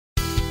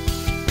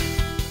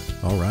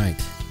All right.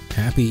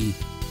 Happy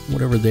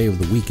whatever day of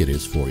the week it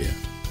is for you.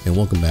 And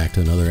welcome back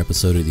to another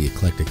episode of the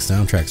Eclectic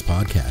Soundtrax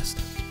podcast.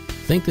 I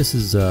think this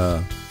is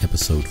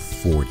episode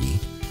 40. You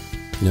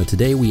know,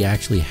 today we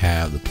actually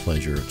have the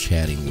pleasure of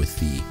chatting with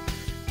the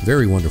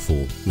very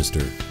wonderful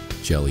Mr.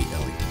 Jelly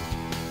Ellington.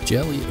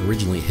 Jelly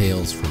originally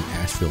hails from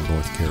Asheville,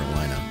 North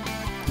Carolina.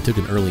 He took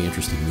an early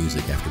interest in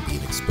music after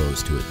being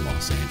exposed to it in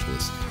Los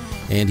Angeles,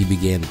 and he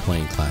began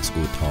playing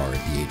classical guitar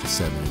at the age of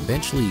 7 and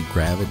eventually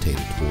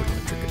gravitated toward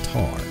electric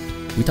guitar.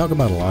 We talk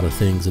about a lot of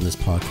things in this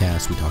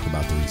podcast. We talk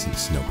about the recent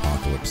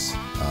snowpocalypse,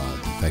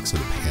 the effects of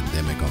the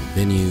pandemic on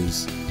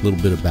venues, a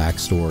little bit of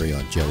backstory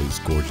on Jelly's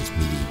gorgeous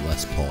meaty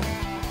Les Paul.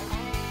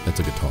 That's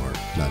a guitar,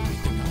 not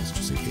anything else,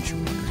 just in case you're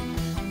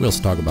wondering. We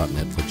also talk about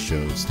Netflix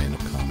shows, stand-up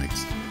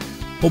comics,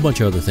 a whole bunch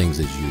of other things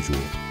as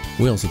usual.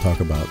 We also talk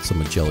about some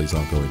of Jelly's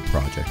ongoing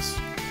projects.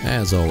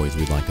 As always,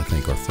 we'd like to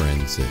thank our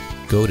friends at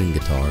Godin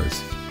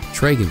Guitars,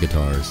 Tragan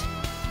Guitars,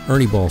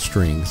 Ernie Ball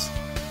Strings,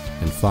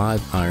 and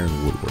 5 Iron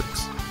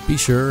Woodworks. Be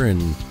sure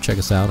and check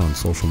us out on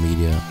social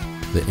media,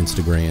 the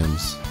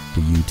Instagrams,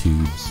 the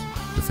YouTubes,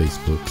 the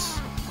Facebooks.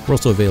 We're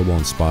also available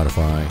on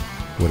Spotify,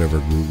 whatever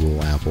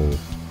Google, Apple,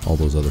 all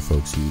those other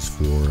folks use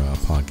for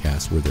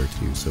podcasts. We're there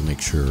too, so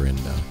make sure and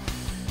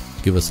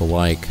give us a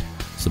like,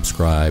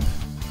 subscribe,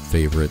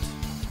 favorite,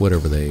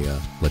 whatever they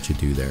let you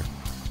do there.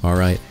 All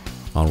right,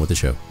 on with the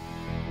show.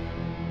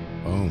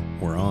 Oh,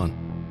 we're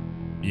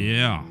on.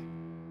 Yeah.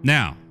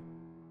 Now,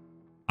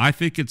 I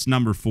think it's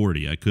number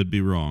 40. I could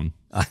be wrong.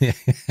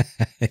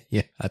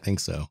 Yeah, I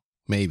think so.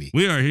 Maybe.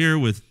 We are here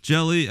with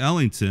Jelly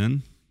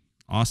Ellington,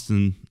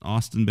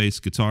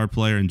 Austin-based guitar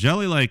player. And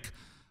Jelly, like,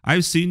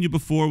 I've seen you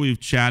before.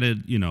 We've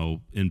chatted, you know,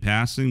 in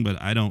passing, but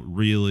I don't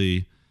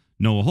really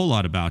know a whole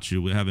lot about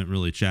you. We haven't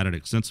really chatted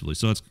extensively.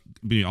 So it's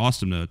be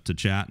awesome to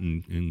chat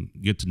and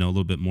get to know a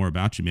little bit more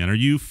about you, man. Are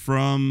you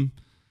from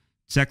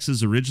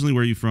Texas originally?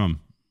 Where are you from?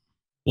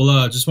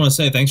 Well, just want to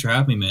say thanks for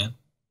having me, man.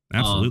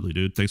 Absolutely,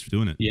 dude. Thanks for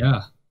doing it.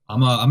 Yeah.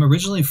 I'm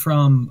originally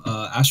from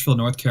Asheville,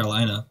 North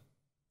Carolina.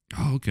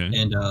 Oh, okay.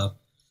 And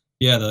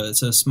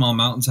it's a small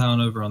mountain town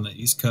over on the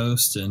East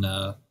Coast, and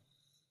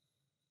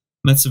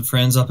met some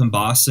friends up in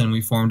Boston.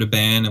 We formed a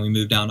band and we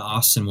moved down to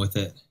Austin with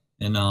it.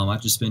 And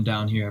I've just been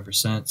down here ever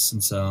since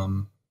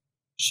I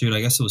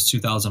guess it was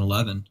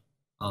 2011,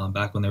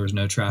 back when there was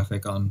no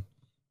traffic on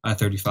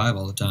I-35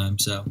 all the time.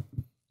 So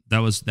that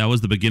was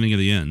the beginning of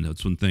the end.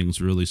 That's when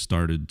things really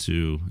started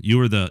to. You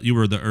were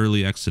the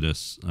early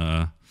exodus.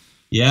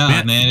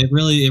 Yeah, man, it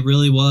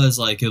really was.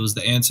 Like, it was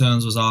the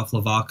Antones was off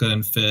Lavaca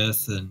in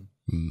 5th, and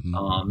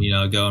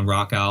go and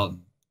rock out, and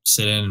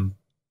sit in and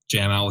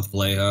jam out with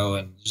Vallejo,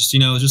 and just,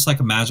 it was just like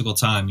a magical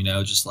time,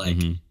 just like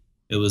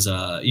it was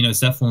it's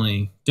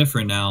definitely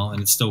different now,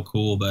 and it's still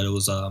cool, but it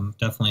was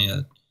definitely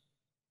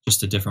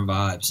just a different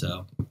vibe.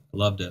 So I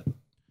loved it.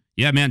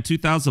 Yeah, man,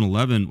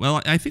 2011.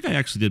 Well, I think I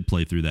actually did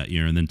play through that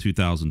year, and then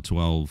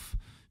 2012,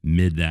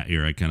 mid that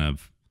year, I kind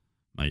of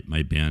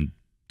my band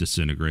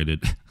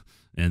disintegrated.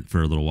 And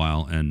for a little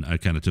while, and I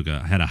kind of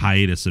had a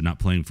hiatus of not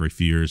playing for a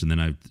few years, and then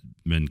I've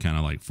been kind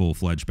of like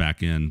full-fledged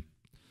back in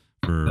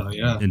for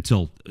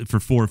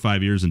 4 or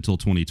 5 years until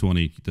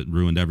 2020 that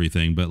ruined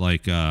everything. But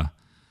like,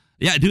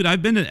 dude,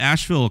 I've been to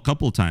Asheville a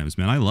couple of times,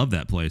 man. I love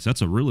that place. That's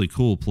a really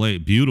cool place.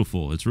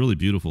 Beautiful. It's really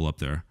beautiful up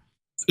there.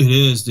 It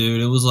is, dude.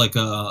 It was like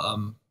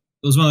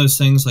it was one of those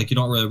things, like, you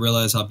don't really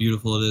realize how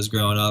beautiful it is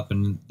growing up,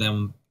 and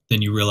then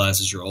you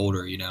realize as you're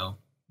older,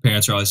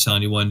 parents are always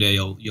telling you one day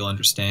you'll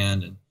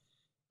understand. And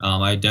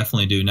I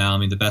definitely do now. I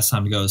mean, the best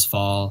time to go is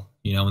fall,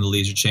 when the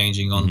leaves are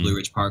changing on the Blue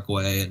Ridge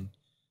Parkway. And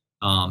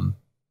I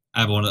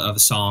have a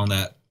song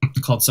that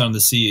called Son of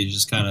the Sea. It's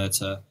just kind of,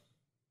 it's a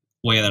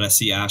way that I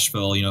see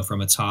Asheville,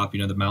 from a top,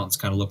 the mountains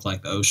kind of look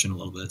like the ocean a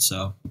little bit.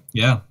 So,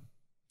 yeah.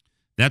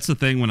 That's the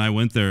thing when I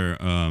went there.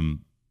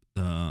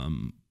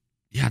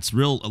 It's a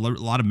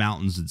lot of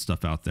mountains and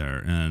stuff out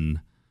there.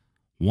 And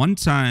one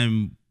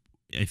time,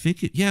 I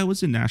think it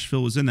was in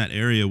Nashville, it was in that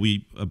area.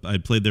 I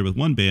played there with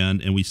one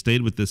band, and we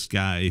stayed with this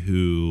guy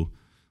who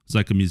was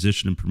like a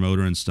musician and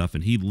promoter and stuff.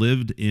 And he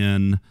lived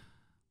in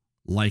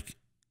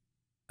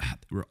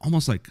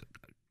almost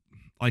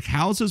like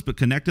houses, but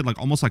connected, like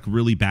almost like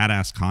really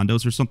badass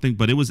condos or something.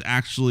 But it was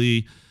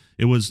actually,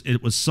 it was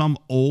some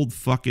old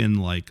fucking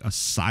like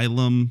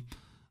asylum,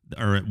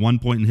 or at one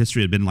point in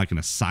history had been like an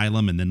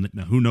asylum, and then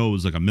who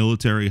knows, like a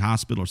military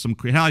hospital or some.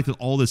 It had like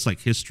all this like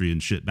history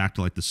and shit back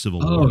to like the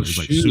Civil War. It was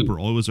like super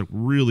old. It was like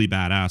really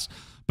badass.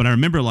 But I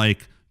remember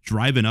like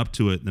driving up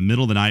to it in the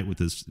middle of the night with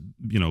this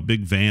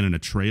big van and a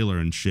trailer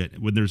and shit,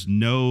 when there's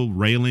no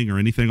railing or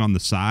anything on the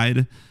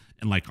side,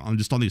 and like on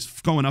these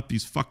going up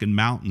these fucking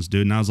mountains,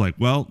 dude. And I was like,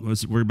 well,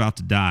 we're about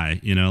to die,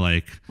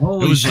 like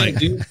Holy it was shit, like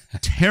dude.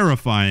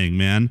 Terrifying,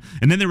 man.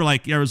 And then they were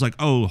like, it was like,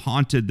 oh,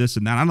 haunted, this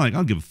and that. I'm like, I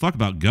don't give a fuck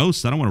about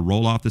ghosts. I don't want to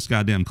roll off this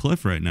goddamn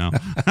cliff right now.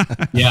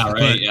 Yeah,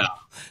 right. Yeah.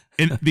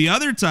 And the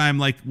other time,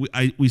 like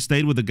we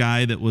stayed with a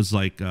guy that was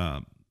like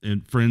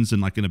friends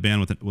and like in a band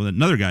with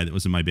another guy that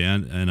was in my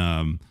band,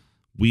 and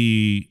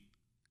we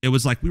it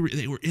was like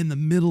they were in the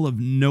middle of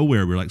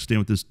nowhere. We were like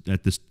staying with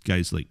at this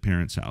guy's like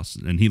parents' house,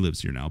 and he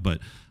lives here now. But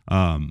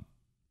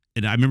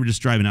and I remember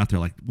just driving out there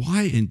like,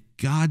 why in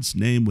God's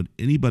name would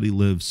anybody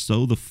live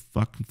so the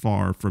fucking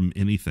far from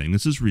anything?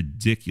 This is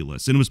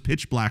ridiculous. And it was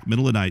pitch black,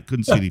 middle of the night,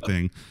 couldn't see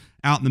anything,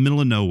 out in the middle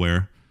of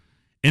nowhere.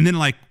 And then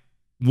like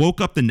woke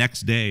up the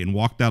next day and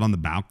walked out on the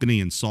balcony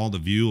and saw the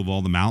view of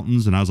all the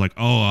mountains. And I was like,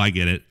 oh, I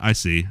get it. I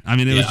see. I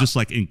mean, it was just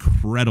like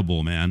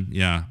incredible, man.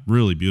 Yeah,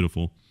 really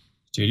beautiful.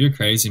 Dude, you're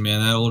crazy,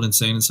 man. That old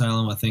insane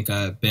asylum, I think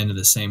I've been to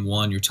the same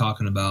one you're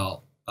talking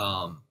about.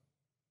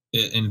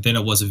 And then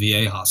it was a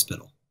VA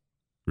hospital.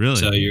 Really?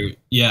 So we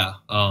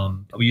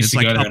used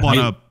to go like there up on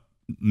a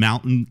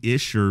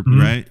mountain-ish or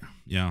right?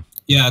 Yeah.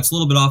 Yeah, it's a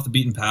little bit off the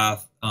beaten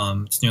path.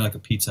 It's near like a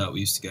Pizza Hut we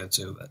used to go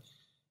to, but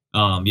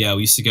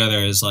we used to go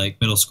there as like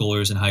middle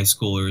schoolers and high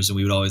schoolers, and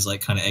we would always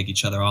like kind of egg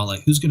each other on,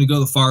 like who's going to go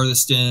the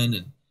farthest in,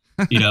 and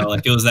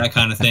like it was that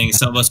kind of thing.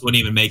 Some of us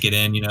wouldn't even make it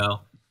in, The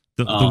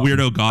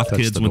weirdo goth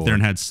kids went there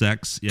and had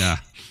sex. Yeah.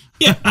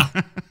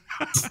 Yeah.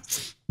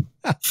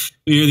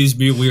 We hear these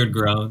weird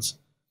groans.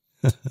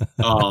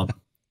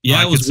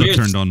 Yeah, it was weird.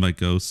 So turned on by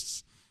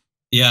ghosts.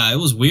 Yeah, it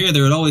was weird.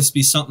 There would always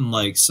be something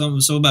like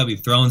somebody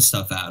be throwing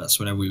stuff at us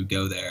whenever we would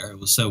go there. It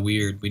was so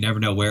weird. We never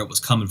know where it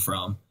was coming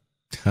from.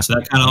 So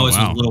that kind of always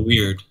was a little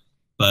weird.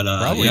 But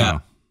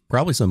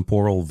probably some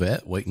poor old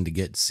vet waiting to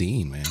get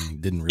seen, man. He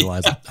didn't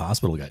realize the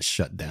hospital got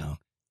shut down.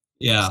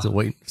 Yeah,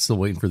 still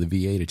waiting for the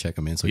VA to check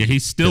him in. So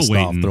he's still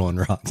waiting, off throwing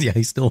rocks. Yeah,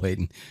 he's still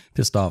waiting,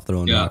 pissed off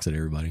throwing rocks at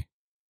everybody.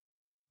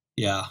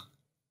 Yeah.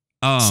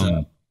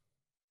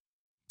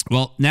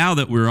 Well, now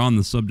that we're on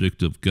the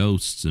subject of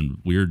ghosts and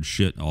weird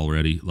shit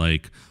already,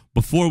 like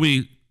before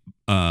we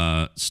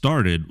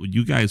started,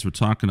 you guys were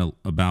talking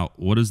about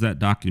what is that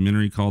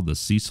documentary called, The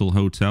Cecil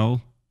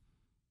Hotel?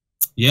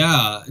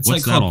 Yeah, it's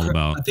what's that all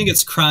about? I think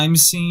it's crime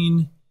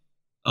scene,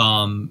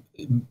 something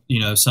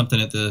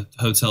at the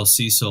Hotel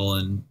Cecil,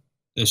 and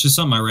it's just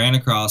something I ran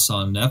across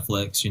on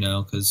Netflix,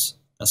 because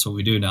that's what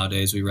we do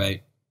nowadays. We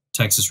write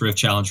Texas Riff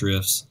Challenge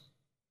riffs,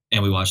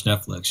 and we watch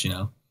Netflix,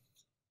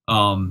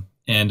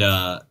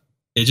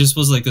 it just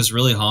was like this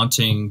really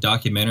haunting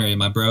documentary.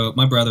 My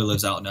brother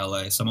lives out in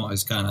LA, so I'm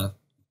always kind of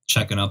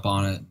checking up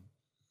on it.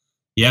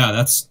 Yeah,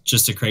 that's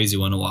just a crazy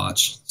one to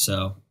watch.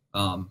 So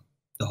I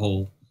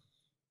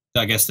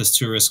guess this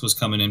tourist was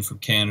coming in from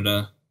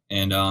Canada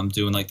and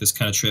doing like this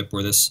kind of trip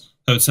where this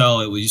hotel,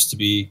 it used to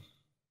be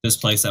this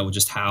place that would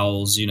just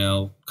house,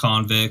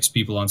 convicts,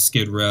 people on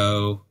Skid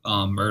Row,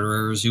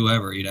 murderers,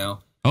 whoever,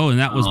 Oh, and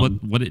that was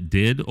what it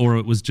did, or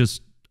it was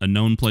just a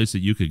known place that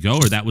you could go,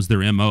 or that was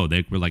their MO?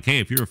 They were like, hey,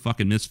 if you're a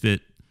fucking misfit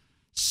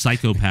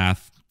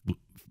psychopath,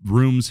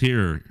 rooms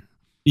here.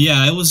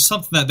 Yeah, it was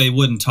something that they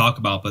wouldn't talk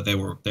about, but they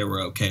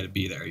were okay to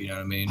be there. You know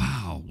what I mean?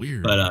 Wow,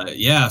 weird. But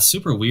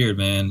super weird,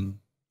 man.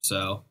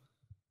 So,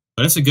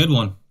 but it's a good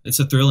one. It's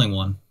a thrilling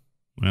one.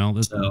 Well,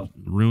 this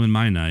ruined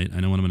my night. I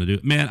know what I'm going to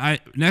do. Man,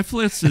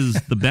 Netflix is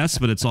the best,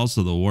 but it's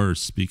also the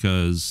worst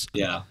because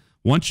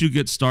once you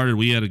get started,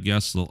 we had a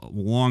guest, a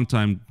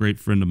longtime great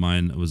friend of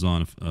mine that was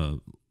on a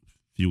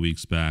few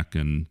weeks back,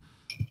 and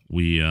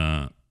he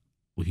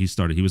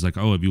was like,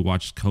 oh, have you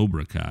watched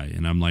Cobra Kai?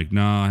 And I'm like,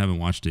 no, I haven't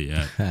watched it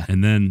yet.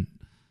 And then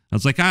I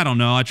was like, I don't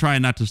know, I try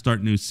not to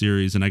start new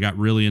series, and I got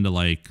really into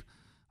like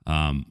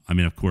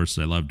of course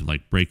I loved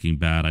like Breaking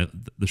Bad.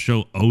 The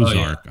show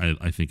Ozark,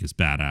 I think is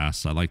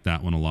badass. I like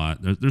that one a lot.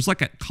 There's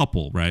like a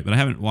couple, right, but I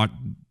haven't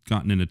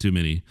gotten into too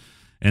many.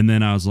 And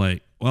then I was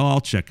like, well, I'll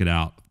check it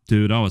out.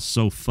 Dude, I was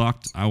so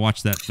fucked. I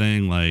watched that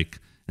thing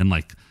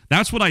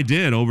that's what I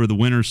did over the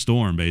winter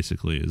storm,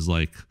 basically, is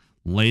like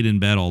laid in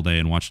bed all day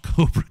and watched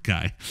Cobra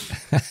Kai.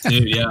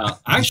 Dude, yeah.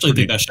 I actually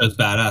think that show's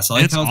badass. I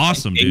like it's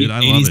awesome, dude.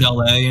 I love 80s it.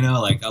 LA,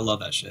 I love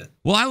that shit.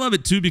 Well, I love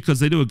it too because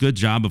they do a good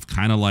job of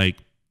kind of like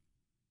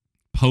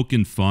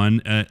poking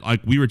fun at, like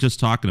we were just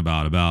talking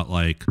about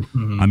like,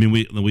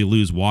 we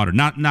lose water,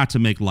 not to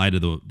make light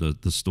of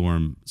the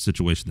storm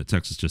situation that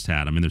Texas just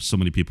had. I mean, there's so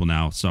many people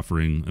now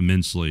suffering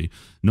immensely.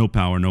 No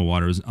power, no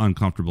water is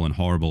uncomfortable and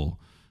horrible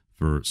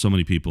for so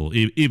many people,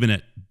 even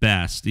at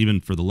best, even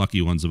for the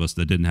lucky ones of us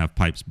that didn't have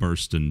pipes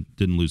burst and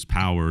didn't lose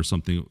power or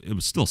something. It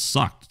was still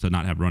sucked to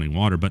not have running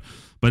water, but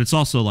it's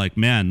also like,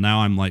 man, now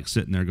I'm like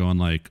sitting there going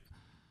like,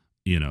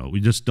 we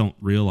just don't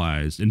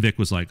realize. And Vic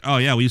was like, oh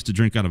yeah, we used to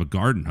drink out of a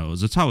garden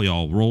hose. That's how we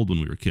all rolled when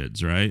we were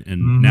kids, right?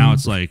 And now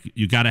it's like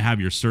you got to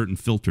have your certain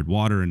filtered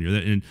water,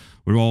 and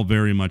we're all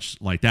very much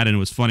like that. And it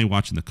was funny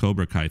watching the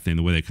Cobra Kai thing,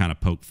 the way they kind of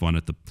poke fun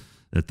at the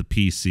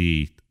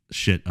PC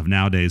shit of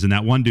nowadays, and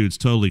that one dude's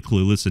totally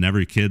clueless, and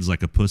every kid's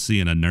like a pussy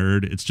and a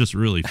nerd. It's just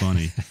really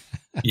funny.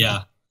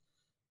 Yeah,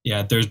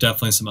 there's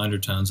definitely some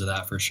undertones of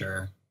that for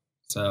sure.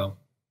 So,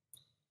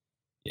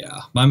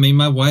 yeah,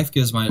 my wife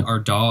gives our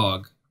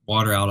dog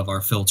water out of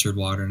our filtered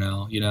water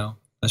now.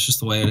 That's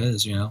just the way it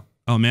is.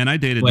 Oh man, I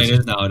dated the way it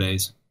is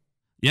nowadays.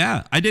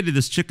 Yeah, I dated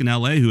this chick in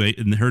LA who ate,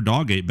 and her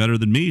dog ate better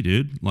than me,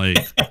 dude. Like,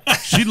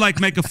 she'd like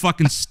make a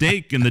fucking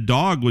steak, and the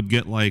dog would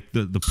get like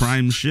the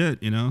prime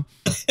shit. You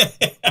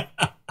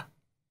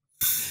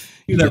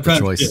get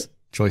the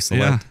choice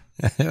select.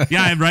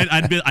 Yeah, right.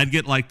 I'd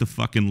get like the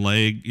fucking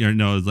leg. You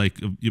know, it's like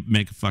you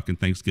make a fucking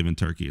Thanksgiving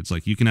turkey. It's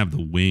like you can have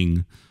the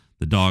wing,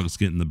 the dog's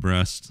getting the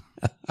breast.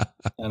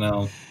 I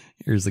know.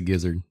 Here's the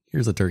gizzard.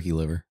 Here's a turkey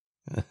liver.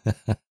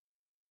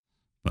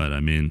 But I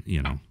mean,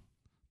 you know,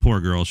 poor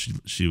girl.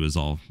 She was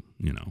all,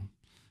 you know,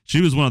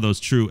 she was one of those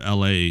true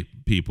LA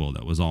people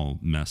that was all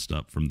messed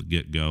up from the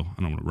get go.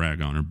 I don't want to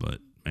rag on her, but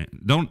man,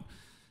 don't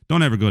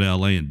ever go to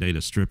LA and date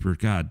a stripper.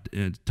 God,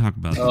 talk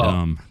about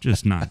dumb.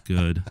 Just not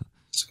good.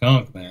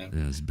 Skunk, man.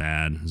 Yeah, it's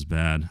bad. It's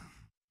bad.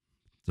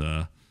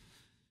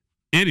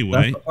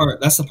 Anyway,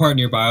 that's the part in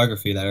your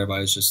biography that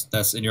everybody's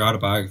that's in your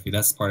autobiography.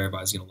 That's the part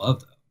everybody's gonna love,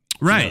 though.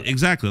 Right,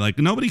 exactly. Like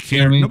nobody cares. You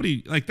know what I mean?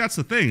 Nobody, like, that's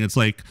the thing. It's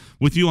like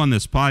with you on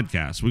this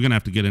podcast, we're gonna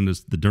have to get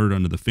into the dirt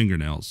under the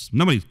fingernails.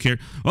 Nobody cares.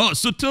 Oh,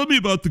 so tell me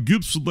about the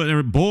Goops.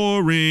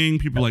 Boring.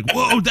 People are like,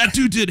 whoa, that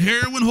dude did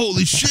heroin.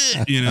 Holy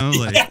shit! You know,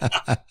 like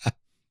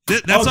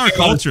that's our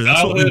culture.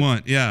 That's what we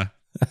want. Yeah.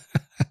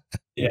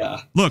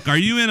 Yeah. Look, are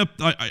you in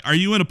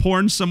a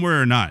porn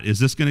somewhere or not? Is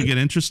this gonna get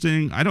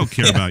interesting? I don't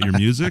care about your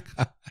music.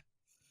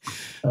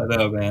 I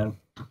know, man.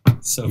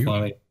 It's so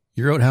funny.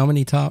 You wrote how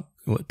many top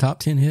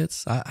 10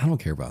 hits? I don't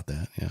care about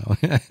that. You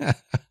know?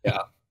 Yeah.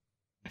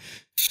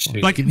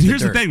 Like,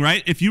 here's the thing,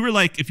 right? If you were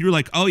like,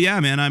 oh yeah,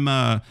 man,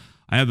 I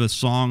have a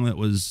song that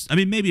was, I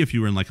mean, maybe if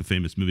you were in like a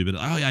famous movie, but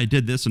oh yeah, I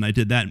did this and I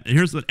did that. And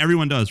here's what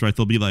everyone does, right?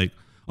 They'll be like,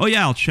 oh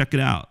yeah, I'll check it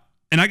out.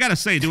 And I got to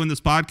say, doing this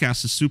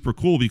podcast is super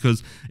cool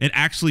because it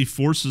actually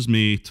forces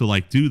me to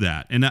like do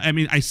that. And I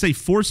mean, I say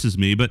forces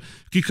me, but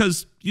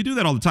because you do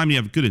that all the time, you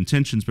have good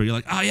intentions, but you're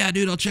like, oh yeah,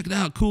 dude, I'll check it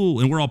out. Cool.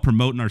 And we're all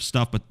promoting our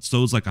stuff, but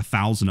so is like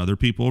 1,000 other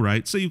people,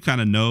 right? So you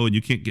kind of know, and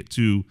you can't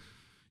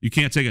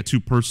take it too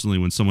personally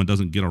when someone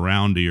doesn't get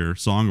around to your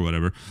song or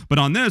whatever. But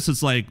on this,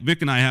 it's like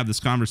Vic and I have this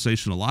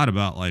conversation a lot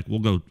about like, we'll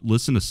go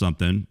listen to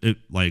something. It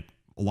like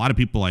a lot of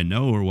people I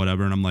know or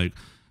whatever. And I'm like,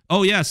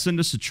 oh yeah, send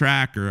us a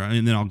track,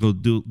 and then I'll go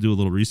do a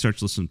little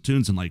research, listen to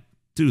tunes, and like,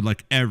 dude,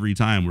 like every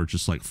time we're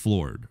just like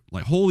floored,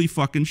 like holy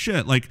fucking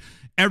shit, like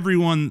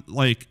everyone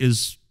like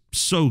is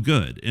so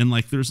good, and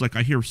like there's like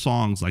I hear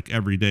songs like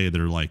every day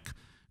that are like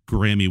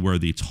Grammy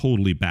worthy,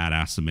 totally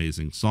badass,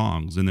 amazing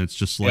songs, and it's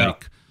just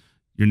like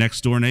your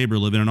next door neighbor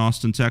living in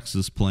Austin,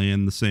 Texas,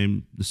 playing the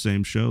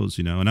same shows,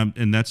 you know,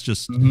 and that's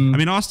just, I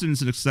mean, Austin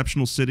is an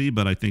exceptional city,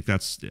 but I think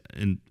that's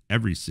in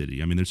every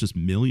city. I mean, there's just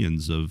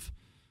millions of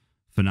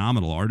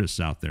phenomenal artists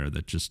out there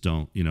that just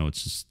don't, you know,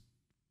 it's just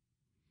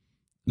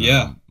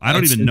I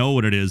don't even know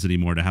what it is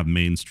anymore to have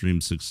mainstream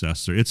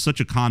success. It's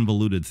such a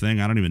convoluted thing.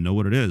 I don't even know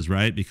what it is,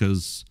 right?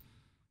 Because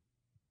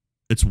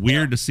it's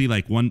weird to see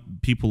like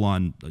people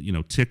on, you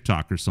know,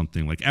 TikTok or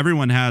something. Like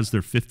everyone has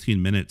their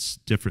 15 minutes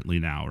differently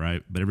now,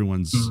 right? But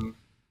everyone's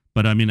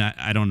but I mean,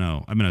 I don't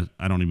know.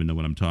 I don't even know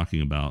what I'm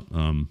talking about.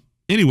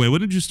 Anyway,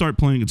 when did you start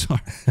playing guitar?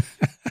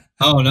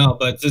 Oh no,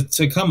 but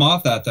to come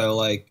off that though,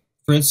 like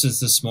for instance,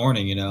 this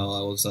morning, you know,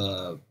 I was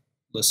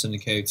listening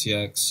to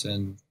KTX,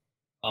 and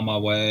on my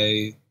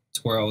way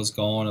to where I was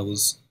going, it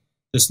was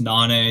this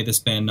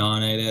band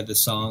Nane. They had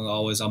this song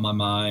always on my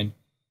mind.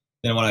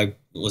 Then when I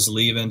was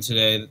leaving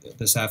today,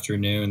 this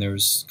afternoon, there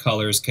was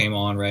Colors came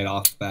on right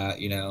off the bat,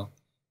 you know,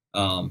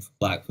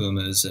 Black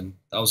Pumas, and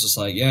I was just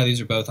like, yeah,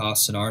 these are both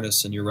Austin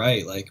artists, and you're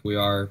right, like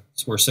we're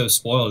so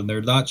spoiled, and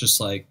they're not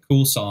just like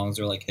cool songs,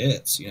 they're like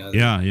hits, you know.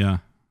 Yeah.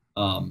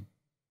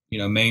 You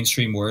know,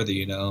 mainstream worthy,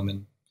 you know, I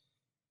mean.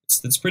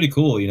 It's pretty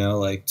cool, you know,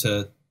 like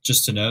to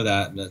know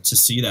that and to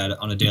see that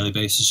on a daily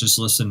basis, just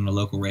listening to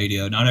local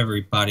radio. Not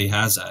everybody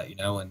has that, you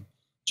know, and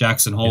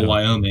Jackson Hole,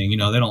 Wyoming, you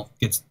know, they don't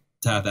get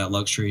to have that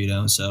luxury, you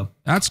know, so.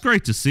 That's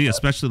great to see,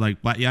 especially like,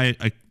 I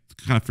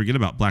kind of forget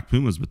about Black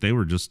Pumas, but they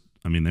were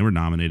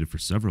nominated for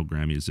several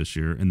Grammys this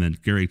year. And then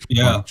Gary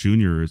Clark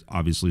Jr. is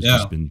obviously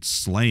just been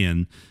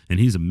slaying, and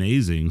he's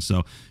amazing.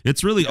 So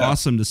it's really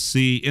awesome to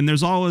see. And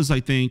there's always, I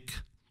think,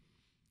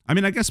 I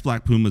mean, I guess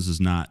Black Pumas is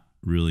not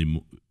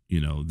really, you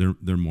know,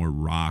 they're more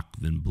rock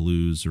than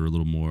blues, or a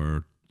little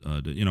more,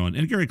 you know,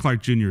 and Gary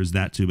Clark Jr. is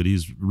that too, but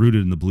he's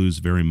rooted in the blues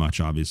very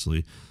much,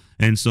 obviously.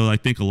 And so I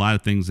think a lot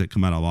of things that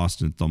come out of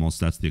Austin,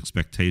 that's the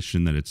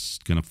expectation that it's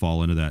going to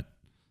fall into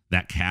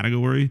that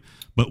category.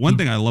 But one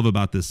thing I love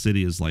about this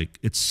city is like,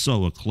 it's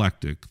so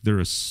eclectic. There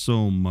is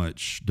so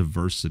much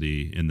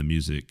diversity in the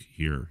music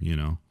here, you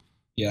know?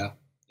 Yeah,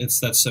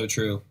 that's so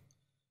true.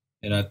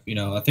 And I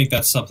think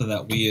that's something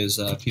that we as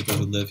people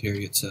who live here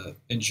get to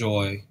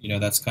enjoy. You know,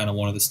 that's kind of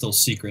one of the still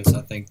secrets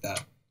I think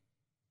that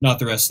not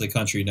the rest of the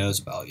country knows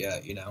about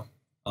yet. You know,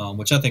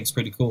 which I think is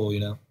pretty cool.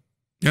 You know,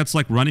 yeah, it's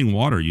like running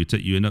water. You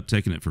end up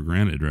taking it for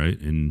granted, right?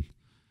 And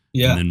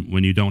then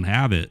when you don't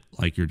have it,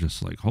 like you're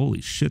just like,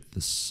 holy shit,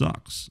 this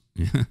sucks.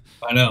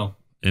 I know.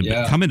 And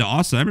coming to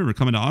Austin, I remember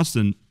coming to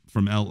Austin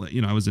from LA.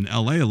 You know, I was in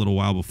LA a little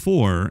while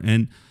before,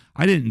 and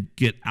I didn't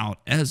get out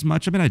as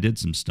much. I mean, I did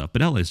some stuff,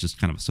 but LA is just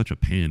kind of such a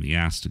pain in the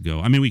ass to go.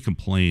 I mean, we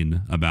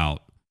complain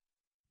about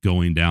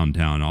going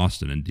downtown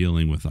Austin and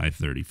dealing with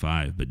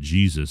I-35, but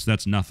Jesus,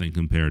 that's nothing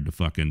compared to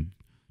fucking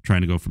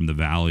trying to go from the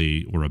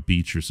Valley or a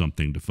beach or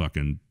something to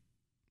fucking,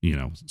 you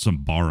know,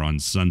 some bar on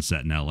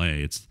Sunset in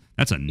LA.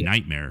 That's a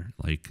nightmare.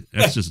 Like,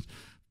 that's just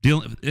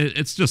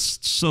It's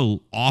just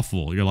so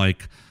awful. You're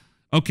like,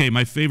 okay,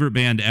 my favorite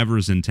band ever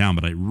is in town,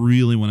 but I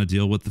really want to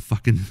deal with the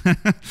fucking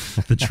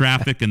the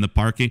traffic and the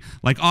parking.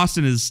 Like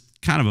Austin is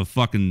kind of a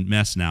fucking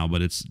mess now,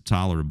 but it's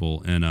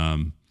tolerable.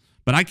 And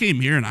but I came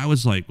here and I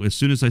was like, as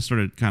soon as I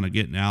started kind of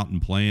getting out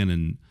and playing,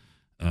 and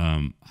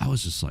I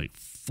was just like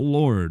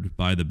floored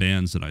by the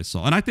bands that I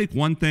saw. And I think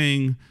one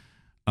thing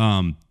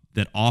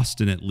that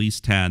Austin at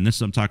least had, and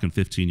this I'm talking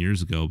 15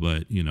 years ago,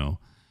 but you know,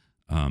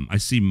 I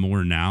see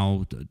more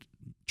now.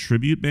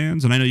 Tribute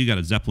bands, and I know you got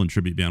a Zeppelin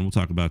tribute band. We'll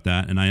talk about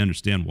that, and I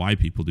understand why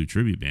people do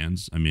tribute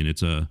bands. I mean,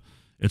 it's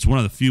one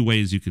of the few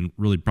ways you can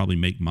really probably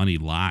make money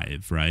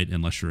live, right?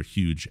 Unless you're a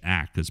huge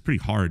act, 'cause it's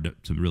pretty hard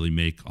to really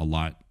make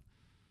a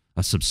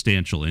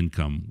substantial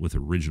income with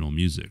original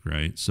music,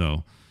 right?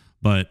 So,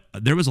 but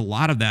there was a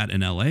lot of that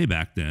in LA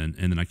back then,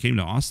 and then I came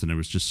to Austin. There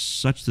was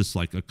just such this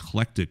like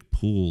eclectic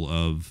pool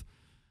of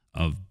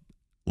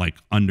like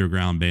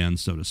underground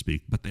bands, so to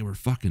speak, but they were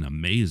fucking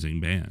amazing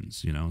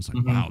bands. You know, it's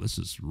like, wow, this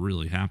is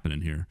really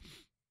happening here.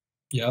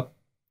 Yep.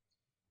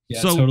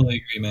 Yeah, so, I totally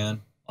agree,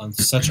 man. On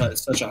such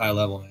a high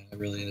level, man. It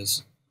really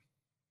is.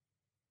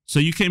 So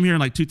you came here in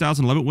like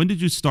 2011. When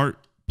did you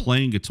start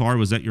playing guitar?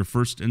 Was that your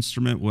first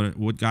instrument?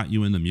 What got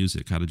you into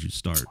music? How did you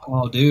start?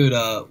 Oh, dude.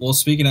 Well,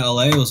 speaking of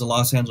LA, it was a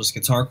Los Angeles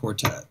guitar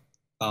quartet.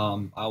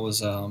 I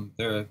was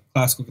they're a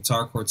classical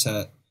guitar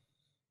quartet,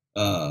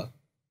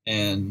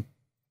 and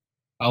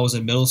I was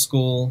in middle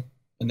school,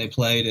 and they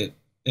played it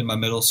in my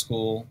middle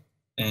school,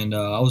 and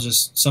I was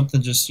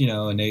just you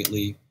know,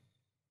 innately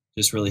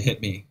just really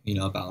hit me, you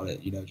know, about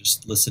it, you know,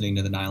 just listening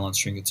to the nylon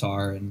string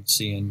guitar and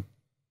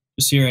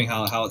hearing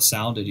how it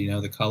sounded, you know,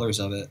 the colors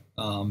of it,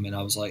 and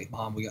I was like,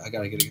 Mom, I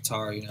gotta get a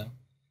guitar, you know.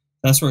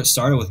 That's where it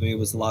started with me,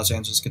 was the Los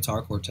Angeles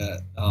Guitar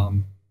Quartet,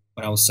 when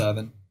I was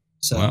 7.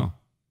 So, wow.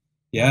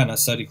 Yeah, and I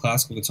studied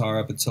classical guitar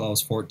up until I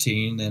was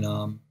 14,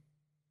 and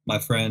my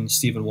friend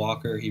Stephen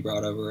Walker, he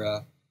brought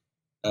over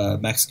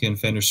Mexican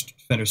Fender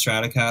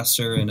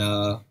Stratocaster,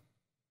 and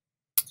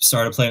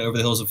started playing Over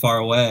the Hills and Far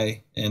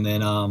Away, and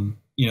then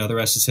you know, the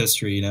rest is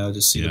history. You know,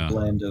 just see the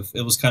blend of,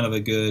 it was kind of a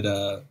good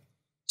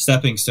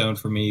stepping stone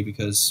for me,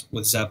 because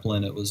with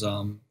Zeppelin it was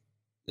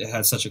it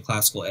had such a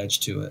classical edge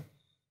to it.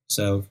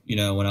 So, you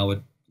know, when I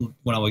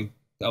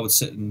would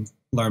sit and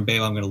learn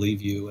Babe, I'm Gonna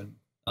Leave You, and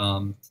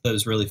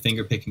those really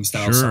finger picking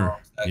style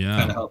songs that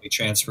kind of helped me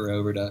transfer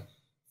over to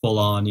full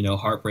on, you know,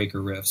 heartbreaker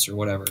riffs or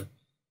whatever.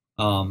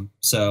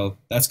 So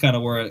that's kind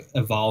of where it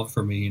evolved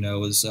for me, you know,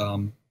 was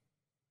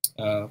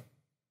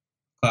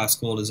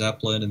classical to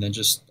Zeppelin, and then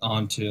just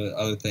on to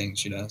other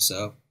things, you know.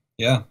 So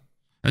yeah.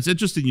 That's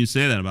interesting you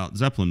say that about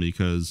Zeppelin,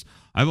 because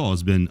I've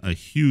always been a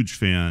huge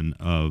fan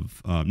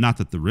of, not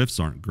that the riffs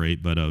aren't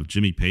great, but of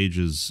Jimmy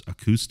Page's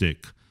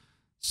acoustic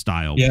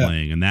style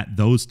playing, and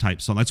those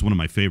types. So that's one of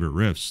my favorite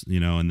riffs, you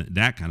know, and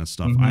that kind of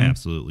stuff I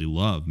absolutely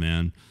love,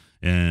 man.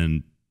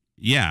 And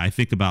yeah, I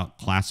think about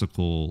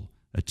classical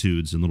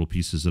etudes and little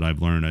pieces that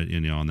I've learned, you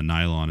know, on the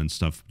nylon and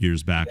stuff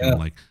years back. And I'm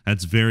like,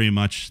 that's very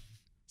much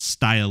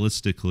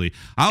stylistically,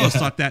 I always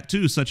thought that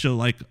too, such a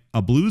like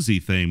a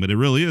bluesy thing, but it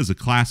really is a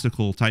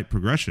classical type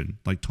progression,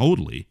 like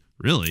totally,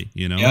 really,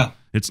 you know.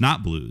 It's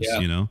not blues,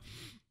 you know.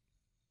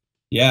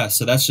 Yeah,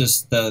 so that's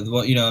just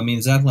what, you know, I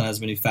mean, Zeppelin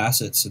has many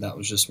facets, so that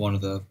was just one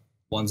of the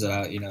ones that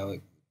I, you know,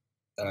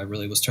 that I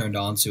really was turned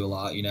on to a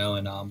lot, you know.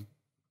 And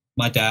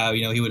my dad,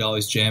 you know, he would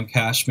always jam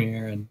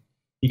Kashmir, and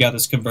he got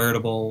this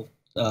convertible,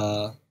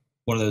 one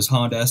of those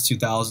Honda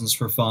S2000s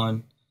for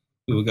fun.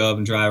 We would go up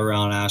and drive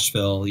around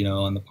Asheville, you know,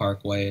 on the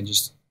Parkway, and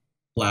just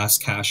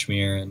blast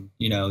Kashmir, and,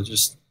 you know,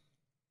 just,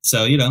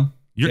 so, you know.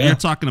 You're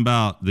talking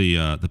about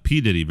the P.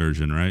 Diddy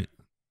version, right?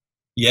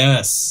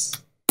 Yes.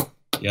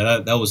 Yeah,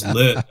 that was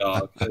lit,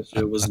 dog. That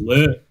shit was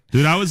lit.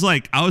 Dude, I was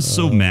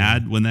so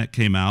mad when that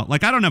came out.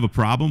 Like, I don't have a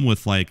problem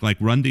with like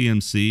Run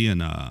DMC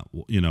and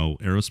you know,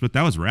 Aerosmith.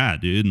 That was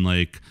rad, dude. And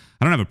like,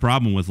 I don't have a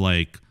problem with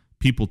like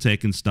people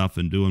taking stuff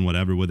and doing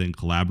whatever with it and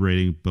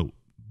collaborating,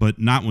 but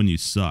not when you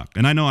suck.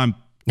 And I know I'm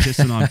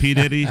pissing on P.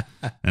 Diddy,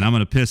 and I'm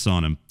gonna piss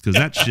on him, because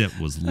that shit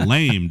was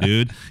lame,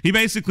 dude. He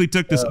basically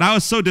took this, and I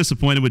was so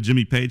disappointed with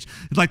Jimmy Page.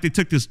 It's like they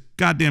took this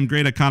goddamn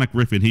great iconic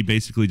riff, and he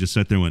basically just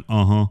sat there and went,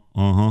 I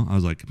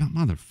was like,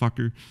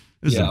 motherfucker,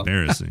 this is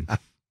embarrassing.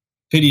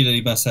 Pity that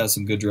he must have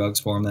some good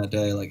drugs for him that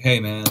day. Like, hey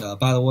man,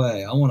 by the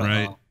way, I want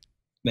to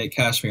make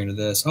Kashmir into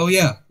this. Oh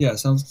yeah,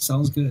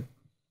 sounds good.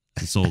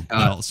 This old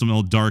some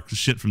old dark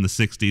shit from the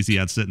 '60s he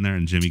had sitting there,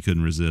 and Jimmy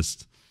couldn't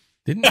resist.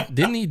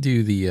 Didn't he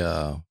do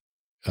the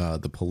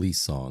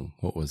Police song?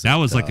 What was that?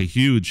 Was like a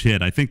huge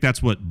hit. I think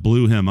that's what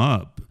blew him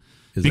up,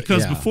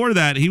 because before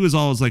that he was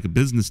always like a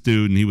business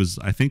dude, and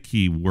I think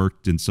he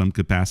worked in some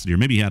capacity, or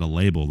maybe he had a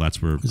label.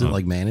 That's where was it,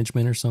 like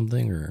management or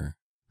something, or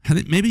I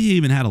think maybe he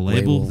even had a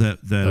label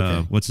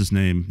that what's his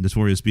name,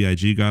 Notorious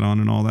B.I.G. got on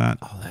and all that.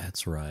 Oh,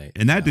 that's right.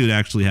 And that dude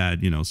actually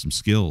had, you know, some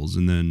skills,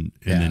 and then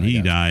he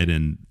died,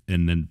 and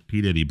then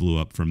P. Diddy blew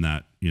up from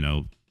that, you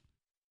know,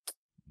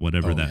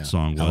 whatever that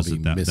song was.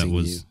 That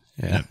was.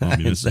 Yeah, I'll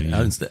be missing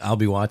you. I'll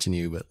be watching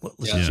you, but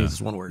let's change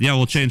this one word. Yeah,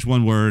 we'll change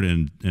one word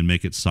and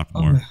make it suck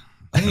more.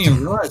 I didn't even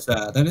realize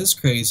that. That is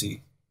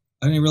crazy.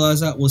 I didn't realize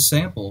that was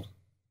sampled.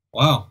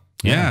 Wow.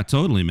 Yeah,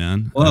 totally,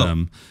 man.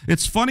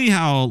 It's funny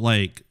how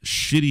like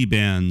shitty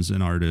bands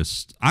and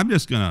artists. I'm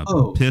just gonna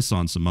piss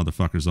on some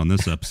motherfuckers on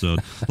this episode.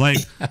 like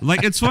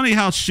it's funny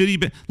how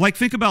shitty. Like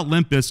think about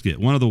Limp Bizkit.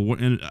 One of the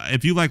and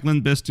if you like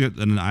Limp Bizkit,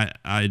 and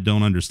I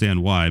don't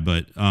understand why,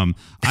 but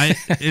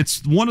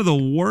it's one of the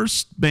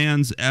worst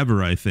bands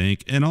ever, I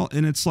think. And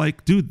it's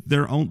like, dude,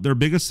 their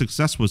biggest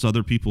success was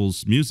other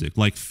people's music,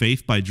 like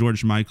Faith by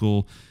George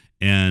Michael.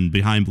 And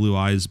Behind Blue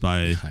Eyes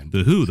by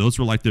The Who. Those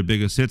were like their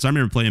biggest hits. I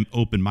remember playing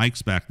open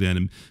mics back then,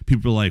 and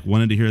people were like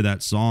wanted to hear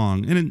that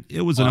song. And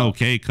it was an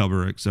okay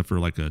cover, except for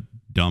like a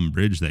dumb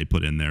bridge they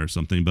put in there or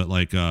something. But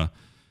like, yeah,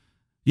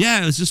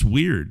 it was just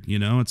weird. You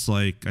know, it's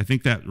like, I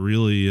think that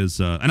really is,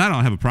 and I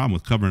don't have a problem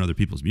with covering other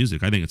people's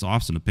music. I think it's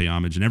awesome to pay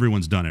homage, and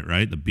everyone's done it,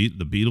 right? The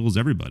Beatles,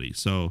 everybody.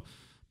 So,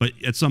 but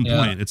at some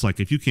point, it's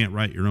like, if you can't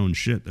write your own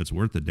shit, that's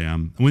worth a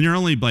damn. When you're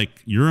only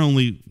like,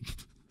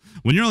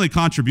 when your only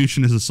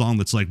contribution is a song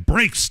that's like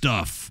break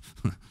stuff,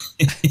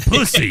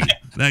 pussy,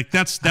 like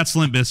that's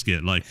Limp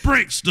Bizkit, like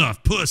break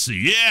stuff,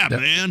 pussy, yeah,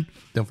 man.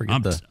 Don't forget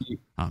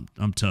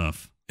I'm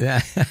tough.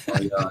 Yeah,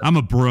 I'm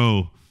a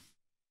bro.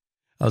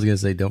 I was gonna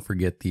say, don't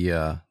forget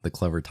the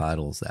clever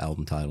titles, the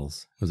album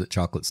titles. Was it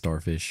Chocolate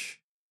Starfish?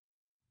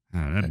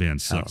 Oh, that band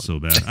sucked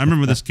so bad. I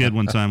remember this kid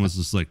one time was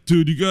just like,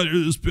 dude, you got to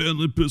hear this band,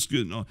 Limp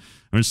Bizkit.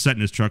 I was sitting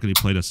in his truck and he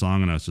played a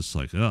song and I was just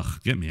like, ugh,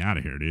 get me out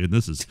of here, dude.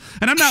 And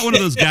I'm not one of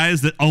those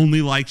guys that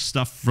only likes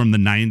stuff from the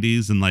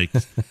 90s and like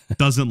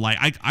doesn't like,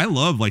 I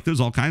love, like, there's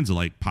all kinds of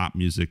like pop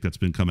music that's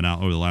been coming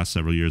out over the last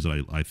several years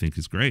that I think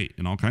is great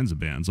in all kinds of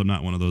bands. I'm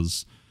not one of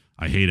those,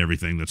 I hate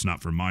everything that's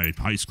not from my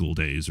high school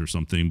days or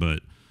something, but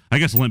I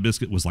guess Limp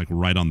Bizkit was like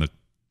right on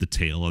the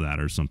tail of that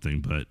or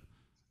something, but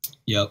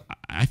yep.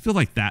 I feel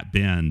like that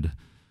band,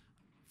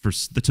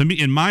 to me,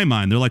 in my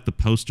mind, they're like the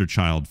poster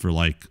child for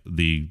like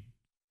the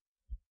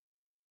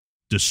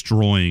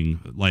destroying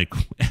like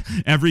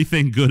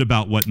everything good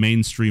about what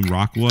mainstream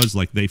rock was.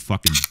 Like they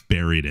fucking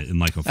buried it in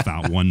like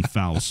one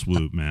foul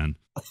swoop, man.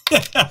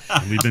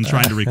 And we've been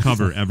trying to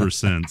recover ever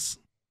since.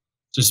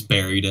 Just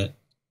buried it.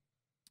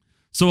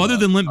 So other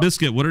than Limp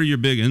Bizkit, what are your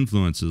big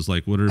influences?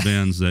 Like, what are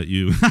bands that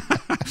you...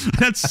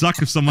 That'd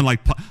suck if someone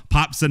like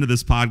pops into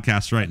this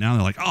podcast right now. And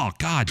they're like, oh,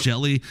 God,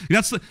 Jelly.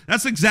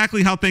 That's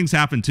exactly how things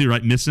happen, too,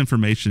 right?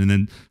 Misinformation. And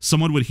then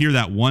someone would hear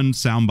that one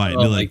soundbite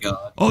and be like,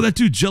 God. Oh, that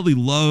dude Jelly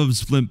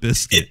loves Limp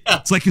Bizkit. Yeah.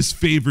 It's like his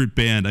favorite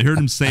band. I heard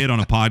him say it on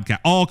a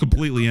podcast. All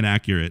completely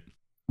inaccurate.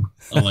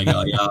 Oh, my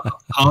God, yeah.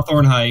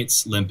 Hawthorne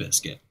Heights, Limp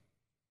Bizkit.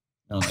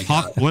 Oh, my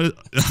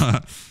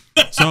God.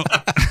 So...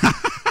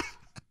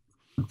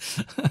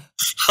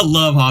 I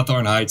love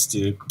Hawthorne Heights,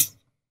 dude.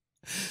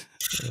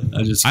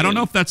 I don't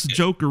know if that's a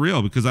joke or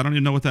real because I don't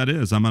even know what that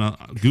is. I'm gonna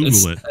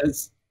Google it.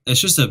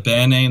 It's just a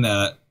band name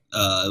that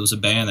it was a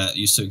band that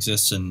used to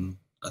exist in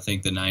I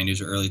think the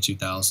 90s or early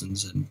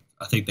 2000s, and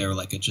I think they were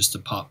like just a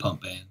pop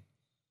punk band.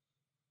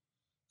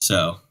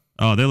 So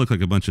they look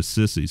like a bunch of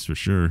sissies for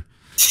sure.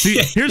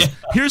 See, here's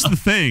the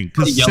thing,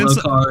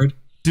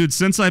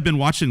 since I've been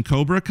watching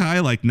Cobra Kai,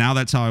 like now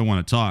that's how I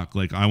want to talk.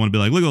 Like I want to be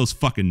like, look at those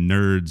fucking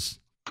nerds.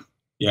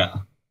 Yeah,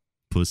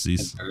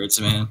 pussies, nerds,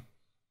 man.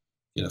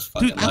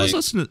 Dude, I was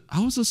listening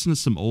to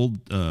some old,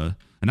 and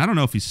I don't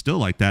know if he's still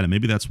like that, and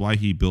maybe that's why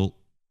he built.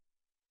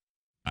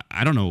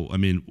 I don't know. I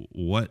mean,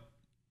 what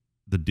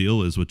the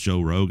deal is with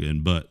Joe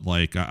Rogan, but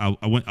like I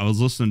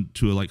was listening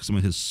to like some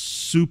of his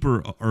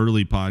super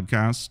early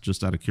podcasts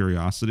just out of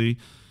curiosity,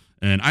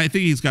 and I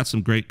think he's got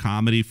some great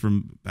comedy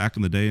from back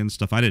in the day and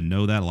stuff. I didn't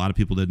know that. A lot of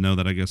people didn't know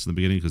that, I guess, in the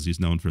beginning because he's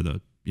known for the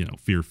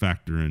Fear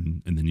Factor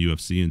and then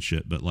UFC and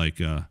shit, but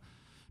like.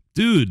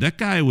 Dude, that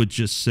guy would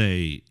just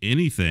say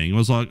anything. It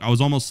was like I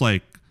was almost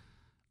like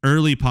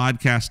early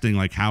podcasting,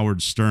 like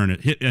Howard Stern.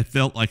 It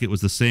felt like it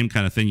was the same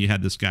kind of thing. You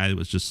had this guy that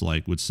was just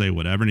like would say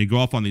whatever, and he'd go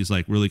off on these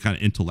like really kind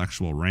of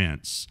intellectual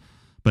rants.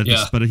 But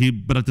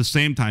at the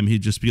same time,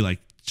 he'd just be like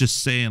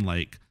just saying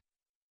like,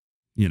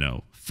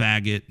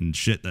 faggot and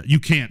shit that you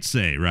can't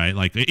say, right?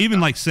 Like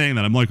even like saying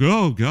that, I'm like,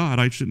 oh God,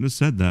 I shouldn't have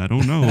said that. Oh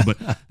no. But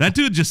that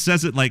dude just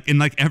says it like in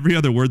like every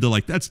other word. They're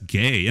like, that's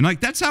gay. And like,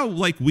 that's how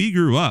like we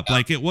grew up. Yeah.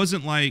 Like it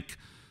wasn't like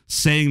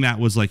saying that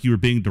was like you were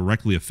being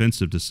directly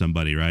offensive to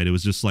somebody, right? It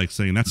was just like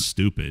saying that's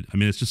stupid. I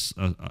mean, it's just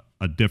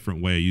a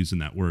different way of using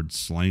that word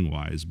slang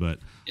wise. But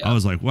I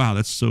was like, wow,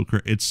 that's so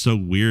it's so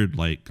weird.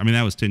 Like, I mean,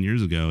 that was 10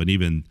 years ago. And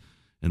even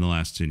in the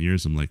last 10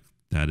 years, I'm like,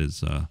 that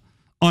is,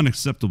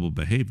 unacceptable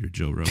behavior,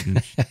 Joe Rogan.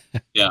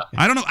 Yeah.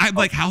 I don't know.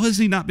 How has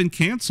he not been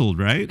canceled,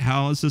 right?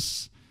 How is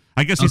this?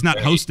 I guess he's not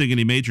hosting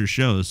any major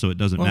shows, so it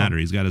doesn't matter.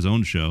 He's got his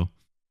own show.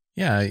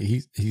 Yeah,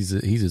 he's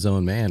his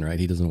own man, right?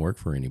 He doesn't work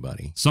for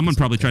anybody. Someone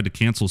probably tried to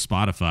cancel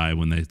Spotify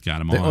when they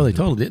got him on. They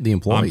totally did. The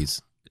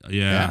employees.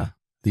 Yeah.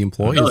 The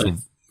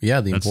employees. The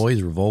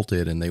employees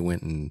revolted and they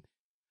went and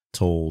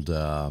told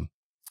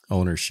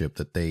ownership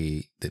that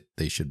they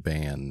should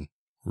ban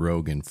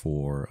Rogan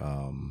for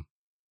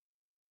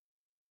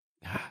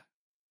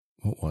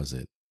what was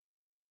it?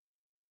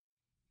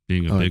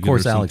 Being a of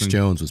course, Alex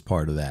Jones was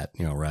part of that,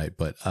 right?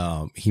 But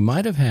he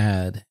might have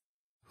had,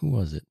 who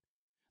was it?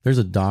 there's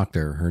a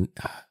doctor.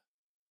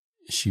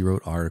 She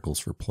wrote articles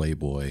for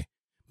Playboy,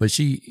 but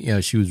she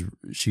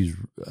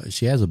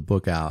has a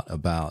book out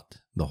about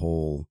the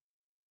whole,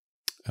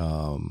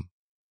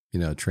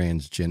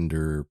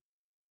 transgender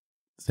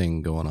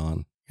thing going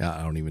on.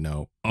 I don't even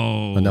know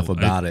enough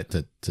about it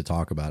to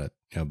talk about it.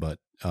 But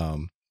I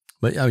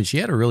mean, she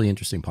had a really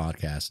interesting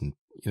podcast and,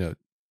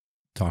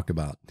 talked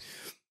about,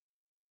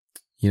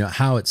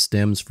 how it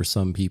stems for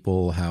some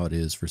people, how it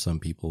is for some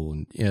people.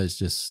 And it's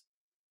just,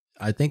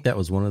 I think that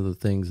was one of the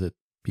things that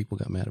people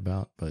got mad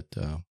about, but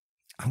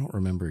I don't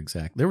remember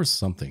exactly. There was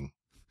something.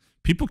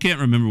 People can't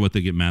remember what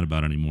they get mad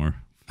about anymore.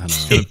 I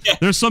know.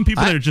 There's some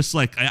people that are just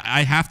like,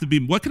 I have to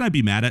be, what can I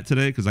be mad at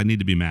today? Because I need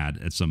to be mad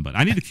at somebody.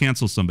 I need to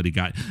cancel somebody.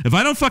 If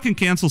I don't fucking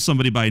cancel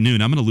somebody by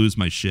noon, I'm going to lose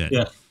my shit.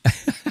 Yeah.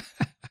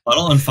 I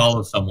don't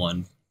unfollow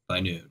someone by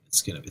noon.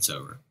 It's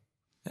over.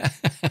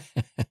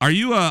 Are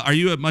you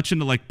much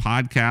into like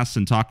podcasts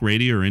and talk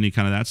radio or any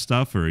kind of that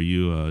stuff? Or are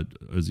you,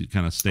 as you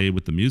kind of stay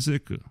with the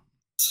music?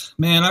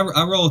 Man,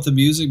 I roll with the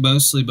music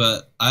mostly,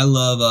 but I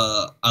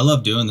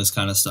love doing this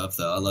kind of stuff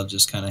though. I love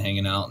just kind of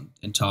hanging out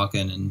and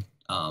talking and,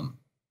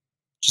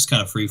 just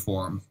kind of free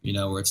form,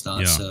 where it's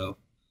not so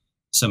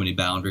many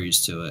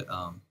boundaries to it.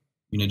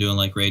 Doing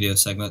like radio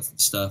segments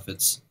and stuff,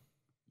 it's,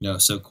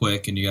 so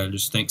quick and you got to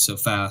just think so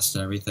fast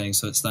and everything.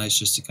 So it's nice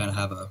just to kind of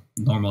have a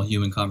normal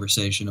human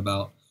conversation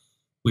about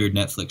weird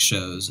Netflix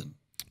shows and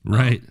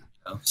right.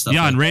 Stuff.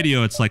 Yeah. Like on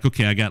radio, it's like,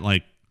 okay, I got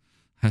like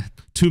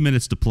 2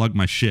 minutes to plug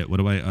my shit. What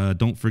do I,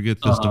 don't forget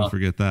this. Don't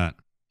forget that.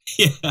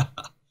 Yeah.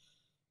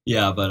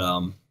 Yeah. But,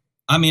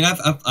 I mean,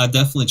 I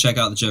definitely check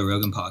out the Joe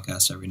Rogan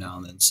podcast every now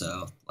and then.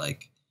 So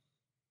like,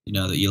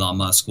 the Elon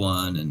Musk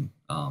one. And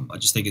I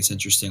just think it's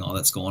interesting all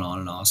that's going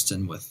on in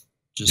Austin with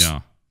just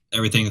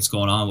everything that's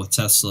going on with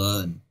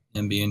Tesla and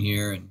him being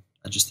here. And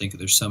I just think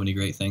there's so many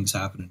great things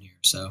happening here.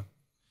 So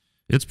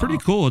it's pretty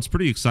cool. It's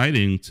pretty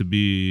exciting to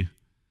be.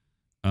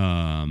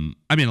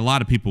 I mean, a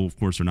lot of people, of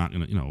course, are not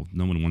going to,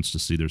 no one wants to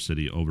see their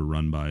city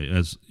overrun by,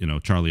 as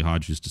Charlie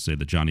Hodge used to say,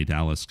 the Johnny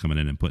Dallas coming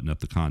in and putting up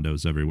the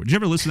condos everywhere. Did you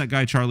ever listen to that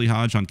guy, Charlie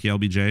Hodge, on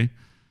KLBJ?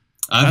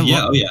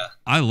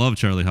 I love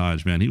Charlie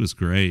Hodge, man. He was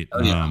great.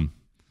 Oh, yeah.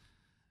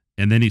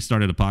 And then he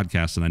started a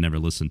podcast and I never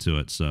listened to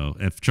it. So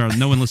if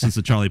no one listens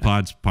to Charlie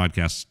Pod's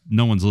podcast,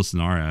 no one's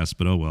listening to our ass,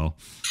 but oh well.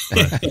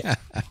 But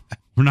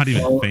we're not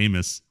even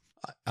famous.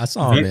 I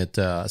saw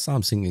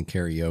him singing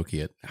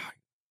karaoke at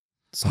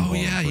Oh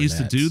yeah, he used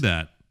to do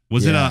that.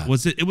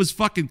 It was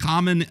fucking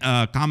common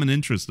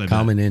interest.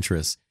 Common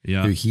interest.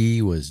 Yeah. Dude,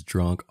 he was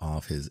drunk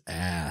off his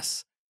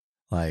ass.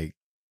 Like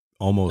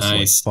almost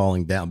like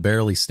falling down,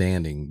 barely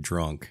standing,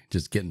 drunk,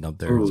 just getting up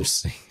there and just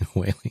singing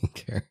wailing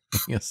karaoke.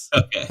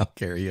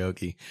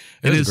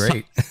 It was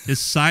great. His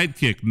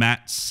sidekick,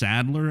 Matt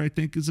Sadler, I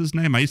think is his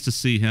name. I used to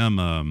see him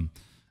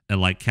at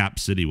like Cap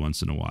City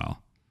once in a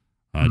while.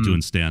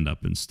 Doing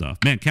stand-up and stuff.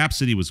 Man, Cap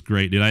City was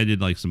great, dude. I did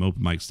like some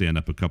open mic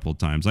stand-up a couple of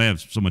times. I have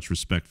so much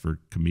respect for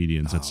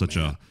comedians. That's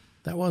that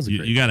was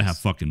you got to have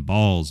fucking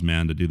balls,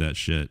 man, to do that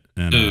shit.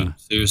 And, dude,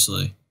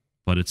 seriously.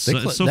 But it's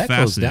so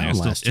fascinating.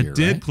 It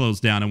did close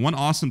down. And one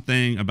awesome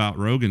thing about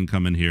Rogan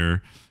coming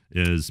here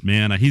is,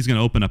 man, he's going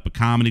to open up a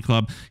comedy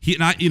club.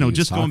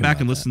 Just going back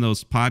and listening to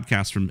those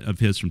podcasts of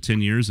his from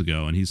 10 years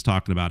ago, and he's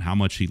talking about how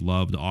much he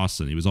loved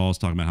Austin. He was always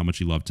talking about how much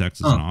he loved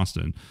Texas and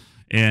Austin.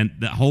 And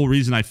the whole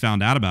reason I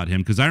found out about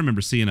him, because I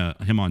remember seeing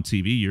him on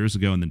TV years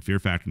ago, and then Fear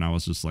Factor, and I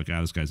was just like,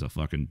 this guy's a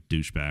fucking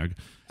douchebag.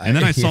 And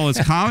then I saw his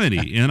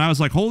comedy, and I was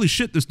like, holy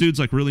shit, this dude's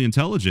like really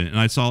intelligent. And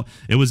I saw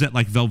it was at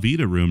like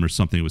Velveeta Room or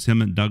something. It was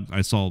him and Doug.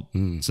 I saw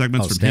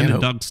segments from him and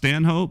Doug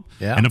Stanhope,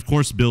 and of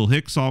course Bill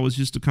Hicks always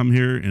used to come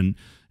here, and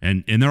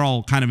they're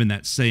all kind of in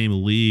that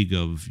same league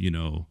of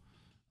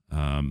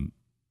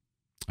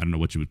I don't know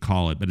what you would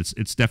call it, but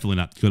it's definitely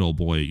not good old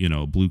boy,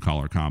 blue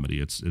collar comedy.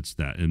 It's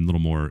that and a little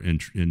more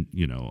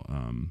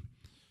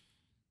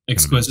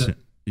exquisite,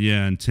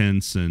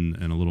 intense and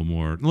a little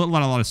more a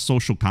lot of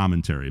social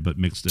commentary, but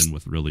mixed in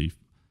with really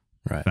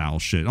foul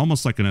shit,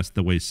 almost like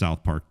the way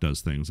South Park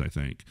does things. I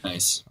think.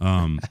 Nice.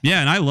 And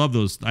I love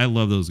those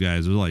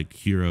guys. They're like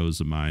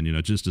heroes of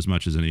mine. Just as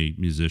much as any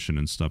musician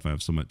and stuff. I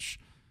have so much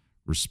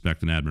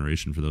respect and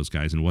admiration for those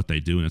guys and what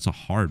they do, and it's a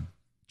hard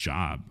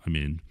job. I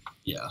mean,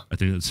 I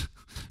think it's.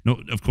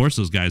 No, of course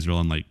those guys are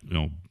on like,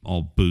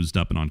 all boozed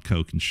up and on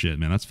coke and shit,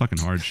 man. That's fucking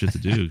hard shit to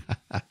do.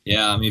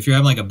 Yeah, I mean, if you're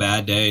having like a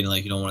bad day and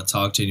like you don't want to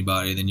talk to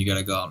anybody, then you got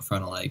to go out in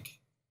front of like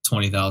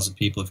 20,000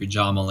 people. If you're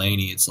John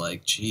Mulaney, it's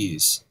like,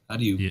 geez, how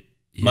do you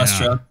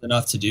muster up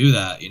enough to do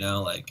that?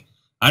 Like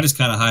I just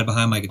kind of hide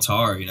behind my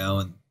guitar,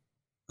 and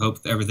hope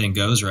everything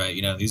goes right.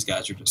 These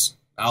guys are just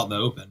out in the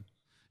open.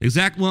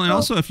 Exactly. Well, and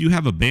also if you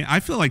have a band, I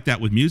feel like that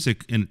with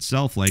music in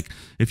itself. Like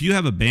if you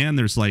have a band,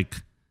 there's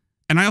like.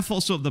 And I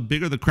also, the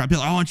bigger the crowd,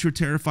 people, aren't you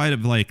terrified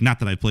of like, not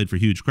that I played for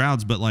huge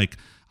crowds, but like,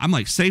 I'm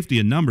like safety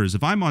in numbers.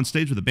 If I'm on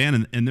stage with a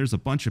band and there's a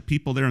bunch of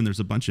people there and there's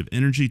a bunch of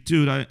energy,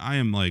 dude, I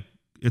am like,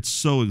 it's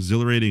so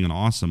exhilarating and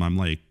awesome. I'm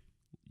like,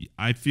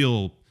 I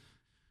feel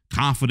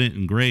confident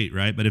and great,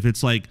 right? But if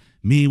it's like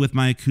me with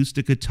my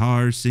acoustic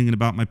guitar singing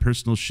about my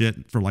personal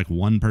shit for like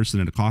one person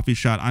in a coffee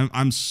shop.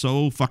 I'm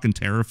so fucking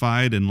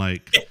terrified and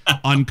like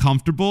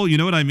uncomfortable. You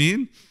know what I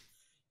mean?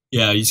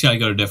 Yeah, you just got to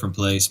go to a different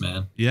place,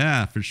 man.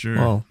 Yeah, for sure.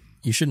 Well,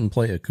 you shouldn't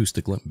play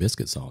acoustic Limp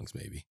Bizkit songs,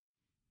 maybe.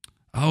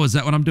 Oh, is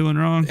that what I'm doing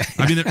wrong?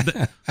 I mean,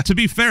 to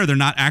be fair, they're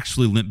not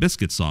actually Limp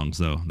Bizkit songs,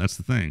 though. That's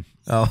the thing.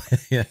 Oh,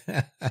 yeah.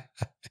 Yeah.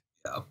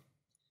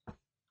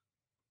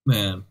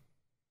 Man,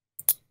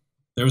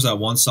 there was that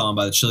one song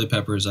by the Chili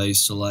Peppers I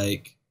used to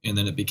like, and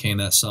then it became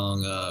that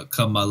song,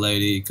 Come My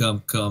Lady,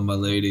 Come My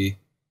Lady,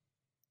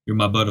 You're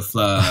My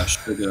Butterfly,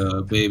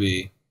 Sugar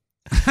Baby.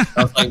 I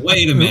was like,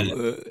 wait a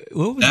minute.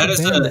 What was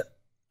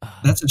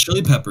that's a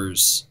Chili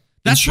Peppers.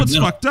 That's what's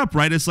fucked up,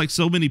 right? It's like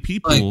so many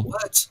people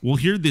what? will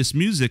hear this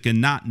music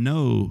and not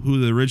know who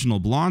the original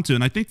belonged to.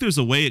 And I think there's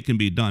a way it can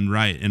be done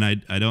right. And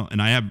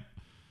I have,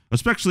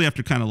 especially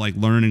after kind of like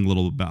learning a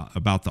little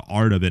about the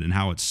art of it and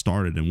how it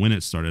started and when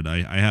it started,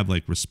 I have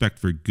like respect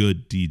for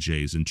good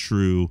DJs and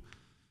true,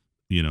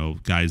 you know,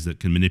 guys that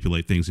can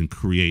manipulate things and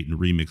create and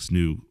remix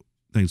new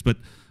things. But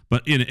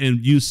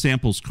and use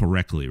samples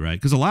correctly, right?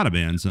 Because a lot of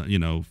bands, you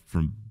know,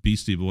 from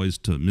Beastie Boys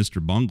to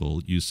Mr.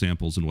 Bungle, use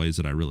samples in ways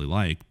that I really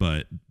like,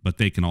 but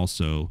they can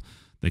also,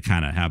 they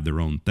kind of have their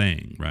own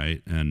thing,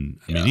 right? And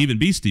I mean, even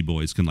Beastie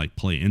Boys can like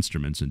play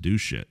instruments and do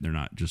shit. They're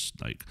not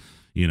just like,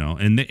 you know,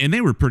 and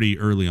they were pretty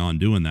early on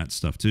doing that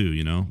stuff too,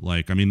 you know?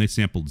 Like, I mean, they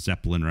sampled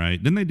Zeppelin, right?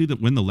 Didn't they do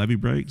that When the Levee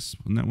Breaks?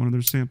 Wasn't that one of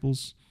their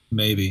samples?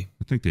 Maybe.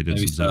 I think they did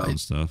some Zeppelin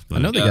stuff. But I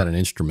know they got an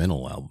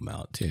instrumental album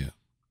out too.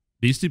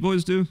 Beastie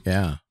Boys do?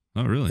 Yeah.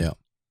 Oh, really? Yeah.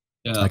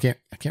 I can't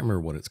remember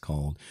what it's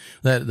called.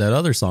 That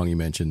other song you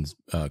mentioned,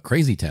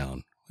 Crazy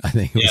Town, I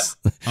think it was.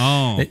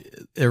 Oh.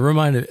 It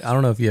reminded, I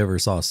don't know if you ever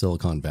saw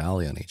Silicon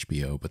Valley on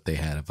HBO, but they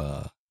have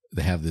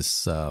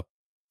this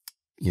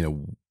you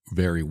know,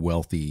 very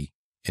wealthy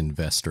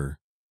investor,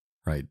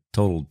 right?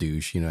 Total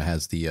douche, you know,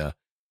 has the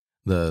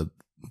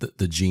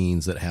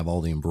jeans that have all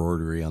the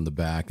embroidery on the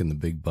back and the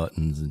big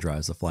buttons and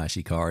drives a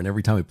flashy car. And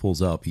every time he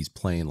pulls up, he's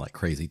playing like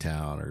Crazy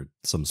Town or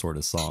some sort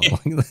of song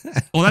like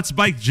that. Well, that's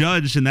Mike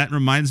Judge. And that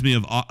reminds me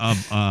of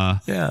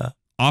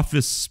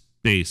Office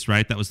Space,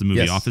 right? That was the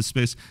movie Office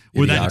Space,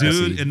 where that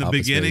dude in the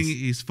beginning,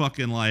 he's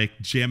fucking like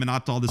jamming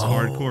out to all this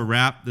hardcore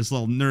rap, this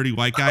little nerdy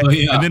white guy.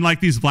 And then like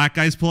these black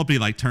guys pull up and he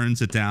like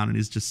turns it down and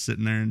he's just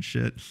sitting there and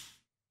shit.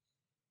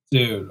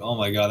 Dude, oh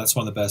my God, that's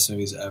one of the best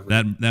movies ever.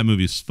 That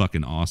movie's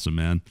fucking awesome,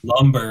 man.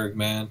 Lumberg,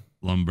 man.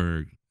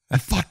 Lumberg. I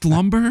fucked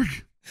Lumberg.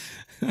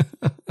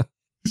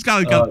 He's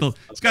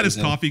got his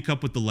coffee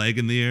cup with the leg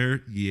in the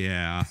air.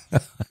 Yeah.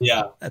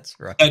 Yeah. That's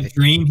right. That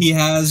dream he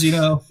has, you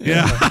know?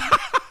 Yeah.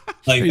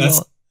 Like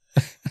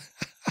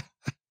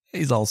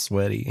he's all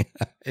sweaty.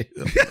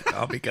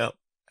 Coffee cup.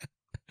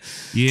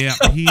 Yeah,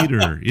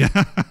 Peter. Yeah.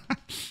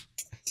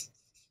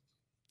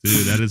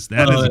 Dude, that is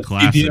a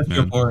classic,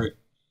 man. Report.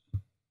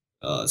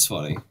 Oh, that's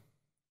funny.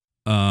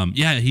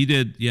 He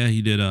did.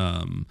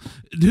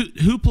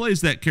 Who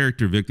plays that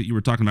character, Vic, that you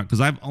were talking about? Because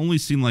I've only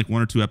seen like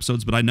one or two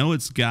episodes, but I know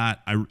it's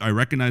got. I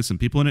recognize some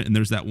people in it, and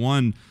there's that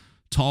one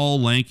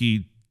tall,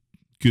 lanky,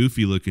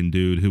 goofy-looking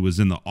dude who was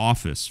in The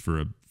Office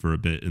for a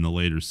bit in the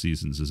later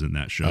seasons. Is in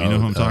that show. You know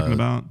who I'm talking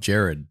about?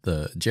 Jared,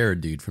 the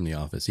Jared dude from The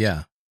Office.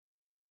 Yeah,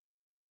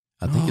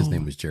 I think his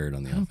name was Jared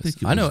on The Office.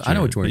 I know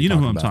which one. You know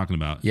who I'm talking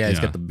about? Yeah, he's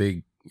got the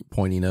big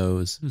pointy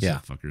nose. Who's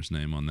that fucker's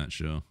name on that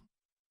show?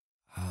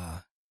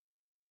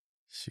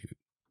 Shoot.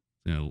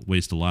 You know,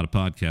 waste a lot of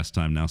podcast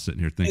time now sitting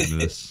here thinking of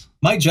this.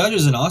 Mike Judge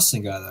is an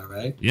Austin guy, though,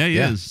 right? Yeah, he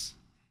is.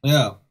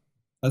 Yeah,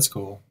 that's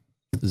cool.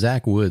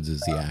 Zach Woods is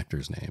the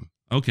actor's name.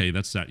 Okay,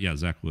 that's that. Yeah,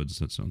 Zach Woods.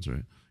 That sounds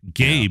right.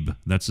 Gabe,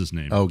 that's his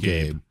name. Oh,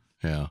 Gabe.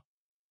 Yeah.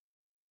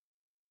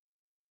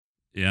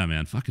 Yeah,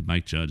 man. Fucking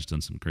Mike Judge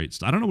done some great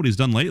stuff. I don't know what he's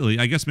done lately.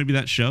 I guess maybe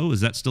that show, is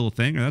that still a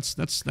thing? Or that's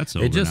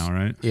over now,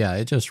 right? Yeah,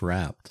 it just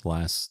wrapped.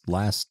 Last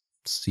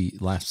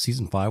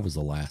season 5 was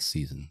the last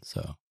season,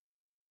 so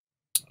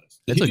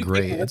it's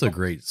a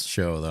great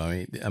show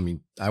though. I mean,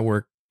 I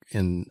work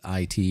in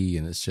IT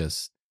and it's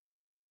just,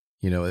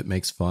 you know, it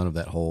makes fun of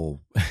that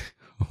whole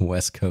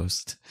West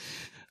Coast,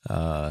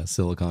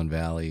 Silicon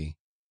Valley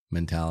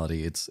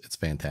mentality. It's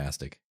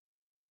fantastic.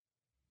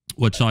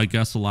 Which I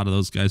guess a lot of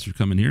those guys are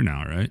coming here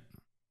now, right?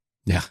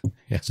 Yeah.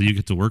 So you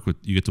get to work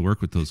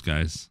with those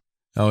guys.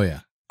 Oh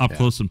yeah. Up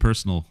close and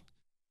personal.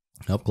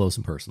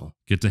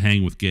 Get to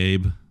hang with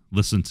Gabe.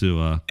 Listen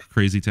to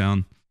Crazy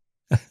Town.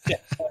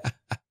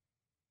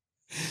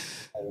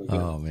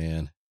 Oh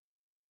man.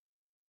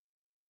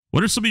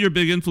 What are some of your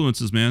big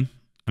influences, man?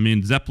 I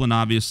mean, Zeppelin,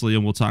 obviously,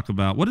 and we'll talk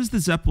about, what is the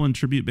Zeppelin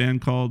tribute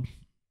band called?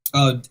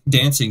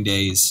 Dancing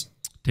Days.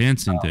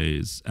 Dancing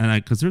Days.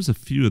 And because there's a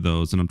few of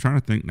those, and I'm trying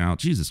to think now,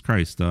 Jesus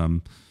Christ.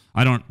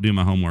 I don't do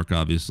my homework,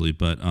 obviously,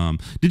 but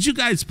did you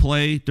guys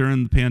play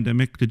during the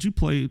pandemic? Did you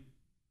play?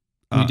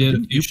 We did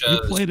a few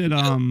shows. You played at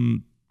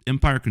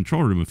Empire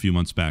Control Room a few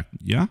months back,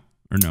 yeah?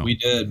 Or no? We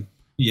did.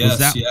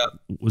 Yes,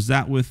 Was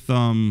that with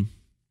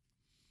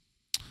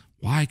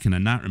Why can I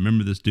not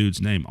remember this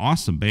dude's name?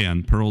 Awesome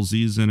band. Pearl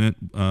Z's in it.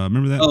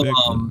 Remember that?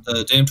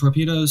 The Damn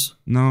Torpedoes?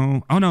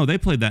 No. Oh, no, they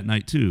played that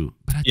night too.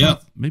 But I Yeah.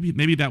 thought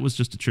maybe that was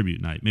just a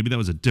tribute night. Maybe that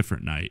was a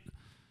different night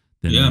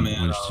than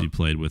when she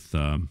played with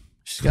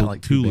she's got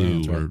like two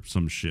bands, or right?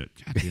 some shit.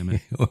 God damn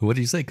it. What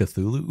did you say,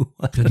 Cthulhu?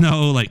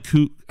 No, like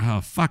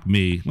oh, fuck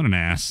me. What an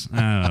ass.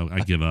 Oh,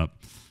 I give up.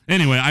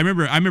 Anyway, I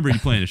remember you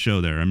playing a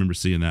show there. I remember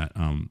seeing that.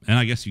 And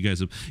I guess you guys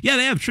have, they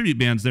have tribute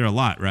bands there a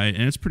lot, right?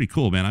 And it's pretty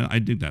cool, man. I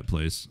dig that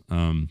place.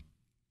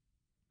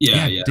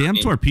 Yeah. Damn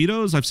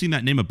Torpedoes. I've seen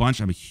that name a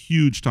bunch. I'm a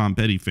huge Tom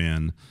Petty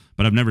fan,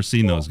 but I've never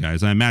seen those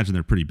guys. I imagine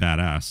they're pretty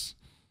badass.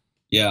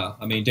 Yeah,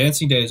 I mean,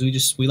 Dancing Days,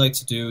 we like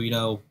to do,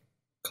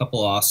 a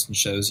couple Austin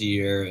shows a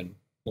year, and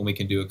when we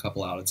can do a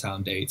couple out of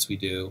town dates, we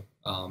do.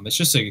 It's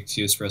just an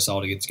excuse for us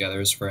all to get together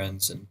as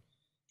friends and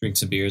drink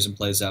some beers and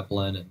play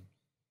Zeppelin, and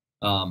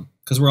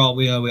because we all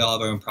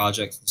have our own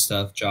projects and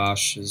stuff.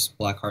 Josh is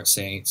Blackheart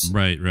Saints,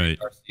 right.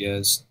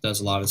 Garcia does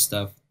a lot of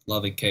stuff,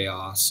 Loving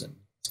Chaos, and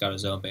he's got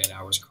his own band,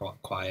 Hours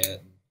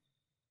Quiet.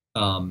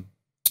 And,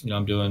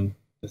 I'm doing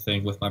the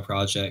thing with my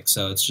project,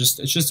 so it's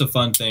just a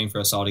fun thing for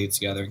us all to get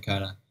together and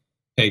kind of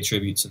pay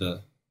tribute to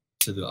the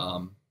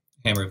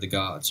Hammer of the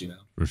Gods,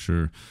 For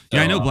sure. So,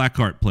 I know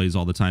Blackheart plays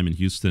all the time in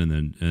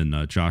Houston,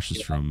 and Josh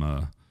is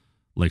from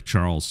Lake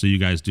Charles. So you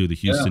guys do the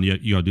Houston,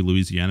 you all do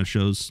Louisiana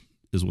shows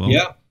as well?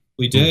 Yeah,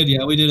 we did.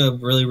 Yeah, we did a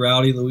really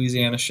rowdy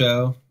Louisiana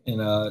show in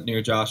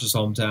near Josh's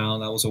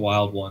hometown. That was a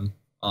wild one,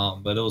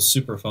 but it was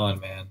super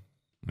fun, man.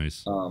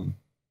 Nice.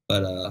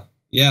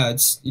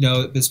 It's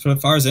as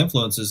far as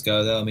influences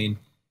go, though. I mean,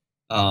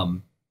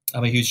 I'm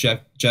a huge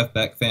Jeff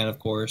Beck fan, of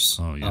course.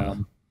 Oh yeah.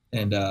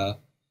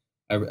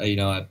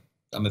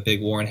 I'm a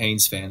big Warren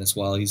Haynes fan as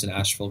well. He's an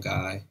Asheville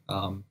guy.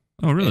 Oh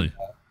really?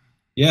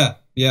 And,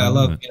 I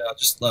love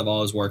just love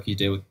all his work he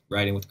did with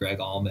writing with Greg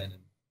Allman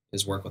and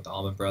his work with the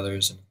Allman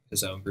Brothers and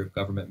his own group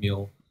Government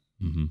Mule.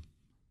 Mm-hmm.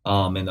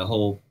 And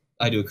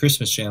I do a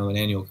Christmas jam, an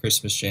annual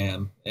Christmas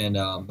jam, and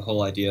the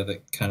whole idea of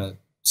it kind of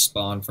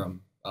spawned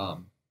from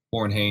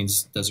Warren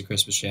Haynes does a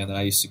Christmas jam that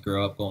I used to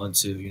grow up going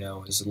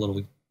to, as a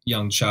little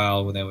young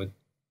child when I would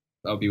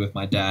be with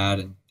my dad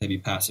and they'd be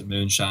passing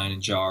moonshine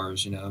in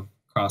jars,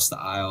 across the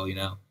aisle,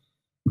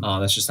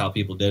 that's just how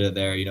people did it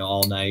there,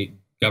 all night.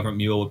 Government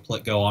Mule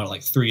would go on at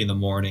like 3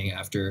 a.m.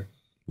 after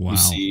you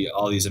see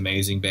all these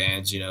amazing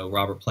bands,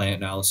 Robert Plant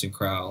and Alison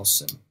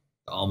Krauss and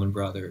the Allman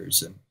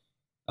Brothers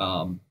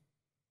and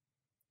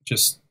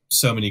just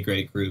so many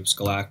great groups,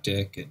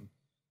 Galactic. And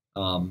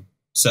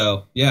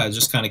it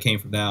just kind of came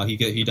from now.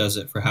 He does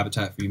it for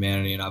Habitat for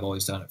Humanity, and I've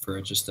always done it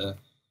for just a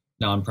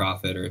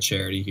nonprofit or a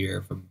charity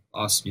here, from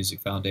Austin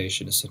Music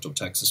Foundation to Central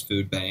Texas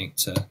Food Bank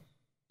to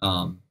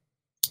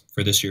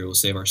for this year, we'll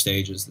Save Our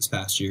Stages this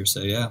past year.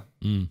 So, yeah.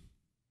 Mm.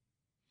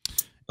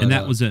 And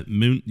that was at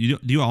Moon. Do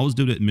you always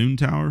do it at Moon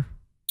Tower?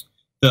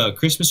 The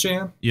Christmas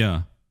Jam?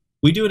 Yeah.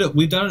 We've done it at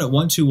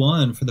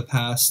 121 for the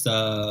past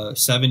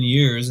 7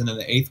 years, and then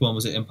the 8th one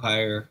was at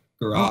Empire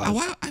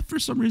Garage. For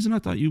some reason, I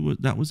thought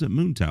that was at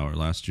Moon Tower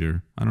last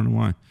year. I don't know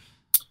why.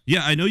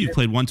 Yeah, I know you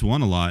played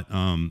 121 a lot,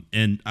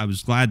 and I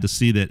was glad to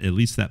see that at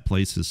least that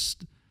place is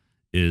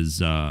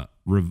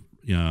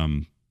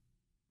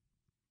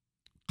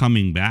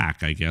coming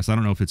back, I guess. I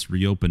don't know if it's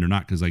reopened or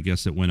not, because I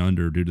guess it went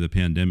under due to the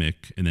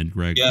pandemic, and then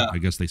Greg, I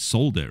guess they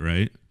sold it,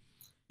 right?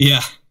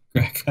 Yeah.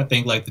 Greg, I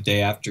think like the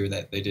day after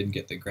that they didn't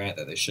get the grant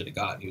that they should have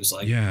gotten. He was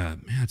like, yeah,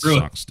 man, it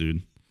sucks,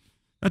 dude.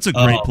 That's a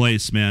great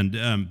place, man.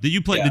 Did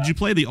you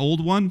play the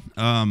old one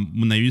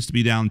when they used to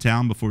be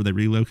downtown before they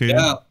relocated?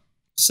 Yeah.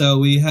 So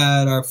we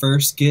had our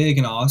first gig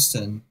in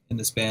Austin in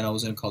this band I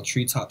was in called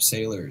Treetop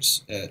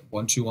Sailors at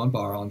 121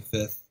 Bar on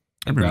 5th.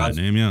 I remember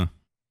that name, yeah.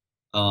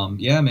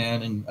 Yeah,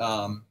 man.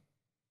 And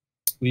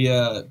we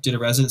did a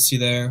residency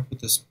there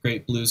with this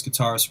great blues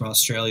guitarist from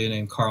Australia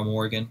named Carl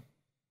Morgan.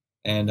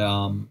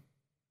 And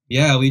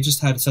we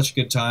just had such a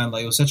good time.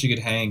 Like, it was such a good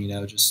hang,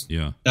 that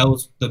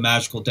was the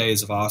magical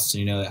days of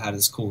Austin, that had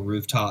this cool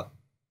rooftop,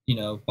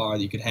 bar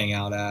that you could hang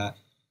out at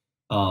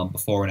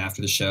before and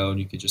after the show, and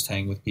you could just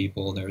hang with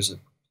people. There was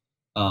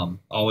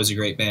always a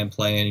great band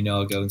playing,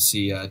 I'll go and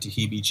see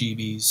Tahebe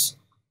Jeebies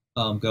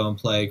go and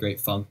play, great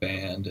funk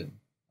band, and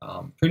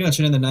pretty much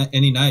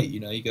any night,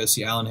 you go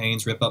see Alan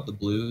Haynes rip up the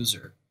blues,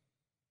 or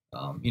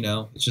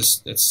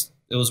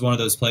it was one of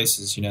those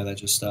places, that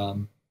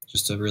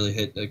just a really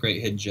a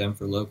great hidden gem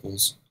for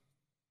locals.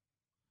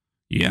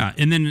 Yeah,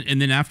 and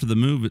then after the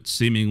move, it's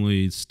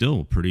seemingly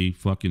still pretty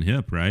fucking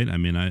hip, right? I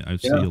mean, I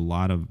see a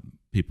lot of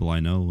people I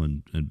know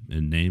and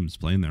names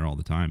playing there all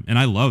the time, and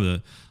I love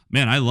it.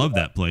 Man, I love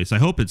that place. I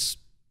hope it's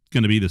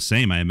going to be the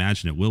same. I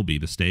imagine it will be.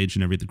 The stage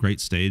and everything, great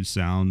stage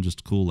sound,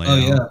 just cool layout. Oh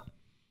yeah,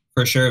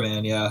 for sure,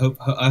 man. Yeah,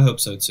 I hope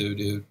so too,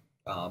 dude.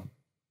 I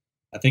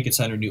think it's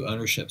under new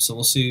ownership, so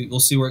we'll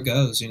see where it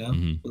goes.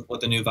 What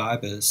the new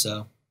vibe is.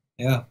 So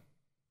yeah.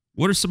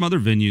 What are some other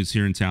venues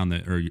here in town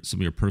that are some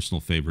of your personal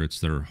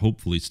favorites that are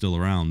hopefully still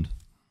around?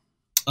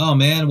 Oh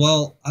man,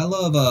 well, I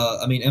love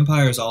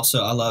Empire is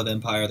also, I love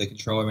Empire. The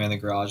Controller Man, the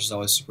Garage is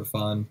always super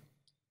fun.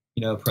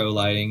 Pro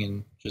lighting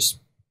and just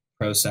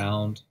pro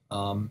sound.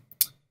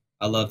 I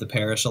I love the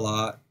Parish a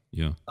lot.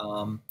 Yeah.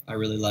 I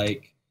really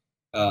like.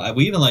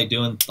 We even like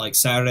doing like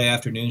Saturday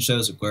afternoon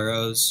shows at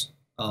Guero's.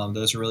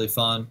 Those are really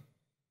fun.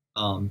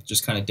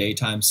 Just kind of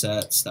daytime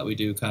sets that we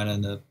do kind of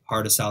in the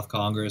heart of South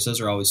Congress. Those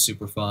are always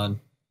super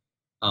fun.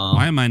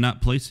 Why am I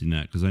not placing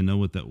that? Because I know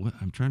what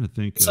I'm trying to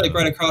think. It's like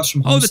right across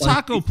from home. Oh, the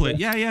taco place.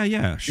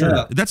 Yeah. Sure.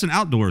 Yeah. That's an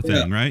outdoor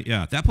thing, right?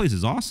 Yeah. That place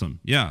is awesome.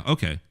 Yeah.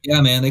 Okay.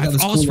 Yeah, man. They got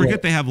this. I always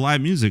forget they have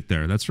live music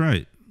there. That's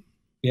right.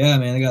 Yeah,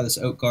 man. They got this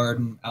oak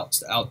garden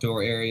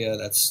outdoor area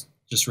that's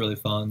just really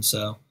fun.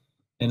 So,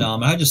 and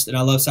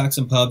I love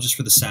Saxon Pub just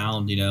for the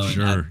sound, you know. And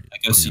sure. I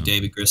go see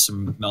David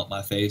Grissom melt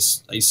my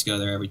face. I used to go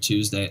there every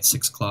Tuesday at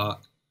 6:00,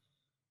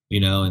 you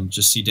know, and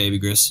just see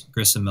David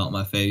Grissom melt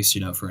my face,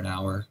 you know, for an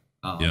hour.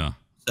 Yeah.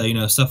 So, you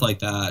know, stuff like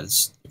that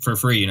is for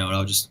free, you know, and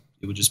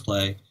it would just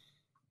play.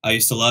 I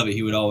used to love it.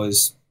 He would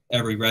always,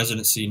 every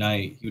residency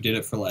night, he did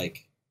it for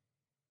like,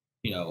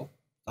 you know,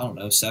 I don't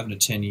know, 7 to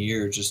 10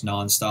 years, just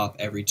nonstop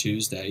every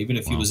Tuesday, even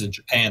if he was in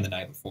Japan the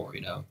night before,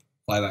 you know,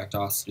 fly back to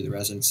Austin to do the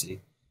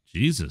residency.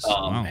 Jesus.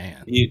 Wow.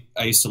 Man.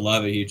 I used to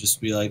love it. He'd just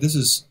be like, this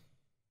is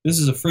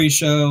a free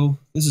show.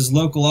 This is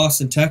local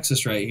Austin,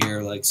 Texas right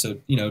here. Like, so,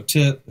 you know,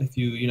 tip if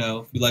you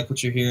like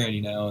what you're hearing,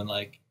 you know, and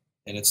like,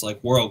 and it's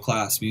like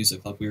world-class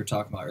music, like we were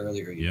talking about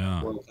earlier.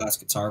 Yeah. World-class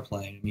guitar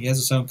playing. And he has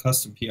his own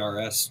custom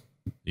PRS.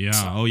 Yeah.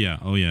 So, oh, yeah,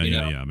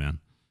 man.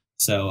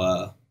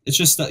 So it's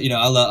just, you know,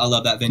 I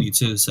love that venue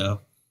too.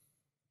 So.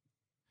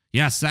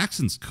 Yeah,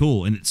 Saxon's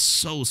cool, and it's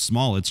so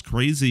small. It's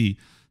crazy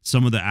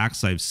some of the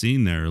acts I've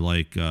seen there,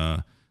 like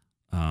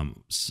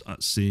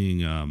seeing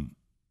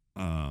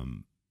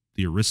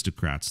the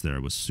Aristocrats there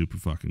was super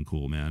fucking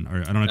cool, man.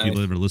 I don't know if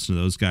you've ever listened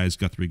to those guys,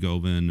 Guthrie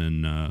Govan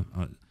and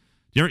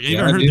you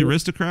ever heard of the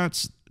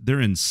Aristocrats?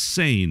 They're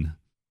insane.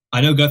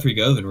 I know Guthrie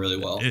Govan really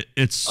well.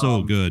 It's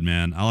so good,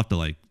 man. I'll have to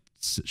like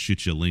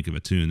shoot you a link of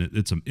it too,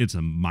 and it's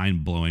a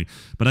mind blowing.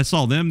 But I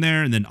saw them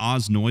there, and then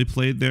Oz Noy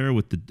played there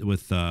with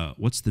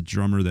what's the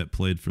drummer that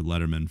played for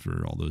Letterman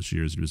for all those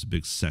years? He was a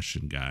big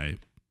session guy,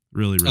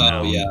 really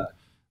renowned. Oh yeah,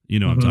 you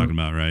know what I'm talking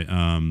about, right?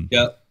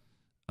 Yep.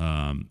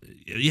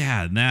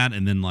 Yeah, and that,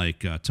 and then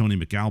like Tony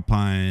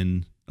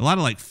McAlpine, a lot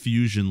of like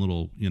fusion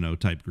little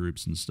type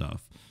groups and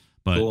stuff.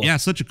 But cool. Yeah,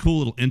 such a cool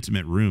little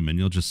intimate room, and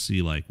you'll just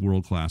see like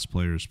world class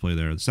players play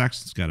there. The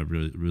Saxon's got a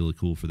really really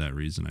cool for that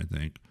reason, I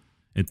think.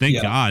 And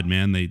thank God,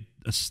 man, they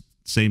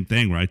same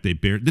thing, right?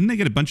 Didn't they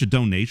get a bunch of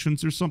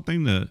donations or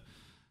something?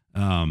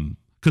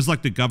 Because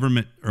like the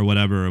government or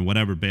whatever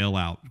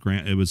bailout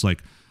grant, it was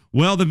like,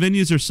 well, the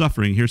venues are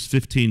suffering. Here's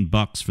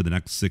 $15 for the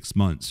next 6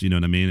 months. You know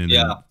what I mean? And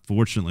then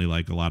fortunately,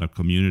 like a lot of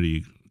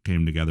community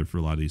came together for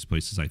a lot of these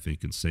places, I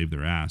think, and saved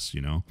their ass.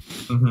 You know?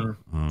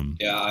 Mm-hmm.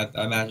 Yeah,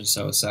 I imagine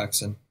so with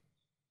Saxon.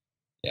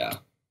 Yeah,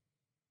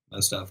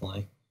 most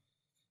definitely.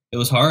 It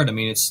was hard. I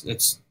mean,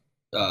 it's.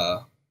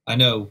 I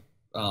know.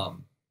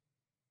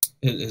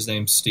 His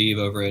name's Steve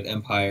over at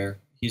Empire.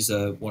 He's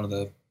one of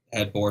the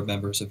head board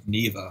members of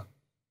NEVA,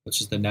 which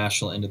is the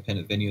National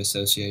Independent Venue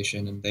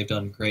Association, and they've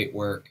done great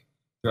work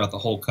throughout the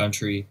whole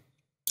country,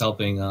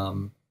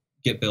 helping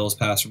get bills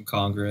passed from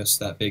Congress.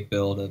 That big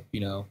bill to,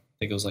 I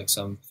think it was like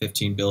some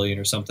 $15 billion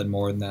or something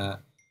more than that,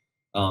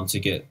 to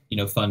get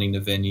funding to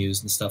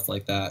venues and stuff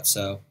like that.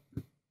 So,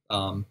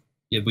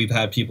 we've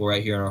had people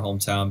right here in our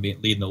hometown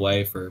leading the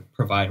way for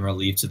providing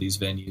relief to these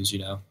venues.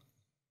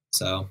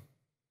 So.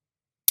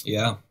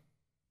 Yeah,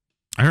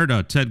 I heard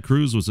Ted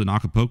Cruz was in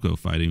Acapulco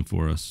fighting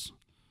for us,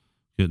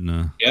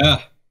 getting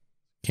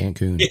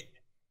Cancun.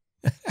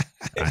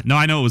 No,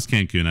 I know it was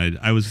Cancun.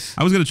 I was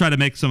going to try to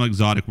make some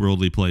exotic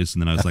worldly place,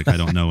 and then I was like, I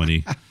don't know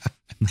any.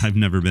 I've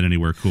never been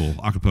anywhere cool.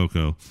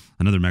 Acapulco,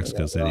 another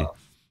Mexico city.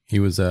 He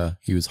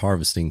was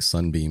harvesting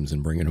sunbeams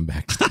and bringing them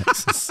back to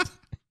Texas.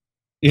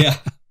 Yeah,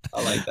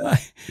 I like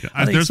that.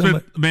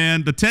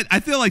 I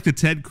feel like the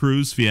Ted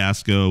Cruz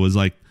fiasco was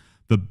like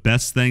the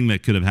best thing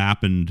that could have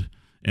happened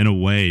in a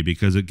way,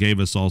 because it gave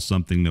us all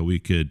something that we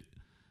could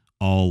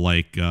all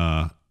like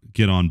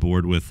get on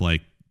board with,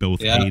 like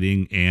both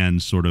hating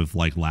and sort of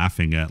like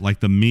laughing at. Like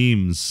the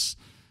memes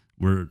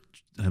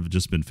have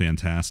just been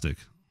fantastic.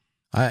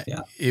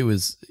 It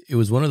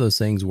was one of those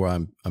things where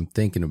I'm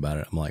thinking about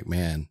it. I'm like,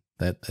 man,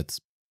 that's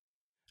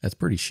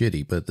pretty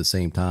shitty. But at the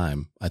same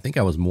time, I think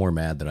I was more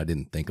mad that I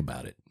didn't think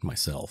about it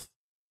myself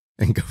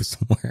and go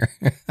somewhere.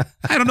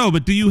 I don't know,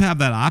 but do you have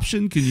that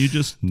option? Can you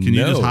just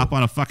hop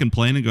on a fucking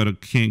plane and go to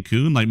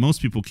Cancun? Like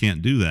most people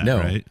can't do that,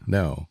 right?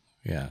 No.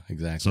 Yeah,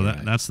 exactly. So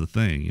that's the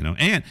thing,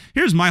 And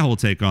here's my whole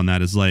take on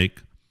that is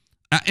like,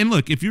 and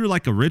look, if you're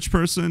like a rich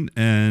person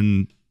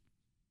and,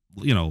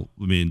 I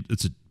mean,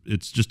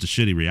 it's just a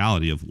shitty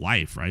reality of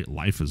life, right?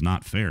 Life is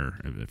not fair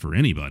for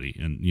anybody.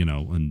 And,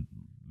 and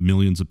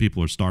millions of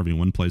people are starving in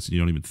one place and you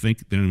don't even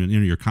think, they don't even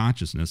enter your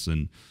consciousness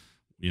and,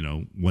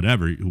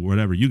 whatever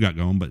you got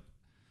going. But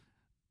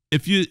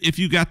if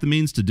you got the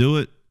means to do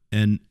it,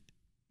 and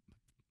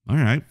all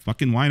right,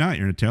 fucking why not?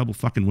 You're in a terrible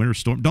fucking winter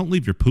storm. Don't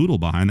leave your poodle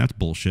behind. That's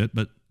bullshit.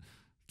 But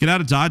get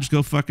out of Dodge,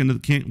 go fucking to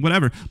the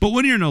whatever. But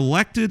when you're an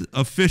elected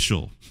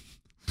official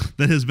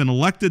that has been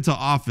elected to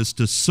office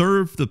to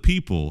serve the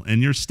people,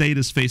 and your state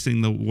is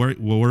facing the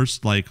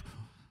worst like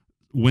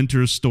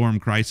winter storm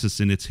crisis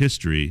in its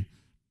history.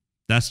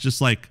 That's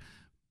just like,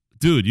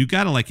 dude, you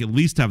got to like at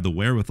least have the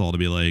wherewithal to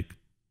be like,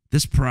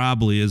 this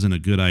probably isn't a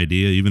good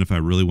idea, even if I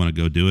really want to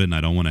go do it and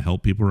I don't want to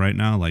help people right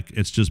now. Like,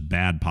 it's just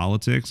bad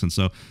politics. And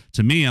so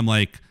to me, I'm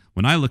like,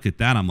 when I look at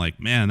that, I'm like,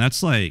 man,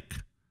 that's like,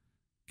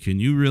 can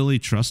you really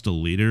trust a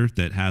leader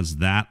that has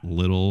that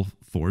little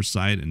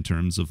foresight in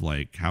terms of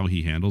like how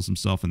he handles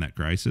himself in that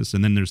crisis?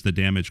 And then there's the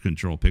damage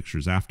control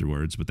pictures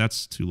afterwards, but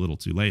that's too little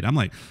too late. I'm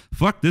like,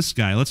 fuck this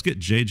guy. Let's get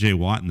JJ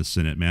Watt in the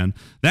Senate, man.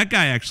 That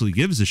guy actually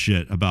gives a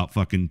shit about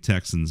fucking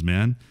Texans,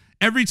 man.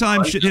 Every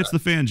time shit hits the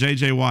fan,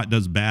 JJ Watt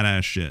does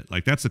badass shit.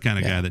 Like, that's the kind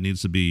of guy that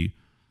needs to be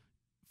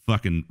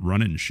fucking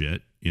running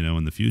shit, you know,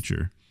 in the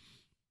future.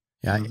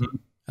 Yeah,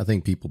 I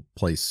think people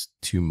place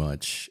too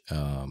much,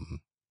 you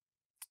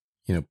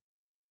know,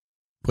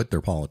 put their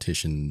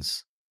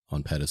politicians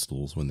on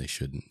pedestals when they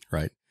shouldn't,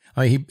 right?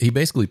 I mean, he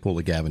basically pulled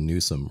a Gavin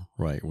Newsom,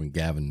 right? When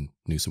Gavin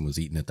Newsom was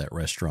eating at that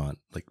restaurant,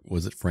 like,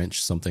 was it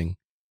French something?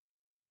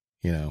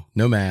 You know,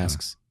 no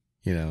masks,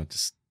 you know,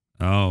 just.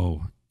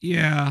 Oh,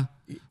 yeah.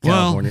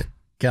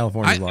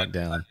 California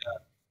lockdown.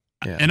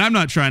 Yeah. And I'm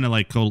not trying to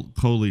like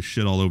totally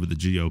shit all over the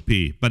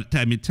GOP, but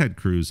I mean, Ted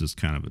Cruz is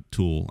kind of a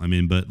tool. I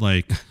mean, but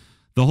like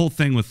the whole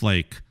thing with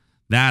like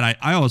that,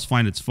 I always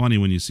find it's funny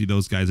when you see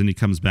those guys and he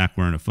comes back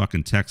wearing a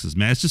fucking Texas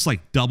mask. It's just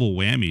like double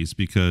whammies,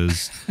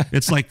 because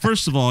it's like,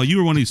 first of all, you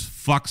were one of these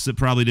fucks that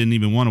probably didn't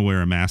even want to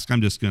wear a mask.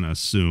 I'm just going to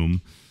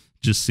assume.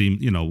 Just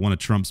seemed, you know, one of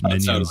Trump's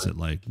minions that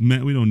like,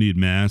 man, we don't need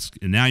masks.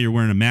 And now you're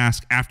wearing a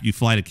mask after you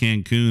fly to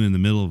Cancun in the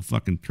middle of a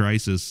fucking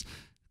crisis,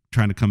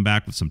 trying to come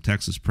back with some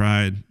Texas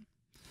pride.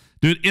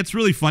 Dude, it's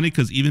really funny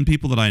because even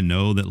people that I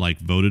know that like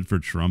voted for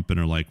Trump and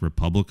are like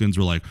Republicans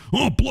were like,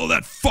 oh, blow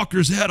that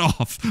fucker's head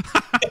off.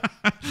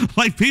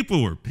 Like,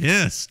 people were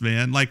pissed,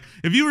 man. Like,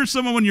 if you were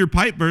someone when your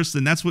pipe burst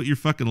and that's what your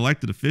fucking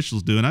elected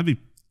officials do, and I'd be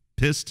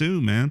pissed too,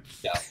 man.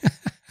 Yeah.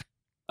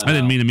 I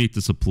didn't mean to make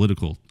this a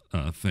political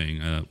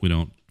thing. We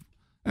don't.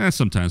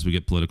 Sometimes we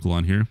get political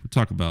on here. We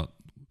talk about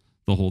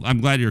the whole. I'm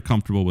glad you're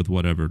comfortable with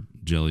whatever,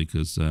 Jelly,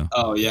 because.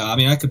 Oh yeah, I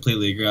mean, I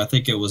completely agree. I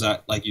think it was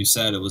like you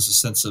said, it was a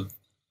sense of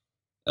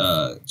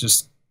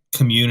just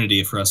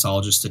community for us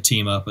all, just to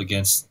team up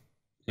against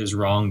his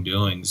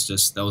wrongdoings.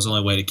 Just that was the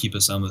only way to keep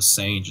us almost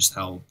sane. Just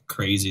how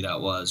crazy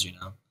that was, you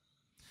know.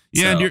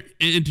 Yeah, so.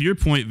 And to your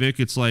point, Vic,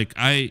 it's like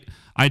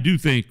I do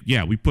think,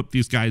 yeah, we put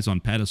these guys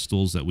on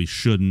pedestals that we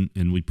shouldn't,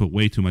 and we put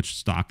way too much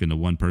stock into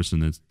one person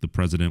that's the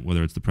president,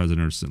 whether it's the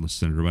president or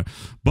senator.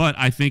 But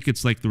I think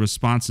it's like the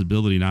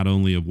responsibility not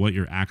only of what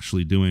you're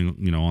actually doing,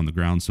 you know, on the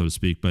ground, so to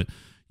speak, but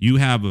you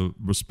have a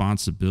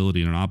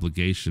responsibility and an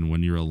obligation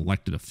when you're an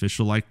elected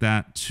official like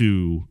that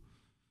to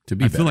be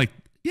better. I feel like,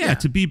 yeah,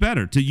 to be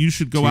better. You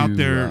should go out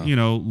there, you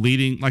know,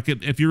 leading. Like,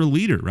 if you're a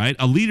leader, right?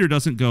 A leader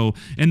doesn't go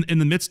in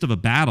the midst of a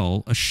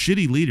battle. A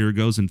shitty leader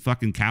goes and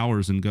fucking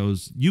cowers and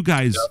goes, you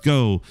guys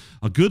go.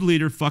 A good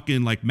leader,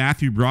 fucking like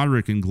Matthew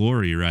Broderick in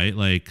Glory, right?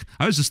 Like,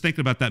 I was just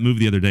thinking about that movie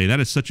the other day. That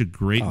is such a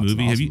great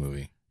movie. Awesome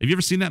movie. Have you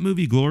ever seen that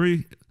movie,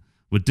 Glory,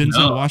 with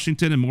Denzel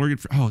Washington and Morgan?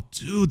 Oh,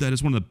 dude, that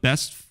is one of the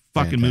best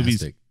fucking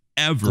movies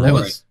ever.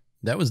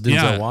 That was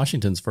Denzel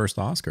Washington's first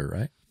Oscar,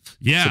 right?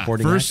 Yeah,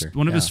 supporting actor.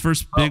 One of his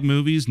first big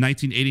movies,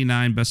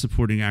 1989, Best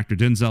Supporting Actor.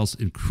 Denzel's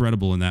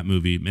incredible in that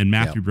movie, and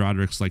Matthew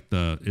Broderick's like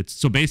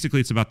so basically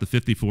it's about the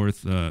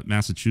 54th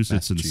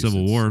Massachusetts in the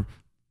Civil War,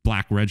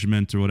 Black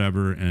Regiment or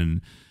whatever,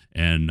 and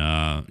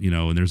you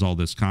know, and there's all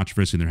this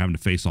controversy, and they're having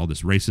to face all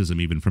this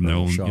racism even from their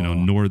own, you know,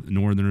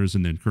 Northerners,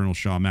 and then Colonel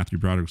Shaw, Matthew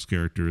Broderick's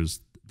character is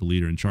the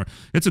leader in charge.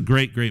 It's a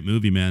great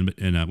movie, man.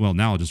 And well,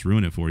 now I'll just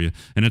ruin it for you.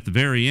 And at the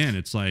very end,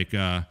 it's like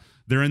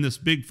they're in this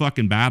big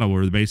fucking battle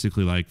where they're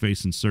basically like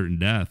facing certain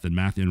death, and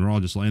we're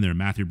all just laying there.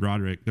 Matthew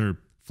Broderick, their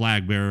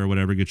flag bearer or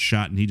whatever, gets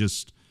shot, and he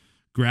just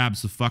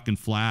grabs the fucking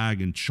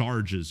flag and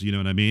charges, you know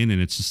what I mean?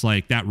 And it's just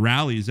like that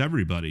rallies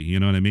everybody, you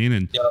know what I mean?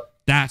 And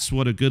that's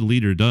what a good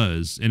leader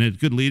does. And a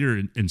good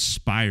leader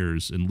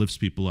inspires and lifts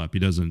people up. He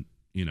doesn't,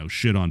 you know,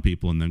 shit on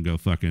people and then go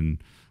fucking,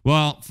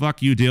 well,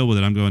 fuck you, deal with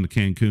it. I'm going to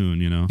Cancun,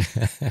 you know?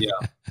 Yeah.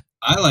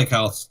 I like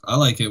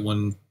it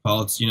when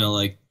politics, you know,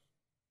 like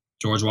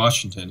George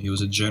Washington, he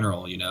was a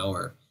general, you know,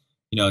 or,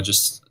 you know,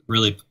 just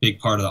really big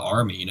part of the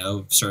army, you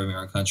know, serving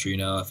our country, you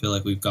know. I feel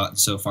like we've gotten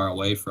so far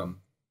away from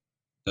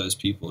those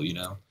people, you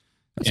know.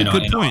 That's a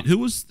good point. Who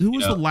was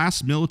the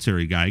last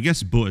military guy? I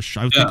guess Bush.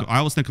 I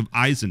always think of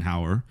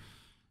Eisenhower,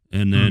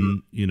 and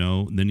then you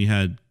know, then you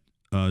had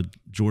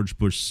George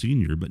Bush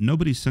Sr., but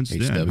nobody since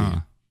then,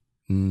 huh?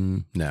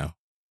 No,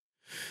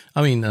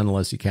 I mean,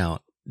 unless you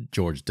count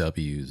George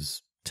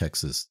W.'s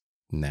Texas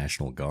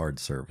National Guard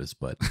service,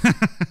 but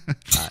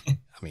I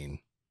mean,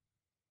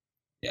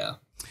 but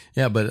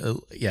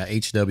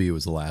HW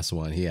was the last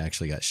one. He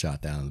actually got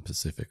shot down in the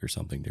Pacific or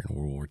something during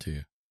World War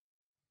II.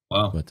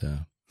 Wow. But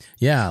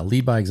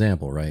lead by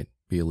example, right?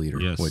 Be a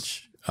leader. Yes.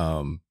 Which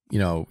you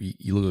know,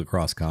 you look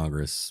across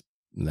Congress,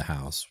 in the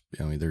House.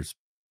 I mean, there's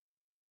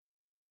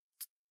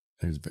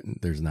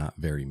not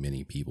very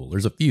many people.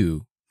 There's a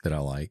few that I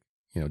like,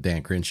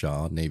 Dan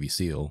Crenshaw, Navy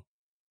SEAL,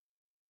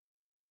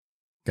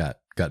 got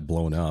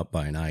blown up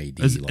by an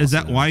IED. Is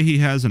that why he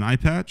has an eye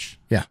patch?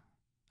 Yeah.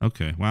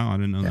 Okay. Wow, I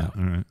didn't know that.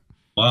 All right.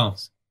 Wow.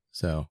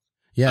 So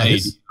yeah,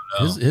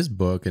 his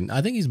book, and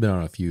I think he's been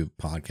on a few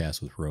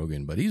podcasts with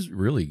Rogan, but he's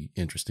really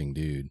interesting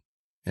dude,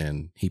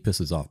 and he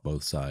pisses off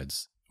both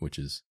sides, which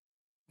is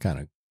kind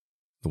of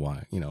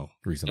the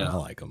reason I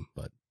like him.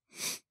 But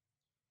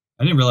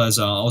I didn't realize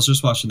I was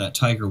just watching that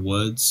Tiger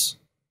Woods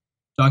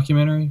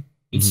documentary.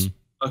 It's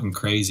fucking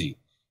crazy.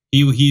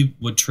 He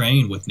would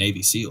train with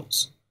Navy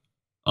SEALs.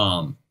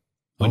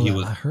 When he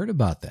was I heard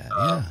about that.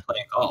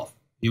 Playing golf,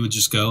 he would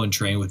just go and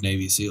train with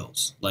Navy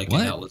SEAls. And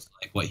that was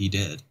what he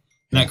did. Isn't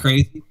that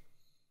crazy?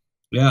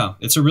 Yeah,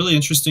 it's a really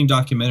interesting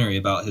documentary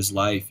about his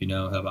life.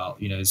 About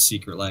his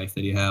secret life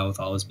that he had with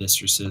all his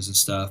mistresses and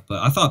stuff.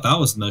 But I thought that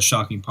was the most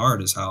shocking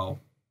part, is how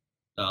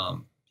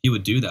he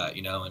would do that.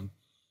 And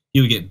he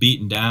would get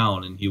beaten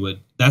down, and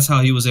that's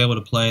how he was able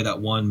to play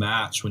that one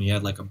match when he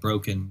had like a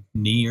broken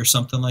knee or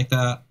something like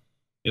that.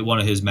 At one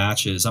of his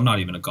matches. I'm not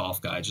even a golf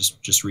guy,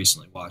 just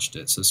recently watched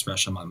it, so it's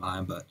fresh on my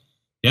mind. But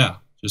yeah,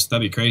 that'd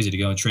be crazy to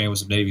go and train with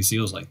some Navy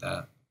SEAls like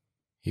that.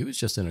 He was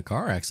just in a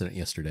car accident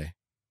yesterday.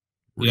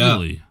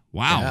 Really? Yeah.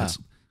 Wow. Yeah. It's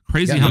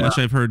crazy how much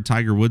I've heard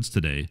Tiger Woods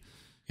today.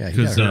 Yeah,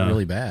 he got hurt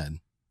really bad.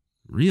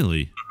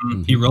 Really?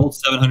 Mm-hmm. He rolled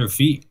 700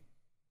 feet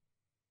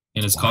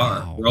in his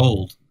car.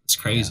 Rolled. It's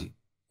crazy. Yeah.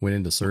 Went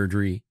into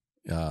surgery.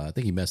 I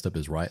think he messed up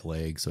his right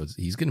leg, so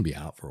he's going to be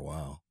out for a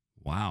while.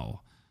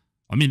 Wow.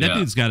 I mean, that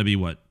dude's got to be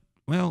what?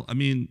 Well, I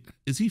mean,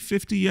 is he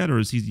 50 yet, or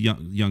is he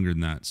younger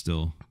than that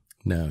still?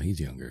 No, he's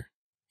younger.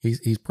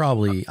 He's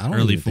probably, I don't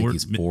really think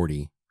he's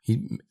 40.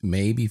 He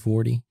may be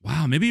 40.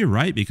 Wow, maybe you're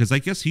right, because I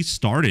guess he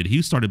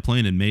started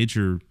playing in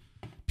major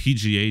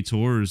PGA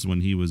tours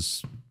when he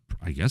was,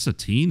 I guess, a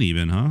teen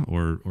even, huh?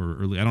 Or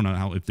early. I don't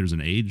know if there's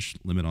an age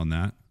limit on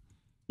that.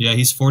 Yeah,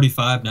 he's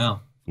 45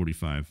 now.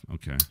 45.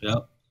 Okay.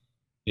 Yep.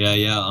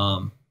 Yeah.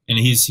 And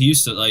he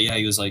used to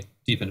he was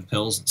deep into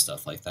pills and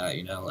stuff like that,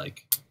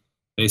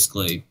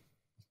 basically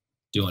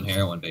doing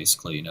heroin,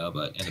 basically,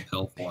 but in a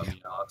pill form,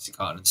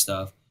 Oxycontin and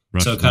stuff.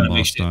 Rush so it kind of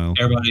makes style.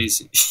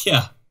 Everybody's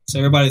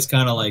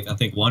kind of I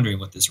think wondering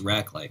with this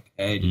wreck,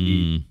 hey, did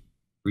he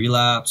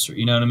relapse, or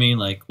what I mean?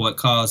 What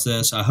caused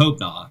this? I hope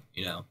not,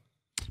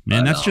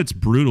 Man, that shit's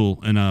brutal.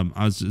 And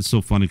it's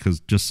so funny because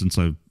just since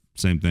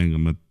same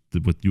thing,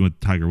 with you and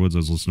Tiger Woods, I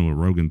was listening to a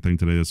Rogan thing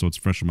today, so it's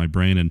fresh in my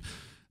brain, and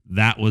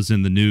that was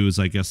in the news,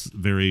 I guess,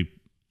 very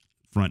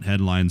front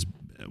headlines.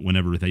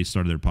 Whenever they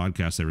started their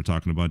podcast, they were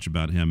talking a bunch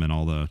about him and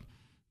all the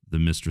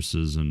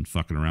mistresses and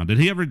fucking around. Did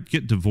he ever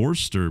get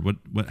divorced, or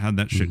what how'd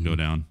that shit go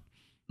down?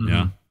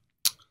 Mm-hmm.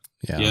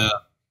 Yeah.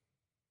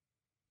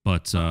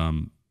 But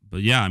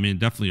yeah, I mean,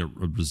 definitely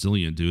a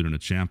resilient dude and a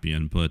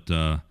champion. But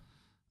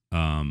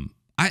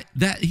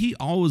he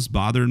always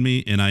bothered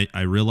me, and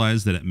I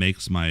realized that it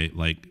makes my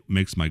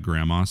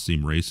grandma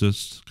seem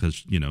racist,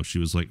 because she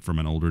was from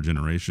an older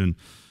generation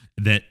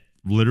that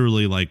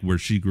literally where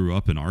she grew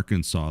up in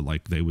Arkansas,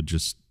 they would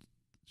just.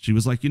 She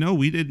was like, they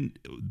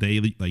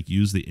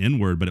use the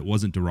N-word, but it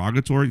wasn't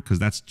derogatory, because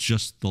that's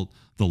just the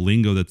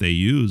lingo that they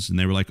use. And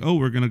they were like, oh,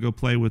 we're going to go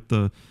play with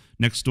the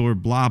next door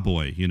blah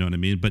boy. You know what I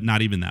mean? But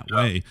not even that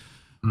way.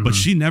 Mm-hmm. But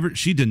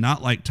she did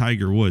not like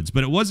Tiger Woods,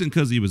 but it wasn't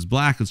because he was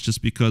black. It's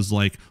just because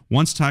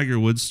once Tiger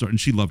Woods started, and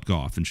she loved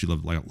golf and she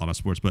loved a lot of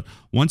sports, but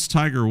once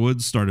Tiger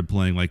Woods started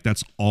playing,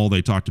 that's all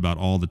they talked about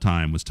all the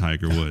time was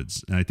Tiger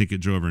Woods. And I think it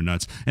drove her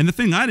nuts. And the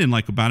thing I didn't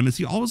like about him is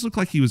he always looked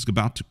like he was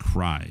about to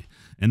cry.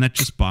 And that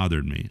just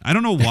bothered me. I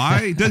don't know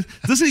why.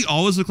 Doesn't he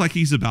always look like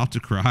he's about to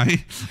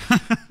cry?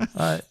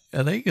 I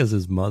think because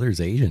his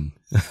mother's Asian.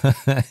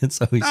 And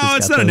so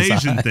it's not an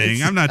Asian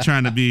thing. I'm not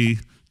trying to be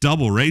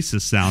double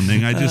racist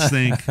sounding. I just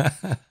think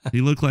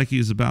he looked like he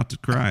was about to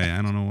cry.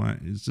 I don't know why.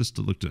 It's just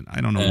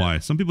I don't know why.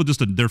 Some people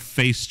their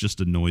face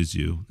just annoys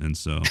you, and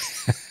so.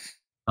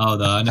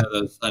 Oh, I know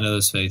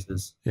those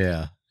faces.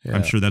 Yeah.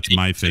 I'm sure that's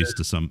my face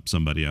to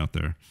somebody out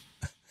there.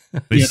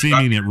 They see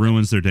me and it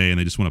ruins their day, and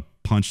they just want to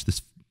punch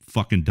this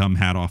fucking dumb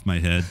hat off my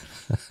head.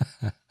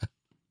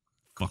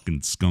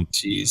 Fucking skunk.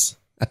 Jeez.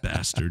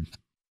 Bastard.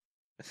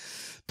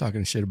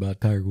 Talking shit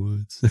about Tiger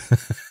Woods.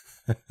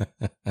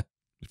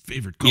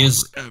 Favorite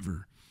golfer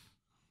ever.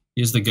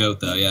 He's the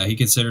GOAT, though. Yeah, he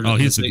considered. Oh,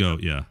 he's the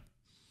GOAT. Yeah.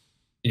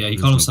 Yeah, he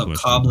called himself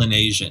Coblin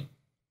Asian.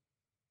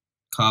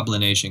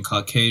 Coblin Asian,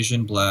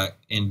 Caucasian, Black,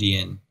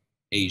 Indian,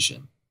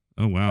 Asian.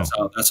 Oh wow.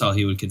 That's how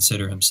he would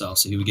consider himself.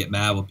 So he would get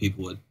mad when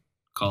people would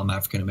call him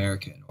African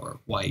American or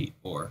white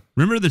or.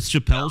 Remember the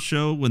Chappelle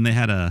show when they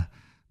had a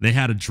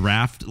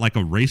draft,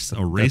 a race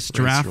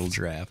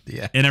draft,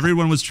 yeah, and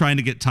everyone was trying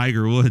to get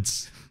Tiger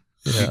Woods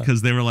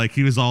because they were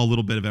he was all a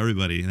little bit of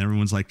everybody, and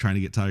everyone's trying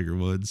to get Tiger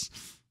Woods.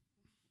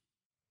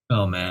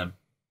 Oh man,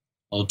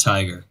 old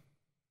Tiger.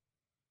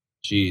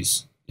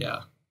 Jeez,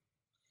 yeah.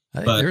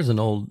 I think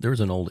there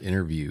was an old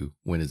interview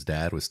when his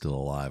dad was still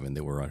alive, and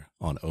they were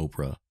on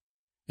Oprah,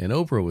 and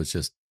Oprah was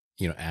just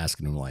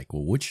asking him well,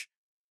 which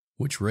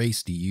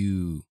race do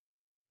you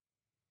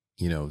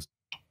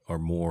are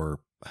more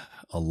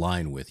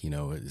align with?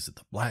 Is it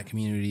the black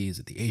community? Is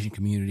it the Asian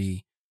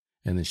community?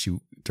 And then she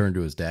turned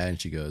to his dad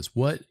and she goes,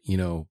 what,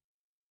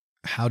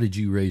 how did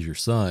you raise your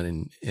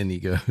son? And he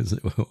goes,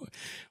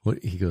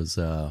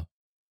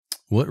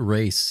 what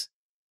race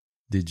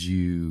did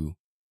you,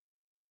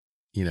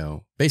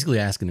 basically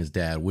asking his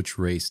dad, which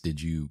race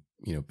did you,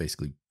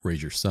 basically raise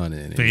your son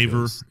in?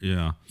 Favor.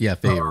 Yeah.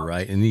 Favor.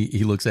 Right. And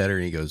he looks at her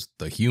and he goes,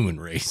 the human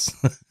race.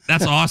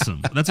 That's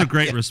awesome. That's a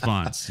great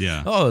response.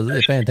 Yeah. Oh,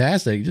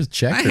 fantastic. Just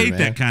check. I hate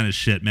that kind of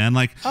shit, man.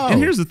 Like, and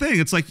here's the thing.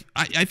 It's like,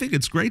 I think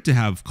it's great to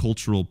have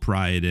cultural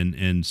pride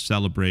and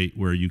celebrate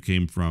where you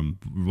came from,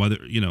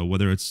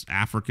 whether it's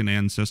African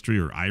ancestry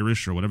or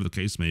Irish or whatever the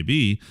case may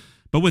be,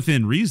 but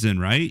within reason,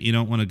 right? You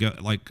don't want to go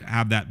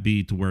have that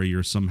be to where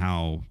you're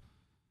somehow,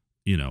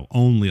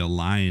 only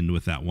aligned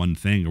with that one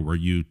thing, or where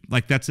you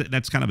that's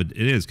kind of it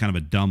is kind of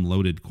a dumb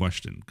loaded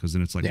question. Cause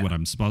then it's like, what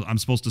I'm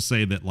supposed to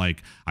say that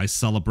like, I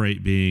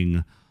celebrate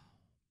being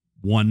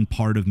one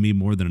part of me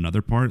more than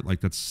another part.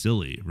 Like that's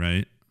silly.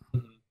 Right.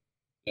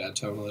 Yeah,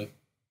 totally.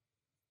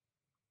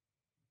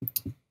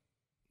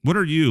 What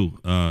are you,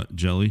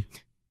 Jelly?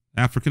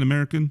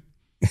 African-American?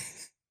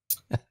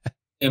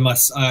 And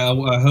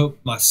I hope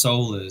my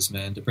soul is,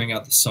 man, to bring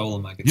out the soul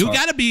in my guitar.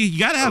 You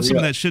gotta have some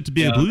of that shit to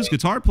be a blues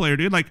guitar player,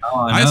 dude. Like,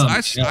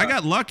 I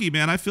got lucky,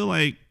 man. I feel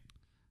like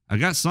I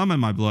got some in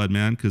my blood,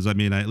 man. Cause I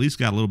at least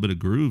got a little bit of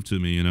groove to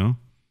me,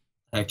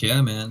 Heck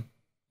yeah, man.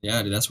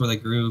 Yeah, dude, that's where the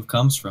groove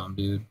comes from,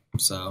 dude.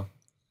 So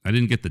I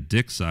didn't get the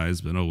dick size,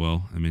 but oh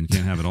well. You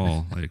can't have it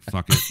all. Like,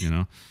 fuck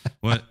it,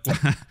 What?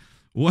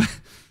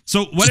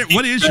 So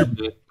what is your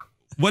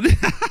what?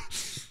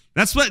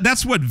 That's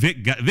what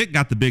Vic got. Vic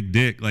got the big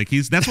dick. Like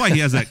that's why he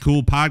has that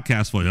cool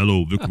podcast for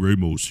hello, Vic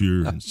Ramos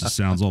here. It just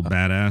sounds all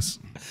badass.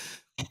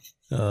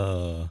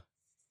 I'm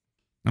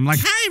like,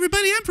 hi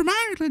everybody, I'm from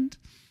Ireland.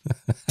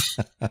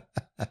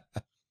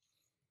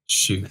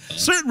 Shoot. Man.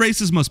 Certain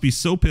races must be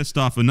so pissed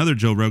off. Another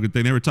Joe Rogan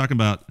thing. They were talking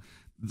about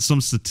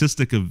some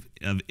statistic of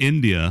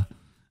India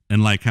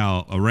and like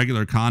how a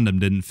regular condom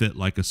didn't fit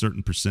like a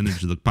certain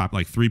percentage of the pop,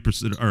 like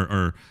 3%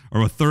 or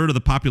a third of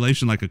the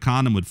population, like a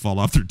condom would fall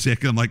off their dick.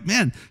 And I'm like,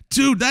 man,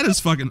 dude, that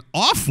is fucking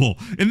awful.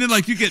 And then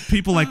like you get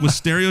people like with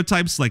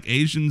stereotypes like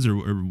Asians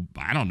or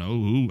I don't know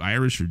who,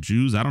 Irish or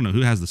Jews. I don't know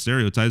who has the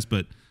stereotypes,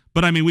 but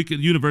we could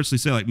universally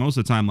say like most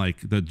of the time,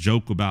 like the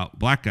joke about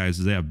black guys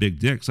is they have big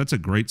dicks. That's a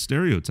great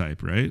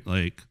stereotype, right?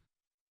 Like,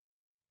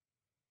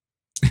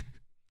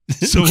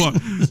 so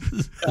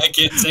I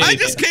can't say I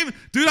just came,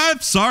 dude.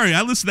 I'm sorry.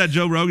 I listened to that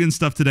Joe Rogan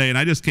stuff today, and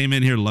I just came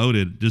in here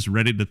loaded, just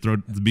ready to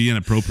be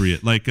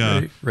inappropriate. Like,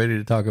 ready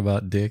to talk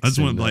about dicks. That's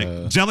when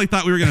like Jelly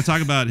thought we were going to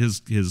talk about his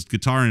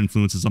guitar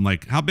influences. I'm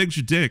like, how big's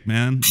your dick,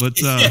 man? But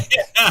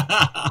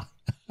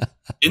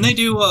didn't they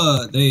do?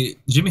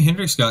 Jimi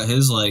Hendrix got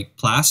his like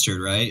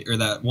plastered, right? Or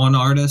that one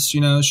artist, she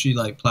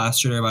like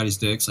plastered everybody's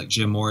dicks, like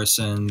Jim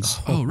Morrison's.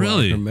 Oh,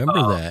 really? I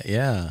remember that?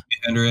 Yeah.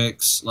 Jimi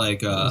Hendrix,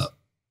 like,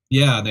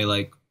 yeah, they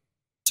like.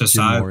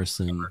 Jim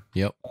Morrison.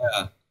 Yep.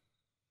 Yeah.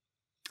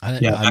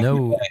 I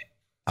know.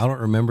 I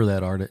don't remember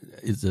that artist.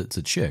 It's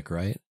a chick,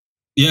 right?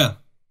 Yeah.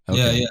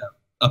 Okay. Yeah.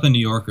 Up in New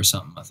York or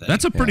something, I think.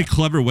 That's a pretty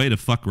clever way to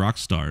fuck rock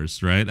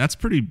stars, right? That's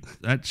pretty.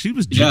 She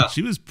was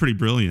pretty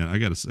brilliant. I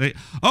gotta say.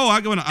 Oh,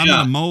 I'm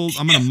gonna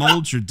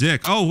mold your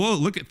dick. Oh, whoa!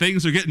 Look at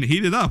things are getting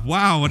heated up.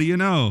 Wow, what do you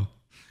know?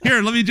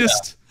 Here, let me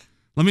just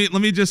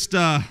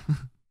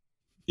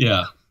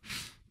yeah,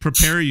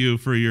 prepare you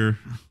for your.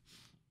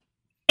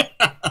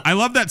 I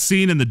love that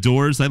scene in The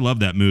Doors. I love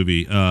that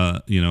movie.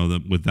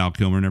 With Val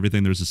Kilmer and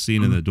everything. There's a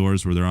scene in The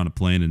Doors where they're on a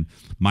plane and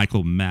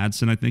Michael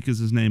Madsen, I think is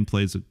his name,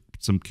 plays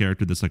some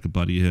character that's like a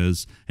buddy of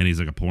his, and he's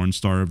like a porn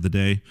star of the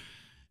day.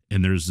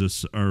 And there's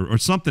this or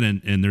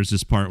something, and there's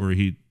this part where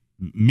he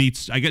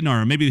meets.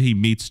 Maybe he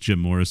meets Jim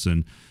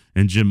Morrison,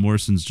 and Jim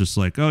Morrison's just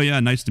like, "Oh yeah,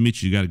 nice to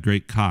meet you. You got a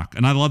great cock."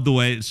 And I love the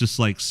way it's just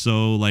like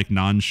so like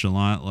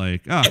nonchalant,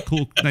 like, "Oh,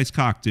 cool, nice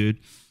cock, dude."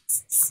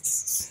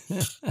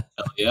 Hell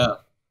yeah.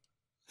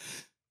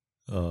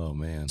 Oh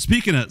man.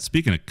 Speaking of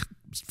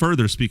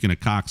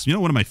cocks,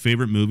 one of my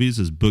favorite movies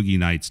is Boogie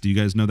Nights. Do you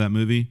guys know that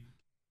movie?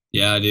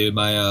 Yeah, dude.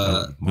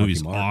 My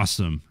movie's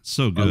awesome.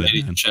 So good. My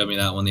lady showed me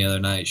that one the other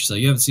night. She's like,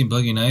 "You haven't seen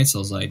Boogie Nights?" I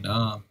was like,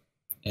 "No,"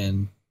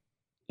 and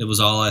it was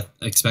all I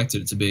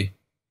expected it to be,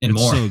 and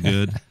more. So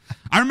good.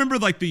 I remember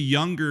like the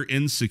younger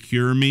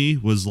insecure me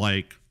was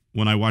like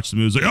when I watched the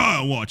movie, was like, "Oh,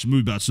 I watch a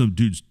movie about some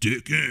dude's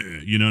dick,"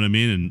 you know what I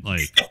mean? And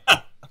like.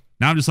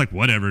 Now I'm just like,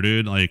 whatever,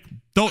 dude. Like,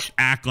 don't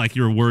act like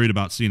you're worried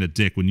about seeing a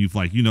dick when you've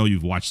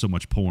you've watched so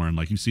much porn.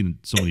 Like, you've seen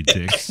so many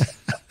dicks.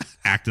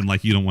 Acting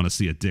like you don't want to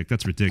see a dick.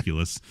 That's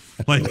ridiculous.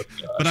 Like,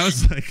 but I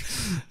was like,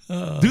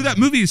 dude, that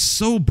movie is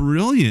so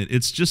brilliant.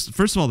 It's just,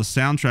 first of all, the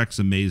soundtrack's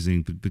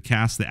amazing. The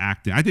cast, the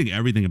acting. I think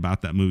everything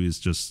about that movie is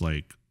just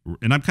like,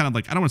 and I'm kind of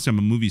like, I don't want to say I'm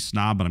a movie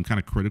snob, but I'm kind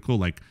of critical.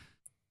 Like,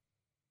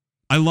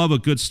 I love a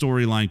good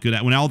storyline,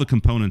 when all the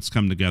components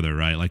come together,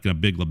 right? Like a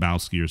Big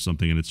Lebowski or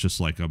something, and it's just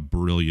like a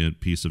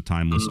brilliant piece of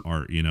timeless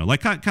art,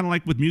 like kind of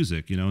like with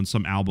music, and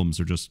some albums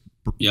are just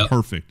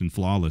perfect and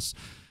flawless.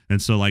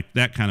 And so like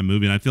that kind of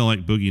movie, and I feel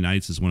like Boogie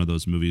Nights is one of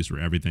those movies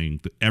where everything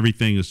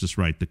is just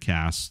right. The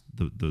cast,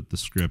 the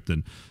script,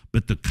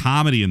 but the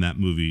comedy in that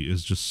movie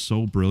is just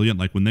so brilliant.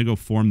 Like when they go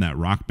form that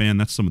rock band,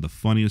 that's some of the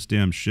funniest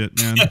damn shit,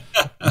 man.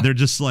 They're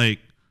just like,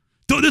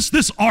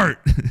 this art,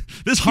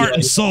 this heart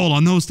and soul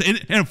on those,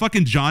 and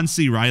fucking John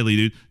C. Reilly,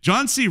 dude.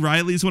 John C.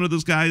 Reilly is one of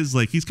those guys,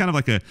 like he's kind of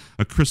like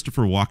a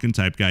Christopher Walken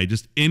type guy.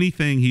 Just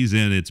anything he's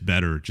in, it's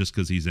better just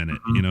because he's in it.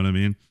 You know what I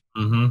mean?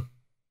 Mm-hmm.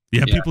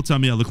 Yeah, people tell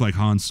me I look like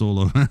Han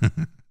Solo.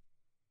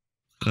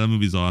 That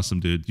movie's awesome,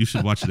 dude. You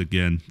should watch it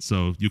again.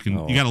 So you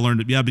got to learn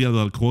to be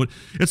able to quote.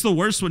 It's the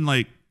worst when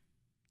like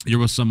you're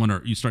with someone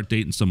or you start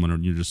dating someone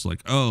and you're just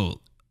like, oh,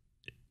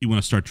 you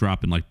want to start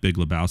dropping like Big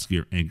Lebowski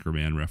or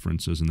Anchorman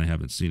references and they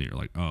haven't seen it. You're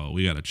like, oh,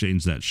 we got to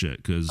change that shit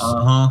because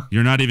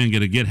you're not even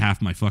going to get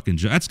half my fucking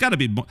joke. That's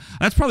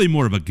probably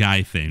more of a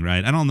guy thing,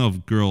 right? I don't know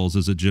if girls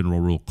as a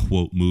general rule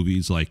quote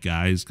movies like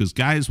guys, because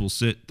guys will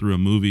sit through a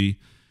movie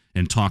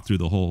and talk through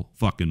the whole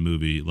fucking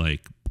movie,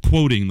 like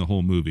quoting the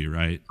whole movie,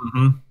 right?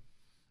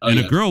 Mm-hmm.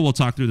 A girl will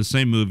talk through the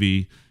same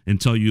movie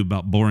and tell you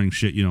about boring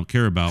shit you don't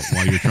care about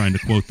while you're trying to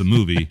quote the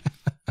movie.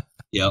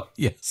 Yep.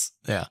 Yes.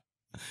 Yeah.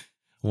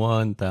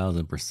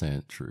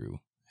 1000%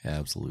 true.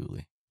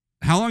 Absolutely.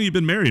 How long you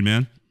been married,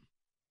 man?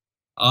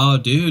 Oh,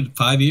 dude,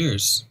 5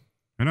 years.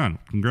 Right on.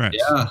 Congrats.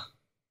 Yeah.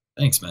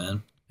 Thanks,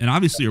 man. And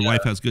obviously your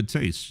wife has good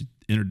taste. She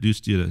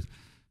introduced you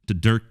to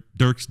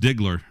Dirks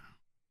Diggler.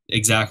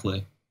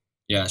 Exactly.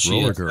 Yeah, she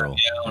Roller is girl.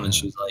 And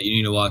she's like, you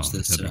need to watch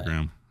this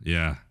tonight.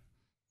 Yeah.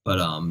 But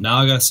now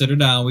I gotta sit her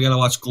down. We gotta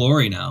watch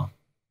Glory now.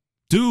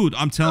 Dude,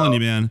 I'm telling you,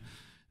 man.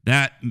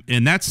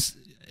 This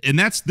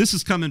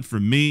is coming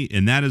from me,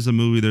 and that is a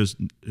movie.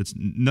 It's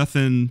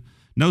nothing,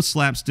 no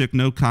slapstick,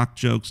 no cock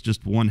jokes,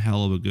 just one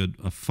hell of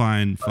a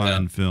fine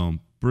film.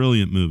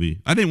 Brilliant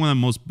movie. I think one of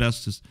the most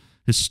best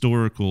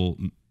historical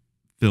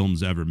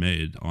films ever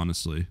made,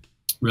 honestly.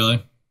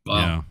 Really?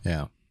 Wow.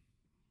 Yeah.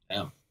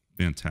 Damn.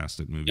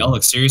 Fantastic movie. Y'all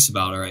look serious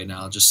about it right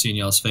now, just seeing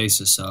y'all's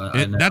faces. So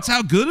that's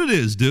how good it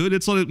is, dude.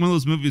 It's like one of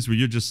those movies where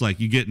you're just like,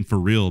 you getting for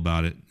real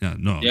about it.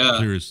 Yeah,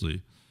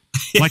 seriously.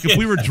 Like if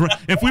we were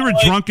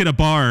drunk at a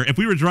bar,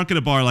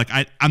 like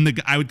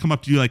I would come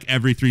up to you like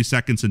every 3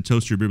 seconds and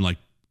toast your beer like,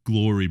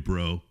 glory,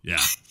 bro.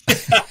 Yeah.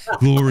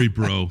 Glory,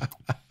 bro.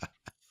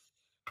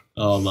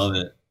 Oh,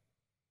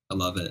 I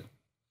love it.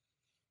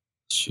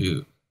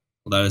 Shoot.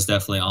 Well, that is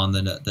definitely on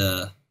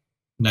the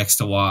next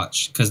to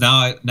watch, because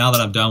now that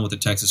I'm done with the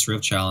Texas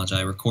Riff Challenge,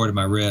 I recorded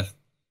my riff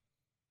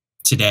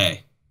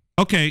today.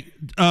 Okay.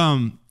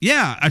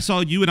 Yeah, I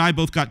saw you and I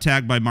both got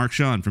tagged by Mark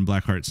Sean from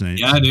Blackheart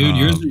Saints. Yeah, dude,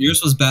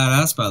 yours was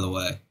badass, by the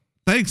way.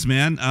 Thanks,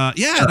 man.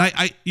 Yeah,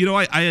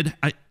 and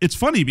I it's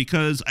funny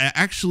because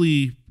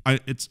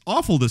it's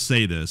awful to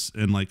say this,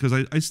 and like,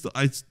 because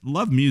I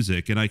love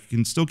music and I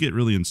can still get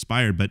really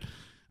inspired, but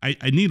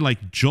I need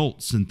like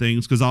jolts and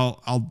things, because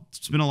I'll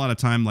spend a lot of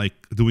time like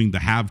doing the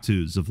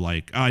have-tos of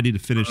like, oh, I need to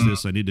finish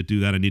this, I need to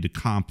do that, I need to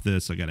comp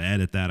this, I got to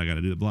edit that, I got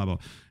to do it, blah blah,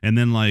 and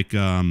then like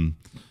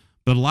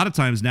but a lot of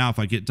times now, if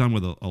I get done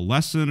with a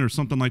lesson or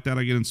something like that,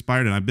 I get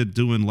inspired, and I've been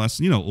doing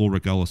lessons.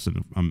 Ulrich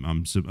Ellison.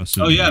 I'm assuming.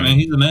 Oh yeah, man,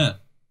 he's the man.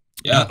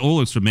 Yeah,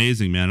 Ulrich's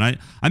amazing, man.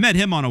 I met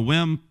him on a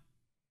whim,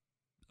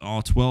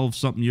 12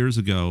 something years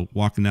ago,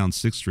 walking down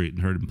 6th Street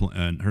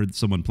and heard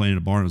someone playing in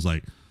a bar, and I was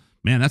like,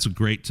 man, that's a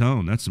great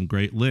tone. That's some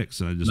great licks.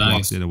 And I just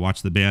walked in and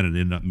watched the band and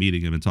ended up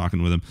meeting him and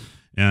talking with him.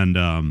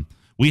 And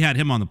we had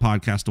him on the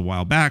podcast a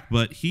while back,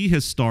 but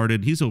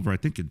he's over, I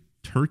think, in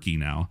Turkey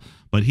now,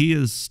 but he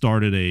has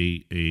started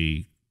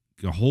a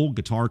whole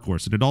guitar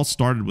course. And it all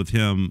started with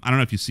him. I don't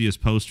know if you see his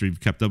poster, you've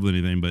kept up with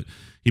anything, but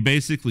he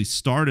basically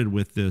started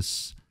with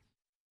this,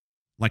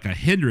 like a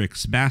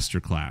Hendrix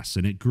masterclass,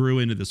 and it grew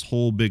into this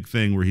whole big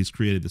thing where he's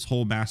created this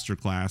whole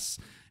masterclass.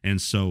 And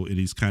so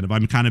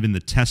I'm kind of in the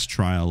test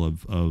trial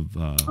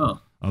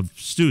of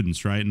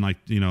students, right? And like,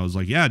 I was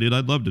like, yeah, dude,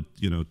 I'd love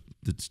to,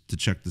 to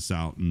check this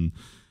out.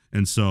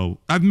 And so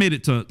I've made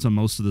it to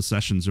most of the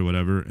sessions or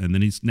whatever. And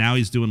then he's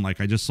doing,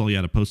 like, I just saw you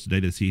had a post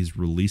today that he's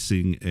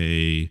releasing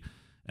a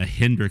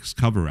Hendrix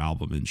cover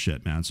album and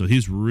shit, man. So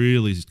he's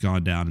really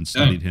gone down and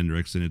studied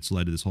Hendrix, and it's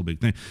led to this whole big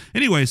thing.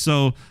 Anyway,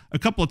 so a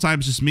couple of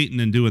times just meeting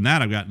and doing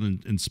that, I've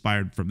gotten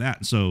inspired from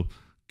that. So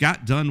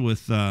got done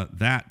with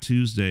that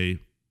Tuesday.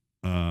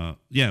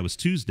 It was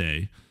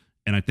Tuesday,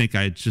 and I think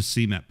I had just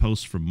seen that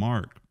post from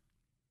Mark,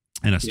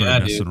 and I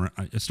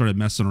started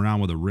messing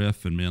around with a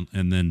riff, and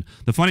then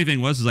the funny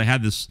thing was I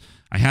had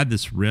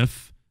this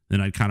riff,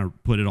 then I kind of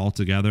put it all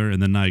together,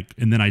 and then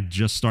I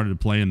just started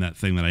playing that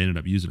thing that I ended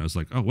up using. I was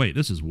like, oh wait,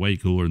 this is way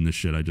cooler than this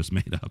shit I just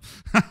made up.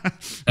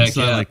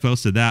 So I like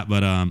posted that,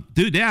 but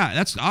dude, yeah,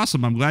 that's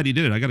awesome. I'm glad you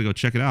did it. I got to go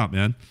check it out,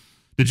 man.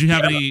 Did you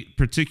have any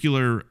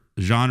particular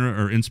genre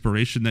or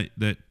inspiration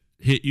that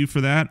hit you for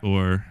that,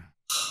 or?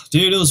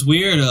 Dude, it was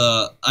weird.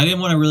 I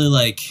didn't want to really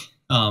like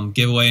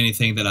give away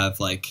anything that I've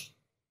like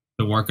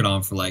been working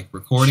on for like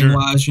recording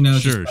wise,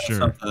 Sure.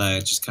 Something that I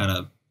just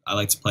I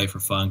like to play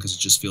for fun because it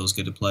just feels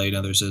good to play.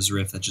 There's those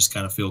riffs that just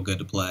kind of feel good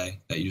to play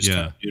that you just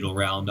kind of noodle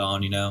around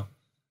on,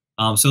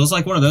 So it was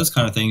like one of those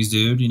kind of things,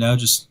 dude.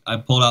 Just I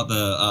pulled out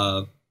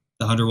the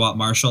the 100-watt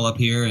Marshall up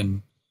here,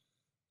 and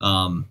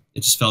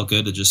it just felt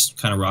good to just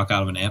kind of rock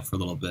out of an amp for a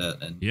little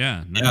bit. And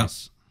yeah,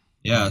 nice.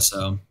 Yeah. Nice.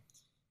 So,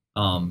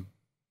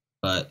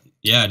 but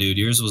yeah, dude,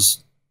 yours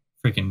was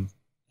freaking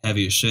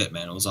heavy as shit,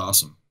 man. It was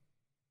awesome.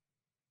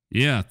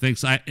 Yeah,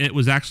 thanks. It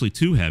was actually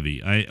too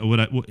heavy.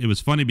 It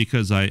was funny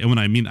because I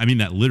mean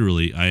that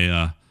literally.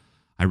 I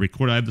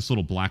record. I have this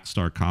little Black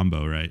Star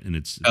combo, right? And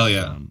it's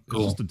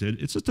cool.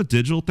 It's just a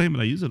digital thing,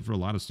 but I use it for a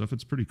lot of stuff.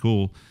 It's pretty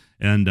cool.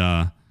 And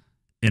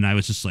I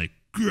was just like,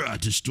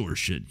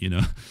 distortion, you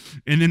know.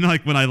 And then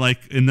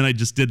I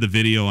just did the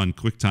video on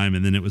QuickTime,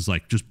 and then it was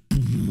like just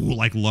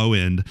like low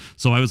end.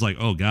 So I was like,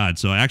 oh god.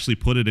 So I actually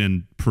put it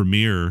in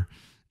Premiere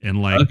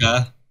and like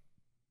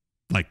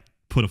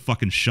put a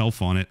fucking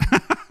shelf on it.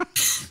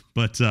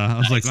 But I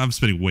was like, I'm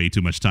spending way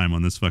too much time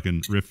on this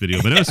fucking riff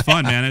video. But it was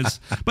fun, man.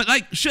 But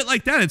like shit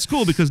like that, it's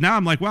cool because now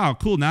I'm like, wow,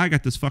 cool. Now I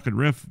got this fucking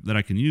riff that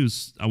I can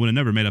use. I would have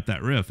never made up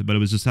that riff, but it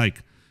was just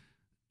like,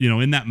 you know,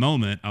 in that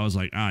moment, I was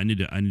like, I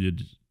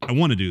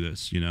want to do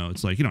this. You know,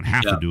 it's like you don't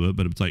have to do it,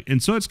 but it's like,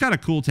 and so it's got a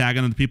cool tag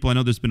on the people. I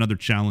know there's been other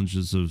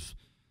challenges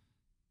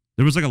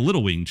there was like a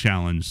Little Wing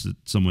challenge that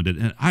someone did,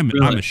 and I'm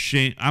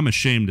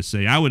ashamed to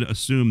say, I would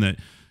assume that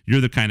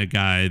you're the kind of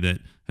guy that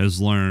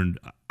has learned.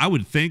 I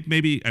would think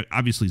maybe,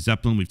 obviously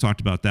Zeppelin, we've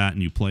talked about that,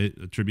 and you play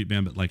a tribute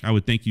band, but like I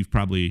would think you've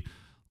probably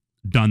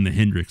done the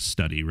Hendrix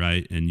study,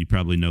 right? And you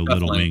probably know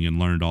Little Wing and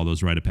learned all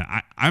those rite of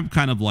passage. I'm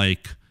kind of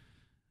like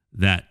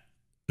that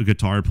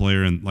guitar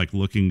player and like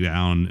looking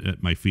down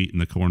at my feet in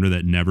the corner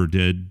that never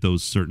did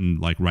those certain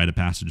like rite of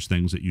passage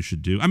things that you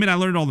should do. I mean, I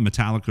learned all the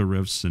Metallica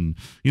riffs and,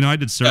 you know, I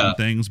did certain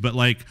things, but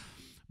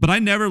I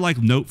never like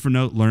note for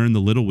note learned the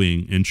Little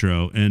Wing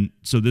intro. And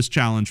so this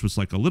challenge was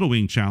like a Little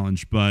Wing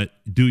challenge, but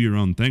do your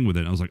own thing with it.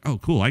 And I was like, oh,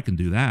 cool, I can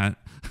do that.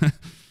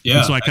 Yeah.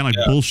 And so I kind of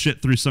like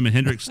bullshit through some of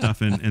Hendrix stuff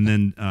and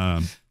then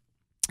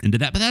did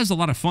that. But that was a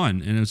lot of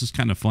fun. And it was just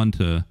kind of fun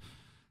to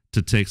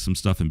take some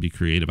stuff and be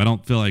creative.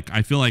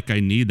 I feel like I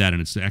need that.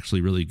 And it's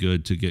actually really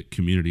good to get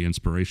community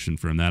inspiration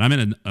from that. I'm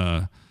in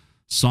a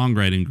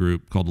songwriting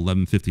group called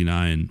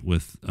 1159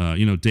 with,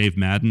 Dave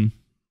Madden.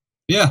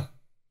 Yeah.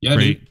 Yeah.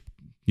 Great. Dude.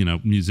 You know,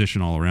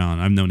 musician all around.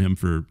 I've known him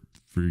for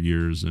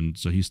years, and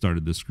so he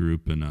started this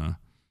group, and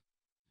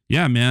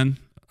yeah, man.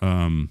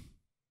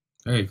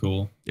 Very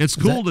cool. It's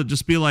cool to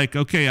just be like,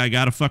 okay, I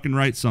gotta fucking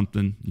write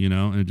something, you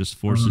know, and it just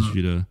forces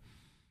you to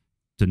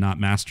not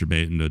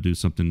masturbate and to do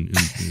something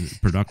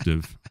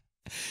productive.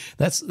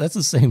 That's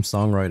the same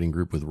songwriting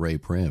group with Ray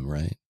Prim,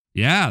 right?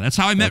 Yeah, that's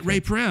how I met Ray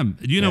Prim.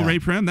 Do you know Ray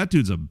Prim? That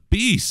dude's a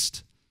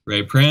beast.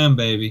 Ray Prim,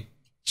 baby.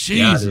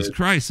 Jesus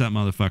Christ, that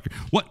motherfucker.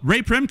 What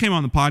Ray Prim came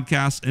on the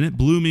podcast and it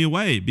blew me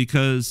away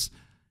because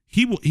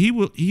he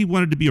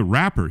wanted to be a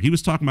rapper. He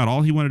was talking about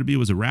all he wanted to be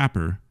was a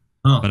rapper.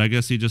 But I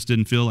guess he just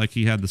didn't feel like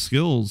he had the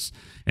skills.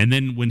 And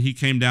then when he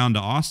came down to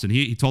Austin,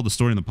 he told the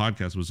story in the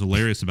podcast. It was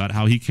hilarious about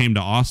how he came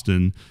to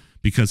Austin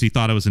because he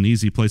thought it was an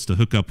easy place to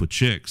hook up with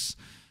chicks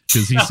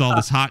because he saw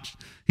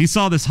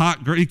this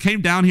hot girl. He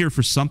came down here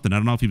for something. I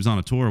don't know if he was on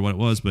a tour or what it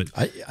was, but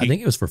I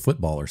think it was for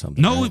football or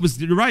something. No, right?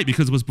 You're right,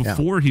 because it was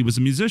before he was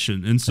a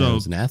musician. And so he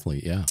was an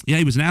athlete. Yeah. Yeah,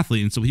 he was an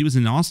athlete. And so he was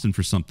in Austin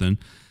for something.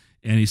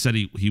 And he said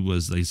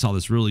he saw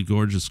this really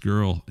gorgeous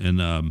girl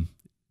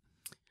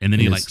and then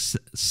he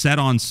sat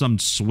on some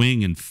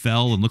swing and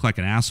fell and looked like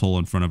an asshole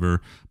in front of her,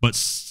 but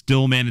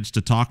still managed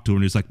to talk to her.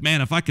 And he's like,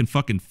 man, if I can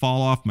fucking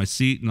fall off my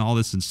seat and all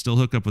this and still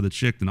hook up with a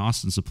chick, then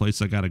Austin's the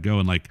place I got to go,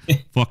 and like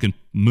fucking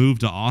move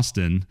to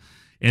Austin.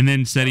 And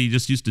then said he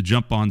just used to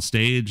jump on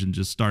stage and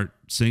just start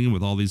singing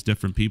with all these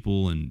different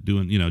people and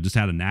doing, you know, just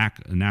had a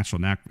natural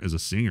knack as a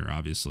singer,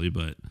 obviously.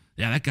 But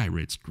yeah, that guy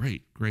writes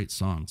great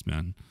songs,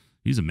 man.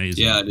 He's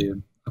amazing. Yeah,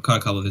 dude. I've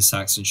caught a couple of his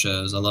Saxon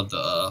shows. I love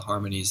the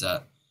harmonies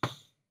that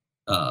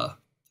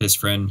his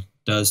friend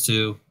does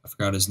too. I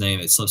forgot his name.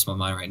 It slips my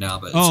mind right now.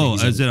 But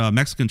is it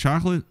Mexican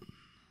Chocolate?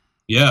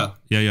 Yeah.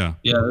 Yeah.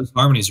 Those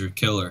harmonies are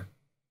killer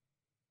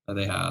that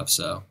they have.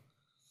 So.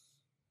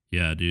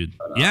 Yeah, dude.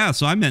 Yeah,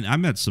 so I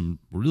met some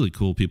really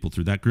cool people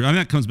through that group. I mean,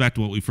 that comes back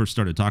to what we first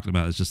started talking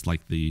about. It's just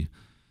like the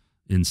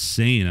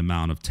insane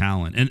amount of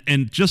talent,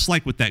 and just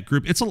like with that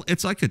group, it's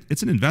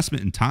an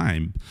investment in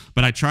time.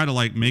 But I try to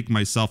like make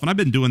myself, and I've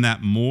been doing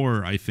that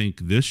more, I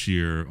think, this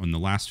year in the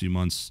last few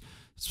months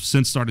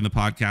since starting the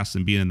podcast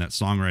and being in that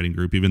songwriting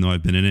group. Even though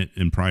I've been in it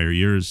in prior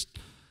years,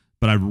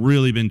 but I've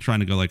really been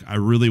trying to go like I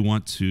really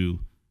want to,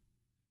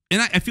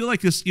 and I feel like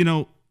this, you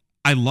know.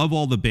 I love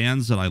all the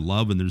bands that I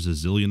love, and there's a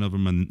zillion of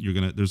them, and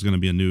there's gonna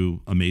be a new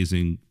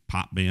amazing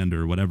pop band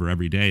or whatever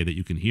every day that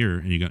you can hear,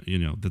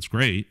 and that's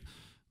great.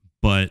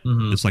 But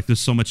it's like there's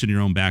so much in your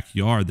own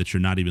backyard that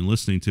you're not even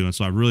listening to, and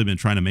so I've really been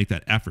trying to make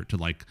that effort to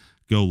like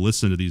go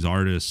listen to these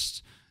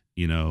artists,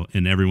 you know,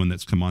 and everyone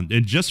that's come on,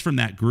 and just from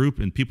that group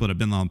and people that have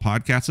been on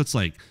podcasts, it's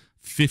like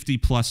 50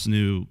 plus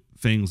new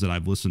things that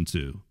I've listened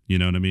to. You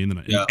know what I mean?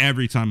 And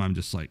every time I'm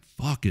just like,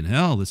 fucking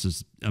hell, this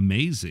is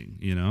amazing.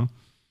 You know?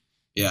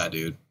 Yeah,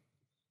 dude.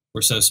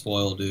 We're so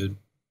spoiled, dude.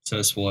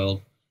 So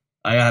spoiled.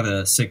 I have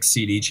a 6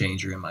 CD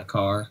changer in my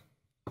car.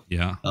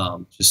 Yeah.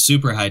 Just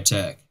super high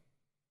tech.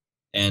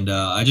 And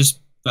I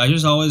just I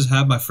just always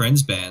have my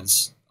friends'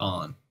 bands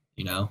on,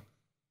 you know.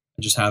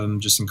 I just have them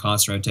just in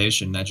constant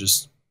rotation. That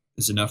just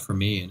is enough for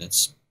me, and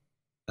that's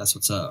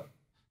what's up.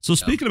 So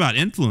speaking about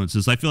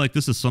influences, I feel like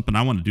this is something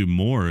I want to do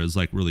more, is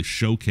like really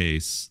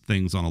showcase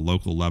things on a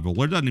local level.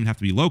 Well, it doesn't even have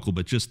to be local,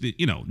 but just the,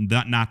 you know,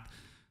 not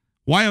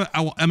why.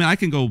 I mean, I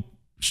can go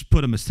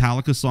put a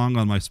Metallica song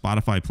on my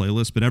Spotify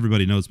playlist, but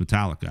everybody knows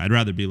Metallica. I'd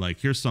rather be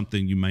like, here's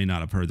something you may not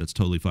have heard that's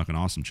totally fucking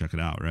awesome. Check it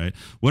out, right?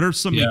 What are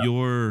some of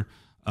your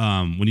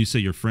when you say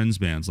your friends'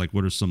 bands, like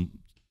what are some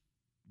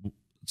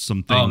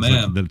things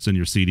like that's in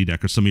your CD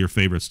deck, or some of your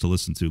favorites to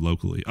listen to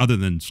locally, other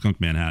than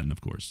Skunk Manhattan, of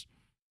course?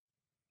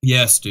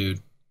 Yes, dude.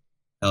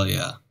 Hell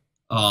yeah.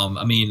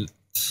 I mean,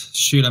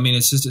 shoot. I mean,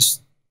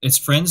 it's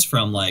friends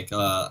from like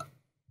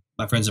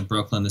my friends in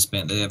Brooklyn. This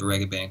band, they have a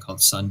reggae band called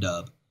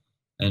Sundub,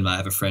 and I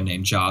have a friend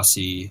named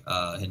Jossie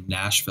in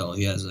Nashville.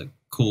 He has a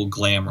cool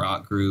glam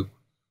rock group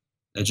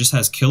that just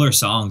has killer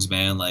songs,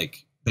 man.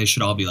 Like they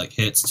should all be like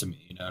hits to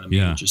me. You know what I mean?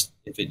 Yeah.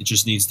 If it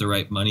just needs the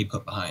right money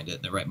put behind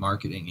it, the right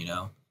marketing, you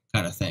know,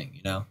 kind of thing.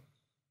 You know.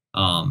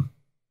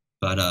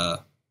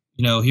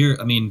 You know,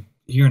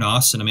 here in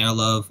Austin, I mean,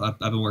 I've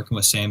been working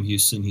with Sam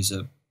Houston. He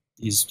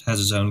has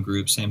his own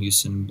group, Sam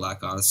Houston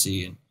Black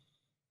Odyssey,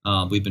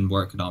 and we've been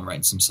working on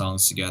writing some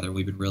songs together.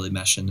 We've been really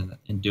meshing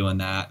and doing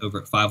that over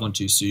at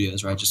 512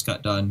 Studios, where I just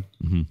got done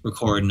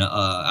recording an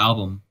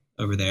album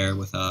over there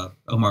with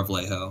Omar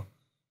Vallejo.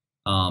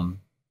 But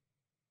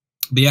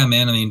yeah,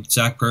 man, I mean,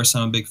 Zach Purse,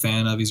 I'm a big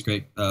fan of. He's a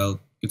great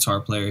guitar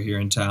player here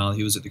in town.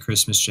 He was at the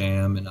Christmas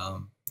Jam, and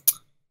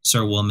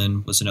Sir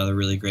Woman was another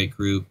really great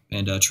group,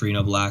 and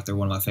Torino Black, they're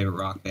one of my favorite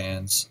rock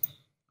bands.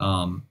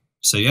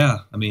 So yeah,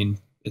 I mean,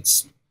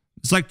 it's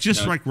like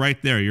just like right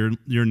there,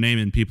 you're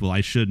naming people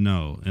I should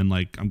know, and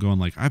like I'm going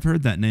like I've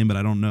heard that name, but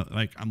I don't know.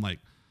 Like I'm like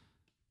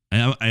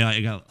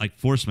I got like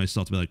force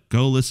myself to be like,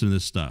 go listen to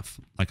this stuff.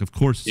 Like of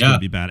course it's gonna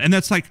be bad, and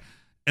that's like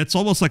it's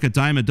almost like a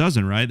dime a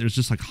dozen, right? There's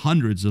just like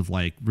hundreds of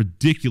like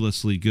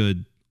ridiculously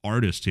good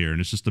artists here,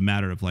 and it's just a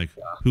matter of like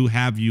who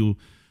have you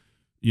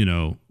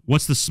know.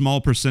 What's the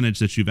small percentage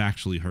that you've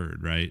actually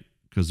heard, right?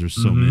 Because there's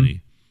so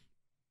many.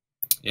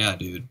 Yeah,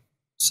 dude.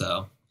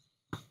 So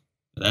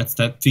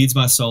that feeds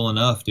my soul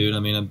enough, dude. I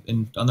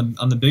mean,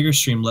 on the bigger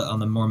stream, on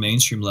the more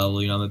mainstream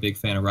level, you know, I'm a big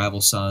fan of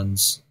Rival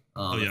Sons.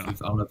 I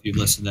don't know if you've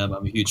listened to them.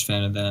 I'm a huge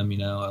fan of them. You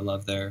know, I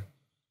love their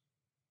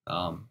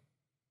the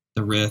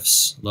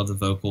riffs, love the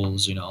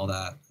vocals, you know, all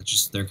that. It's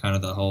just they're kind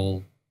of the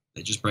whole.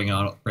 They just bring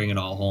it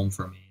all home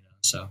for me. You know,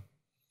 so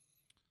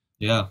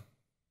yeah.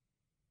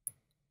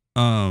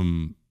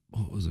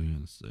 What was I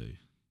gonna say?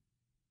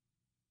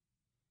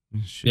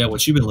 Shit. Yeah,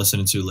 what you been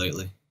listening to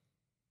lately?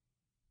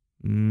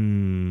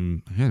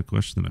 I had a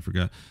question that I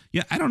forgot.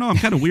 Yeah, I don't know. I'm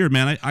kind of weird,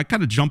 man. I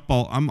kind of jump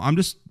all. I'm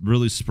just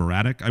really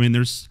sporadic. I mean,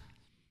 there's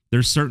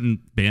certain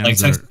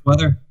bands like Texas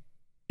Weather.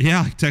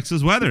 Yeah, like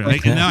Texas Weather.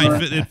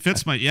 It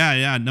fits my.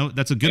 Yeah. No,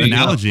 that's a good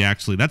analogy.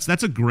 Actually,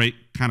 that's a great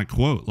kind of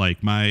quote.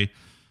 Like my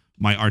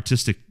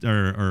artistic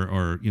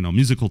or you know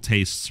musical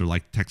tastes are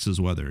like Texas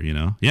weather, you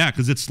know. Yeah,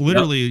 because it's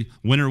literally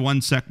winter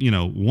 1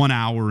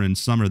 hour and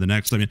summer the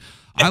next. I mean,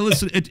 I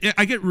listen.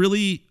 I get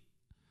really.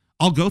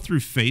 I'll go through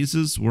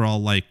phases where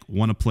I'll like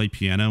want to play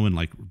piano and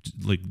like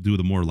do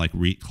the more like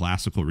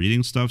classical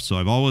reading stuff. So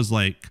I've always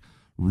like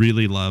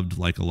really loved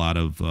like a lot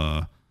of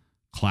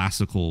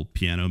classical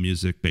piano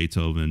music,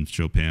 Beethoven,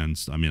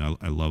 Chopin's. I mean,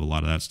 I love a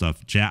lot of that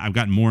stuff. I've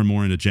gotten more and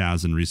more into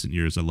jazz in recent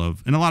years. I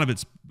love, and a lot of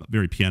it's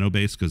very piano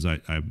based because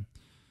I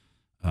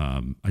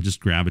just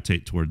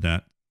gravitate toward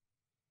that.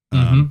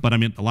 But I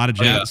mean, a lot of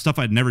jazz stuff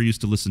I'd never used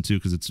to listen to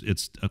because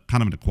it's a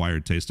kind of an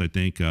acquired taste, I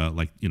think,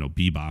 like, you know,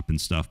 bebop and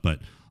stuff, but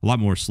a lot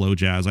more slow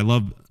jazz. I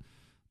love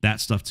that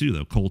stuff too,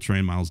 though.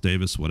 Coltrane, Miles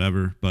Davis,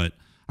 whatever. But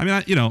I mean,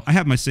 I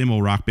have my same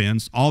old rock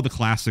bands, all the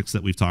classics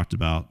that we've talked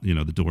about, you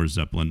know, the Doors,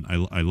 Zeppelin.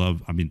 I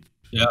love, I mean,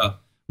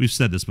 we've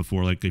said this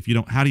before, like if you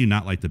don't, how do you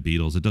not like the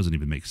Beatles? It doesn't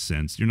even make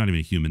sense. You're not even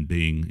a human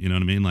being. You know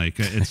what I mean? Like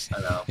it's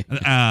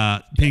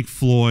Pink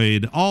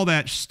Floyd, all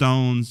that,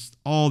 Stones,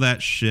 all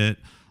that shit.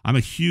 I'm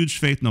a huge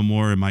Faith No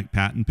More and Mike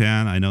Patton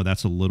fan. I know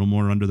that's a little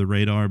more under the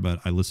radar,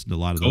 but I listened to a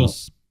lot of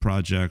those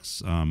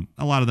projects. A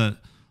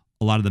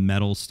lot of the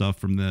metal stuff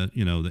from the,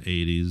 you know, the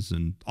 80s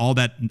and all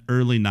that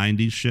early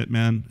 90s shit,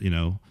 man. You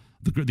know,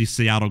 the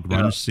Seattle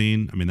grunge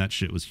scene. I mean, that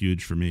shit was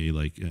huge for me,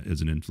 like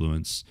as an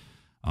influence.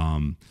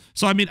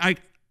 So I mean, I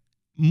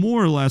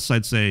more or less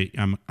I'd say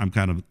I'm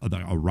kind of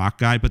a rock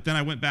guy, but then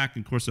I went back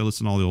and of course I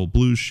listened to all the old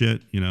blues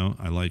shit. You know,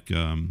 I like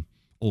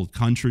old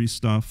country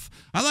stuff.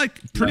 I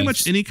like pretty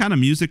much any kind of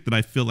music that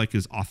I feel like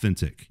is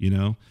authentic, you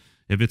know,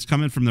 if it's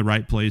coming from the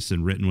right place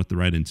and written with the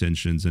right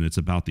intentions and it's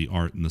about the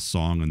art and the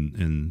song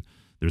and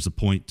there's a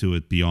point to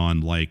it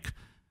beyond like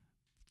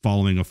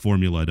following a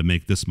formula to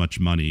make this much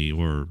money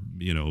or,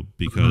 you know,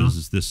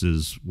 because this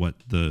is what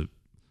the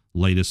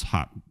latest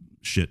hot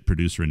shit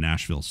producer in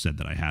Nashville said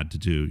that I had to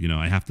do. You know,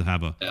 I have to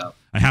have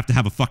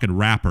a fucking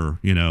rapper,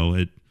 you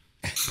know,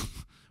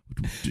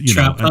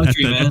 Trap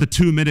country, at the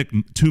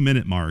 2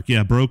 minute mark.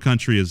 Yeah, bro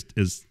country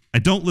is I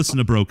don't listen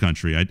to bro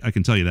country. I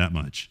can tell you that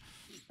much.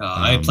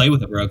 I played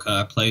with a Bro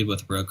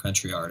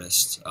Country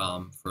artist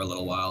for a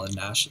little while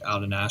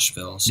out in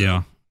Nashville. So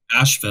yeah.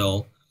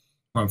 Asheville,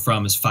 where I'm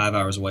from, is 5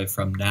 hours away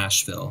from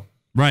Nashville.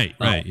 Right,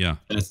 yeah.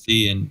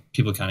 Tennessee, and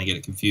people kind of get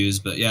it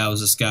confused. But yeah, it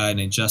was this guy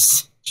named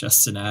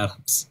Justin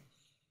Adams.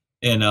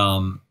 And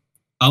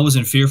I was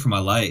in fear for my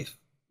life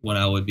when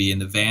I would be in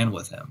the van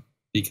with him,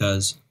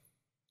 because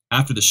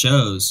after the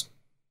shows,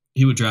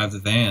 he would drive the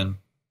van.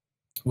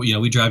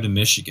 Well, we drive to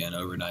Michigan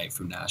overnight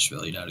from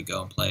Nashville, to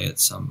go and play at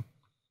some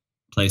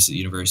place at the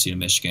University of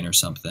Michigan or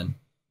something.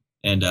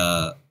 And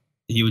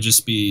he would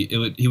just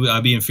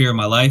I'd be in fear of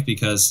my life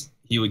because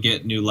he would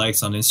get new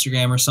likes on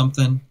Instagram or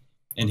something,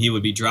 and he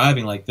would be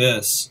driving like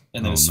this,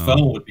 and then his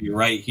phone would be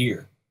right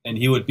here, and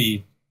he would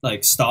be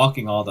like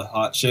stalking all the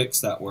hot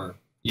chicks that were,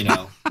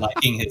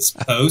 liking his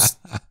post.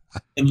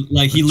 And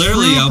like he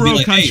literally, I'll be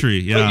like,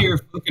 country, hey, put your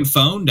fucking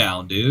phone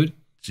down, dude.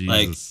 Jesus.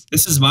 Like,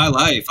 this is my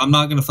life. I'm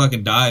not gonna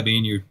fucking die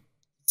being your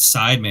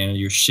side man of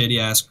your shitty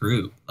ass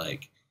group.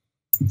 Like,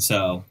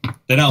 so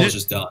then I was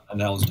just done,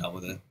 and I was done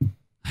with it.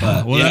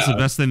 But, well, that's the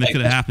best thing that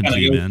could have happened to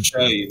you, man.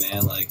 Show you,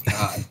 man. Like,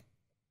 God.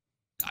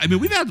 I mean,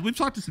 we've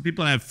talked to some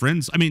people, and I have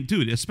friends. I mean,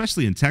 dude,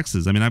 especially in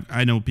Texas. I mean,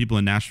 I know people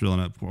in Nashville,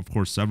 and of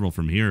course several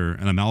from here,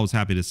 and I'm always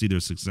happy to see their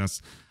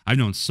success. I've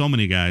known so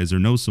many guys, or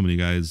know so many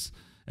guys,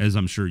 as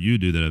I'm sure you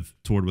do, that have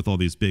toured with all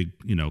these big,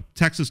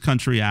 Texas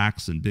country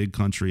acts and big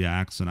country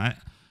acts. And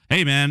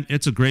hey, man,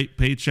 it's a great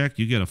paycheck.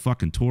 You get a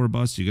fucking tour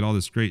bus. You get all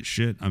this great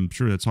shit. I'm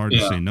sure that's hard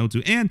to say no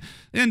to. And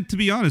to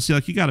be honest,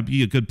 like, you got to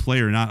be a good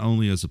player, not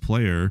only as a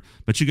player,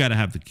 but you got to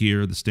have the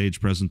gear, the stage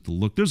presence, the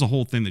look. There's a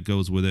whole thing that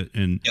goes with it.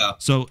 And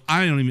so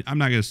I'm not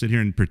going to sit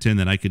here and pretend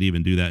that I could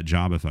even do that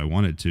job if I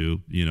wanted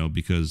to,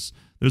 because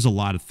there's a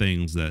lot of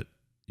things that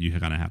you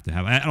kind of have to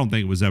have. I don't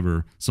think it was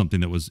ever something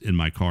that was in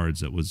my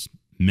cards that was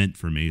meant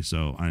for me,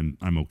 so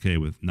I'm okay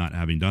with not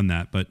having done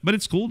that. But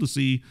it's cool to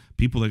see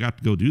people that got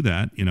to go do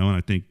that, and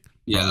I think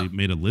probably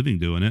made a living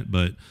doing it.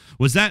 But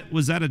was that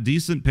a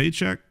decent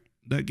paycheck,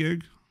 that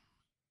gig?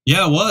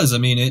 Yeah, it was. I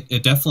mean,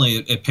 it definitely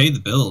it paid the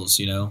bills.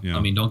 I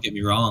mean, don't get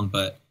me wrong,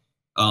 but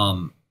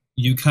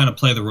you kind of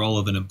play the role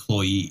of an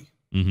employee,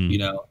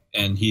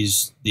 and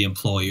he's the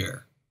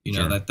employer.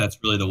 Sure. That's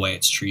really the way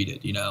it's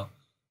treated.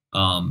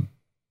 From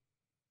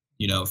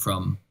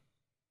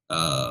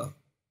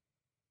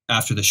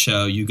after the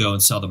show, you go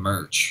and sell the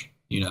merch,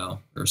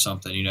 or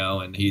something,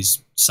 and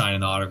he's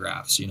signing the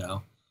autographs,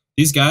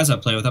 These guys I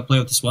play with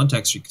this one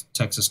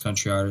Texas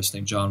country artist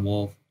named John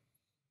Wolf,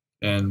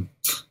 and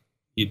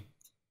he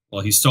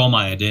stole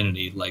my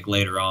identity, like,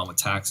 later on with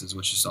taxes,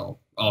 which is all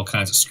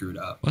kinds of screwed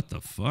up. What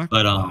the fuck?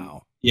 But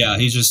yeah,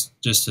 he's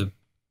just a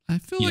I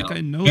feel like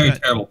I know very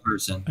terrible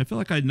person. I feel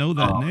like I know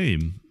that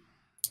name.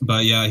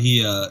 But yeah,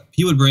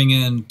 he would bring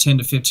in 10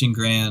 to 15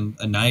 grand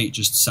a night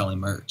just selling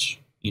merch.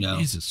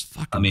 Jesus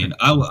fucking. I mean,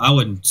 I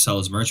wouldn't sell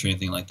his merch or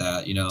anything like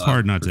that. It's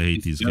hard not to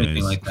hate these guys.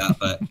 Anything like that,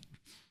 but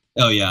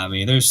oh yeah, I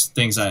mean, there's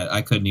things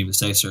I couldn't even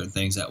say certain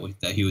things that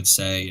he would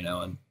say,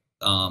 and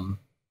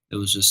it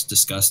was just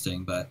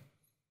disgusting. But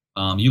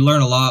you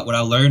learn a lot. What I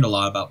learned a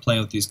lot about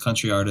playing with these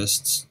country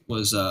artists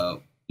was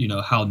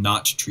how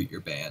not to treat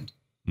your band.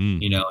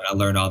 And I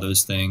learned all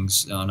those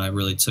things, and I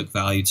really took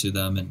value to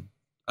them, and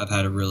I've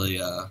had a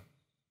really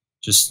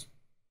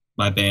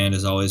my band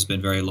has always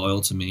been very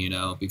loyal to me,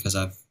 because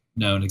I've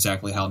known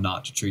exactly how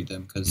not to treat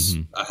them, because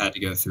I had to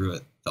go through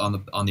it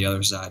on the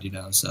other side,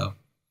 so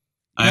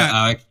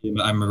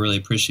I'm really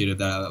appreciative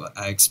that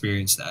I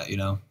experienced that,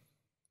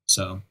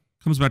 so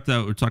comes back to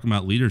that. We're talking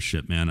about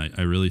leadership, man.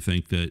 I really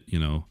think that,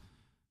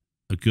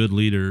 a good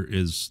leader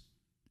is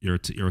you're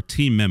a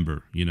team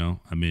member,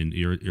 I mean,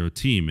 you're a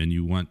team, and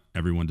you want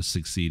everyone to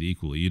succeed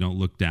equally. You don't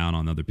look down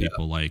on other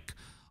people like,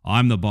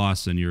 I'm the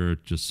boss and you're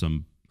just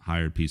some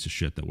hired piece of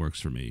shit that works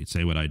for me.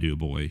 Say what I do,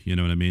 boy. You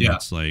know what I mean?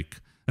 It's like,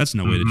 that's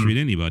no way to treat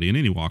anybody in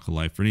any walk of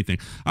life or anything.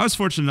 I was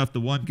fortunate enough,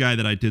 the one guy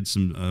that I did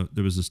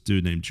there was this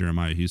dude named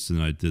Jeremiah Houston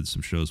that I did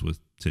some shows with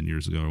 10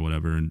 years ago or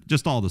whatever, and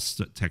just all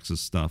this Texas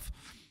stuff.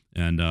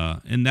 And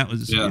that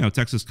was,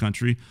 Texas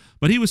country.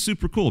 But he was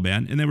super cool,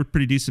 man. And they were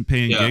pretty decent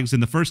paying gigs.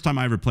 And the first time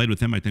I ever played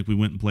with him, I think we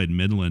went and played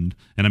Midland.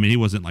 And I mean, he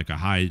wasn't like a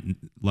high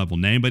level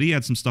name, but he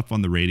had some stuff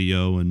on the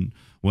radio and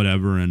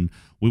whatever. And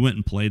we went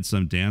and played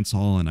some dance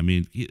hall. And I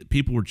mean,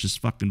 people were just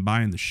fucking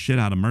buying the shit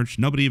out of merch.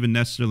 Nobody even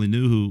necessarily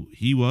knew who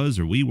he was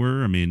or we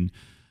were. I mean,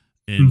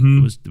 and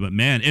it was, but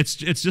man, it's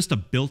just a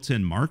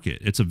built-in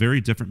market. It's a very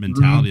different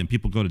mentality. And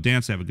people go to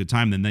dance, they have a good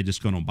time, then they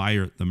just go and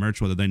buy the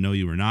merch, whether they know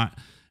you or not.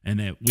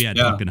 And we had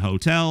fucking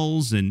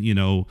hotels and,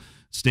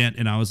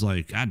 and I was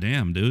like, God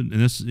damn, dude.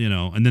 And this,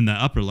 and then the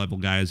upper level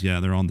guys,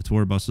 they're on the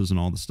tour buses and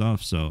all the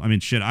stuff. So, I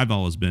mean, shit, I've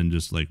always been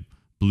just like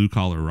blue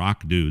collar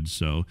rock dudes.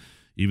 So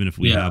even if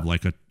we have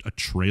like a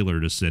trailer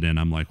to sit in,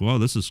 I'm like, whoa,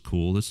 this is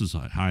cool. This is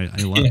high.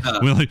 I love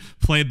it. We like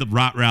played the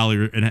Rot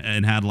Rally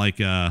and had like,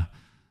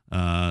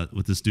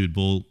 with this dude,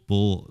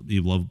 Bull,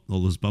 he loved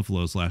all those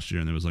Buffaloes last year.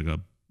 And there was like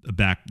a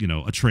back,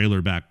 a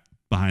trailer back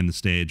behind the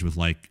stage with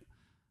like,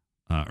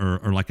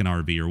 or like an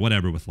RV or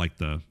whatever with like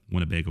the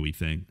Winnebago-y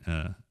thing.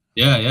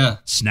 Yeah.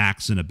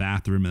 snacks in a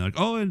bathroom and like,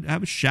 oh, and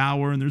have a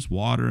shower and there's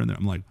water in there.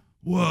 I'm like,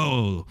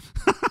 whoa.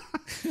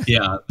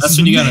 Yeah, that's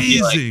when you gotta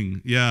be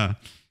like, yeah.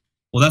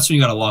 Well, that's when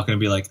you gotta walk in and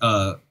be like,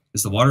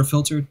 is the water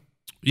filtered?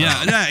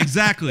 Yeah,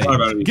 exactly.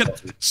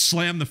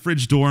 Slam the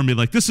fridge door and be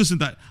like, this isn't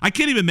that. I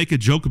can't even make a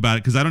joke about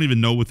it because I don't even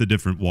know what the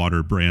different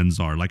water brands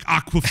are, like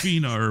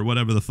Aquafina or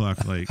whatever the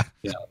fuck. Like,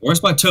 yeah,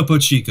 where's my Topo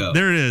Chico?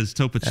 There it is,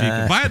 Topo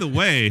Chico. By the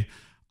way,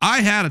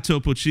 I had a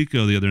Topo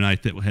Chico the other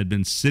night that had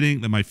been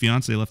sitting, that my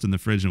fiance left in the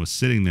fridge and was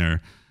sitting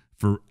there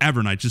forever,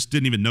 and I just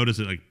didn't even notice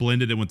it. Like,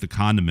 blended in with the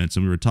condiments,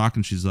 and we were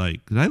talking. She's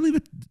like, "Did I leave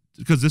it?"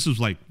 Because this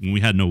was like when we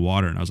had no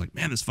water, and I was like,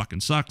 "Man, this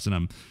fucking sucks." And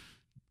I'm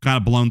kind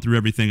of blown through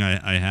everything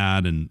I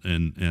had, and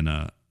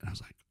I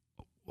was like,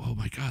 "Oh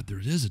my god, there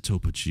it is, a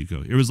Topo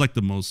Chico." It was like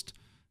the most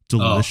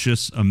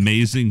delicious,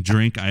 amazing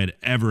drink I had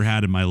ever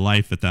had in my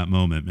life at that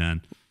moment,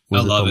 man.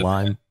 Was it the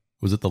lime? Man.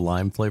 Was it the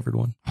lime flavored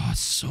one? Oh,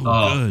 it's so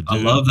good, dude.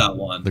 I love that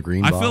one. The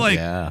green. I feel like,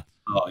 yeah.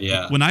 Oh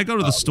yeah. When I go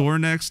to the store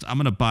next, I'm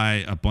gonna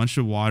buy a bunch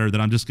of water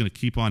that I'm just gonna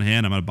keep on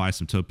hand. I'm gonna buy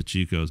some Topo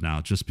Chicos now,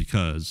 just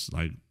because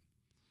like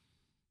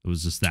it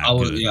was just that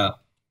good. Yeah,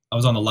 I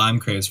was on the lime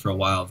craze for a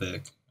while,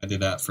 Vic. I did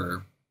that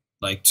for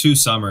like 2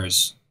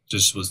 summers.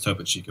 Just was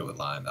Topo Chico with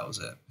lime. That was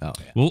it. Oh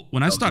yeah. Well,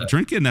 when I stopped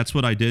drinking, that's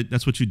what I did.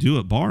 That's what you do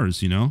at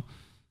bars, you know.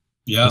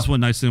 Yeah. That's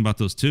one nice thing about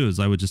those too, is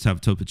I would just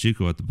have Topo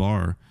Chico at the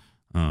bar.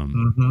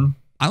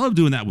 I love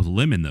doing that with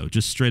lemon though.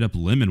 Just straight up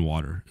lemon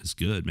water is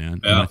good, man.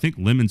 Yeah. And I think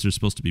lemons are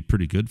supposed to be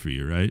pretty good for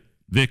you, right?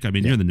 Vic, I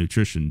mean, you're the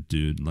nutrition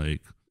dude,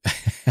 like,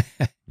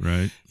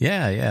 right?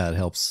 Yeah. It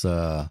helps.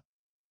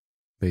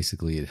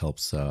 Basically, it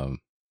helps. I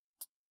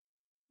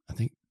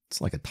think it's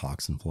like a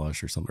toxin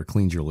flush or something, or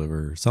cleans your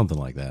liver or something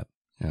like that.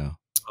 Yeah.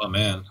 Oh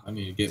man, I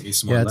need to get me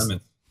some more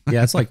lemon.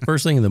 Yeah, it's like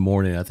first thing in the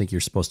morning. I think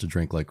you're supposed to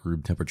drink like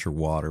room temperature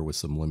water with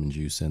some lemon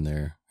juice in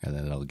there, and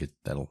then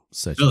that'll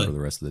set you for the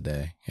rest of the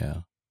day. Yeah.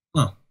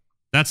 Huh.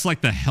 That's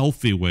like the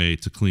healthy way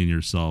to clean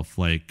yourself.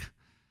 Like,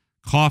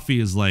 coffee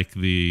is like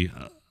the.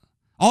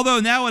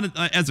 Although now,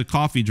 as a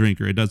coffee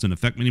drinker, it doesn't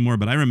affect me anymore.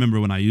 But I remember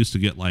when I used to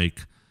get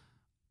like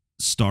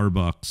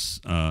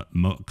Starbucks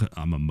mocha.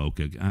 I'm a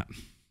mocha guy.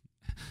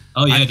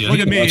 Oh yeah, dude. Look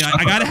at me.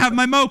 I gotta have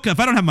my mocha. If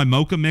I don't have my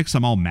mocha mix,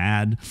 I'm all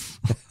mad.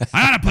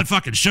 I gotta put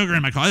fucking sugar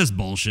in my coffee. This is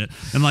bullshit.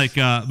 And like,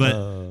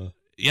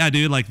 yeah,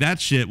 dude, like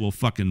that shit will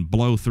fucking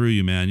blow through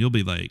you, man. You'll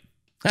be like,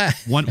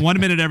 one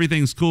minute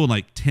everything's cool, and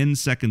like 10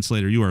 seconds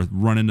later, you are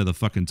running to the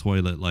fucking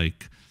toilet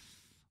like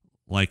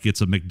it's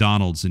a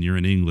McDonald's and you're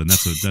in England.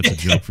 That's a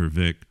joke for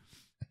Vic.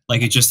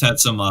 Like it just had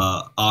some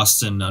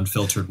Austin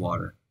unfiltered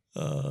water.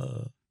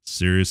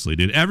 Seriously,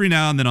 dude. Every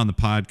now and then on the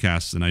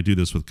podcast, and I do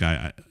this with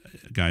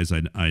guys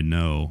I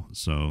know,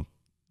 so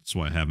that's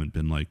why I haven't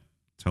been like,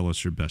 tell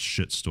us your best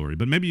shit story.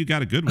 But maybe you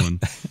got a good one.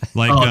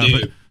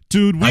 Like,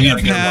 dude, we have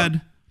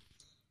had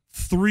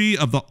 3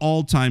 of the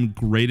all-time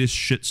greatest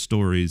shit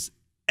stories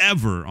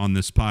ever on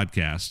this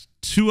podcast.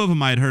 2 of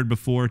them I'd heard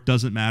before. It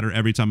doesn't matter.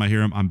 Every time I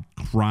hear them, I'm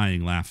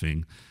crying,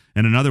 laughing.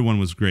 And another one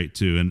was great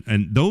too.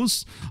 And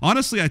those,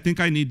 honestly, I think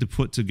I need to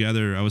put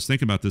together. I was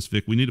thinking about this,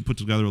 Vic. We need to put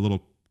together a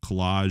little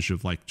collage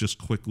of like just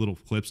quick little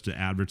clips to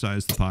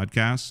advertise the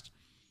podcast.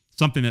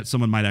 Something that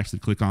someone might actually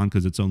click on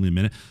because it's only a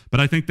minute. But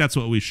I think that's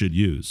what we should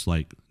use,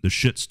 like the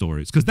shit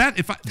stories, because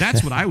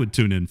that's what I would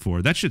tune in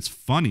for. That shit's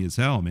funny as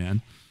hell,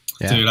 man.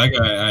 Yeah. Dude,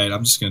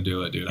 I'm just gonna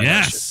do it, dude.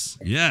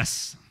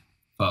 Yes.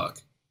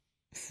 Fuck.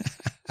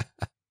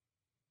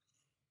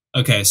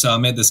 Okay, so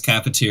I'm at this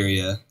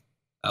cafeteria.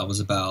 I was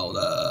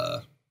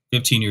about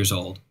 15 years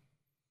old,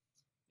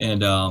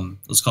 and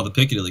it was called the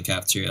Piccadilly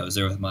Cafeteria. I was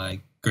there with my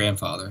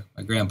grandpa,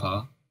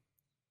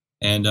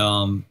 and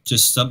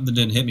just something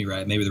didn't hit me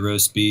right. Maybe the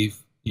roast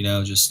beef,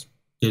 just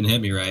didn't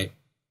hit me right.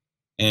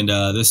 And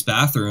this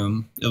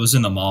bathroom, it was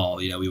in the mall.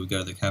 We would go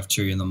to the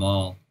cafeteria in the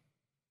mall,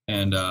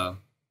 and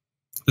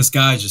this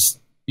guy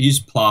he's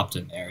plopped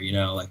in there.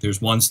 Like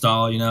there's one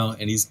stall,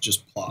 and he's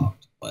just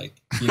plopped. Like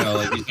he's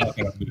not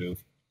gonna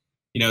move.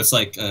 It's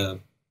like the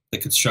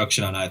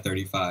construction on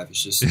I-35.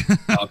 It's just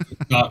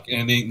not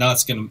gonna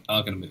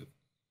move.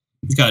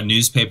 He's got a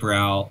newspaper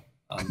out.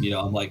 I'm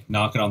like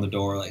knocking on the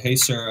door, like, "Hey,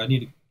 sir, I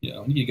need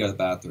to go to the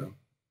bathroom."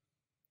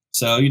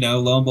 So,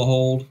 lo and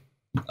behold,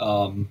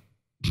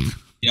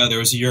 there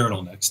was a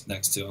urinal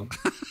next to him.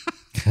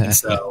 And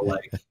so,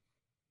 like,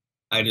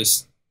 I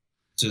just,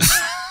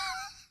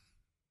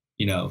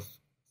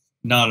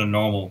 not a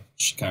normal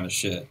kind of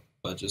shit,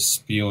 but just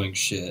spewing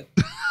shit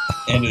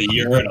into the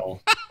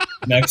urinal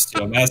next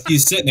to him as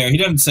he's sitting there. He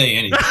doesn't say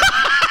anything.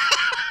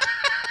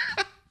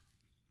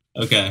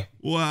 Okay.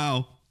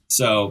 Wow.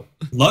 So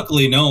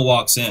luckily no one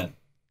walks in,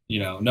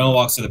 no one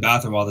walks to the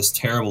bathroom while this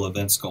terrible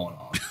event's going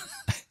on.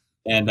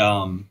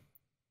 And,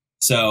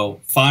 so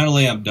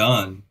finally I'm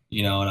done,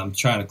 and I'm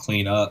trying to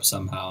clean up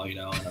somehow, and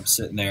I'm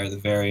sitting there at the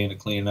very end of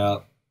cleaning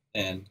up,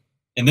 and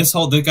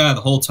the guy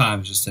the whole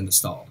time is just in the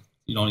stall.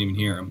 You don't even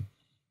hear him.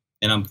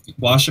 And I'm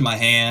washing my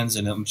hands,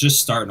 and I'm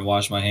just starting to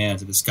wash my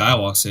hands, and this guy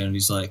walks in and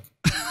he's like,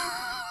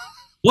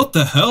 "What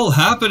the hell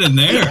happened in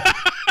there?"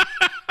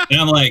 And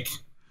I'm like,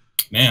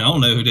 "Man, I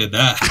don't know who did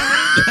that."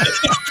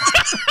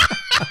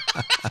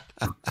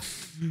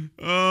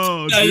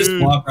 Oh, I just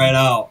dude. walk right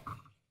out.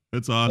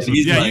 That's awesome.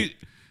 he's Yeah, like,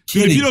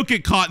 dude, if you don't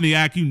get caught in the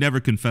act, you never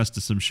confess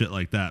to some shit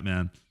like that,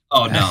 man.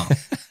 Oh no.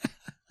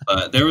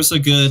 But there was a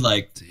good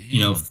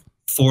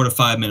 4 to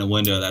 5 minute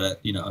window that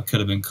I could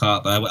have been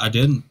caught, but I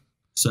didn't.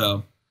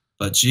 So,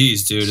 but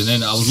geez, dude. And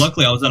then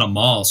luckily I was at a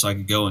mall, so I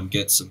could go and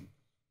get some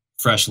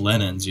fresh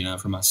linens,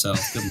 for myself.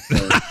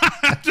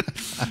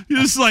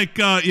 You're just like,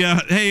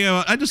 hey,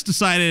 I just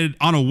decided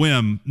on a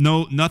whim,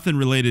 nothing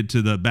related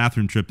to the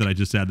bathroom trip that I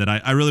just had, that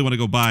I really want to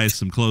go buy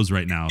some clothes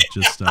right now.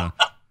 Just,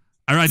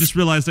 I just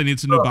realized I need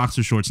some new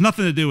boxer shorts.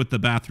 Nothing to do with the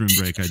bathroom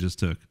break I just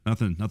took.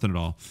 Nothing at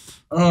all.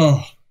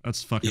 Oh,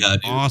 that's fucking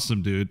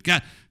awesome, dude.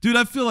 God, dude,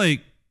 I feel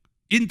like,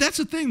 and that's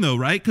the thing though,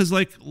 right? Because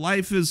like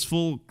life is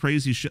full of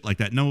crazy shit like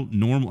that. No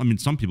normal. I mean,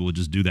 some people would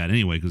just do that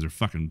anyway because they're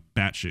fucking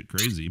batshit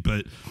crazy.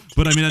 But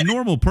I mean, a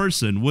normal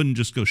person wouldn't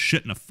just go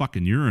shit in a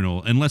fucking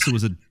urinal unless it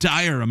was a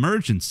dire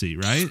emergency,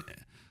 right?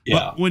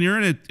 Yeah. But when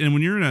you're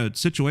in a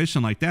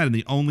situation like that, and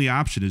the only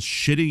option is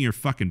shitting your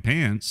fucking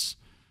pants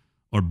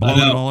or blowing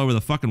it all over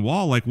the fucking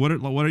wall, like what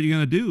are you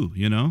gonna do?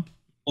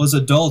 Well, as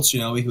adults,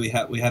 we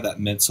have that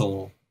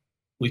mental.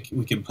 We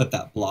can put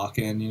that block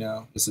in,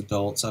 as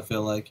adults. I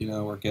feel like,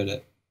 we're good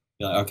at,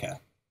 okay,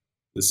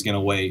 this is going to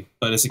wait.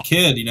 But as a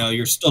kid,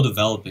 you're still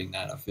developing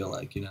that, I feel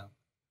like,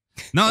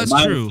 No,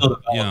 that's true.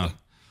 Yeah.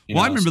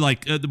 Well, I remember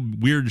like the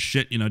weird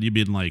shit, you'd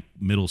be in like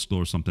middle school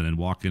or something and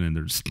walk in and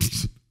there's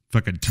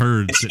fucking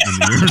turds sitting in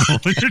the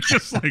urinal. And you're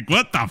just like,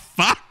 what the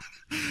fuck?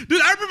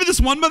 Dude, I remember this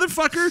one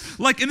motherfucker,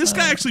 like, and this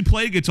guy actually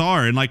played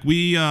guitar. And like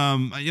we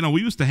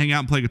used to hang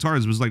out and play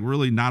guitars. It was like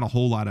really not a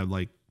whole lot of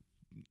like,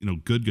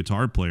 good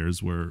guitar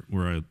players where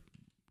I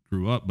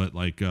grew up, but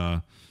like,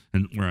 and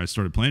where I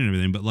started playing and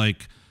everything. But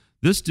like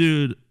this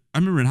dude, I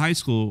remember in high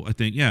school, I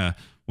think,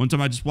 one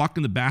time I just walked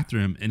in the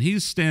bathroom and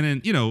he's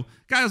standing,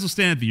 guys will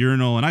stand at the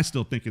urinal and I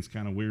still think it's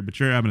kind of weird, but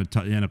you're having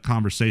a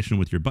conversation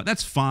with your buddy.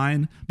 That's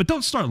fine, but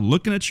don't start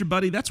looking at your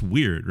buddy. That's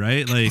weird,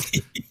 right? Like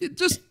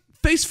just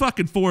face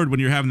fucking forward when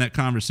you're having that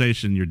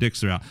conversation, your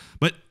dicks are out.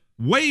 But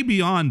way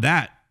beyond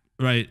that,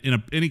 right,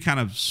 in any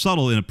kind of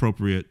subtle,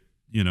 inappropriate,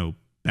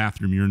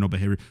 bathroom urinal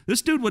behavior.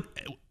 This dude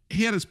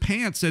he had his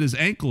pants at his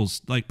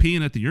ankles, like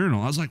peeing at the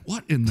urinal. I was like,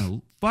 what in the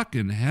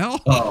fucking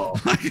hell? Oh,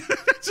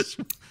 that's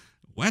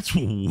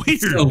weird.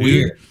 It's so dude.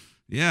 Weird.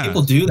 Yeah,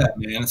 people do that,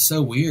 man. It's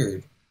so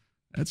weird.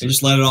 They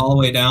just let it all the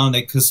way down.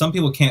 Because some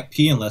people can't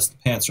pee unless the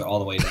pants are all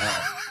the way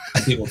down.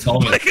 People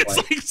told me like it's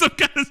like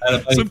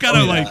some kind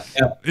of like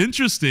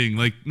interesting,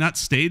 like not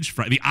stage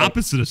fright, the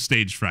opposite of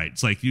stage fright.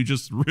 It's like you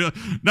just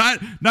not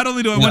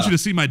only do I want you to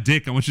see my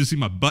dick, I want you to see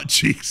my butt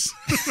cheeks.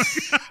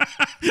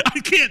 I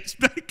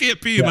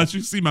can't pee unless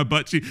you see my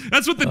butt cheek.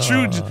 That's what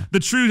the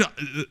true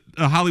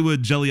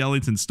Hollywood Jelly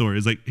Ellington story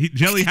is. Like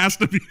Jelly has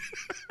to be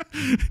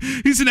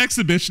he's an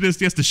exhibitionist.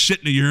 He has to shit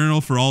in a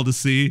urinal for all to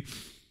see.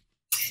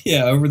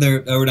 Yeah, over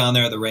down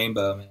there at the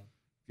Rainbow, man.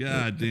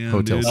 God damn,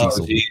 Hotel dude.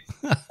 Cecil.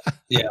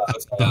 Yeah,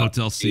 the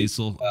Hotel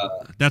Cecil.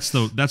 That's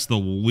the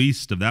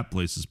least of that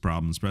place's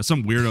problems. But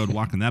some weirdo would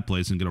walk in that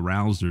place and get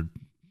aroused or,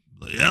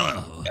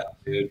 yeah,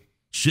 dude.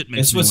 Shit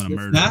makes me want to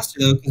murder. It's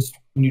nasty though, because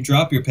when you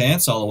drop your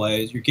pants all the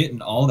way, you're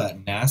getting all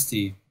that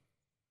nasty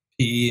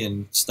pee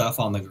and stuff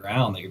on the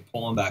ground that you're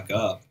pulling back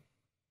up.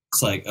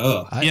 It's like,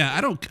 I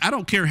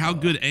don't care how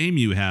good aim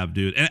you have,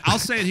 dude. And I'll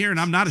say it here, and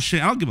I'm not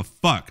ashamed. I don't give a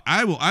fuck.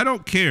 I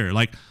don't care.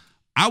 Like,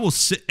 I will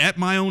sit at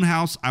my own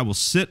house. I will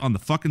sit on the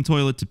fucking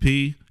toilet to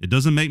pee. It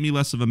doesn't make me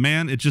less of a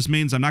man. It just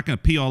means I'm not going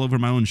to pee all over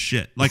my own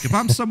shit. Like if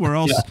I'm somewhere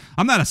else,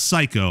 I'm not a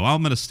psycho.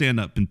 I'm going to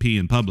stand up and pee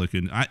in public.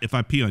 And if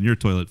I pee on your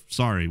toilet,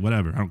 sorry,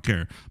 whatever. I don't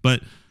care.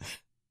 But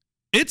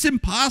it's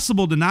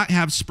impossible to not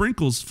have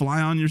sprinkles fly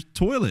on your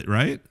toilet,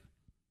 right?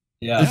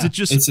 Yeah.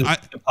 It's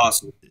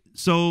impossible.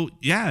 So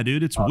yeah,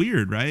 dude, it's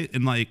weird, right?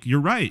 And like,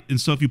 you're right.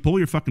 And so if you pull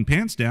your fucking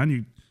pants down,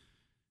 you're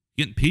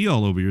getting pee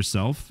all over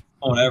yourself.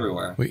 Oh,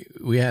 everywhere.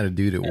 We had a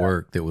dude at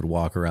work that would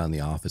walk around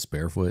the office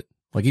barefoot.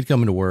 Like he'd come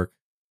into work,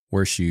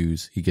 wear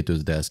shoes, he'd get to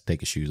his desk,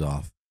 take his shoes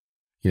off.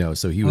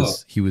 So he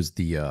was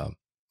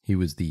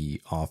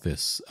the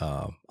office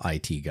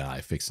IT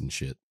guy fixing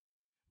shit.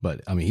 But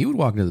I mean, he would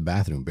walk into the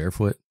bathroom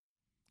barefoot,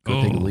 go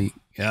take a leak.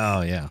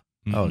 Oh yeah.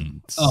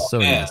 So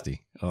man.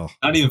 Nasty. Oh,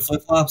 not even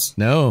flip flops.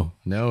 No,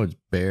 it's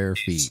bare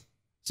feet.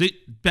 See,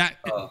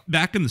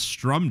 back in the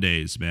Strum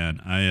days,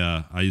 man,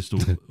 I used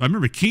to. I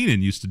remember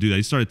Keenan used to do that.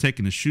 He started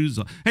taking his shoes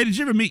off. Hey, did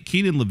you ever meet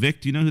Keenan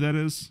Levick? Do you know who that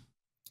is?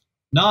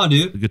 No,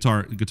 dude. The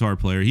guitar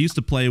player. He used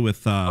to play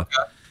with. And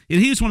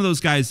he was one of those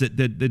guys that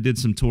did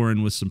some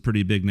touring with some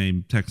pretty big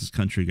name Texas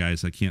country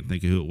guys. I can't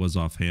think of who it was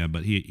offhand,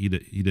 but he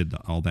did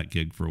all that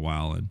gig for a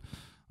while. And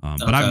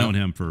but I've known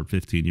him for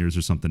 15 years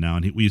or something now,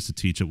 and we used to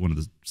teach at one of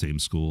the same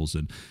schools,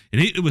 and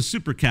it was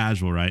super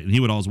casual, right? And he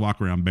would always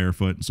walk around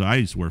barefoot, and so I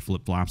used to wear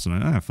flip flops,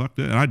 and fuck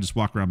that, and I just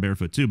walk around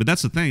barefoot too. But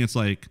that's the thing; it's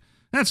like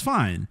that's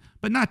fine,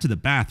 but not to the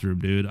bathroom,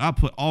 dude.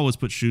 Always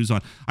put shoes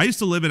on. I used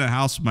to live in a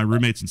house with my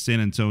roommates in San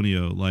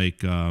Antonio,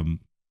 like when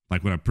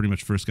I pretty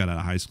much first got out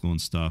of high school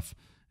and stuff,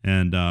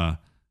 and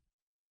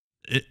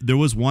there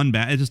was one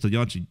just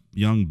a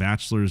young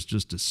bachelors,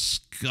 just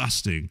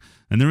disgusting.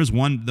 And there was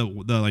one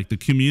the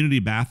community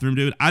bathroom,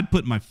 dude. I'd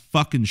put my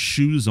fucking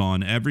shoes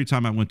on every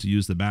time I went to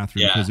use the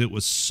bathroom because it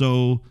was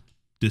so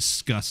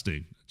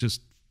disgusting.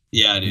 Just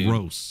dude.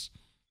 Gross.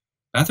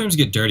 Bathrooms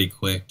get dirty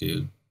quick,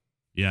 dude.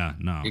 Yeah,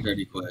 no. Get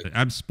dirty quick.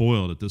 I'm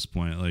spoiled at this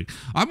point. Like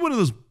I'm one of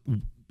those.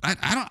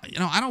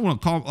 I don't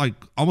want to call like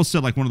almost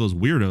said like one of those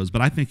weirdos,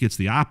 but I think it's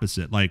the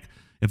opposite. Like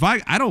if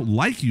I don't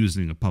like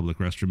using a public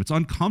restroom, it's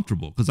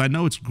uncomfortable because I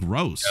know it's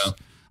gross. Yeah.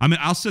 I mean,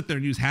 I'll sit there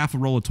and use half a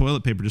roll of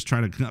toilet paper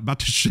about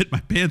to shit my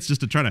pants just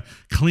to try to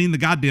clean the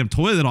goddamn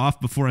toilet off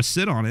before I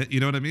sit on it.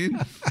 You know what I mean?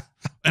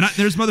 And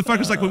there's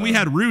motherfuckers like when we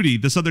had Rudy,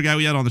 this other guy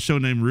we had on the show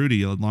named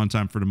Rudy, a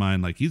longtime friend of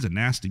mine. Like he's a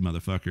nasty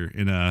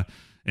motherfucker,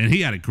 and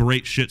he had a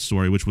great shit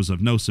story, which was of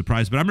no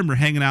surprise. But I remember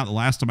hanging out the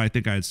last time I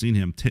think I had seen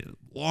him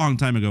long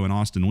time ago in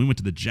Austin. We went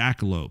to the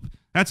Jackalope.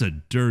 That's a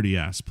dirty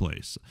ass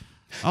place.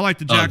 I like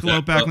the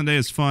Jackalope back in the day.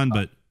 It's fun,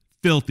 but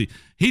filthy.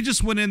 He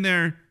just went in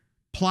there,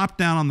 plopped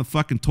down on the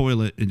fucking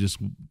toilet, and just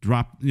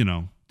dropped,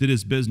 did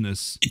his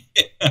business.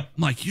 I'm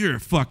like, you're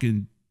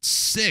fucking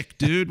sick,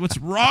 dude. What's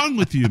wrong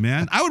with you,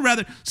 man? I would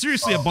rather,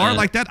 seriously, a bar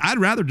like that, I'd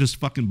rather just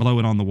fucking blow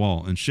it on the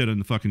wall and shit in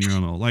the fucking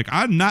urinal. Like,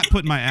 I'm not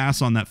putting my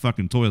ass on that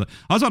fucking toilet.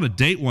 I was on a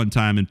date one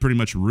time and pretty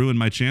much ruined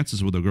my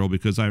chances with a girl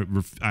because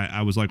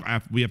I was like,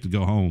 we have to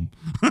go home.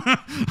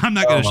 I'm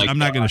not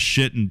gonna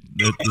shit in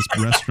this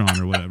restaurant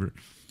or whatever.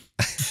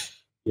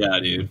 Yeah,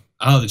 dude.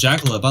 Oh, the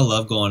Jackalope. I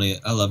love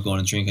going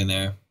and drinking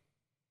there.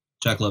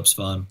 Jackalope's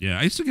fun. Yeah,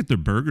 I used to get their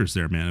burgers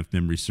there, man, if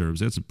memory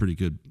serves. That's a pretty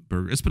good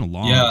burger. It's been a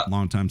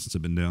long time since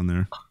I've been down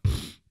there.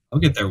 I'll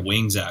get their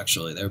wings,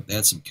 actually. They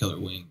had some killer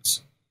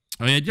wings.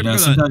 Oh, yeah.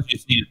 Sometimes you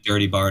just need a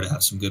dirty bar to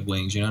have some good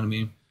wings, you know what I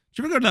mean? Did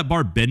you ever go to that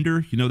bar,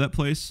 Bender? You know that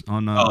place?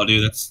 Oh,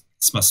 dude, that's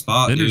my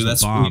spot, Bender's dude.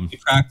 That's bomb.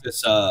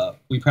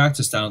 We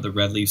practice down at the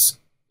Red Leafs,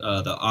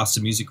 the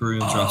Austin Music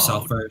Rooms off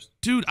South First.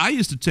 Dude, I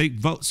used to take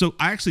so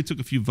I actually took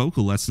a few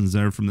vocal lessons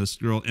there from this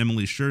girl,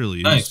 Emily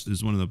Shirley,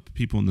 who's one of the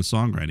people in the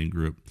songwriting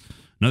group.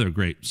 Another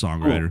great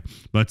songwriter. Cool.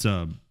 But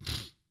I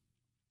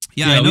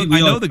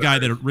know the guy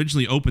that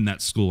originally opened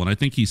that school, and I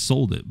think he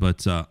sold it. But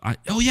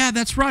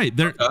that's right.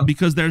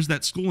 Because there's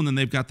that school, and then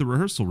they've got the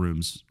rehearsal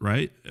rooms,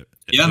 right?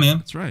 Yeah, man,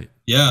 that's right.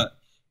 Yeah,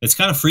 it's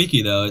kind of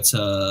freaky though. It's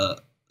I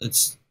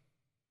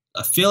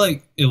feel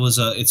like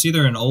it's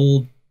either an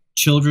old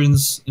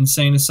children's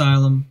insane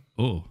asylum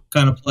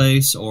kind of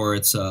place, or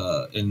it's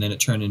and then it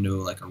turned into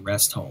like a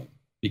rest home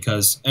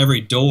because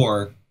every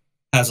door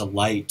has a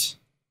light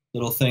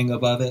little thing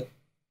above it.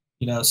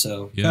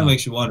 So it kind of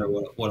makes you wonder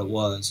what it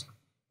was.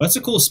 But it's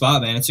a cool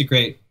spot, man. It's a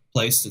great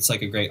place. It's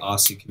like a great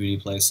Austin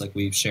community place. Like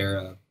we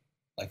share,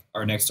 like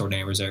our next door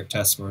neighbor is Eric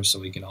Tesmer, so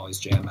we can always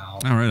jam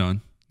out. Oh, right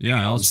on.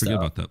 Yeah, I always forget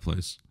about that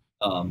place.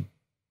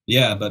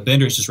 Yeah, but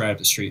Bender's just right up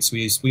the street. So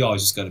we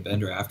always just go to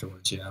Bender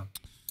afterwards,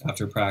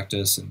 after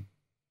practice and,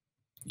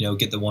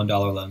 get the $1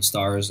 Lone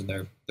Stars,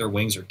 and their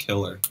wings are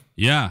killer.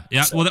 Yeah.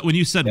 So, well, when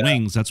you said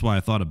wings, that's why I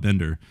thought of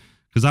Bender.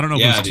 Because I don't know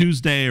if it was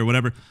Tuesday or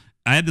whatever.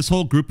 I had this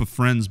whole group of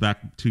friends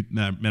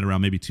that met around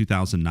maybe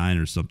 2009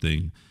 or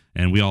something,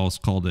 and we all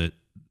called it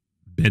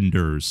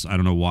Benders. I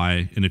don't know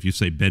why. And if you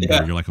say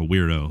Bender, you're like a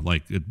weirdo,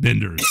 like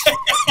Benders.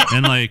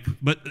 And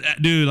but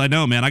dude, I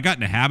know, man. I got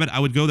in a habit.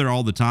 I would go there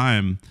all the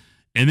time,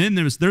 and then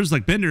there's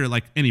like Bender,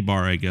 like any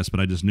bar, I guess,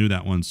 but I just knew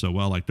that one so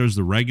well. Like there's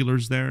the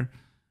regulars there.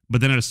 But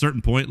then at a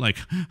certain point, like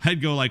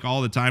I'd go like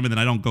all the time, and then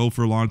I don't go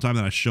for a long time.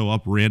 Then I show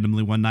up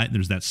randomly one night, and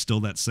there's that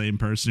same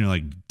person. You're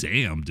like,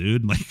 damn,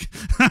 dude, like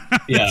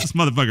this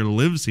motherfucker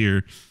lives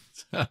here.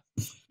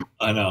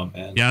 I know,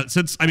 man. Yeah,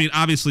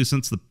 obviously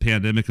since the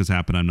pandemic has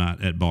happened, I'm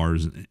not at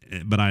bars,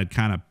 but I had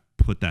kind of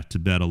put that to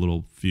bed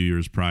a few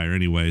years prior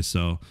anyway.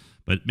 So,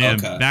 but man,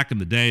 back in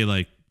the day,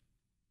 like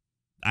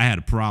I had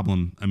a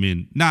problem. I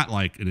mean, not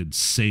like an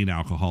insane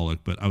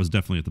alcoholic, but I was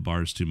definitely at the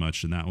bars too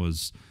much, and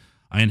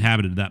I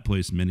inhabited that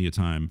place many a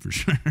time for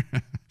sure.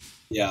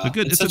 Yeah,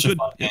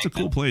 it's a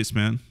cool place,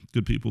 man.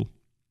 Good people.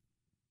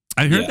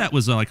 I heard that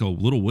was like a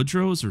Little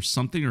Woodrow's or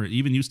something, or it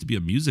even used to be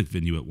a music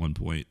venue at one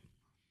point.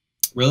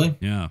 Really?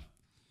 Yeah.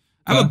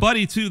 I have a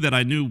buddy too that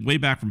I knew way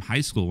back from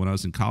high school when I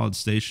was in College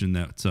Station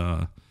that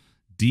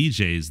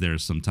DJs there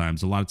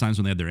sometimes. A lot of times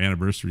when they had their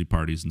anniversary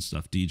parties and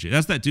stuff. DJ.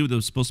 That's that dude that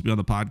was supposed to be on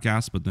the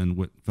podcast, but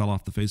then fell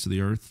off the face of the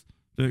earth.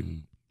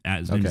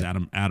 His name is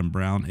Adam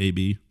Brown,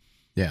 AB.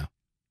 Yeah.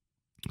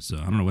 So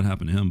I don't know what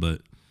happened to him, but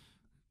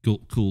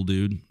cool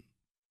dude.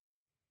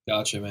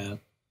 Gotcha, man.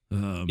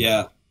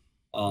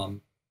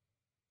 I'm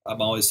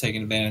always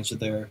taking advantage of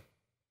their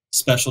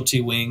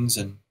specialty wings,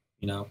 and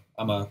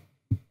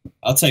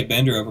I'll take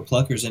Bender over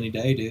Pluckers any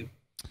day, dude.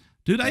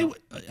 Dude, I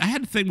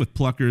had a thing with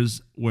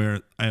Pluckers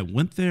where I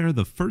went there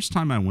the first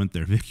time I went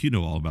there. Vic, you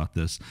know all about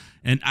this.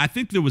 And I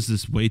think there was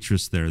this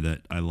waitress there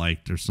that I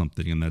liked or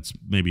something, and that's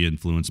maybe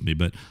influenced me.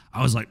 But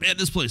I was like, man,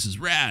 this place is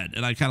rad.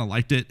 And I kind of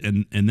liked it.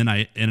 And then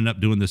I ended up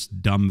doing this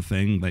dumb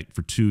thing like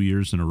for 2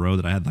 years in a row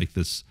that I had like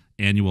this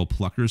annual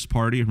Pluckers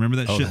party. Remember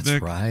that shit, that's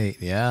Vic? Right,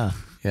 yeah.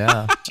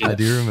 Yeah, I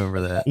do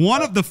remember that.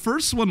 One of the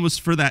first one was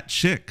for that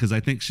chick because I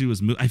think she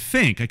was. I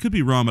could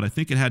be wrong, but I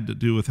think it had to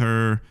do with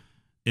her.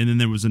 And then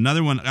there was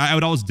another one. I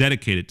would always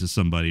dedicate it to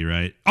somebody,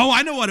 right? Oh,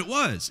 I know what it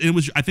was. It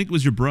was. I think it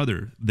was your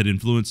brother that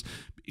influenced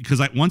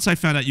because once I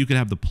found out you could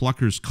have the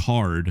Pluckers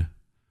card.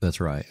 That's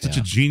right. Such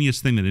a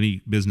genius thing that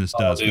any business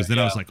does. Because then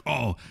I was like,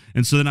 oh,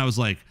 and so then I was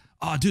like,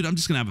 oh, dude, I'm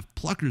just gonna have a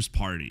Pluckers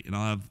party, and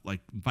I'll have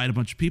invite a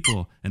bunch of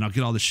people, and I'll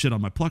get all this shit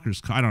on my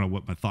Pluckers card. I don't know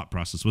what my thought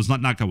process was.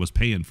 Not I was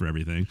paying for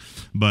everything,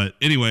 but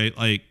anyway,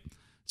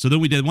 so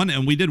then we did one,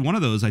 and we did one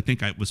of those. I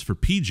think it was for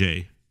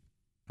PJ,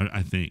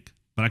 I think.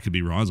 But I could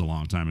be wrong. It was a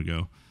long time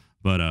ago.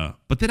 But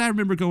then I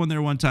remember going there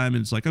one time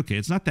and it's like, okay,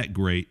 it's not that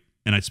great.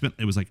 And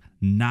it was like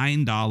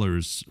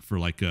 $9 for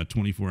like a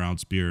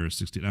 24-ounce beer or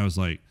 16. I was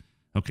like,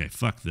 okay,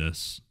 fuck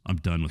this. I'm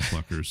done with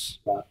Pluckers.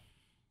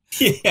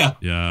 Yeah.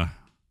 Yeah.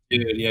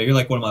 Dude, yeah, you're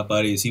like one of my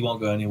buddies. He won't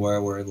go anywhere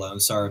where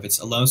Lone Star, if it's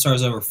a Lone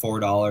Star's over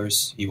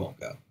 $4, he won't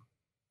go.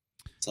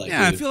 It's like,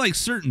 yeah, dude. I feel like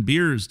certain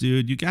beers,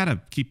 dude, you got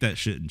to keep that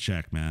shit in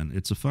check, man.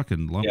 It's a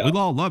fucking, we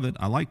all love it.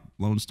 I like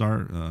Lone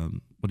Star.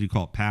 What do you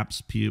call it?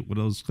 Paps? What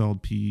are those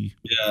called?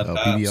 Yeah,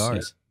 Paps,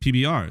 PBRs. Yeah.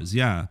 PBRs,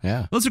 yeah.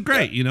 Yeah. Those are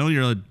great. You know,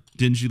 you're a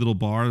dingy little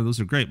bar. Those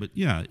are great. But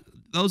yeah,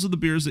 those are the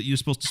beers that you're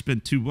supposed to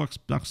spend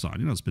 $2 on.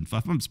 You know, spend $5.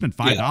 I'm going to spend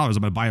 $5. I'm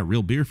going to buy a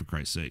real beer for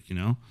Christ's sake, you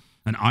know?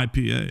 An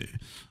IPA.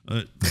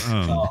 Man,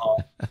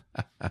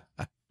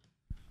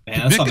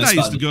 Vic and I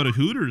used to go to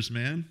Hooters,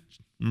 man.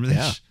 Remember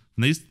that?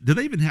 Yeah. Do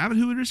they even have a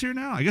Hooters here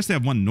now? I guess they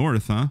have one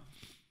north, huh?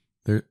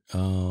 They're,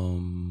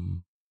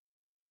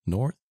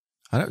 north?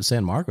 I know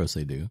San Marcos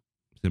they do.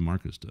 San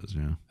Marcos does,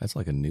 yeah. That's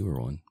like a newer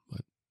one,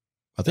 but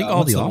I think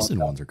all the Austin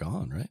ones are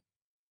gone, right?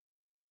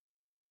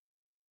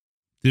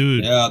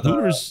 Dude,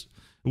 Hooters,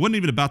 it wasn't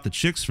even about the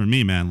chicks for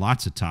me, man.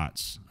 Lots of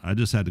tots. I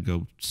just had to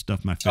go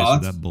stuff my face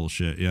with that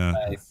bullshit, yeah.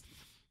 Nice.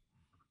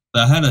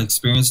 I had an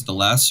experience at the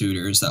last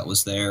Hooters that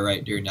was there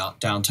right near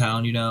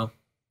downtown, you know?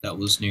 That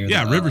was near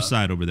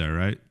Riverside over there,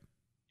 right?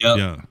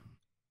 Yep.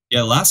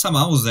 Yeah, last time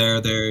I was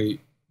there, the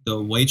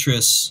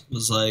waitress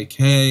was like,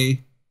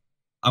 hey,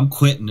 I'm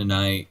quitting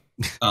tonight.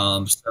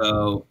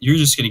 So you're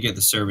just going to get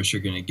the service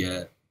you're going to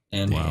get.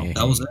 And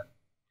that was it.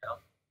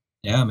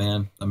 Yeah,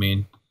 man. I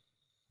mean,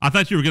 I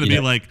thought you were going to be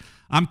like,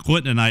 I'm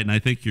quitting tonight and I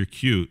think you're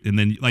cute. And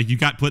then you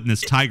got put in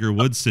this Tiger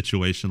Woods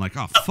situation, like,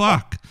 oh,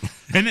 fuck.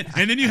 and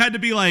then you had to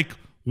be like,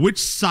 which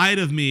side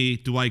of me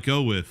do I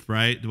go with,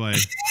 right? Do I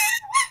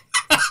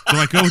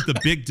go with the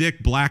big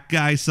dick black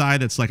guy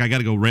side that's like, I got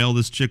to go rail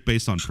this chick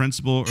based on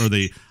principle, or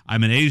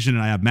I'm an Asian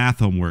and I have math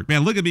homework?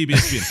 Man, look at me being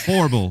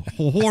horrible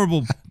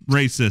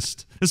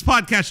racist. This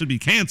podcast should be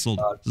canceled.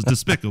 It's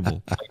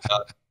despicable.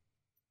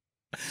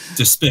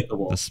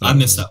 Despicable. I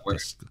missed that word.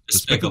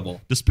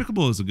 Despicable.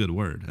 Despicable is a good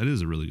word. That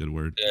is a really good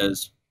word. It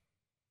is.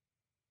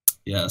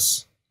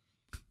 Yes.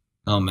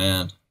 Oh,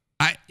 man.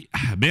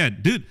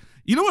 Dude,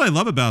 you know what I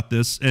love about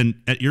this, and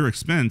at your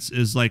expense,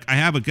 is like I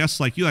have a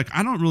guest like you. Like,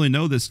 I don't really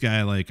know this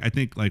guy. Like, I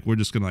think like we're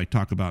just gonna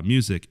talk about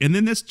music, and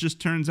then this just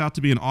turns out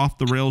to be an off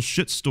the rails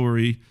shit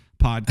story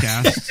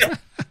podcast.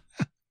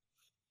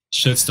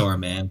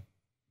 Shitstorm, man.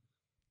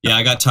 Yeah,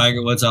 I got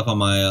Tiger Woods up on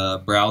my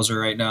browser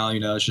right now.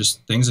 You know, it's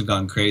just things have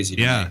gone crazy.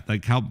 Yeah,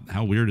 like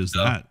how weird is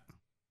that?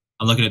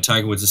 I'm looking at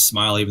Tiger Woods'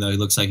 smile, even though he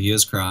looks like he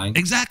is crying.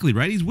 Exactly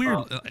right. He's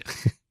weird.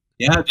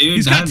 Yeah, dude.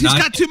 He's got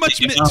too much.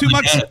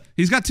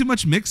 He's got too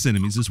much mix in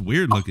him. He's just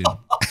weird looking.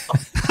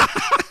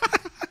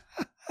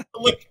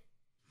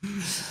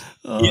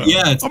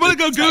 Yeah, I'm gonna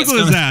go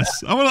Google his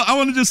ass. I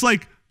want to just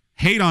like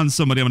hate on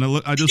somebody. I'm gonna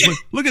look. I just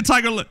look at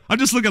Tiger. I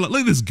just look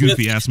at this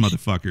goofy ass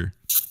motherfucker.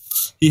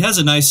 He has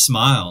a nice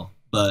smile,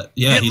 but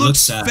yeah, he looks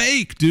sad.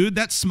 Fake, dude.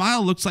 That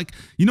smile looks like,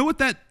 you know what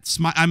that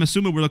smile. I'm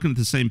assuming we're looking at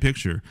the same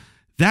picture.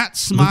 That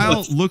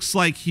smile looks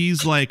like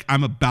he's like,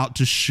 I'm about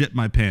to shit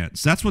my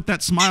pants. That's what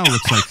that smile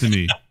looks like to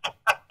me.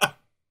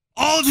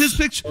 All of his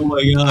pictures. Oh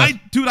my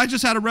god, I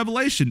just had a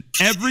revelation.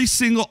 Every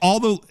single, all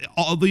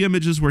the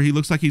images where he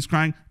looks like he's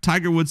crying,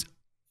 Tiger Woods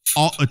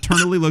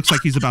eternally looks like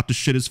he's about to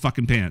shit his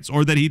fucking pants,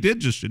 or that he did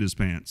just shit his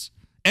pants.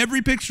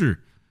 Every picture.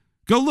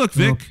 Go look,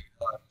 Vic.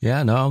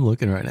 Yeah, no, I'm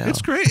looking right now.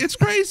 It's It's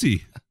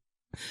crazy.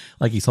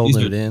 Like he's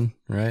holding it in,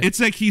 right? It's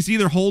like he's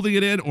either holding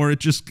it in or it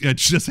just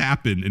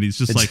happened, and he's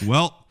just like,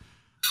 well.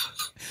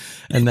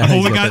 And now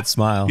he's got that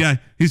smile. Yeah,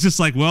 he's just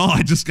like, well,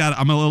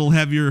 I'm a little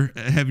heavier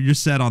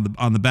set on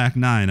the back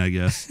nine, I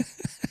guess.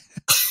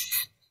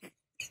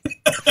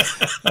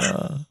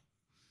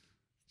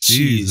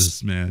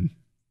 Jesus, man.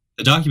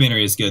 The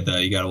documentary is good though.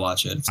 You got to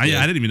watch it. I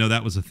didn't even know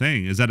that was a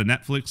thing. Is that a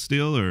Netflix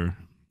deal or?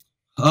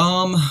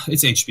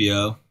 It's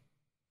HBO.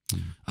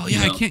 Oh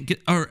yeah, I can't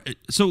get.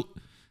 So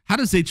how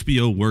does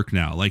HBO work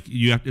now? Like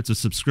it's a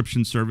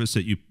subscription service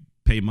that you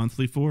pay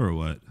monthly for, or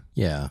what?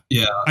 Yeah.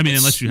 I mean,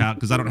 unless you have,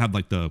 because I don't have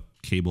like the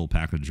cable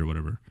package or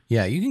whatever.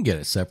 Yeah, you can get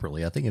it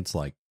separately. I think it's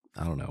like,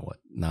 I don't know what,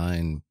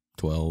 9,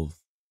 12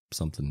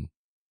 something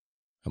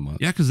a month.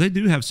 Yeah, because they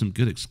do have some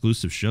good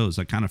exclusive shows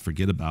I kind of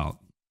forget about.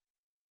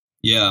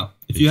 Yeah,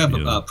 if you have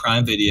a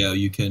Prime Video,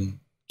 you can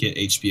get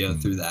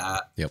HBO through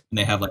that. Yep. And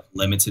they have like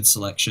limited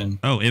selection.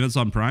 Oh,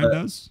 Amazon Prime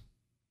does?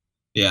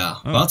 Yeah,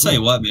 Oh, but I'll tell cool.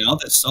 you what, man, all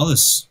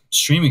this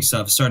streaming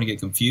stuff is starting to get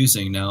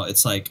confusing now.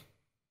 It's like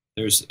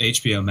there's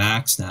HBO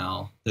Max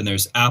now, then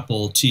there's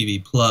Apple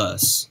TV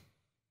Plus,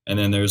 and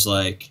then there's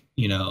like,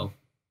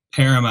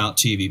 Paramount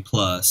TV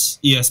Plus,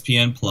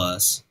 ESPN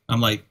Plus. I'm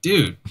like,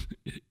 dude,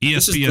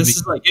 ESPN, this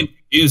is like getting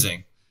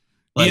confusing.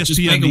 Like, just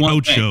ESPN, make it the one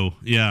Ocho.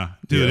 Yeah,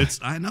 dude, Yeah.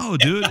 I know,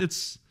 dude.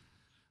 It's,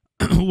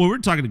 well, we were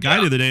talking to a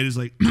guy the other day, and he's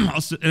like,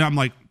 and I'm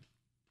like,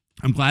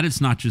 I'm glad it's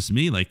not just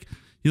me. Like,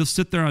 he'll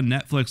sit there on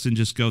Netflix and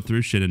just go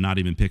through shit and not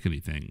even pick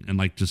anything, and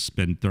like just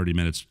spend 30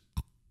 minutes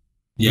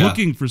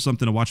looking for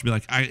something to watch. And be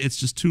like, it's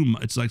just too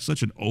much. It's like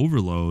such an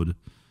overload.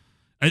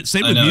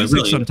 Same with music.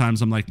 Really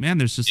sometimes I'm like, man,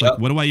 there's just like,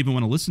 what do I even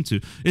want to listen to?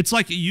 It's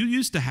like you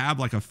used to have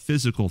like a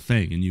physical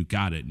thing, and you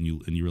got it, and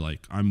you were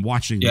like, I'm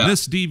watching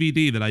this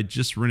DVD that I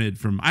just rented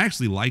from. I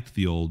actually liked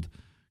the old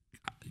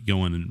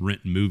going and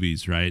renting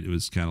movies, right? It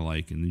was kind of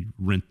like, and you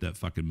rent that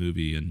fucking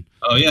movie, and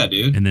oh yeah,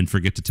 dude, and then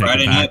forget to take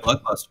Friday it back.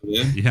 Night Blockbuster,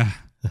 dude. Yeah.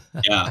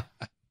 Yeah.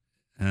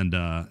 And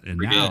now,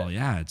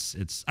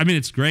 it's I mean,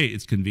 it's great,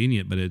 it's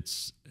convenient, but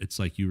it's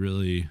like you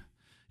really,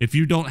 if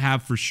you don't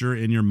have for sure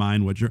in your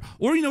mind what you're,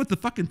 or what the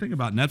fucking thing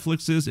about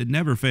Netflix is, it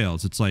never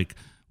fails. It's like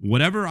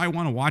whatever I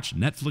want to watch,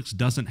 Netflix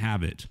doesn't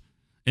have it.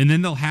 And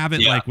then they'll have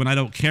it like when I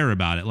don't care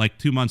about it, like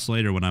 2 months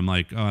later when I'm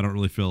like, oh, I don't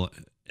really feel it.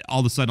 All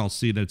of a sudden I'll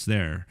see that it's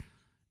there.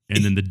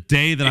 And then the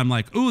day that I'm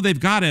like, oh, they've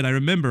got it, I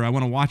remember, I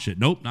want to watch it.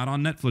 Nope, not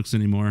on Netflix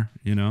anymore,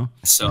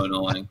 So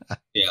annoying.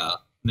 Yeah.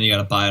 And then you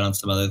got to buy it on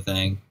some other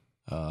thing.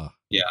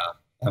 Yeah.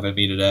 Happened to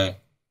me today.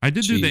 I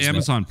did do the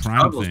Amazon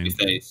Prime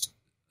thing.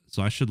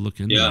 So I should look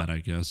into that, I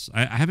guess.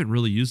 I haven't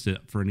really used it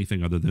for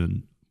anything other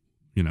than,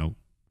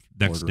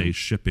 next day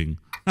shipping.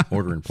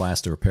 Ordering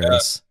plaster of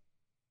Paris.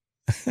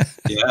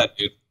 Yeah,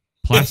 dude.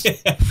 What?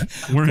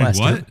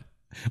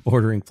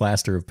 Ordering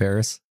plaster of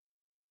Paris.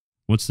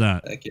 What's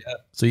that? Heck yeah.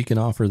 So you can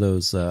offer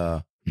those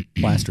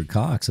plastered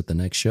cocks at the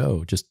next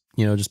show. Just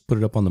put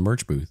it up on the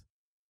merch booth.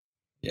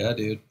 Yeah,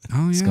 dude.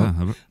 Oh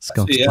yeah,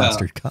 Skunk's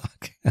plastered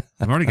cock.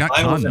 I've already got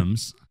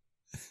condoms.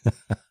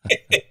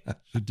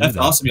 That's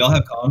awesome. Y'all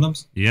have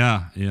condoms?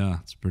 Yeah,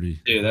 it's pretty.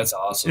 Dude, that's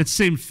awesome. It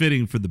seemed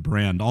fitting for the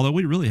brand, although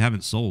we really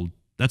haven't sold.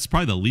 That's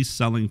probably the least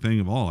selling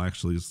thing of all,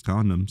 actually, is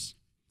condoms.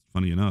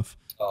 Funny enough.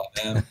 Oh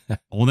man.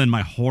 Well, then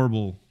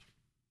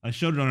I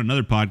showed it on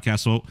another podcast.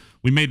 So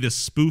we made this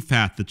spoof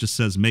hat that just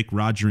says "Make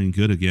Rogering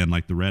Good Again,"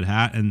 like the red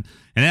hat, and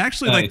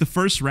actually, like the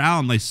first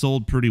round, they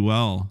sold pretty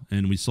well,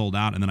 and we sold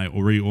out, and then I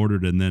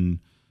reordered, and then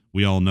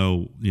we all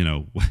know,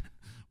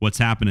 what's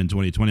happened in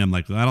 2020. I'm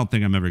like, I don't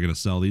think I'm ever going to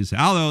sell these.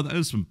 Although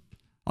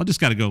I'll just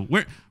got to go.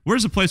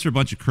 Where's a place where a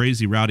bunch of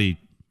crazy, rowdy,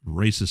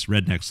 racist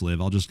rednecks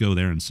live? I'll just go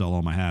there and sell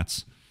all my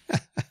hats.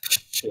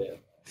 Shit.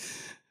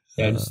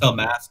 Yeah, just sell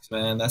masks,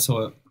 man. That's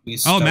what we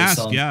started masks,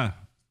 selling. yeah.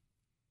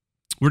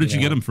 Where did you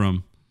get them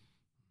from?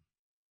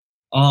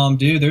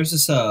 Dude, there's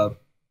this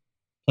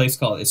place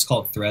called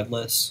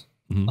Threadless.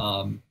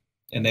 Mm-hmm.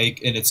 And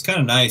it's kind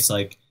of nice.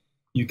 Like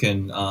you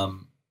can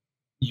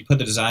you put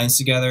the designs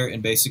together,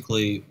 and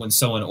basically when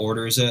someone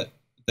orders it,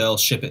 they'll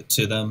ship it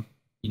to them.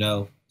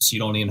 So you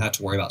don't even have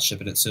to worry about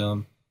shipping it to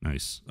them.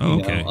 Nice. Oh,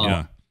 okay.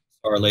 Yeah.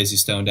 Our lazy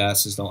stoned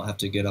asses don't have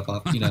to get up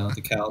off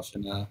the couch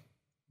and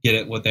get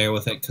it with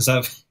it.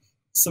 Because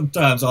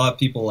sometimes I'll have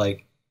people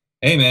like,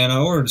 hey man, I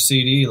ordered a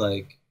CD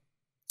like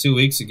 2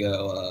 weeks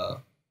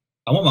ago.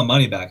 I want my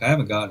money back. I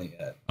haven't gotten it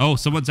yet. Oh,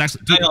 someone's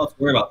actually. I don't have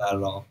to worry about that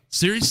at all.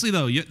 Seriously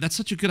though, that's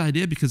such a good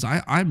idea, because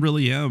I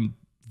really am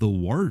the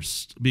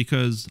worst,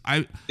 because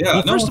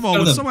first of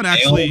all,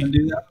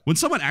 when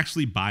someone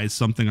actually buys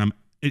something,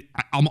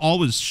 I'm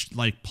always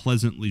like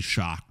pleasantly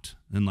shocked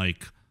and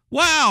like,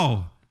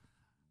 wow,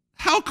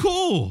 how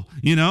cool,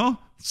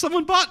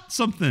 someone bought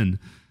something.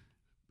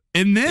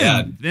 And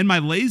then my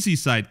lazy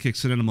side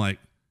kicks in, and I'm like,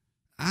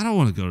 I don't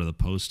want to go to the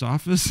post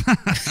office.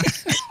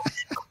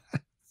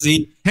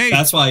 See,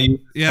 that's why you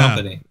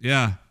company.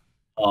 Yeah.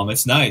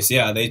 It's nice.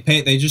 Yeah, they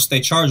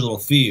charge a little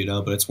fee,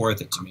 but it's worth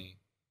it to me.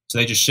 So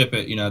they just ship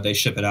it. They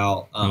ship it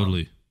out.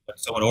 Totally. If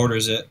someone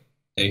orders it,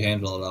 they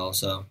handle it all.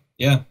 So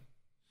yeah.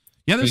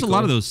 Yeah, there's a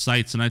lot of those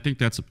sites, and I think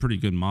that's a pretty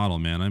good model,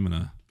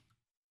 man.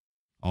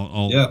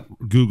 I'll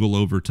Google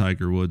over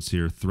Tiger Woods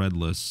here,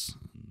 Threadless.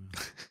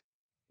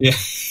 Yeah.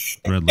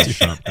 Threadless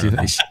shop.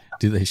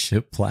 Do they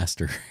ship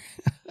plaster?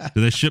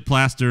 Do they ship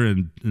plaster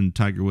and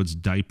Tiger Woods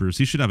diapers?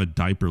 He should have a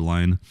diaper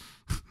line.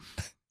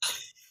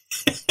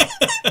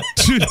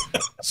 Dude,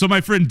 so my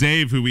friend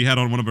Dave, who we had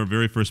on one of our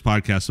very first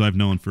podcasts, who I've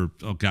known for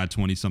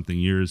 20-something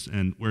years,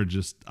 and we're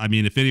just,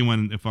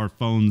 if our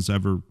phones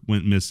ever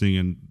went missing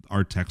and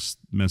our text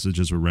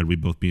messages were read,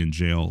 we'd both be in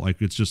jail.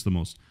 Like, it's just the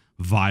most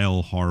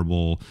vile,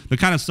 horrible, the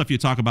kind of stuff you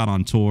talk about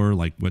on tour,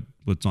 like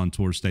what's on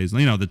tour stays,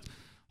 the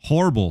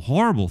horrible,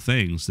 horrible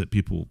things that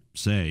people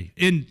say,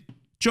 and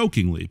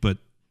jokingly, but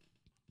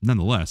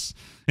nonetheless.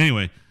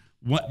 Anyway,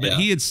 but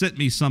he had sent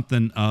me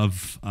something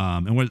of,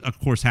 and of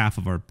course, half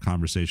of our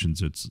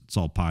conversations, it's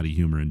all potty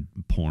humor and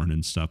porn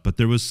and stuff. But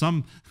there was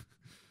something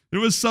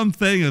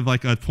of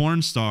like a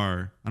porn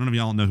star. I don't know if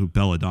y'all know who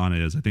Belladonna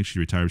is. I think she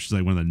retired. She's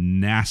like one of the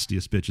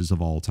nastiest bitches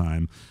of all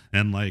time.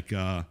 And like,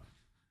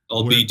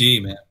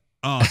 OBD, man.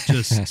 Oh,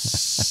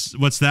 just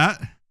what's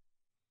that?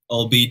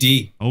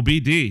 OBD.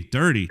 OBD,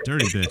 dirty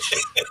bitch.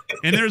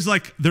 And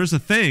there's a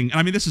thing.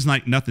 I mean, this is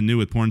like nothing new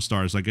with porn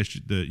stars. I guess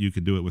you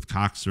could do it with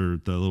cocks or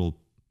the little.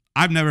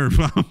 I've never.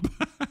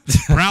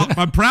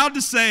 I'm proud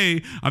to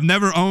say I've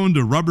never owned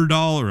a rubber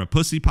doll or a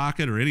pussy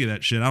pocket or any of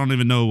that shit. I don't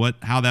even know what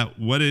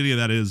any of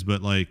that is,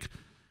 but like,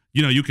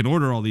 you know, you can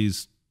order all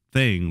these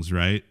things,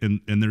 right?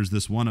 And there's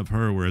this one of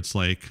her where it's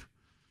like,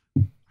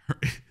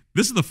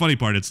 this is the funny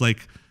part. It's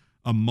like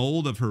a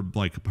mold of her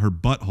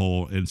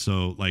butthole, and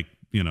so like,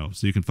 you know,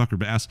 so you can fuck her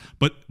ass.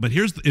 But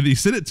here's and he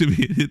sent it to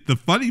me. The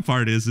funny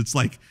part is it's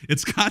like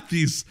it's got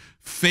these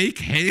fake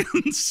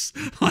hands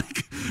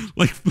like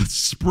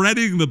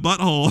spreading the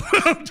butthole.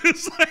 I'm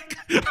just like,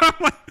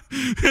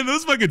 and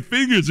those fucking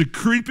fingers are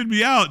creeping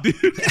me out,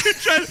 dude.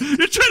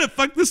 You're trying to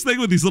fuck this thing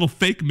with these little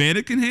fake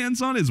mannequin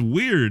hands on. It's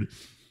weird.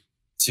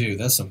 Dude,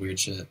 that's some weird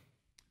shit.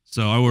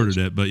 So I ordered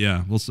it, but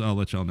yeah, I'll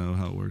let y'all know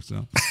how it works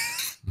out.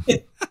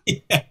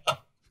 Yeah.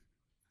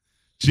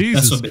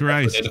 Jesus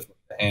Christ. The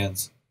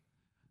hands.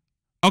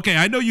 Okay,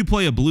 I know you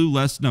play a blue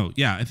Les. No,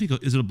 yeah, I think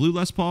is it a blue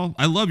Les Paul?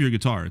 I love your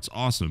guitar. It's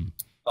awesome.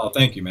 Oh,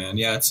 thank you, man.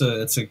 Yeah, it's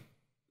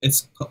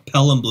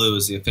Pelham Blue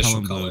is the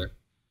official color.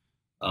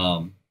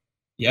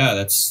 Yeah,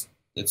 it's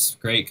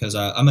great because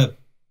I'm a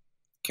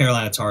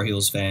Carolina Tar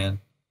Heels fan.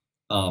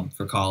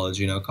 For college,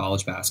 you know,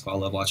 college basketball. I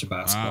love watching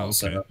basketball. Okay.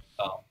 So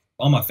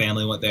all my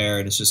family went there,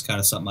 and it's just kind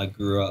of something I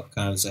grew up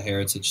kind of as a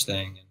heritage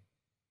thing. And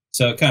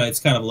so it's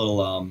kind of a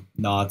little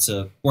nod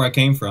to where I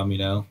came from, you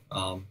know.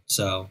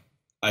 So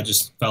I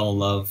just fell in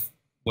love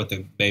with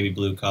the baby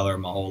blue color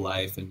my whole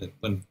life, and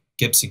when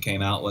Gibson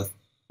came out with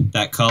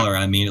that color,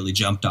 I immediately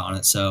jumped on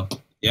it. So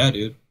yeah,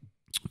 dude.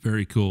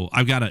 Very cool.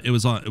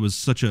 It was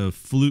such a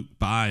fluke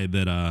buy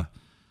that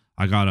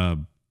I got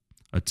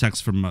a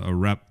text from a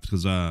rep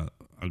because I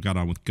got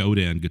on with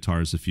Godin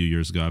guitars a few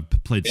years ago. I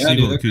played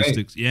Siegel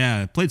Acoustics. Great.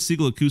 Yeah, I played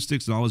Siegel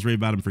Acoustics and always raved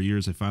about them for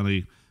years. I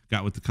finally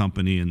got with the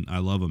company, and I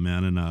love them,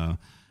 man.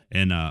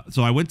 And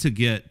so I went to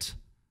get.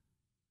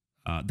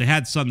 They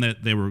had some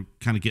that they were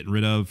kind of getting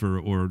rid of,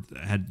 or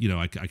had, you know,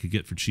 I could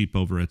get for cheap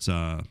over at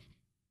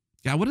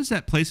what is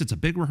that place? It's a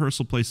big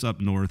rehearsal place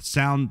up north.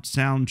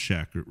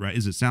 Soundcheck, right?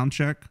 Is it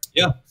Soundcheck?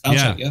 Yeah,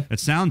 Soundcheck. Yeah,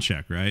 it's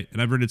Soundcheck, right? And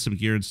I've rented some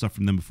gear and stuff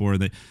from them before.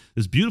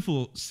 This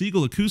beautiful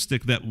Siegel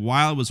acoustic that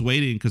while I was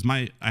waiting, because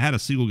I had a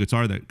Siegel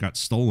guitar that got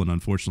stolen,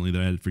 unfortunately,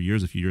 that I had for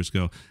years a few years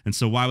ago, and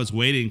so while I was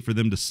waiting for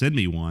them to send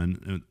me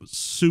one, and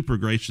super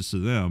gracious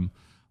of them,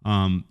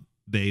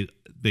 they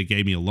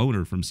gave me a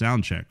loaner from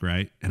Soundcheck,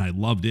 right? And I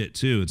loved it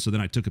too. And so then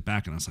I took it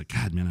back and I was like,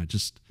 God, man, I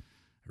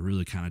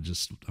really kind of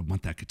I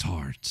want that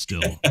guitar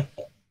still,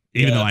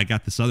 even though I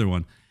got this other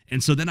one.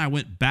 And so then I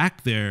went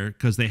back there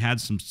because they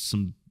had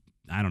some,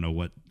 I don't know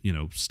what, you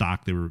know,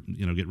 stock they were,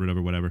 you know, getting rid of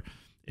or whatever.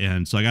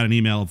 And so I got an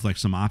email of like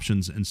some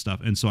options and stuff.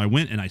 And so I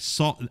went and I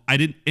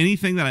didn't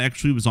anything that I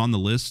actually was on the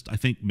list. I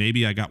think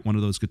maybe I got one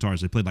of those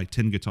guitars. I played like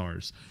 10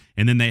 guitars.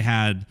 And then they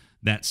had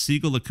that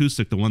Siegel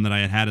acoustic, the one that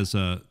I had as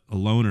a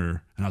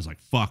loaner. And I was like,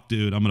 fuck,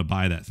 dude, I'm going to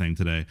buy that thing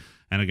today.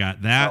 And I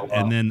got that. Oh, wow.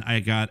 And then I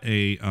got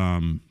a,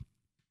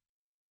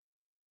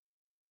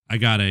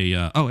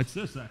 it's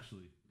this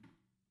actually.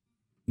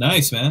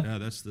 Nice, man. Yeah,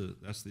 that's the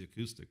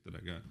acoustic that I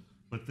got.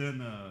 But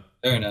then,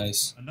 very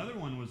nice. Another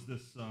one was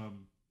this,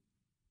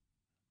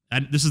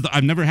 and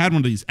I've never had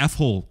one of these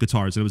F-hole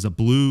guitars. It was a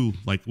blue,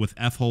 like with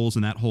F-holes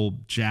and that whole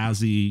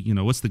jazzy, you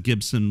know, what's the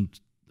Gibson?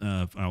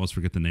 I always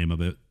forget the name of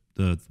it.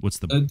 There's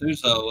a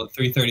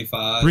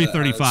 335.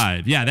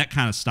 335. Yeah, that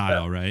kind of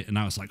style, right? And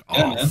I was like,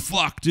 oh,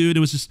 fuck, dude. It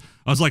was just,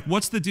 I was like,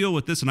 what's the deal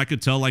with this? And I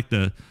could tell like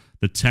the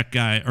tech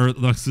guy, or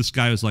this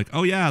guy was like,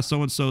 oh yeah,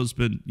 so-and-so's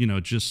been, you know,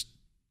 just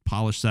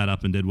polished that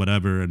up and did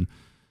whatever. And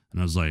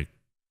I was like,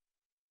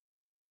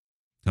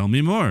 tell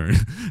me more. And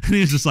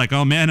he was just like,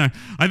 oh man,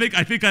 I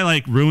think I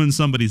like ruined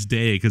somebody's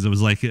day because it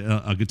was like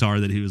a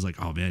guitar that he was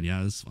like, oh man,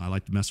 yeah, I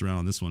like to mess around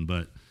on this one.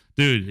 But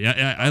dude,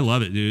 yeah, I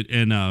love it, dude.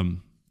 And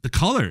the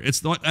color,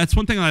 that's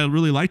one thing I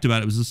really liked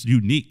about it, was this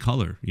unique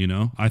color, you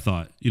know. I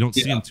thought you don't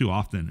see them too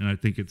often, and I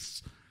think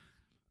it's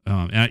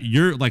and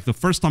you're like, the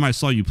first time I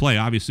saw you play,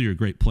 obviously you're a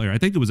great player. I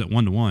think it was at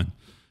 1-to-1,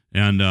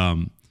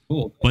 and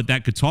cool. But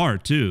that guitar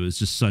too is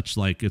just such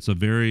like, it's a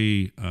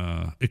very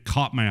it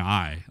caught my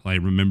eye. I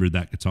remembered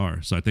that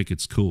guitar, so I think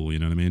it's cool. You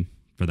know what I mean?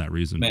 For that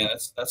reason, man,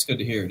 that's good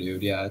to hear,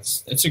 dude. Yeah,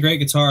 it's a great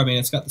guitar. I mean,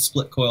 it's got the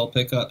split coil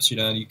pickups. You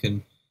know, you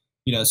can,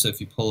 you know, so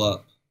if you pull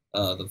up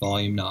the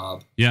volume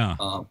knob, yeah.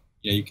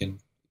 You know, you can,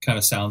 kind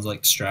of sounds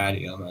like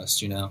Stratty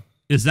almost, you know.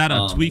 Is that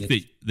a tweak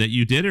that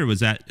you did, or was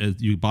that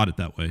you bought it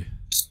that way?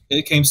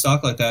 It came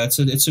stock like that.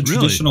 It's a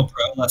traditional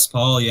Pro Les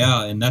Paul,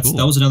 yeah, and that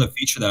was another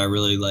feature that I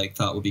really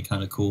thought would be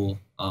kind of cool.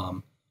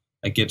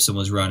 That Gibson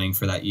was running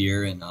for that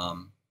year, and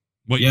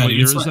what year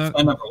is that? It's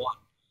my number one.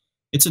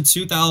 It's in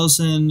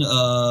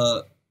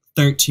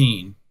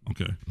 2013.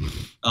 Okay.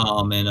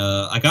 And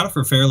I got it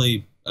for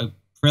fairly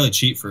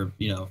cheap for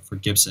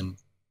Gibson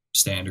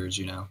standards,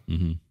 you know.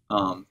 Mm-hmm.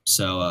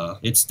 So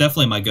it's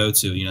definitely my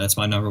go-to. You know, that's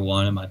my number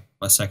one, and my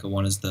second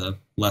one is the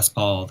Les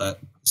Paul.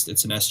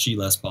 It's an SG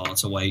Les Paul.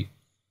 It's a white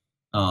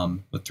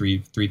with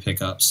three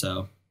pickups.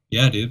 So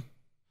yeah, dude.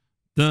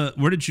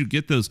 Where did you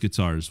get those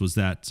guitars? Was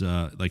that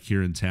like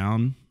here in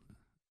town?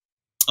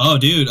 Oh,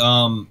 dude.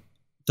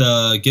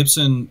 The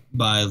Gibson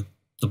by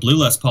the Blue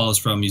Les Paul is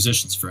from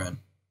Musician's Friend.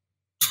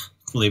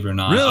 Believe it or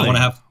not. Really? I want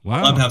to have. Wow.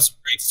 I'd love to have some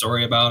great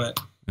story about it.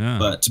 Yeah.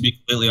 But to be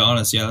completely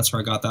honest, yeah, that's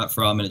where I got that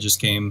from, and it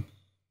just came.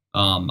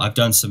 I've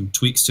done some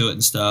tweaks to it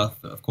and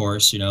stuff, of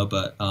course,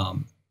 but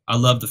I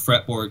love the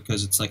fretboard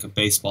because it's like a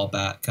baseball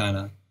bat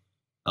kind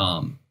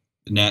of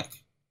neck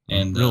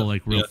and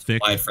real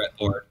thick wide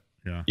fretboard.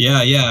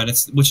 Yeah, and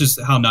which is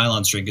how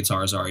nylon string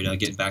guitars are.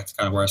 Getting back to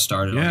kind of where I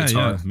started on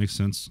guitar. Yeah, makes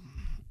sense.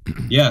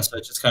 Yeah, so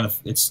it just kind of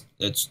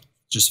it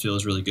just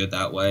feels really good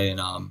that way.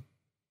 And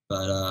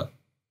but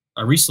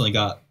I recently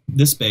got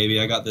this baby.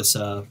 I got this.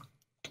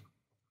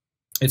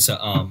 It's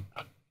a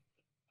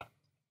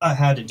I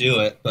had to do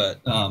it,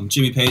 but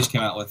Jimmy Page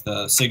came out with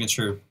a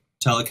signature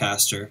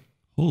Telecaster.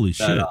 Holy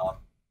shit!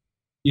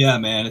 Yeah,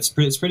 man, it's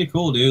pretty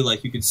cool, dude.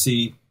 Like you can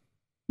see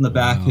in the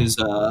back his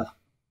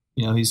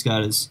he's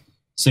got his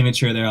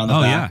signature there on the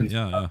back.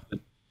 Yeah.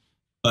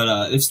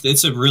 But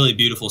it's a really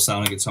beautiful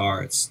sounding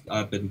guitar.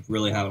 I've been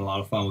really having a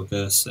lot of fun with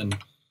this, and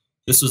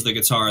this was the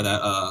guitar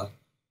that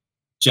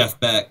Jeff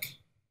Beck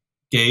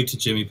gave to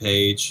Jimmy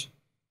Page,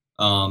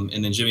 and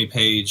then Jimmy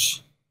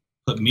Page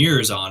put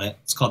mirrors on it.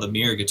 It's called the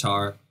mirror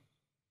guitar,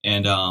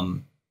 and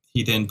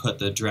he then put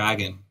the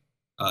dragon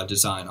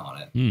design on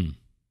it.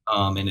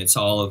 And it's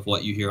all of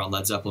what you hear on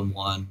Led Zeppelin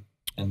 1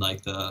 and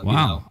like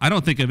the I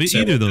don't think of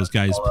either of those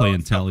guys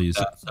playing tellies.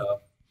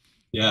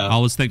 Yeah, I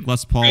always think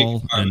Les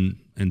Paul and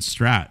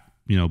Strat,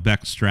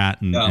 Beck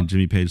Strat and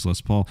Jimmy Page Les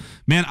Paul.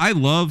 Man, I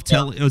love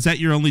telly. Was that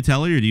your only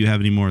telly, or do you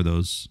have any more of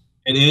those?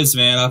 It is,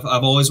 man.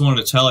 I've always wanted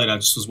a telly. I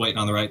just was waiting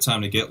on the right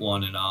time to get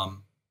one, and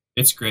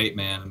it's great,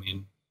 man. I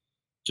mean,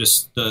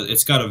 just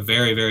it's got a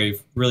very, very,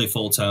 really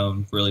full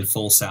tone, really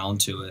full sound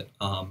to it.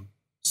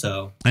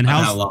 So and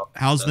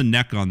how's the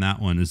neck on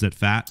that one? Is it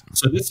fat?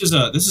 So this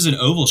is an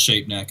oval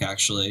shaped neck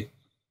actually.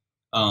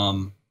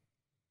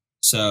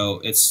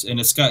 So it's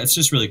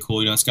just really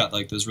cool. It's got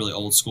like those really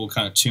old school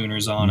kind of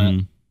tuners on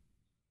it,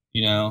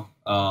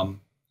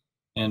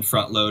 and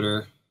front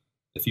loader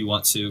if you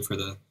want to for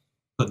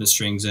putting the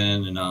strings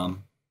in. And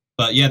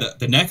but yeah,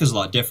 the neck is a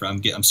lot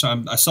different. I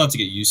still have to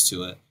get used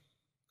to it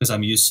because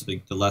I'm used to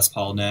the Les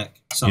Paul neck.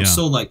 So I'm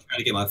still like trying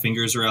to get my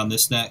fingers around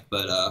this neck,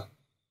 but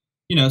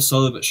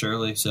slowly but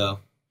surely. So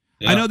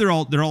yeah. I know they're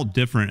all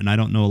different, and I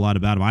don't know a lot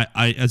about them.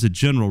 I as a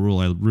general rule,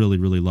 I really,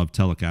 really love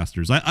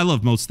Telecasters. I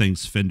love most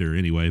things Fender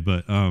anyway,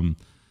 but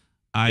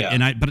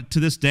but to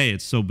this day,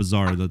 it's so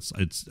bizarre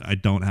that I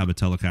don't have a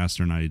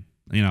Telecaster, and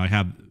I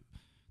have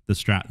the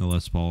Strat and the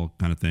Les Paul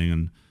kind of thing,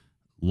 and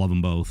love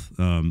them both.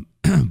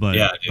 But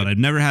I've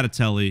never had a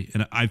telly,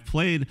 and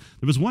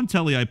there was one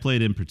telly I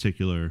played in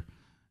particular.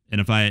 And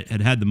if I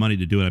had the money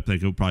to do it, I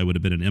think it probably would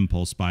have been an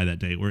impulse buy that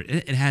day, where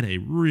it had a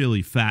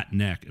really fat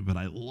neck, but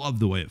I loved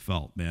the way it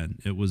felt, man.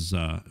 It was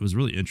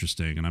really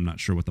interesting, and I'm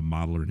not sure what the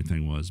model or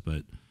anything was,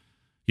 but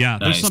yeah,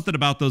 There's something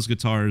about those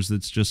guitars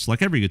that's just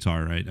like every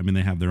guitar, right? I mean,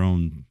 they have their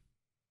own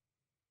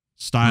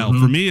style.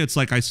 For me, it's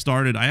like I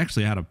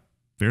actually had a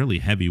fairly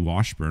heavy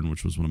Washburn,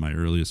 which was one of my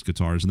earliest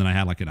guitars, and then I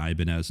had like an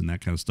Ibanez and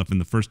that kind of stuff.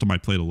 And the first time I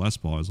played a Les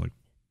Paul, I was like,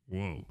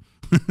 whoa.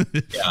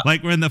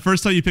 Like when the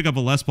first time you pick up a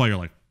Les Paul, you're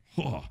like,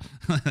 oh,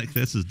 like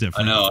this is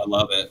different. I know, I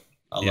love it.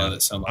 I love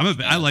it so much.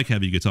 I like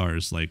heavy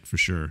guitars, like for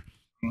sure.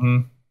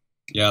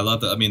 Yeah, I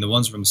love that. I mean, the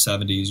ones from the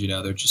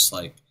 70s, they're just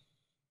like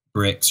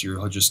bricks.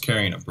 You're just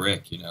carrying a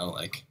brick,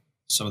 like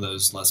some of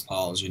those Les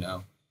Pauls,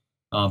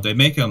 they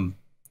make them,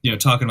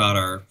 talking about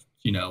our,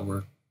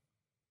 we're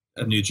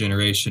a new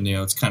generation,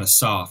 it's kind of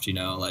soft,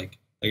 like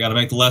they got to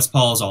make the Les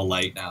Pauls all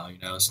light now,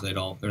 so they're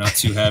not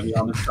too heavy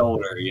on the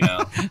shoulder,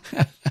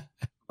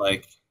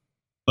 like.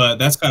 But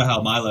that's kind of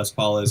how my Les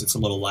Paul is. It's a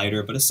little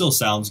lighter, but it still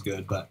sounds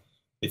good. But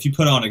if you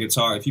put on a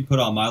guitar, if you put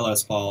on my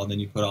Les Paul and then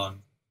you put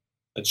on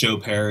a Joe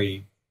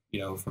Perry,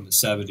 from the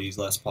 70s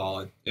Les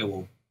Paul, it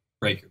will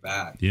break your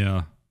back.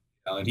 Yeah.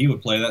 And he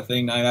would play that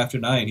thing night after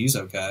night. He's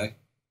okay.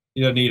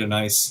 You don't need a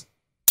nice,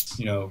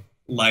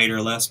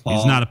 lighter Les Paul.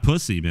 He's not a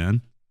pussy,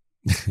 man.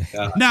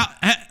 Yeah. Now,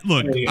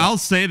 look, I'll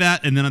say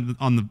that, and then in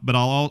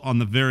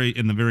the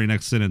very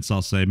next sentence,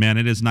 I'll say, man,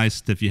 it is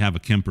nice if you have a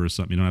Kemper or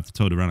something. You don't have to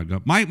tote around a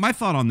gun. My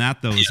thought on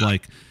that though is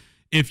like,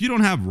 if you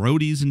don't have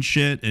roadies and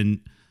shit, and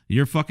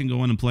you're fucking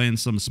going and playing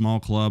some small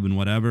club and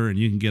whatever, and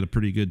you can get a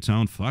pretty good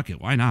tone, fuck it,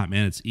 why not,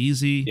 man? It's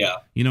easy. Yeah.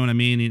 You know what I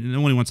mean?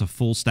 Nobody wants a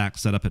full stack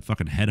setup at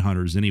fucking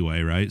Headhunters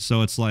anyway, right?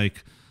 So it's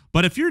like,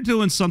 but if you're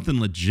doing something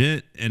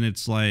legit, and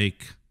it's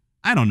like,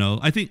 I don't know.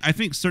 I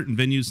think certain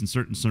venues and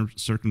certain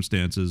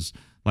circumstances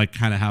like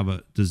kind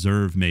of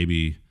deserve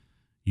maybe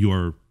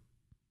your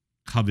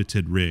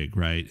coveted rig,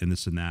 right? And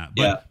this and that.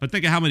 But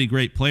think of how many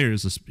great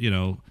players,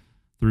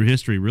 through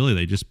history, really,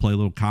 they just play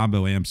little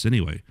combo amps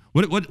anyway.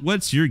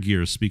 What's your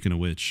gear? Speaking of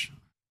which,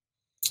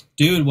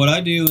 dude, what I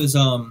do is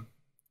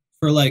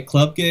for like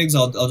club gigs,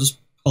 I'll just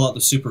pull out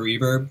the Super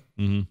Reverb.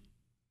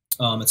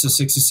 It's a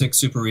 66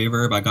 Super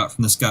Reverb I got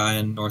from this guy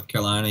in North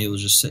Carolina. He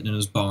was just sitting in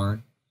his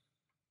barn.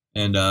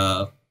 And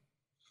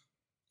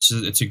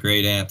it's a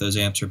great amp. Those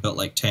amps are built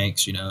like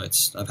tanks. You know,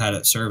 I've had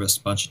it serviced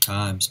a bunch of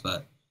times,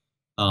 but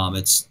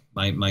it's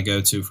my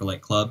go-to for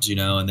like clubs. You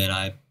know, and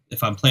then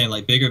if I'm playing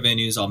like bigger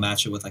venues, I'll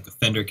match it with like a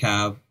Fender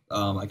cab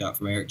I got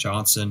from Eric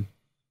Johnson,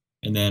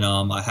 and then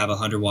I have a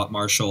 100-watt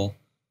Marshall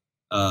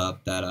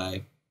that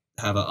I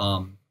have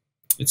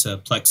it's a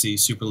Plexi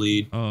Super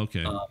Lead. Oh,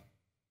 okay.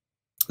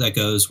 That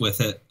goes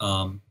with it.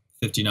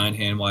 59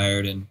 hand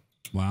wired, and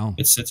wow,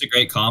 it's a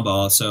great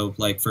combo. So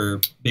like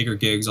for bigger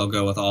gigs, I'll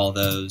go with all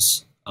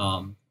those,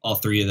 all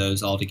three of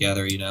those all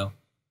together. You know,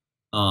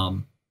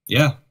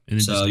 yeah. And then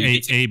so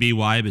just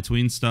ABY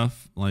between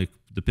stuff, like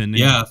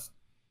depending. Yeah.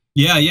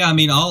 I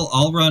mean,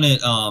 I'll run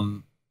it,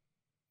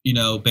 you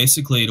know,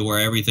 basically to where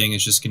everything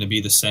is just going to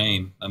be the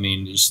same. I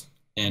mean, you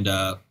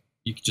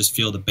can just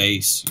feel the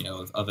bass, you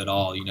know, of it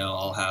all. You know,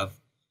 I'll have,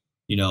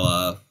 you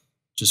know,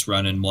 just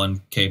running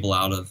one cable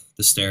out of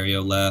the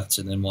stereo left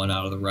and then one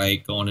out of the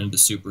right going into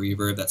super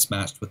reverb that's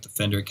matched with the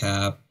Fender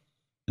cab,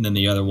 and then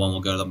the other one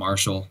will go to the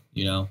Marshall.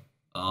 You know,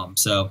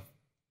 so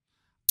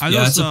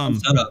it's a fun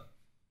setup.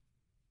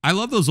 I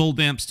love those old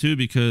amps too,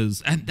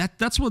 because and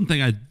that's one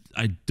thing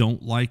I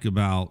don't like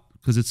about,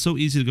 because it's so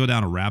easy to go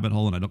down a rabbit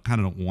hole, and I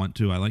don't want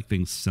to. I like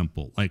things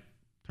simple. Like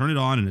turn it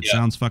on and it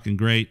sounds fucking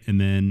great, and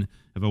then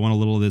if I want a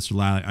little of this or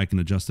that, I can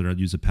adjust it or I'd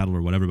use a pedal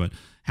or whatever. But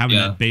having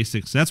that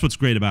basics, that's what's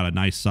great about a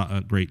nice,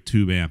 great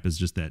tube amp, is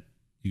just that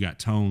you got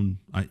tone,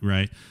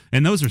 right?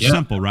 And those are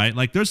simple, right?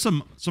 Like there's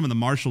some of the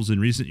Marshalls in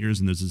recent years,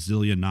 and there's a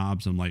zillion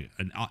knobs. I'm like,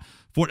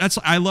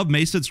 I love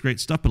Mesa, it's great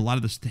stuff, but a lot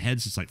of the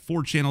heads, it's like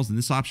 4 channels and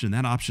this option and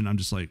that option. I'm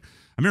just like,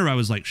 I remember I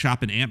was like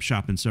amp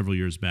shopping several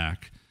years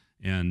back,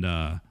 and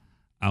I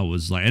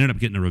ended up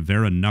getting a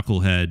Rivera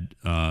Knucklehead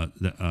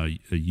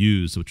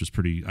used, which was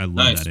pretty. I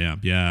love that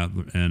amp, yeah.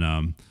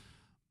 And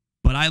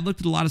but I looked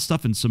at a lot of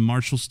stuff and some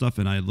Marshall stuff,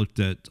 and I looked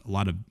at a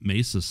lot of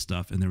Mesa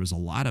stuff, and there was a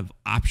lot of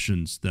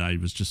options that I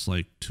was just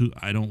like,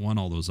 I don't want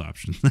all those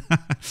options.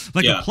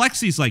 Like a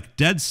Plexi's like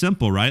dead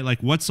simple, right?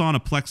 Like what's on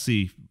a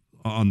Plexi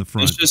on the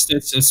front?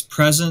 It's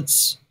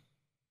presence,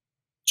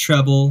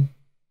 treble,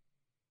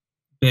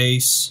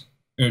 bass,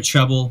 or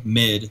treble,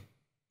 mid,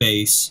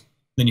 bass.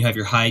 Then you have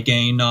your high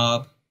gain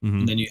knob,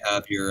 and then you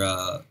have your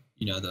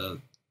you know,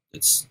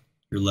 it's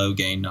your low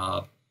gain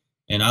knob.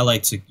 And I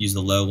like to use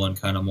the low one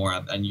kind of more,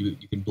 and you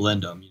can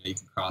blend them. You know, you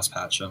can cross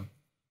patch them.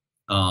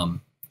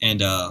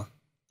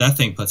 That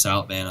thing puts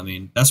out, man. I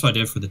mean, that's what I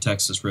did for the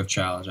Texas Riff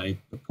Challenge. I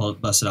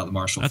busted out the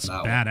Marshall. That's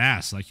for that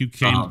badass. One. Like you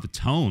came with the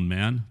tone,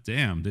 man.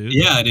 Damn, dude.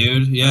 Yeah,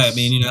 dude. Yeah, I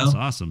mean, you know, that's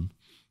awesome.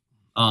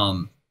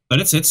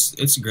 But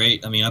it's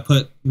great. I mean, I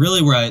put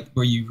really I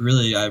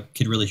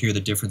could really hear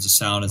the difference of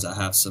sound is I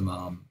have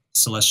some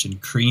Celestion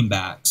cream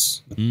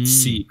backs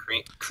with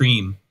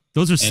cream.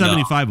 Those are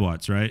 75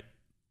 watts, right?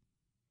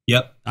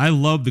 Yep. I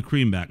love the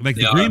creamback. Like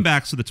the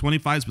greenbacks are the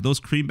 25s, but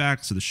those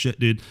creambacks are the shit,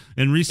 dude.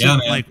 And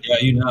recently,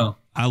 you know,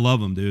 I love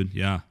them, dude.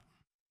 Yeah.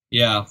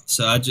 Yeah.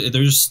 So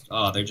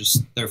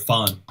they're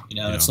fun. You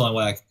know, that's the only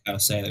way I can kind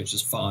of say they're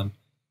just fun.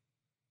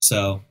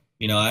 So,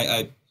 you know,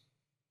 I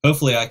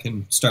hopefully I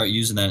can start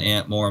using that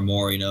amp more and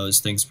more, you know, as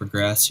things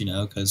progress, you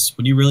know, because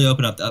when you really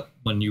open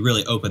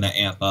that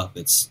amp up,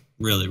 it's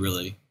really,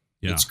 really,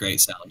 it's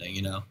great sounding,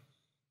 you know?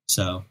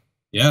 So,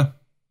 yeah.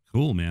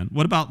 Cool, man.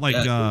 What about like,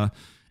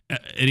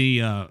 any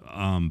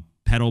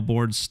pedal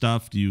board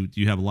stuff? Do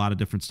you have a lot of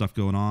different stuff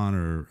going on,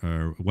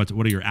 or what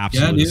are your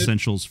absolute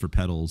essentials for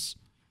pedals?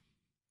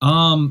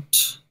 Man,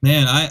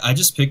 I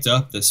just picked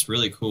up this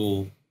really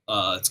cool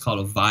it's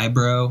called a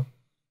Vibro.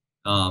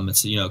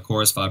 It's, you know,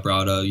 chorus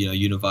vibrato, you know,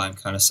 univime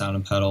kind of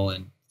sounding pedal,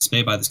 and it's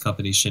made by this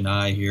company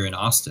Shinai here in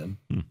Austin.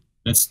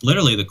 It's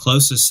literally the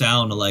closest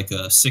sound to like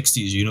a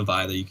 60s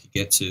Univi that you could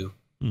get to.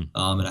 And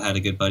I had a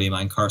good buddy of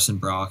mine, Carson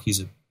Brock.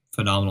 He's a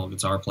phenomenal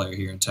guitar player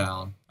here in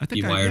town. I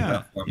think he wired it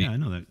up for me. Yeah, I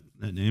know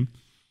that name.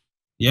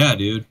 Yeah,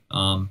 dude.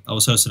 I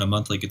was hosting a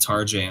monthly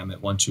guitar jam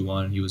at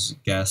 121, and he was a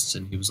guest,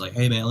 and he was like,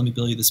 "Hey, man, let me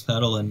build you this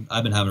pedal." And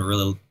I've been having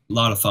a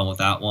lot of fun with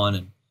that one.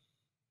 And,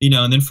 you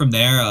know, and then from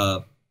there,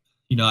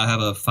 you know, I have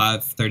a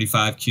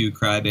 535Q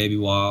Crybaby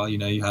wah. You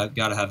know, you got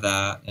to have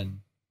that. And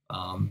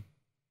I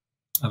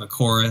have a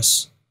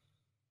chorus,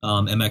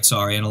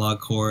 MXR analog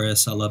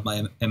chorus. I love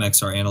my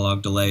MXR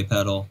analog delay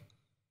pedal.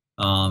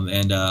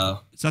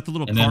 Is that the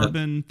little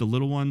carbon, the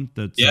little one?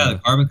 That's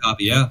the carbon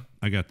copy. Yeah,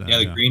 I got that. Yeah,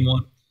 the green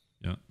one.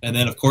 Yeah, and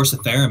then of course a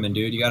theremin,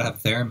 dude. You gotta have a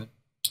theremin.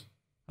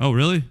 Oh,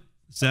 really?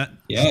 Is that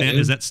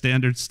is that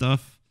standard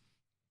stuff?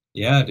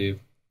 Yeah,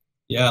 dude.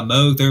 Yeah,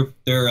 Moog.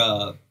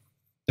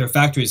 Their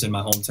factory's in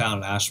my hometown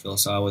in Asheville,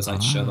 so I always like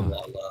to show them a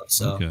lot of love.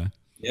 So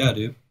yeah,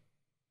 dude.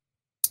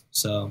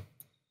 So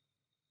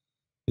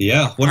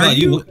yeah, what about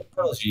you? What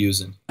pedals are you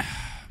using?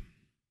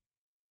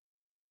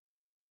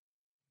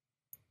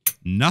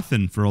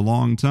 Nothing for a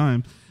long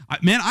time. I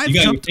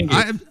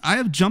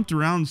have jumped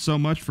around so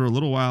much for a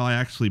little while. I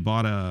actually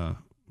bought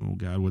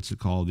what's it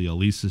called? The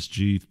Alesis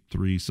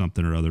G3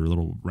 something or other,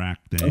 little rack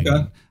thing.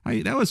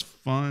 Okay. That was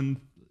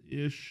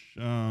fun-ish.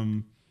 I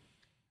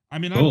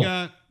mean, cool.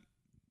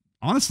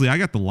 I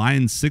got the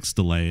Line 6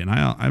 delay, and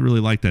I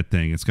really like that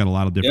thing. It's got a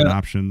lot of different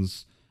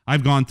options.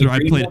 I've gone through. I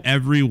played one?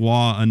 every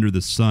wah under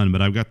the sun,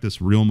 but I've got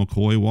this real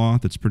McCoy wah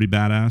that's pretty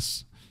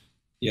badass.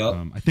 Yep.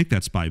 I think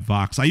that's by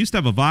Vox. I used to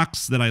have a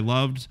Vox that I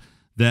loved.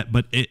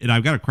 And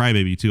I've got a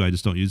Crybaby too. I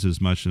just don't use it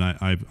as much. And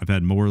I've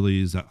had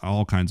Morley's,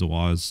 all kinds of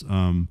wahs.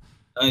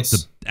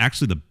 Nice.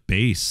 Actually, the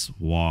bass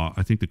wah.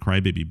 I think the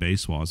Crybaby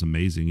bass wah is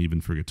amazing,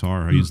 even for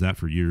guitar. I used that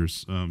for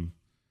years.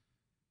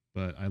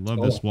 But I love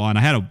this wah. And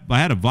I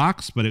had a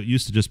Vox, but it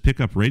used to just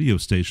pick up radio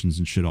stations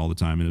and shit all the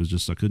time. And it was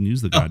just I couldn't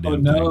use the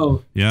goddamn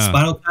thing. Yeah.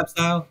 Spinal Tap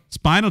style.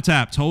 Spinal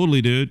Tap,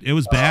 totally, dude. It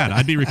was bad.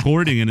 I'd be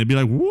recording and it'd be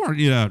like,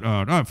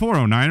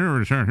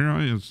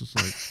 409er. It's just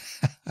like.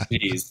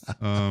 Jeez.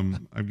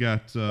 I've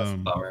got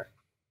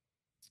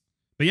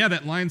but yeah,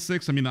 that line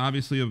 6, I mean,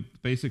 obviously a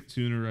basic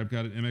tuner. I've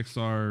got an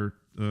MXR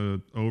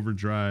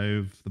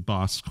overdrive, the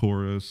Boss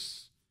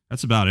chorus.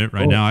 That's about it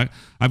right now.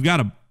 I've got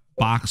a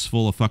box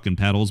full of fucking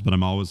pedals, but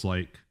I'm always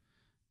like,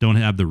 don't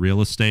have the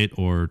real estate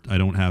or I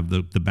don't have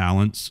the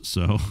balance.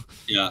 So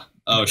yeah.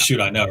 Oh shoot,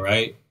 I know,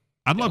 right?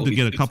 I'd love to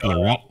get a couple of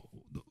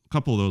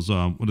those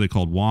what are they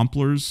called,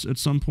 Wamplers at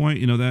some point,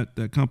 you know,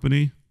 that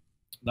company.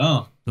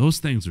 No. Those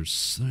things are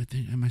so,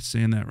 am I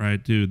saying that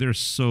right, dude? They're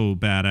so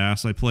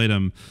badass. I played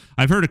them.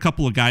 I've heard a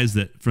couple of guys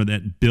that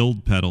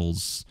build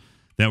pedals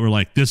that were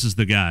like, this is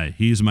the guy.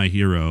 He's my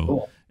hero.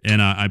 Cool.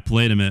 And I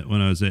played him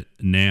when I was at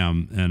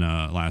NAMM and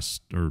a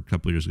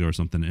couple of years ago or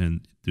something.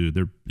 And dude,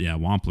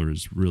 Wampler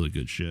is really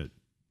good shit.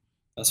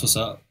 That's what's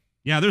up.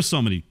 Yeah, there's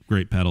so many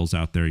great pedals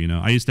out there. You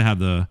know, I used to have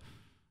the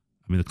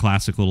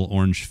classic little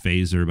orange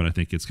phaser, but I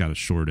think it's got a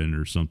short end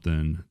or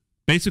something.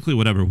 Basically,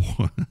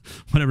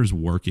 whatever's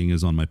working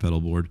is on my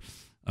pedal board.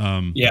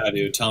 Yeah,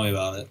 dude, tell me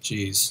about it.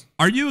 Jeez.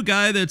 Are you a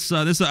guy that's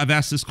I've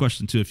asked this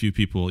question to a few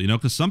people, you know,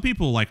 because some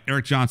people like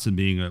Eric Johnson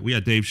we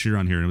had Dave Shear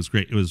on here and it was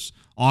great. It was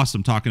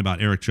awesome talking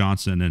about Eric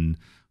Johnson, and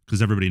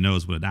because everybody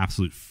knows what an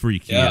absolute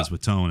freak he is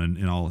with tone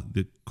and all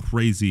the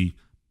crazy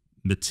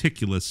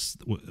meticulous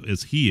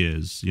as he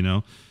is, you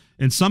know.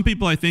 And some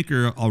people I think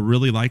are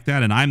really like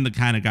that, and I'm the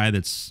kind of guy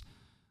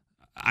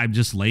I'm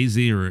just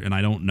lazy and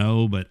I don't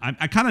know, but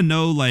I kind of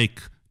know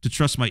like to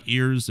trust my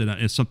ears and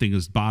if something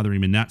is bothering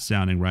me, not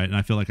sounding right. And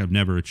I feel like I've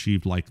never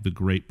achieved like the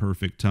great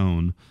perfect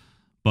tone,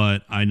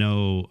 but I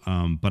know,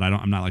 but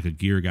I'm not like a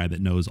gear guy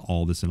that knows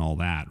all this and all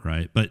that.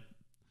 Right. But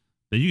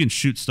you can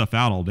shoot stuff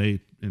out all day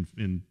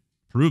and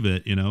prove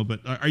it, you know, but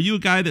are you a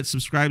guy that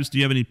subscribes? Do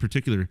you have any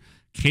particular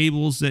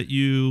cables that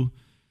you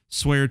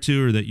swear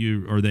to or that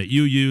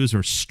you use,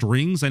 or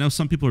strings? I know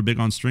some people are big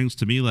on strings.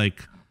 To me,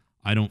 like,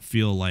 I don't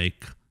feel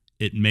like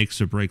it makes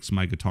or breaks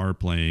my guitar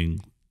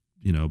playing,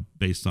 you know,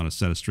 based on a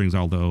set of strings,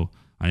 although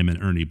I am an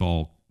Ernie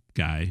Ball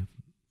guy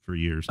for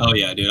years. Oh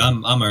yeah, dude.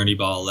 I'm Ernie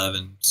Ball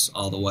 11s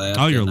all the way.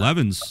 Oh, you're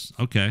 11s.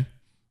 Okay.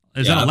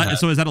 Is that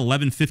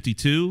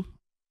 1152?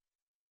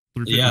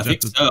 Yeah, I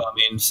think so. I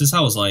mean, since I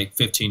was like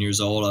 15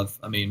 years old,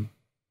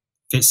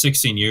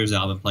 16 years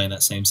now I've been playing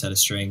that same set of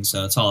strings,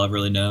 so that's all I've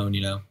really known, you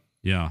know.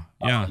 Yeah.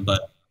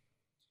 But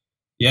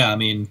yeah, I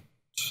mean,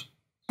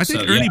 I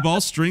think Ernie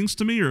Ball strings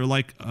to me are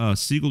like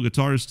Siegel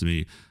guitars to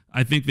me.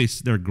 I think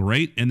they're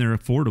great and they're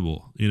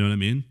affordable. You know what I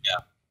mean? Yeah.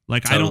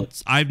 Like totally.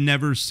 I've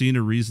never seen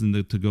a reason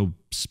to go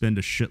spend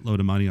a shitload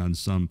of money on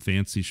some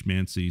fancy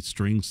schmancy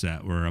string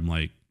set where I'm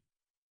like,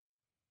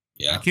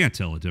 I can't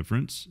tell a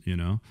difference. You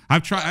know,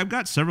 I've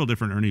got several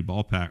different Ernie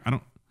Ball pack.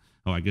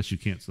 I guess you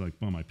can't. So like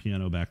on my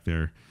piano back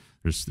there,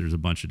 there's a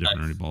bunch of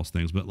different Ernie Balls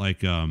things, but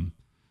like,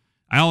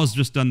 I always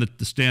just done the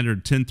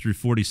standard 10 through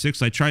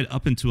 46. I tried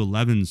up into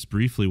 11s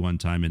briefly one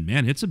time, and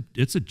man, it's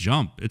a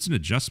jump. It's an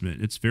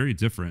adjustment. It's very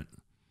different.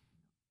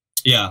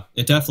 Yeah,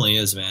 it definitely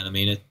is, man. I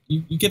mean,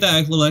 you get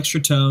that little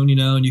extra tone, you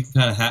know, and you can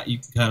kind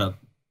of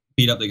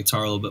beat up the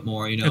guitar a little bit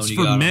more, you know. It's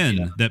for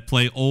men that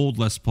play old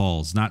Les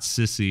Pauls, not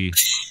sissy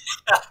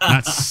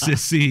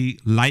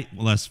light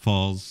Les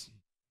Pauls.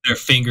 Their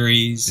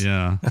fingeries.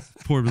 Yeah,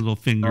 poor little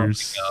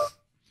fingers.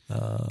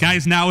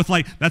 Guys, now with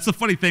that's the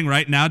funny thing,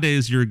 right?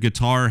 Nowadays, your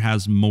guitar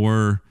has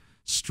more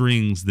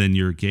strings than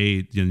your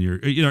gauge, and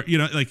you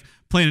know, like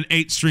playing an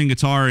 8-string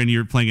guitar and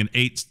you're playing an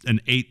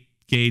 8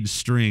 gauge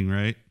string,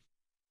 right?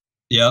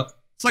 Yep.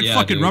 It's like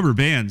fucking rubber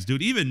bands,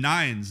 dude. Even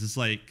 9s is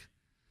like,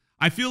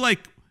 I feel like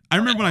I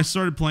remember when I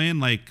started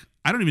playing, like,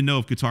 I don't even know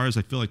if guitars,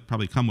 I feel like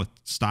probably come with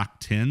stock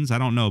 10s. I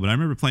don't know, but I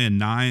remember playing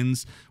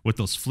 9s with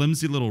those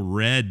flimsy little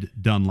red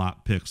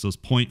Dunlop picks, those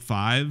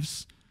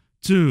 0.5s.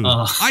 Dude,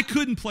 I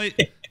couldn't play.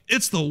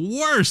 It's the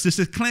worst. It's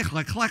just click,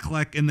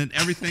 and then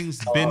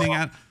everything's bending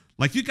out.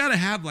 Like, you gotta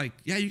have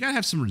you gotta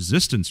have some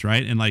resistance,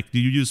 right? And like, do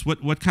you use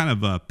what kind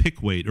of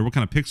pick weight or what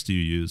kind of picks do you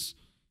use?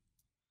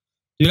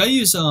 Dude, I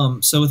use so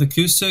with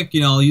acoustic,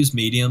 you know, I'll use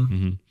medium.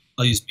 Mm-hmm.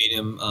 I'll use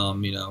medium,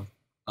 you know,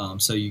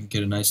 so you can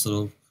get a nice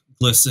little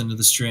glisten to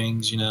the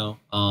strings, you know.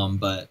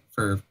 But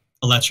for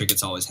electric,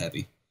 it's always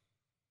heavy.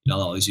 You know,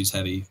 I'll always use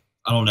heavy.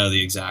 I don't know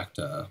the exact.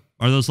 Are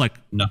those like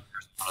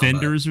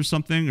Fenders or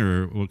something,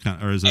 or what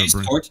kind? Or is it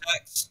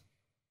Cortex?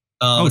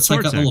 It's Cortex.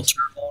 like a little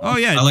turbo. Oh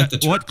yeah, I like the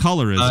what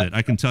color is it?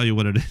 I can tell you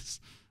what it is.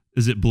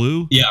 Is it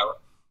blue? Yeah,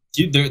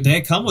 Dude,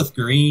 they come with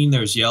green.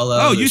 There's yellow.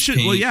 Oh, you there's should.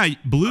 pink. Well, yeah,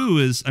 blue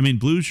is. I mean,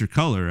 blue's your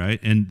color, right?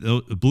 And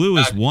blue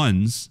is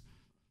ones,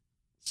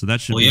 so that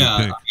should be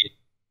yeah. your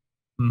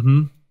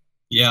pick.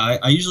 Yeah,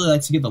 I usually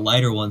like to get the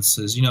lighter ones,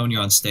 because when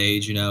you're on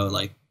stage,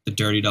 like the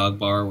Dirty Dog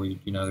bar, where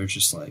there's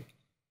just like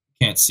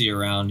can't see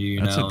around you.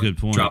 That's a good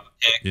point. Drop a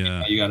pick.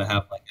 Yeah, you got to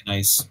have like a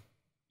nice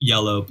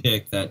yellow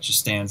pick that just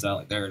stands out.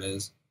 Like there it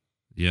is.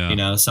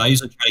 Yeah. So I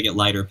usually try to get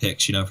lighter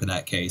picks, for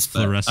that case. But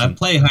Fluorescent. I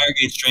play higher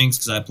gauge strings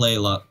because I play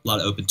a lot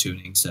of open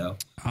tuning, so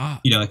I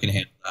can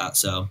handle that.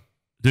 So,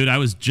 dude,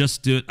 I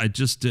just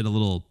did a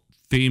little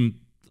theme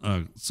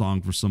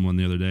song for someone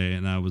the other day,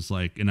 and I was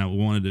like, and I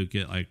wanted to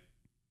get like,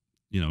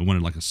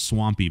 wanted like a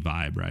swampy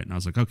vibe, right? And I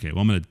was like, okay,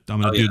 well, I'm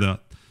gonna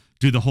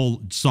do the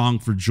whole song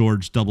for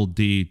George Double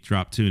D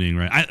drop tuning,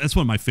 right? That's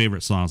one of my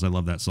favorite songs. I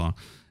love that song.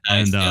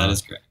 Nice. And that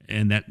is great.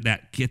 And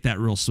that get that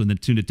real, so then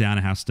tune it down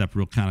a half step,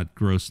 real kind of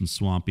gross and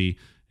swampy.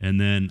 And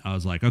then I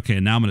was like, okay,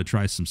 now I'm gonna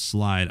try some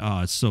slide.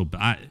 Oh, it's so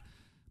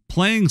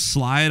playing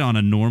slide on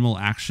a normal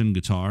action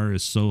guitar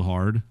is so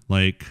hard.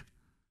 Like,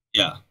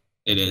 yeah,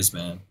 it is,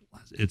 man.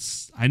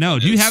 I know.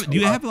 Do you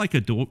have like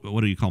what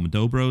do you call them,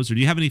 dobros, or do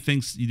you have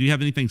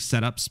anything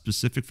set up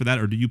specific for that,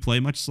 or do you play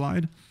much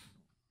slide?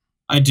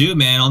 I do,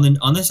 man.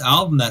 On this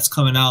album that's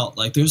coming out,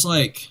 like there's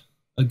like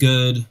a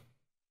good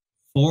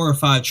 4 or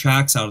 5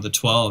 tracks out of the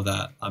 12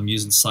 that I'm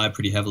using slide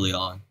pretty heavily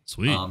on.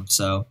 Sweet.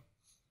 So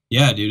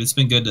yeah, dude, it's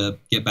been good to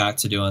get back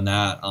to doing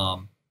that.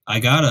 I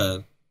got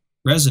a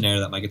resonator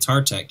that my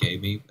guitar tech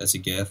gave me as a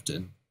gift,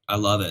 and I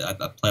love it. I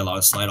play a lot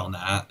of slide on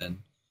that, and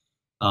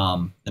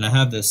I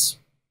have this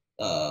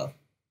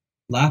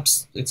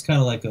laps. It's kind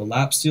of like a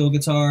lap steel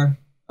guitar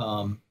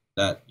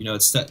that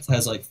it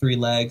has like 3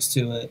 legs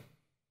to it,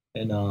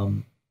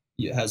 and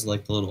it has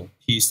like the little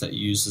piece that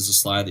you use as a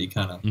slide that you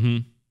kind of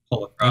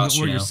pull across.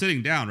 Where you're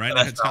sitting down, right?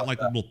 And it's got like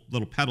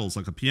little pedals,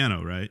 like a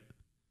piano, right?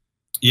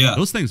 Yeah,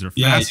 those things are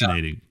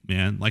fascinating,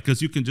 man. Like,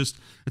 because you can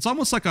it's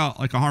almost like a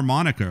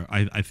harmonica,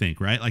 I think,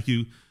 right? Like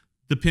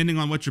depending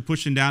on what you're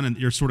pushing down, and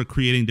you're sort of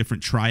creating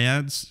different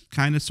triads,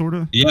 kind of, sort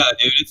of. Yeah,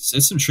 dude,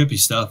 it's some trippy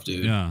stuff,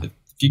 dude. Yeah. If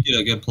you get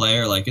a good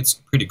player, like it's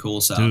pretty cool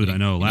sounding. Dude, I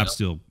know lap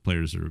steel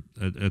players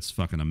it's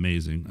fucking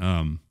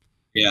amazing.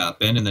 Yeah,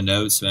 bending the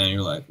notes, man.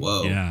 You're like,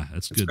 whoa. Yeah,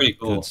 it's good, pretty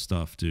cool. Good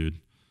stuff, dude.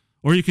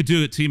 Or you could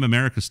do it Team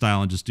America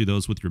style and just do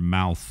those with your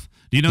mouth.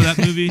 Do you know that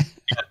movie?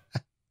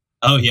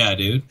 Oh yeah,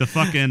 dude. The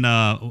fucking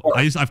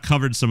I've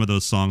covered some of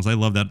those songs. I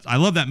love that. I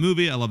love that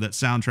movie. I love that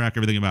soundtrack.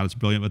 Everything about it's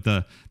brilliant.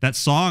 But that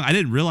song, I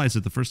didn't realize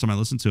it the first time I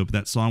listened to it. But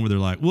that song where they're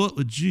like, "What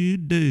would you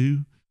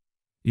do?"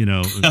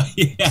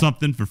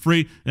 Something for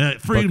free.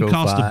 Freedom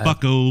cost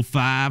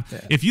 $1.05.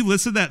 Yeah. If you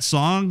listen to that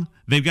song,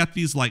 they've got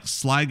these like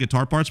slide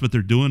guitar parts, but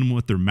they're doing them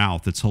with their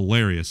mouth. It's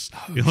hilarious.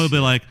 He'll be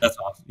like, "That's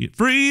awesome.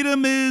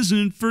 Freedom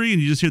isn't free,"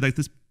 and you just hear like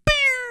this.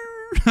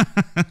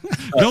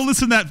 Go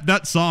listen to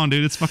that song,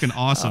 dude. It's fucking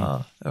awesome.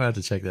 I'm gonna have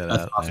to check that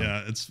out. Awesome.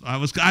 Yeah,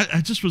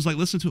 I just was like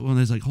listening to it when I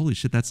was like, holy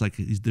shit, that's like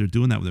they're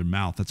doing that with their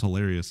mouth. That's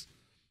hilarious.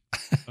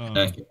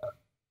 Heck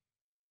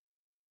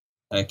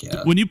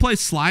yeah. When you play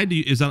slide,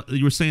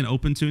 you were saying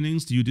open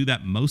tunings? Do you do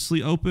that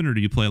mostly open, or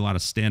do you play a lot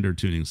of standard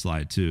tuning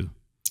slide too?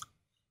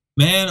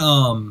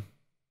 Man,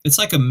 it's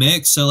like a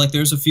mix. So like,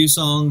 there's a few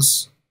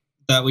songs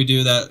that we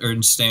do that are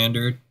in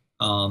standard.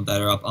 That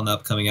are up on the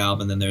upcoming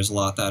album, and then there's a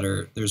lot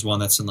there's one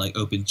that's in like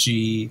open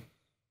G,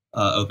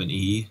 open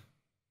E.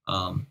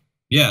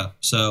 Yeah,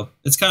 so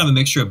it's kind of a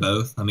mixture of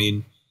both. I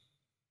mean,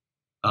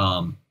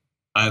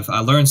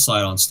 I learned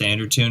slide on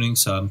standard tuning,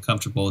 so I'm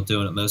comfortable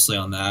doing it mostly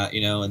on that,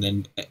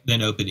 and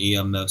then open E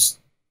I'm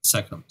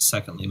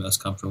secondly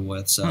most comfortable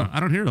with. So I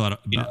don't hear a lot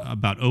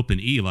about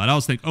open E a lot. I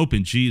always think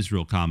open G is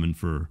real common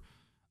for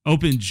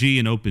open G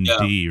and open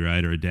D,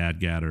 right, or a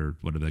dadgat, or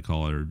what do they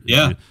call it?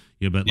 Yeah,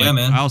 but like,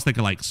 man. I always think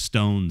of like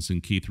Stones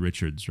and Keith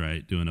Richards,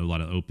 right, doing a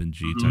lot of open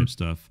G type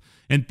stuff.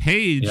 And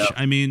Page,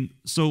 I mean,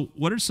 so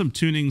what are some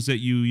tunings that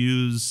you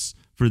use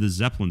for the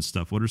Zeppelin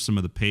stuff? What are some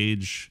of the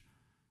Page?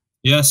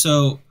 Yeah,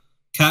 so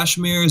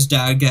Kashmir is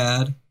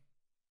dadgad.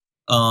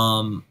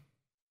 The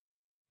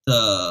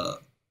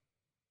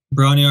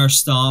Browniar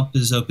Stomp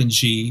is open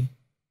G.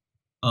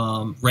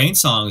 Rain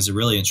Song is a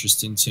really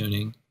interesting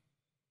tuning.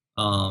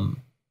 I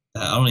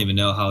don't even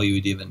know how you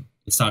would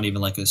it's not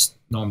even like a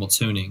normal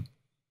tuning.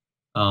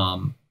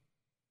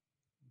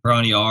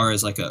 Brownie R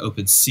is like an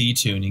open C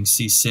tuning,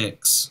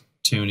 C6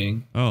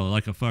 tuning. Oh,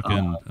 like a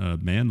fucking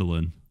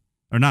mandolin,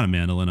 or not a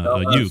mandolin,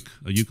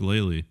 a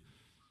ukulele.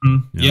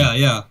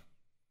 Yeah.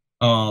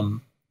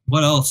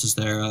 What else is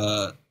there?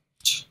 In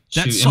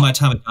My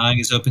Time of Dying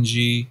is open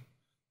G.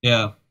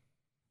 Yeah.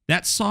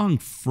 That song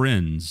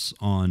 "Friends"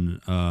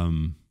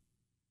 on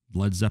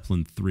Led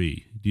Zeppelin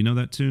 3. Do you know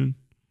that tune?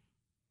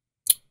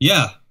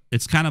 Yeah.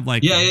 It's kind of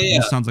like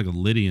it sounds like a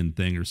Lydian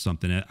thing or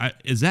something.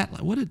 Is that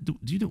do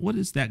you know what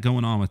is that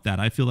going on with that?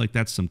 I feel like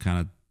that's some kind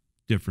of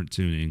different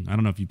tuning. I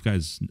don't know if you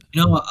guys.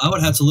 I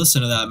would have to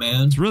listen to that,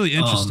 man. It's really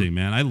interesting,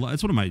 man.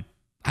 It's one of my.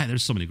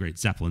 There's so many great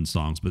Zeppelin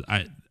songs, but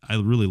I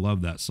really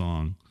love that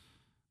song.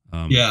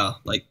 Yeah,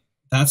 like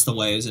That's the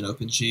Way is an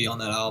open G on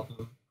that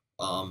album.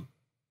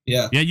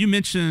 Yeah. Yeah, you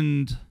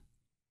mentioned.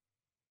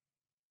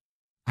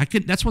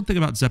 That's one thing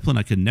about Zeppelin.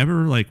 I could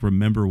never like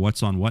remember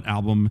what's on what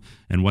album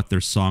and what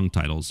their song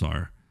titles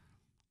are.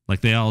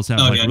 Like they always have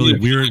really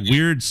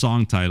weird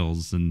song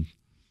titles and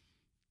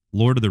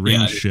Lord of the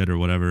Rings shit or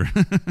whatever.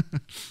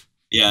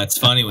 Yeah, it's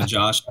funny when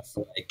Josh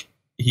like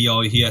he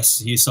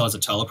still has a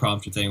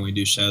teleprompter thing when we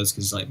do shows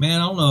because he's like, man,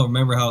 I don't know,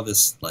 remember how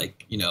this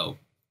like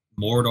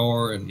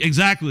Mordor and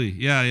exactly,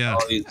 yeah,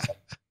 all these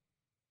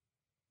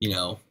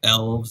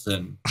elves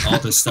and all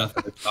this stuff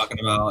that they're talking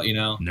about,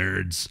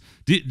 nerds.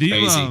 Do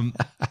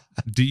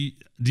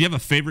you have a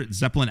favorite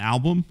Zeppelin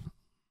album?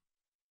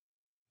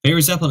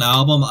 Favorite Zeppelin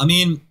album? I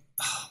mean,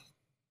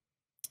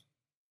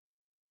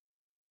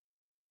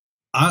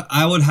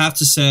 I would have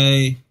to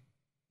say,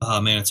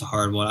 oh man, it's a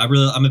hard one.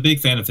 I'm a big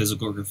fan of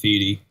Physical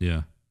Graffiti.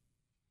 Yeah,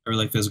 I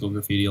really like Physical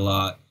Graffiti a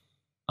lot.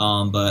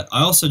 But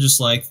I also just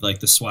like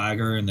the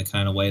swagger and the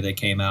kind of way they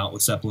came out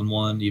with Zeppelin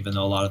 1, even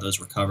though a lot of those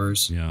were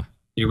covers. Yeah.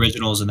 The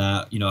originals in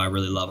that, I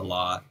really love a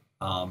lot.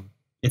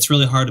 It's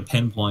really hard to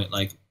pinpoint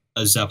like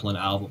a Zeppelin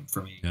album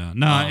for me. Yeah.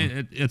 No,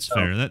 it's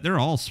fair. That they're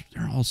all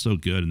so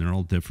good and they're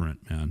all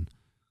different, man.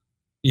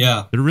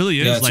 Yeah. It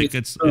really is.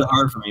 It's really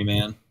hard for me,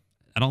 man.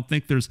 I don't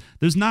think there's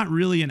not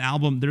really an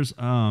album. There's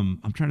I'm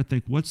trying to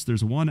think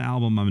there's one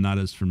album I'm not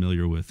as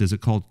familiar with. Is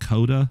it called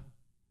Coda?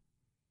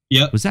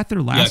 Yep. Was that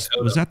their last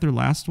was that their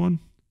last one?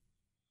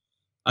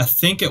 I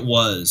think it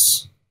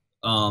was.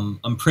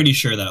 I'm pretty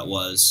sure that it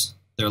was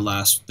their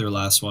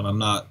last one. I'm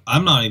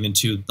not even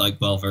too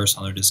like well versed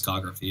on their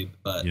discography,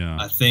 but yeah.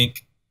 I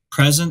think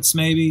Presence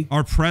maybe.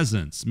 Or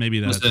Presence, maybe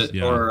that's it,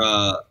 yeah.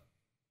 Or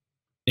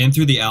In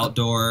Through the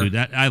Outdoor. Dude,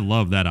 I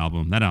love that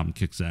album. That album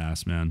kicks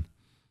ass, man.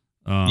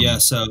 Yeah,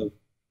 so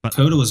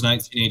Coda was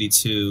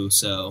 1982,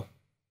 so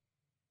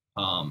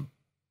I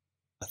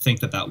think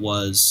that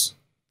was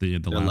the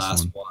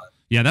last one.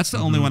 Yeah, that's the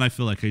only one I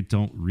feel like I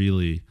don't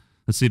really.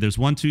 Let's see. There's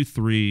 1, 2,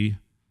 3.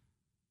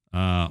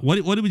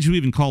 What would you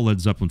even call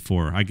Led Zeppelin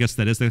 4? I guess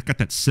they've got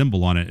that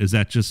symbol on it. Is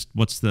that just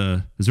is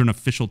there an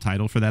official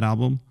title for that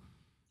album?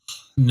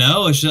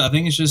 No, I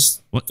think it's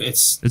just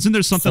isn't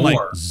there something 4. Like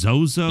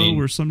Zozo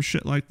or some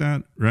shit like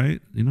that,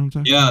 right? You know what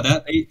I'm talking? Yeah,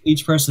 that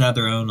each person had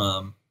their own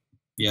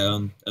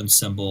own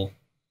symbol.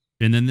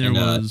 And then there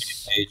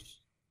was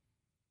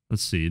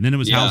let's see. And then it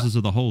was Houses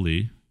of the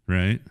Holy,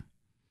 right?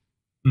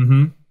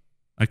 Mm-hmm.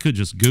 I could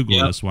just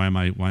Google this. Why am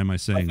I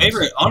saying my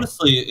favorite? This?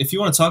 Honestly, if you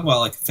want to talk about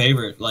like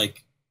favorite,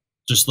 like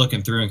just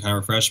looking through and kind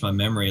of refresh my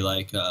memory,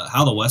 like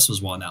How the West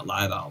Was Won, that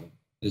live album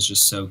is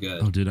just so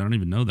good. Oh, dude, I don't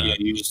even know that. Yeah,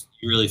 you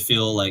really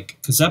feel like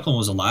because Zeppelin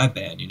was a live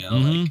band,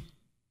 like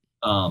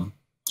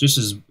just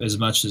as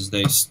much as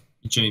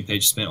Jimmy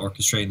Page spent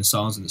orchestrating the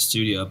songs in the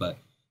studio, but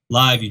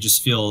live you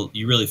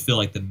really feel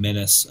like the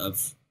menace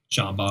of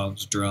John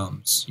Bonham's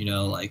drums.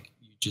 Like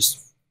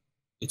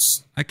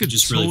I could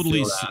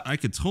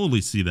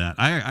totally see that.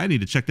 I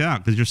need to check that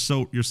out because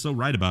you're so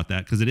right about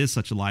that because it is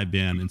such a live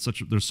band and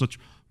there's such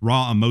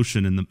raw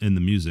emotion in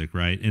the music,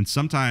 right? And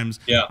sometimes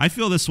I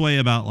feel this way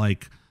about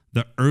like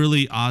the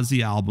early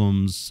Ozzy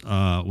albums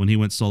when he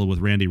went solo with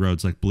Randy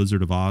Rhoads, like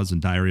Blizzard of Oz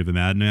and Diary of a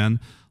Madman.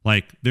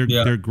 Like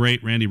they're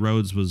great. Randy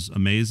Rhoads was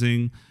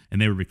amazing,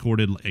 and they were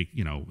recorded like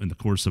in the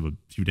course of a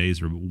few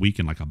days or a week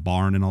in like a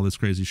barn and all this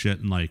crazy shit.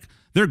 And like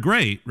they're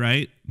great,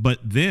 right? But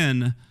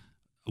then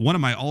one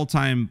of my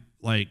all-time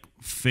like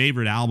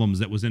favorite albums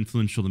that was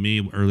influential to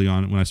me early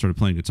on when I started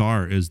playing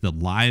guitar is the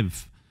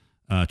live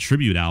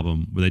tribute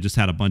album where they just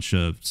had a bunch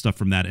of stuff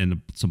from that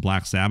and some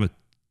Black Sabbath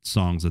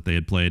songs that they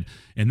had played,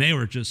 and they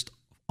were just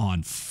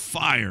on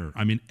fire.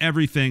 I mean,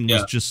 everything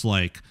was just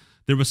like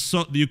there was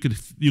you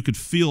could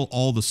feel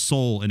all the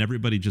soul and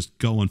everybody just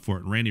going for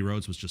it. And Randy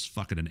Rhoads was just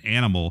fucking an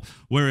animal.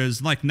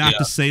 Whereas, like, not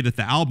to say that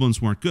the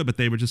albums weren't good, but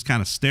they were just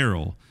kind of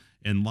sterile.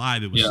 And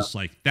live, it was just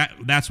like that.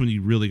 That's when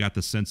you really got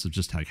the sense of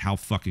just like how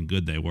fucking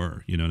good they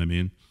were. You know what I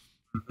mean?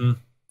 Mm-hmm.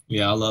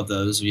 Yeah, I love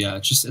those. Yeah,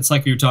 it's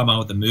like you were talking about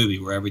with the movie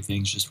where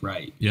everything's just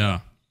right. Yeah.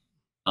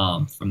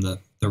 From the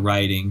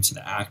writing to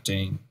the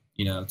acting,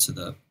 to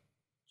the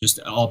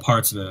just all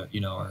parts of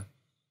it, are,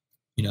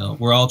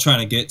 we're all trying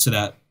to get to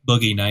that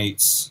Boogie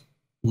Nights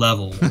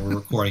level when we're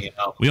recording an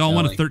album. We all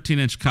want a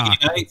 13-inch cock.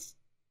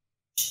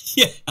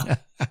 Yeah.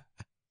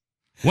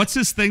 What's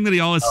his thing that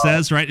he always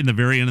says right in the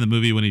very end of the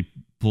movie when he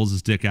pulls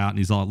his dick out and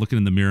he's all looking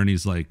in the mirror and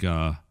he's like,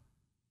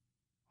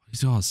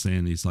 he's always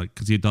saying, he's like,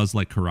 because he does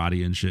like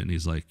karate and shit, and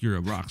he's like, you're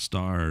a rock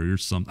star or you're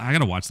something. I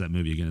gotta watch that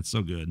movie again. It's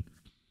so good.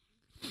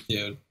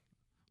 Dude.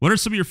 What are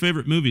some of your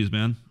favorite movies,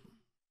 man?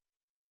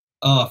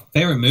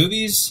 Favorite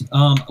movies?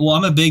 Well,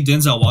 I'm a big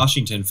Denzel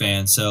Washington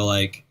fan, so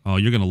like. Oh,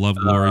 you're gonna love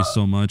Glory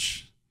so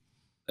much.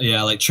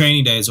 Yeah, like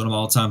Training Day is one of my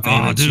all-time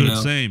favorites. Oh, dude,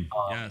 same.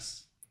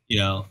 Yes.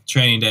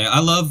 Training Day. I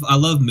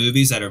love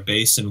movies that are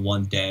based in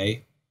one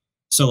day.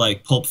 So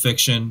like Pulp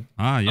Fiction.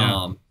 Ah,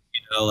 yeah.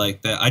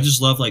 Like that. I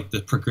just love like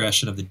the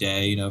progression of the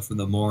day. From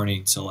the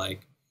morning to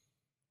like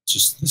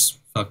just this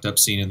fucked up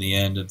scene in the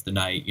end of the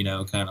night.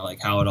 Kind of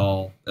like how it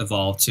all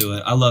evolved to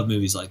it. I love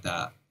movies like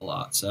that a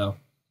lot. So.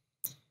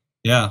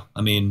 Yeah, I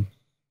mean,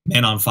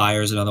 Man on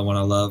Fire is another one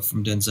I love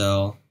from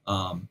Denzel.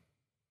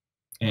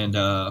 And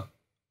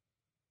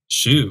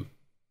shoot,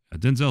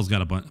 Denzel's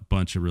got a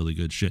bunch of really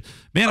good shit.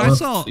 Man, I love-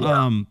 saw.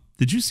 yeah.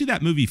 Did you see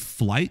that movie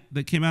Flight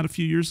that came out a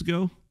few years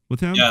ago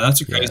with him? Yeah,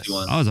 that's a crazy Yes.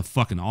 one. That was a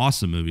fucking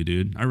awesome movie,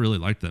 dude. I really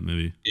liked that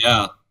movie.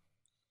 Yeah.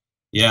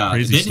 Yeah.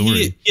 Crazy Didn't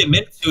story. he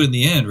admit to it in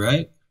the end,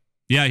 right?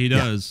 Yeah, he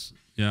does.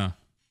 Yeah.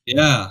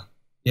 Yeah.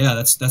 Yeah,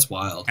 that's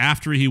wild.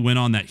 After he went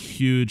on that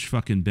huge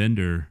fucking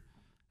bender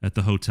at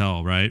the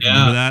hotel, right? Yeah.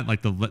 Remember that?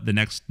 Like the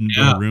next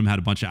Yeah. little room had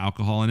a bunch of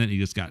alcohol in it. He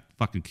just got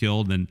fucking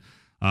killed. And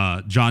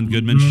John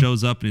Goodman Mhm.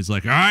 shows up and he's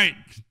like, "All right,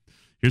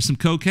 here's some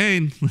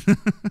cocaine."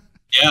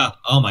 Yeah.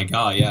 Oh my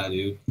god, yeah,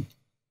 dude.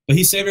 But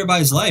he saved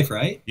everybody's life,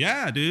 right?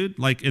 Yeah, dude.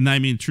 Like, and I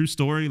mean, true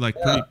story. Like,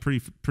 Yeah.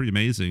 pretty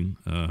amazing.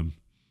 Yeah,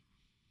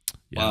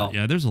 Wow.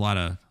 yeah. There's a lot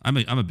of. I'm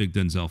a big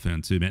Denzel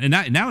fan too, man.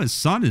 And now his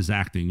son is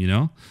acting. You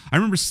know, I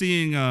remember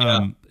seeing.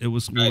 It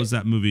was what Right. was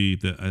that movie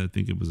that I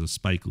think it was a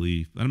Spike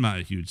Lee. I'm not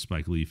a huge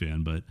Spike Lee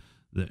fan, but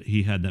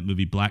he had that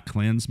movie Black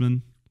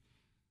Klansman,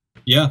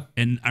 Yeah.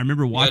 and I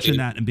remember watching dude.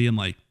 that and being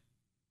like,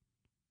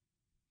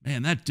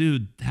 man, that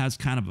dude has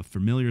kind of a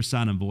familiar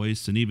sounding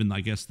voice, and even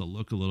I guess the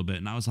look a little bit.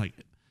 And I was like,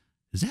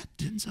 is that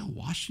Denzel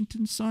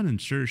Washington's son?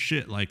 And sure as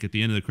shit, like at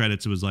the end of the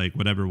credits, it was like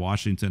whatever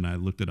Washington. I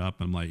looked it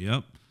up. I'm like,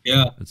 yep,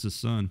 Yeah. that's his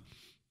son.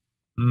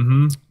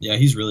 Mm-hmm. Yeah,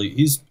 he's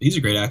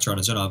a great actor on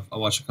his own. I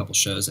watched a couple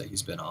shows that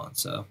he's been on.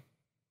 So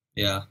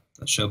yeah,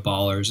 that show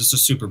Ballers. It's a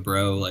super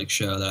bro like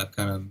show that I'm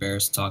kind of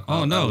embarrassed to talk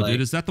about. Oh no, Like,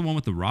 dude, is that the one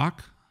with The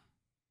Rock?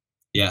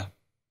 yeah.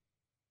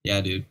 Yeah,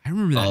 dude. I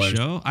remember that Ballers.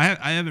 show.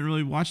 I haven't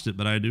really watched it,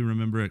 but I do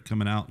remember it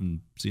coming out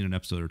and seeing an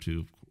episode or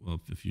two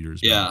a few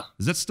years Yeah. back.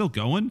 Is that still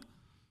going?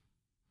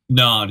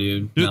 No,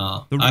 dude. Dude,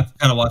 No. the- I've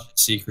kind of watched it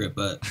secret,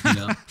 but you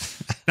know.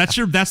 That's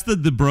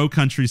the bro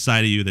country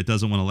side of you that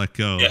doesn't want to let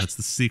go. Yeah. That's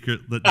the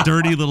secret, the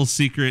dirty little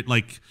secret.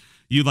 Like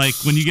you like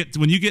when you get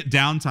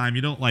downtime,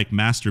 you don't like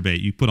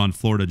masturbate. You put on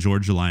Florida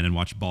Georgia Line and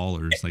watch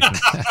Ballers. Like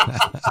that's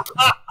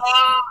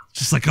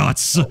just like, oh,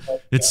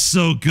 it's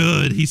so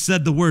good. He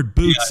said the word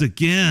boots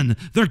again.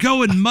 They're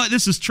going mud.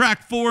 This is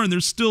track 4 and they're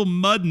still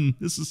mudding.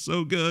 This is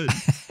so good.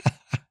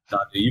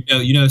 God, dude,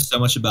 you know so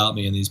much about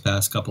me in these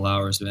past couple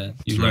hours, man.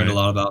 You've That's learned right. a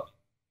lot about me.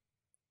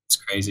 It's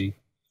crazy.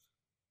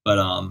 But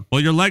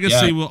Well, your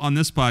legacy Yeah. will, on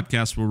this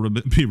podcast will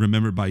be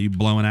remembered by you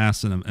blowing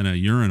ass in a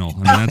urinal. I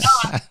mean,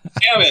 that's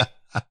damn it.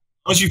 How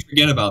would you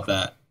forget about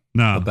that?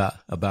 no.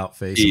 About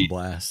face and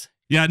blast.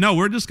 Yeah, no,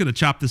 we're just gonna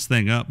chop this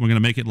thing up. We're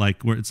gonna make it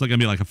it's like gonna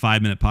be like a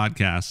 5-minute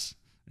podcast,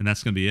 and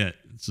that's gonna be it.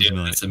 It's just Dude,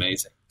 gonna be it's like,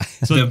 amazing.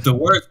 so, The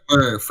words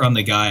were from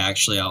the guy,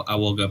 actually. I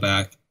will go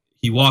back.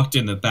 He walked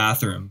in the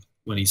bathroom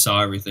when he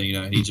saw everything, you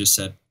know, and he just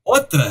said,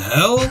 "What the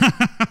hell?"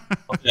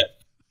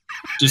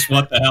 Just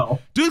what the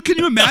hell? dude, can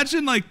you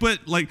imagine? But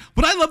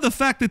I love the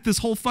fact that this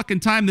whole fucking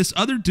time, this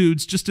other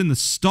dude's just in the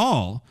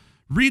stall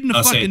reading a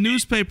Oh, fucking same.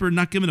 newspaper, and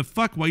not giving a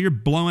fuck while you're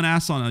blowing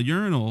ass on a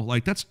urinal.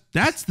 Like that's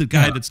the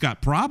guy Yeah. that's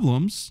got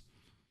problems.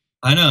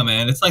 I know,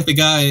 man. It's like the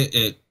guy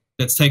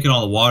that's taking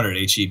all the water at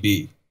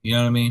HEB. You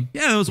know what I mean?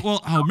 Yeah, it was.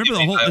 Well, I remember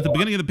the whole at the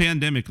beginning of the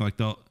pandemic, like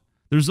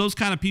there's those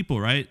kind of people,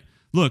 right?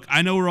 Look,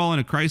 I know we're all in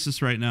a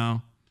crisis right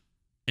now,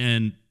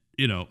 and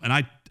you know, and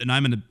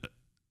I'm an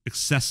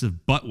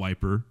excessive butt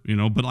wiper, you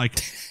know, but like,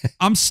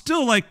 I'm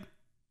still like,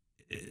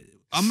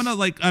 I'm gonna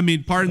like, I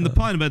mean, pardon the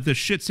pun, but the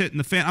shit's hitting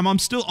the fan. I'm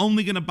still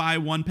only gonna buy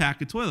 1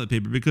 pack of toilet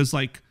paper because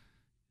like,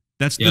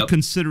 that's the Yep.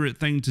 considerate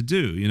thing to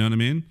do. You know what I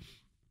mean?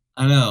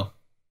 I know.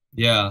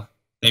 Yeah.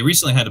 They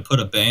recently had to put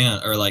a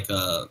ban or like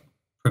a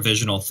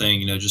provisional thing,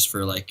 you know, just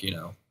for like, you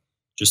know,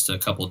 just a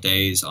couple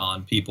days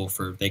on people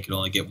for they could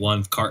only get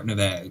 1 carton of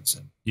eggs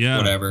and Yeah.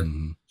 whatever.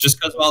 Mhm. Just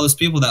because of all those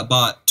people that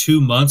bought 2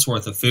 months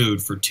worth of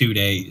food for 2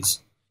 days.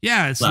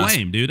 Yeah, it's Last-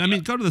 lame, dude. I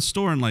mean, go to the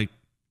store and like,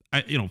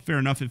 fair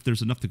enough if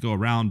there's enough to go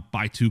around,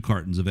 buy 2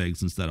 cartons of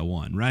eggs instead of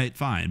 1, right?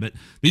 Fine. But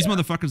these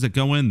motherfuckers that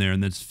go in there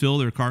and then fill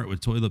their cart with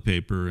toilet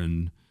paper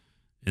and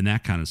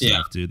that kind of stuff,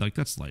 Yeah. dude. Like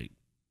that's like,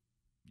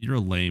 you're a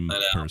lame I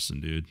know. person,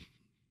 dude.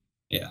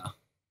 Yeah.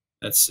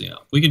 That's, you know,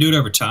 we can do it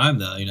over time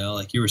though, you know,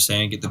 like you were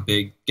saying, get the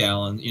big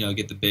gallon, you know,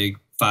 get the big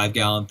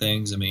 5-gallon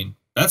things. I mean,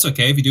 that's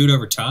okay if you do it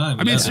over time.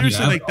 I mean, you know, seriously,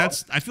 you have like it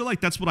all. I feel like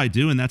that's what I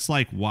do, and that's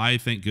like why,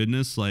 thank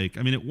goodness, like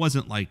I mean, it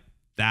wasn't like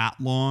that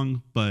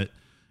long, but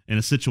in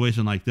a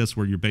situation like this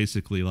where you're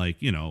basically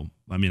like, you know,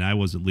 I mean, I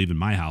wasn't leaving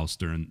my house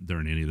during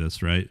any of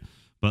this, right?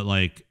 But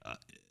like,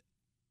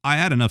 I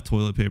had enough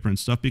toilet paper and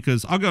stuff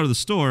because I'll go to the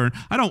store.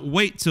 I don't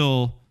wait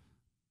till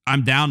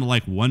I'm down to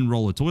like 1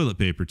 roll of toilet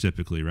paper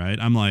typically, right?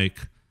 I'm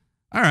like,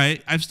 all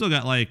right, I've still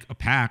got like a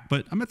pack,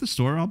 but I'm at the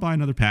store. I'll buy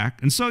another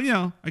pack. And so, you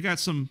know, I got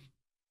some.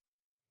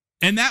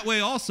 And that way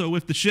also,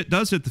 if the shit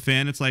does hit the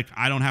fan, it's like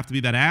I don't have to be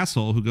that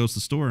asshole who goes to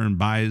the store and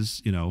buys,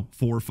 you know,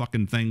 4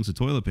 fucking things of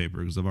toilet paper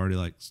because I've already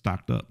like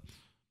stocked up.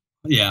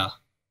 Yeah,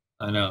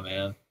 I know,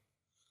 man.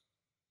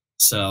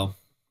 So,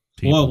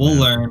 People, we'll man.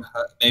 learn.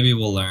 Maybe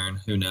we'll learn.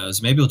 Who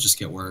knows? Maybe it'll just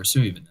get worse.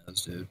 Who even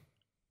knows, dude?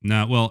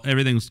 No, well,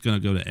 everything's going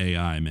to go to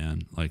AI,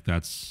 man. Like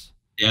that's,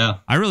 Yeah.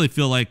 I really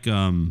feel like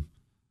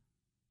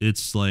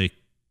it's like,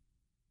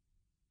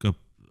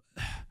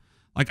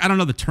 like I don't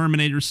know, the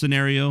Terminator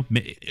scenario,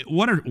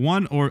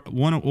 one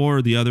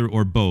or the other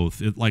or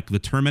both. Like the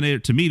Terminator,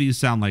 to me, these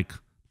sound like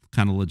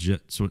kind of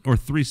legit. So, or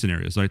three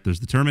scenarios. Like there's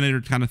the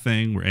Terminator kind of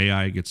thing where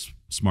AI gets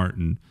smart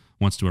and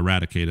wants to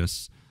eradicate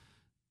us.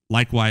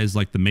 Likewise,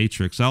 like the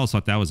Matrix, I always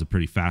thought that was a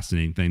pretty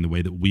fascinating thing, the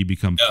way that we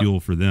become fuel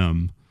for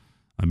them.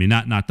 I mean,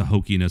 not the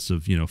hokiness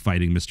of,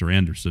 fighting Mr.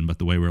 Anderson, but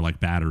the way we're like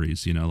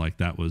batteries, like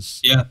that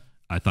was,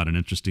 I thought, an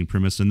interesting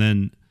premise. And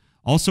then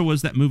also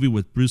was that movie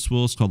with Bruce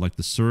Willis called like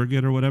The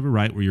Surrogate or whatever,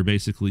 right? Where you're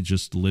basically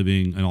just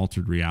living an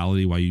altered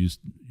reality while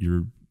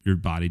your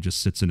body just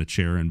sits in a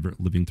chair and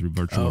living through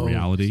virtual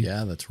reality.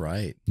 Yeah, that's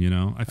right.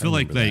 I feel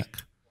like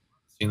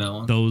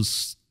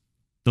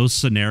those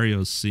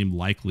scenarios seem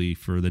likely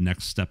for the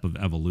next step of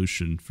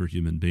evolution for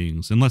human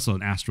beings, unless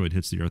an asteroid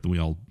hits the Earth and we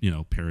all,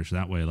 perish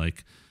that way.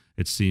 Like,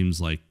 it seems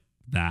like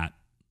that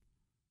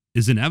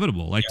is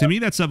inevitable. Like, to me,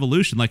 that's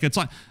evolution. Like, it's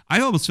like, I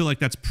almost feel like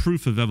that's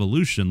proof of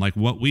evolution. Like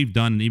what we've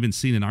done and even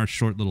seen in our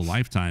short little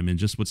lifetime, and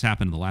just what's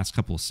happened in the last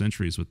couple of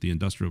centuries with the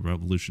Industrial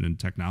Revolution and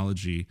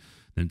technology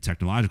and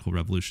technological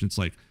revolution. It's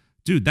like,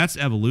 dude, that's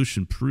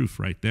evolution proof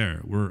right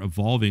there. We're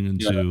evolving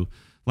into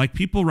like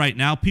people right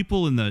now,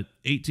 people in the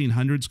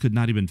 1800s could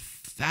not even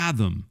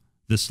fathom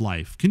this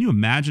life. Can you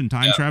imagine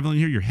time traveling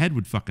here? Your head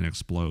would fucking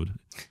explode.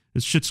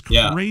 This shit's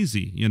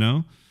crazy,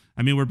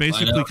 I mean, we're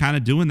basically kind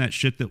of doing that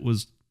shit that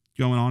was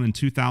going on in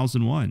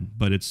 2001,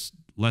 but it's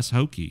less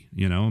hokey,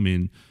 I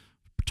mean,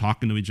 we're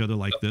talking to each other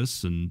like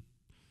this, and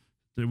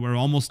we're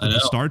almost at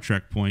the Star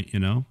Trek point,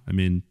 I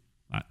mean,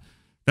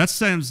 that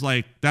sounds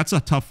like that's a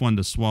tough one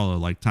to swallow.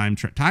 Like time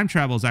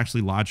travel is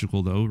actually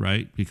logical though,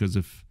 right? Because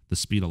if the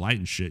speed of light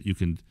and shit, you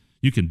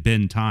can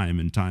bend time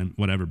and time,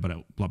 whatever, but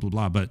blah, blah,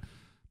 blah. But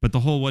the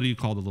whole, what do you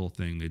call the little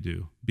thing they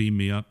do? Beam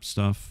me up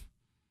stuff.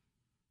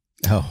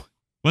 Oh,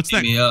 what's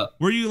that? Me up.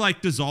 Where you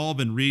like dissolve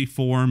and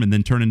reform and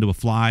then turn into a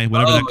fly,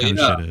 whatever that kind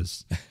of shit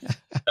is.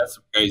 That's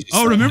crazy.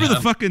 Oh, remember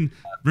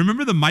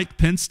the Mike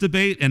Pence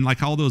debate and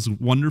like all those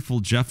wonderful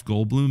Jeff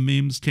Goldblum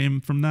memes came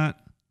from that?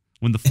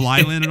 When the fly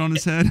landed on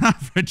his head?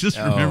 I just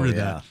remember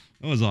that.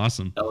 That was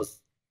awesome.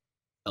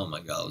 Oh my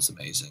God, it was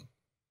amazing.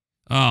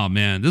 Oh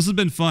man, this has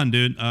been fun,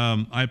 dude.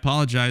 I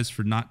apologize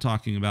for not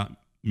talking about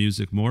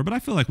music more, but I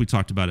feel like we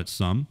talked about it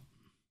some.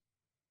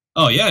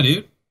 Oh yeah,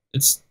 dude.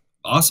 It's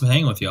awesome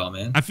hanging with y'all,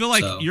 man. I feel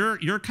like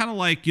you're kind of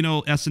like,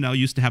 SNL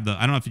used to have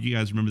I don't know if you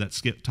guys remember that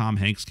skit. Tom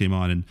Hanks came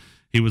on and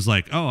he was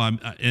like,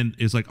 and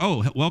it's like,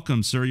 oh,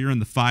 welcome, sir. You're in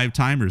the 5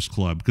 Timers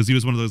Club. Because he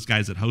was one of those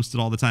guys that hosted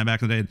all the time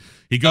back in the day. And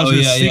he goes to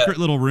this secret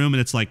little room,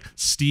 and it's like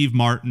Steve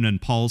Martin and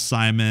Paul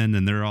Simon,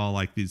 and they're all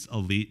like these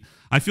elite.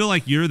 I feel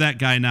like you're that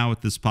guy now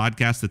with this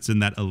podcast that's in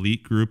that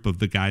elite group of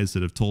the guys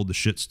that have told the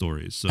shit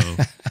stories. So,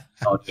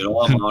 oh, dude,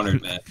 well, I'm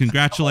honored, man.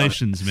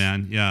 Congratulations,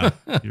 man. Yeah,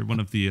 you're one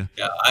of the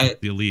the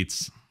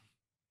elites.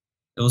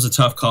 It was a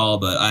tough call,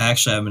 but I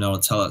actually haven't been able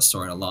to tell that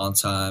story in a long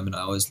time, and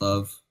I always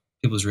love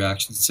people's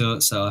reactions to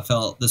it. So I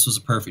felt this was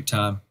a perfect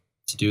time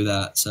to do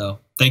that. So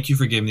thank you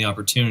for giving me the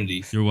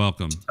opportunity. You're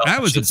welcome.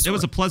 It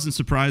was a pleasant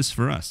surprise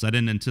for us. I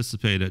didn't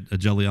anticipate a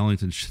Jelly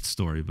Ellington shit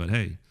story, but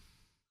hey.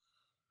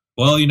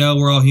 Well,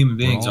 we're all human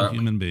beings, aren't we?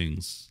 Human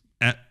beings.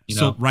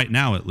 So right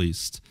now, at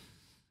least.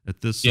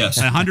 At this,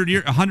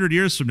 100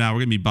 years from now,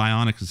 we're gonna be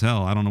bionic as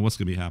hell. I don't know what's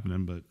gonna be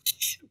happening, but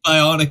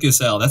Bionic as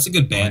Hell. That's a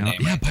good band name.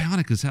 Yeah,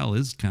 Bionic as Hell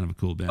is kind of a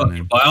cool band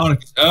name.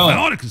 Bionic as Hell.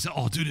 Bionic as Hell.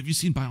 Oh, dude, have you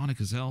seen Bionic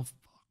as Hell?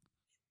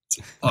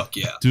 Fuck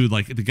yeah, dude!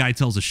 Like the guy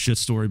tells a shit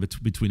story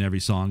between every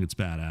song. It's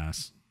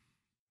badass.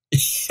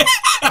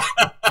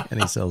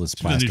 And he sells his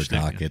plaster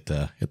cock at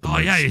the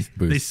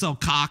booth. They sell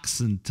cocks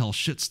and tell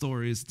shit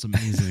stories. It's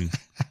amazing.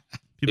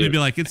 People would be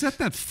like, "Is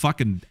that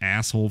fucking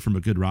asshole from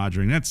A Good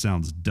Rogering? That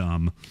sounds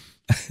dumb."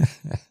 Oh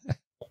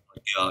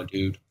my God,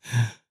 dude.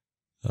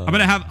 I'm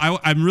gonna have.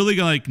 I'm really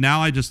gonna like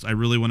now. I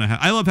really want to have.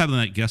 I love having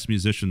like guest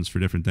musicians for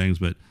different things,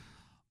 but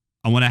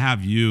I want to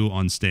have you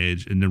on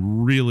stage and to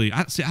really.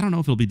 I don't know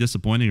if it'll be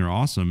disappointing or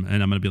awesome,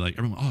 and I'm gonna be like,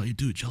 everyone, oh,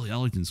 dude, Jelly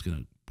Ellington's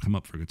gonna come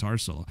up for a guitar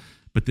solo,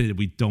 but then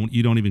you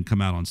don't even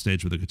come out on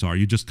stage with a guitar.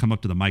 You just come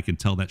up to the mic and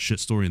tell that shit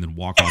story and then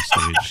walk off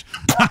stage.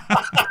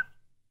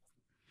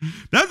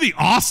 That'd be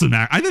awesome.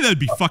 I think that'd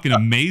be fucking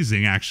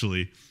amazing.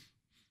 Actually,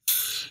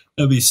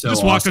 that'd be so.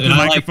 Just walk up to the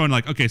microphone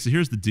like, okay, so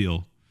here's the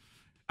deal.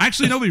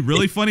 Actually, no, what'd be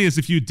really funny is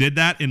if you did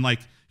that and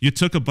like you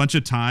took a bunch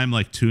of time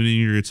like tuning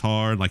your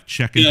guitar, like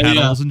checking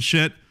pedals and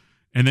shit,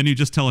 and then you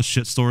just tell a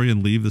shit story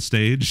and leave the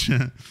stage.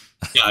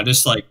 Yeah,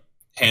 just like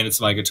hand it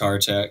to my guitar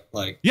tech,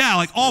 like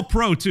all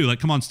pro too. Like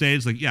come on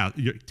stage, like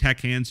your tech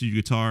hands your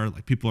guitar.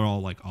 Like people are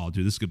all like, "Oh,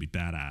 dude, this is gonna be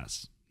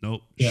badass."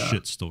 Nope,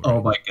 shit story.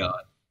 Oh my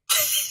God.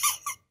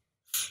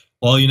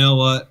 Well, you know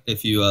what?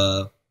 If you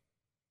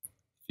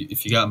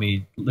got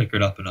me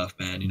liquored up enough,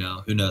 man,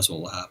 who knows what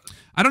will happen.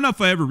 I don't know if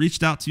I ever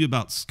reached out to you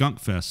about Skunk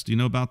Fest. Do you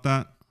know about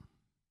that?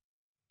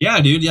 Yeah,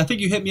 dude. I think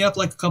you hit me up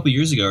like a couple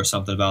years ago or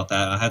something about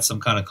that. I had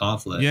some kind of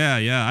conflict.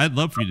 Yeah. I'd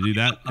love for you to do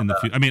that in the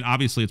future. I mean,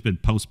 obviously it's been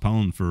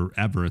postponed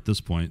forever at this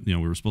point. We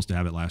were supposed to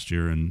have it last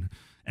year, and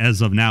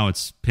as of now,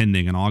 it's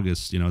pending in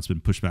August. You know, it's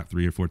been pushed back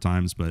 3 or 4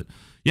 times, but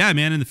yeah,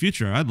 man, in the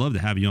future, I'd love to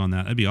have you on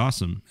that. That'd be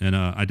awesome. And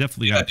I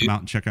definitely got to come out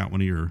and check out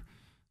one of your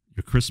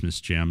Christmas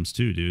jams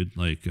too, dude.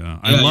 Like,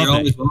 I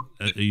love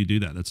that you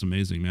do that. That's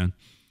amazing, man.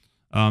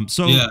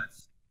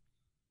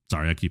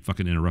 Sorry, I keep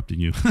fucking interrupting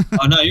you.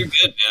 Oh no, you're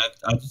good,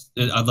 man.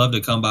 I'd love to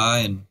come by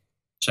and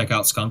check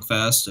out Skunk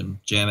Fest and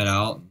jam it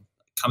out. And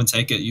come and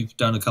take it. You've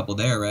done a couple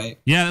there, right?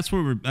 Yeah, that's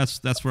where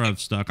that's where I've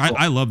stuck. Cool.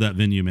 I love that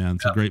venue, man.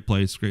 It's a great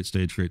place, great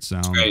stage, great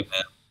sound. It's great,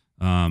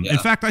 man. In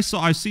fact,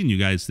 I've seen you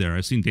guys there.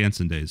 I've seen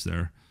Dancing Days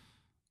there.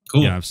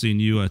 Cool. Yeah, I've seen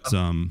you at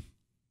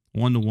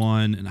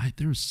 1-to-1, and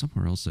there was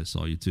somewhere else I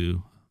saw you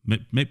too.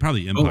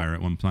 Probably Empire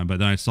at one time, but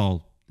then I saw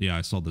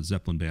the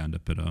Zeppelin band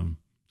up at Come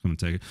and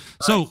Take It.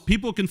 Nice. So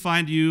people can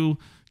find you.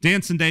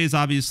 Dancing Days,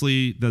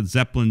 obviously the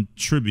Zeppelin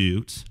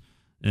tribute,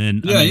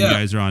 and you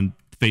guys are on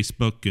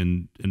Facebook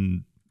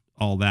and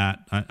all that.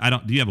 I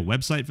don't. Do you have a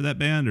website for that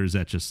band, or is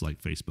that just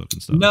like Facebook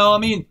and stuff? No, I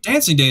mean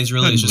Dancing Days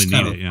really is just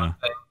kind of a fun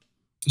thing.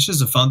 It's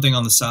just a fun thing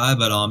on the side,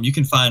 but you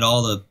can find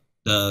all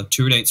the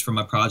tour dates for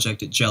my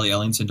project at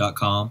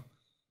jellyellington.com.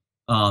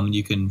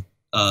 You can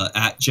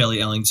at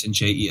Jelly Ellington,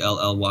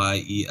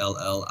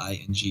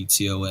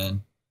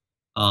 JELLYELLINGTON,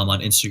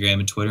 on Instagram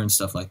and Twitter and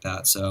stuff like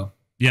that. So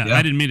yeah.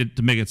 I didn't mean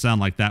to make it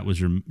sound like that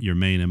was your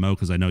main MO,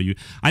 because I know you.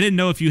 I didn't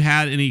know if you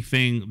had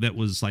anything that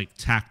was like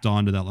tacked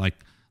on to that, like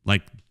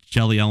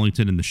Jelly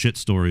Ellington and the shit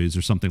stories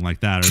or something like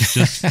that, or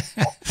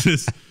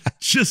it's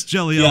just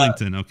Jelly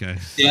Ellington. Okay.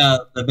 Yeah,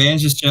 the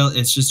band's just Jelly.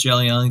 It's just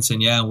Jelly Ellington.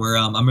 Yeah, we're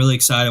I'm really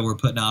excited. We're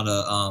putting out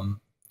a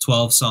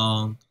 12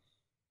 song.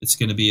 It's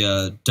going to be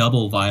a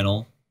double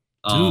vinyl.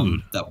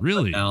 Dude, that we're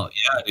really? out.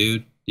 Yeah,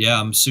 dude. Yeah,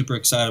 I'm super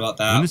excited about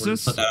that. When is we're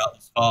this? Put that out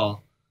this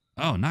fall.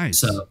 Oh, nice.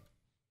 So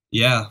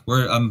yeah,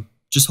 I'm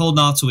just holding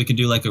off so we can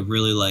do like a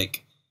really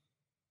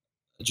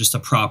just a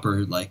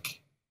proper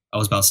I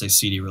was about to say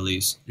CD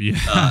release,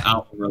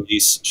 album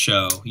release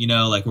show, you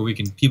know, like where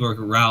people are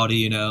rowdy,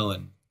 you know,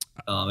 and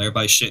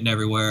everybody's shitting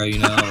everywhere, you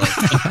know.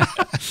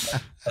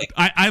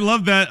 I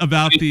love that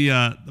about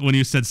the when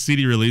you said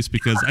CD release,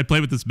 because I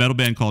played with this metal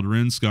band called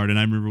Runescarred, and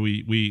I remember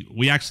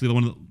we actually,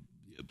 one of the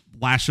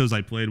last shows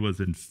I played was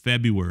in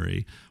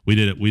February. We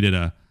did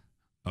a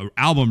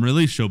album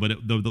release show, but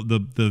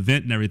the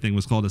event and everything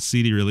was called a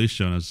CD release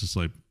show, and I was just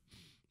like,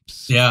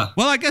 yeah.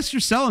 Well, I guess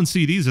you're selling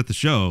CDs at the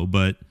show,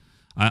 but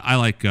I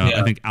like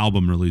I think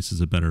album release is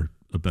a better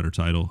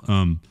title.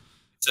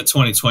 It's a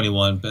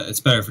 2021, but it's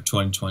better for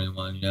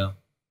 2021. You know,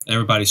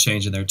 everybody's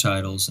changing their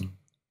titles and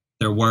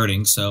their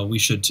wording, so we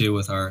should too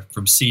with our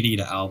from CD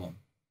to album.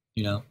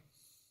 You know.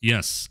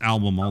 Yes,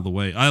 album all the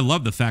way. I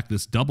love the fact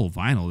this double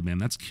vinyl, man.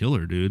 That's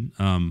killer, dude.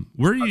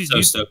 Where do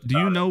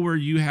you know where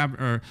you have?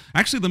 Or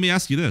actually, let me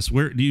ask you this: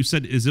 where you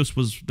said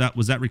was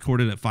that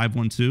recorded at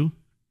 512?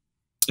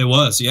 It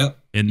was, yep.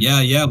 And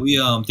yeah. We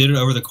did it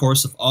over the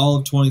course of all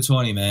of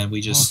 2020, man.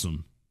 We just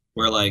awesome.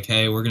 We're like,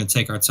 hey, we're gonna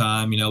take our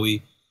time. You know,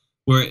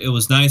 it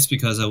was nice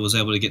because I was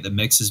able to get the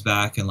mixes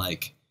back, and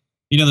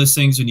you know, those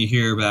things when you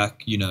hear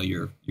back, you know,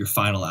 your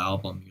final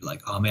album, you're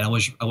like, oh man, I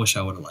wish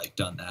I would have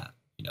done that.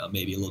 You know,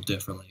 maybe a little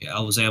differently. I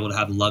was able to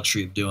have the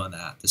luxury of doing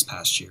that this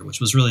past year, which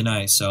was really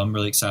nice. So I'm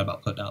really excited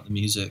about putting out the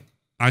music.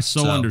 I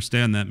so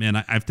understand that, man.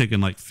 I've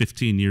taken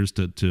 15 years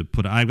to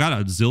put. I've got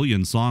a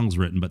zillion songs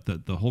written, but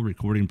the whole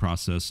recording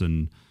process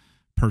and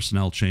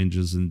personnel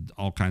changes and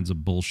all kinds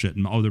of bullshit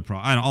and all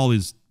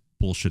these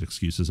bullshit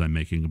excuses I'm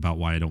making about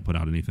why I don't put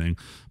out anything.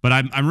 But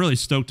I'm really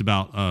stoked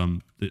about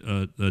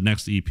the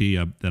next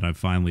EP that I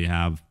finally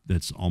have.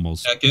 That's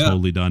almost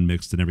totally done,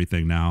 mixed and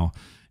everything now.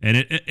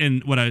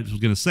 And what I was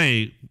going to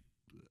say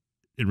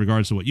in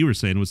regards to what you were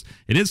saying was,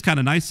 it is kind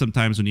of nice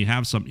sometimes when you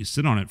have something, you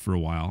sit on it for a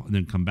while and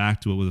then come back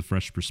to it with a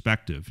fresh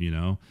perspective, you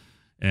know,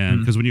 and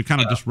because when you're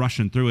kind of just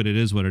rushing through it, it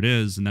is what it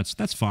is. And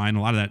that's fine.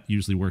 A lot of that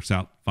usually works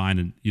out fine.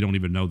 And you don't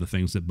even know the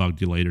things that bugged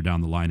you later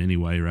down the line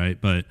anyway. Right.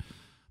 But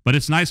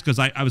it's nice because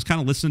I was kind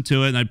of listening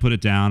to it and I'd put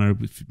it down, or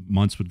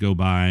months would go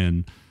by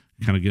and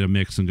kind of get a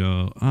mix and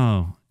go,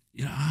 oh,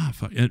 yeah.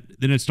 And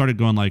then it started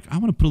going I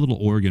want to put a little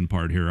organ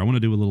part here. I want to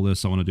do a little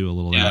this. I want to do a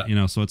little that, you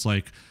know? So it's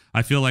I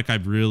feel like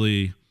I've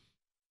really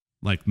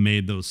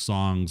made those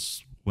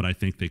songs what I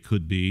think they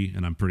could be.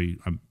 And I'm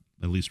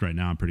at least right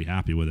now, I'm pretty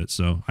happy with it.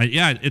 So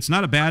it's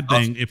not a bad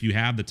thing if you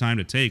have the time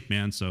to take,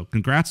 man. So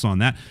congrats on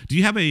that. Do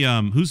you have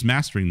who's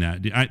mastering that?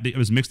 It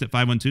was mixed at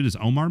 512. Does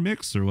Omar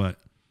mix or what?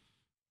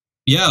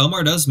 Yeah,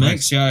 Omar does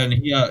mix. Nice.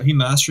 Yeah. And he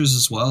masters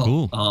as well.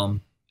 Cool.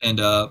 Send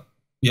it up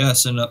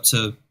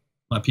to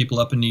my people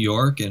up in New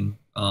York, and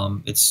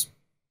it's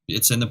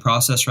in the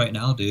process right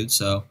now, dude.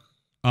 So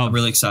I'm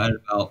really excited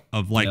about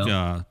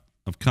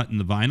of cutting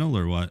the vinyl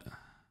or what?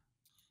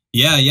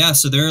 Yeah.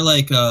 So they're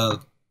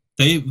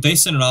they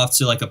send it off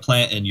to a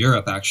plant in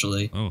Europe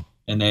actually. Oh.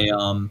 And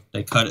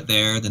they cut it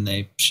there, then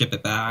they ship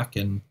it back,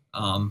 and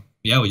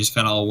we just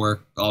kind of all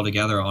work all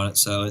together on it.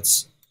 So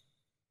it's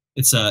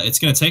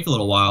gonna take a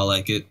little while.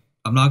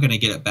 I'm not gonna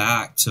get it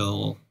back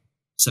till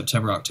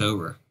September,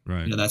 October.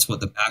 Right. You know, that's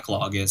what the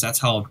backlog is. That's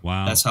how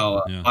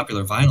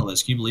popular vinyl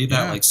is. Can you believe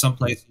that? Yeah. Some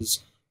places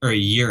are a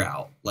year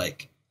out.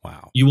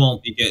 Wow. you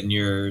won't be getting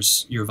your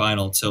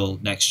vinyl till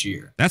next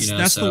year. That's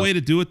so, the way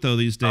to do it though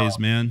these days,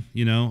 man.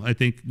 You know, I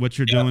think what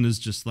you're doing is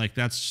just like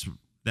that's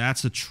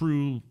a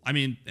true. I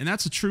mean, and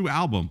that's a true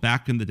album.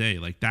 Back in the day,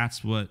 like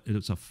that's what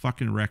it's a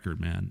fucking record,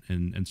 man.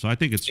 And so I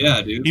think it's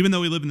dude. Even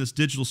though we live in this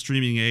digital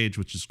streaming age,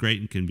 which is great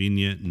and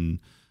convenient, and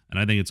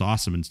I think it's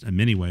awesome in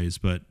many ways,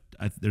 but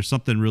there's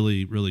something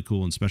really really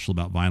cool and special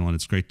about vinyl, and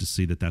it's great to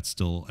see that that's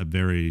still a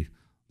very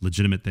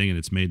legitimate thing, and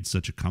it's made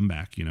such a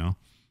comeback. You know.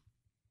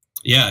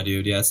 Yeah,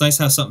 dude. Yeah, it's nice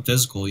to have something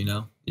physical, you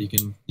know, you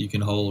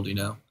can hold, you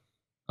know.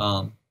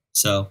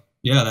 So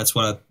yeah, that's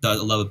what I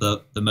love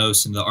about the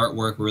most, and the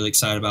artwork we're really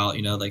excited about.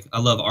 You know, like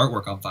I love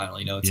artwork on vinyl.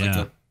 You know, it's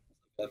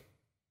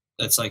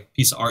it's like a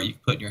piece of art you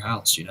can put in your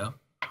house. You know,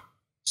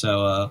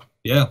 so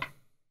yeah.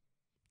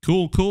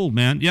 Cool,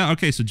 man. Yeah,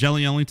 okay. So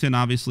Jelly Ellington,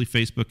 obviously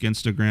Facebook,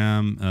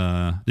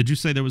 Instagram. Did you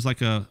say there was like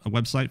a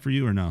website for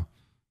you or no?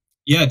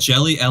 Yeah,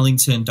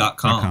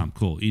 jellyellington.com.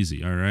 Cool,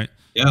 easy. All right.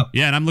 Yeah.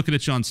 Yeah, and I'm looking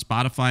at you on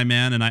Spotify,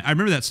 man, and I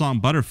remember that song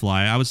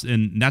Butterfly. That was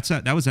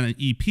an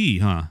EP,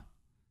 huh?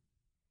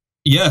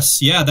 Yes,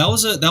 yeah, that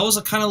was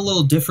a kind of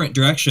little different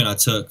direction I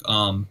took,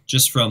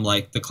 just from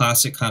like the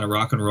classic kind of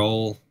rock and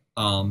roll.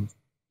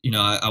 You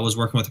know, I was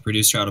working with a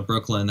producer out of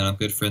Brooklyn that I'm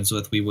good friends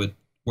with. We would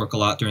work a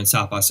lot during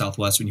South by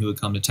Southwest when he would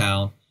come to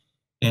town,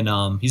 and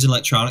he's an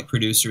electronic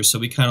producer, so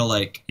we kind of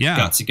like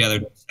got together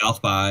to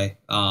South by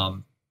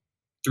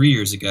 3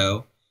 years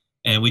ago.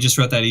 And we just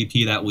wrote that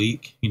EP that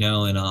week, you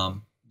know, and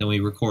then we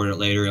recorded it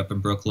later up in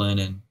Brooklyn.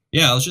 And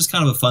yeah, it was just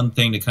kind of a fun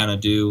thing to kind of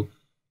do,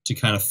 to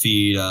kind of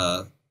feed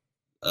a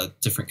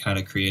different kind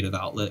of creative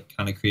outlet,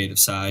 kind of creative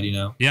side, you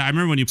know. Yeah, I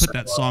remember when you put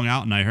that song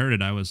out and I heard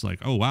it, I was like,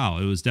 oh wow,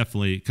 it was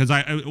definitely, because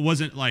it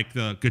wasn't like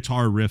the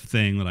guitar riff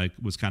thing that I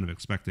was kind of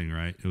expecting,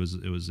 right? It was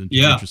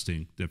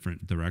interesting,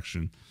 different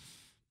direction.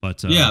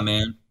 But yeah,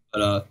 man.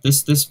 But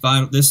this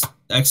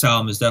X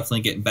album is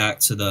definitely getting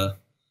back to the,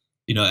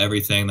 you know,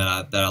 everything that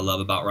I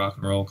love about rock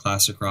and roll,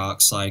 classic rock,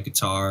 slide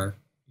guitar,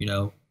 you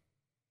know,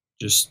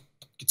 just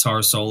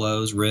guitar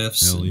solos,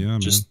 riffs, hell yeah,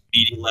 just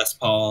meaty Les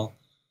Paul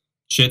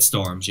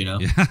shitstorms, you know.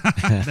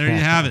 Yeah. There you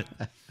have it.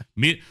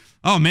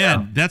 Oh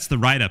man, that's the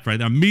write-up right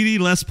there. Meaty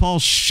Les Paul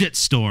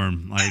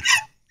shitstorm, like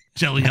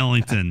Jelly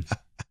Ellington.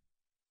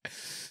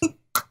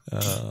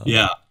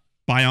 Yeah.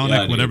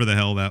 Bionic, whatever the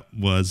hell that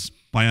was.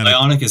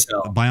 Bionic as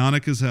hell.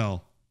 Bionic as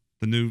hell.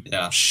 The new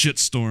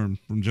shitstorm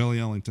from Jelly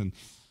Ellington.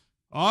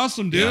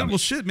 Awesome, dude. Yeah, well,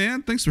 shit,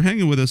 man. Thanks for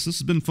hanging with us. This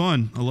has been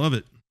fun. I love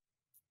it.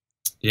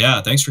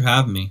 Yeah, thanks for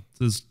having me.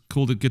 It's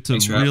cool to get to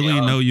really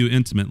know you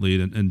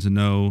intimately and to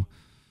know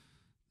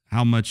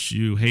how much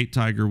you hate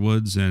Tiger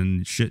Woods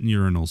and shit in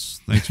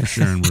urinals. Thanks for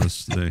sharing with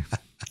us today.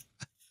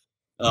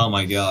 Oh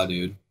my God,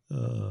 dude.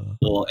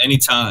 Well,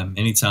 anytime.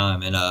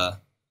 And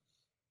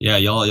yeah,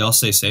 y'all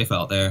stay safe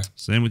out there.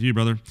 Same with you,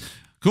 brother.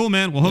 Cool,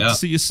 man. We'll hope to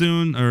see you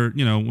soon, or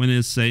you know, when it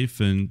is safe.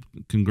 And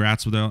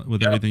congrats with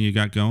everything you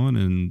got going,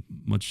 and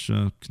much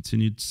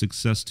continued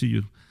success to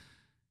you,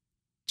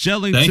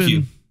 Jellington. Thank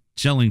you,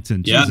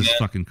 Jellington. Jesus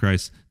fucking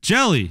Christ,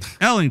 Jelly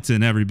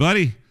Ellington,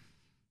 everybody.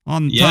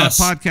 On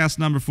podcast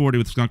number 40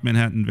 with Skunk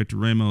Manhattan, Victor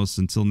Ramos.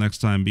 Until next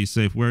time, be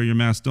safe. Wear your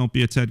mask. Don't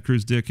be a Ted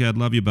Cruz dickhead.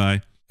 Love you.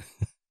 Bye.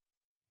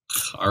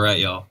 All right,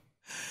 y'all.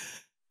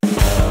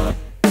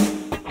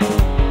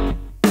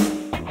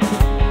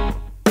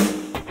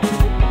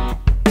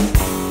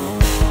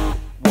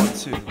 1,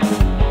 2.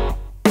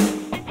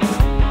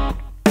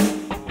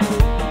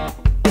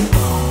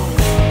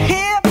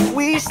 Here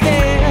we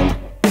stand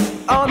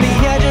on the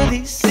edge of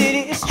these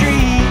city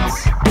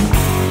streets,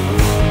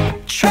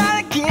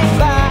 trying to get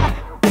by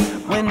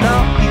when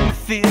all you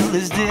feel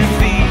is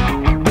defeat.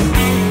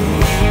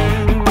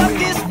 But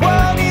this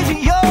world is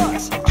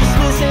yours. Just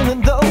listen to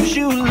those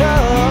you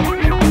love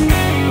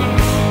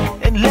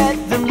and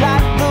let them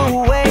light the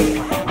way.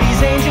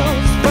 These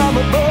angels from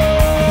above.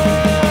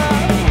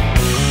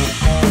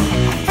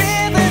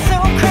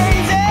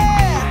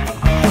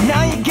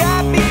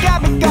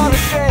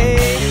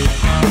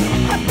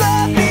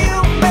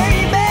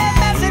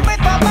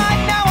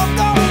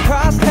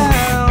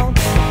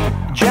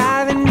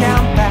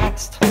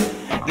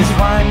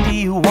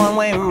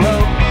 One-way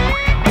road.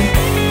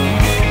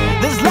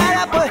 There's light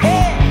up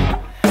ahead,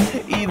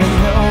 even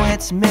though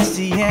it's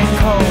misty and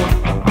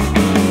cold.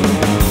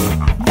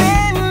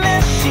 Then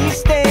as she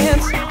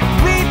stands,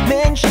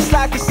 weeping just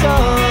like the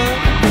sun.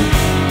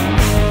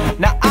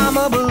 Now I'm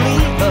a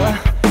believer,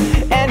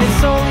 and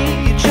it's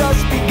only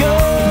just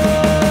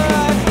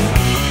begun.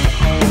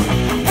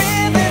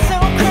 Feeling so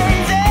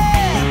crazy,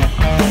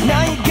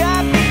 now you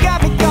got me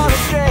gone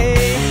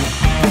astray.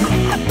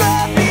 I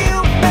love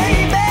you,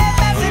 baby.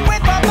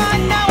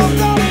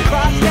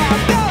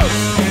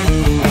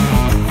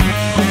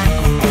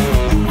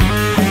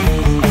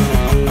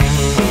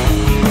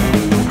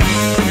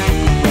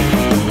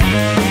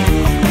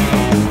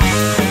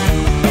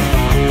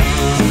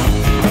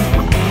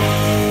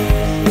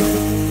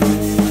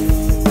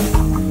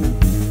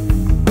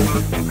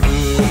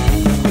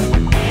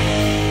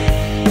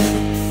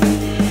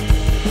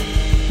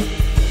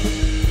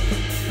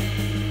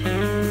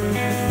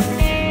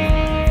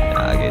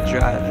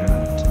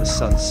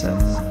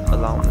 sunsets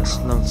along this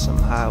lonesome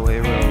highway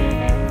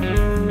road.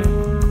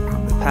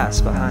 We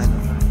pass behind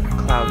them,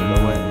 clouded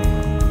away,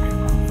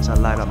 as I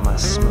light up my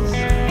smoke.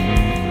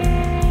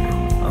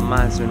 My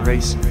mind's been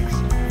racing,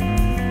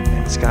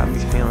 and it's got me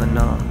feeling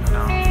numb.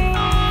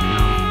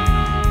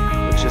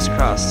 But just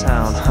cross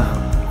town,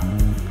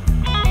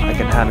 I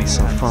can have me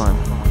some fun.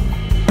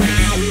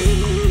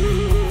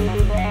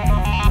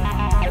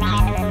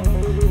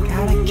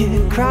 Gotta get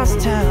across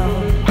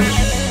town.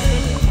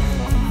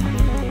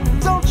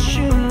 Don't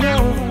you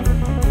know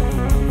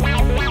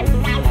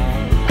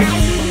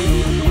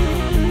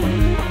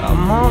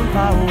I'm on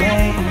my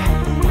way?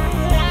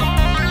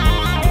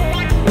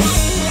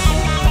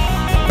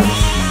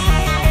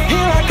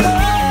 Here I go.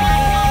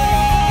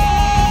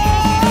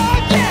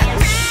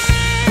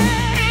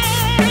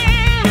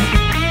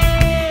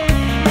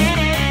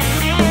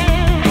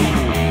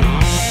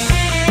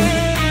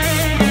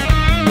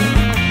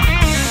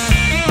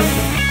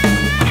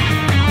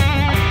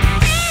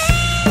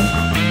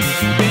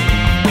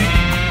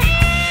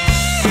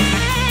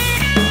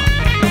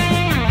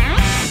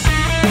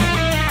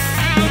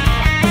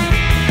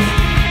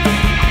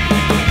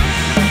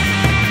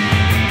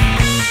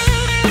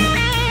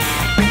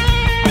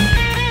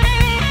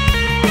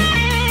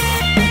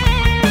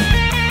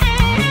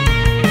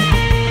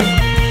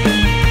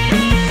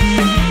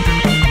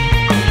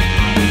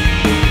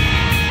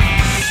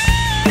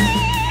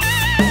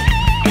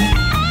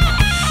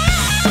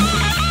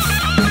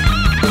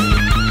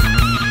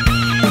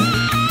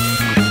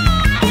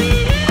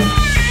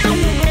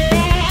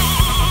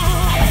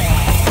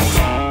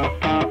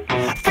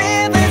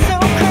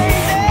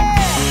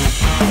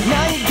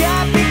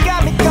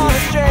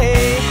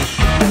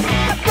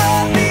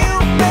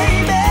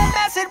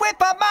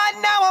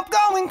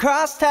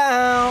 Cross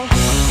town.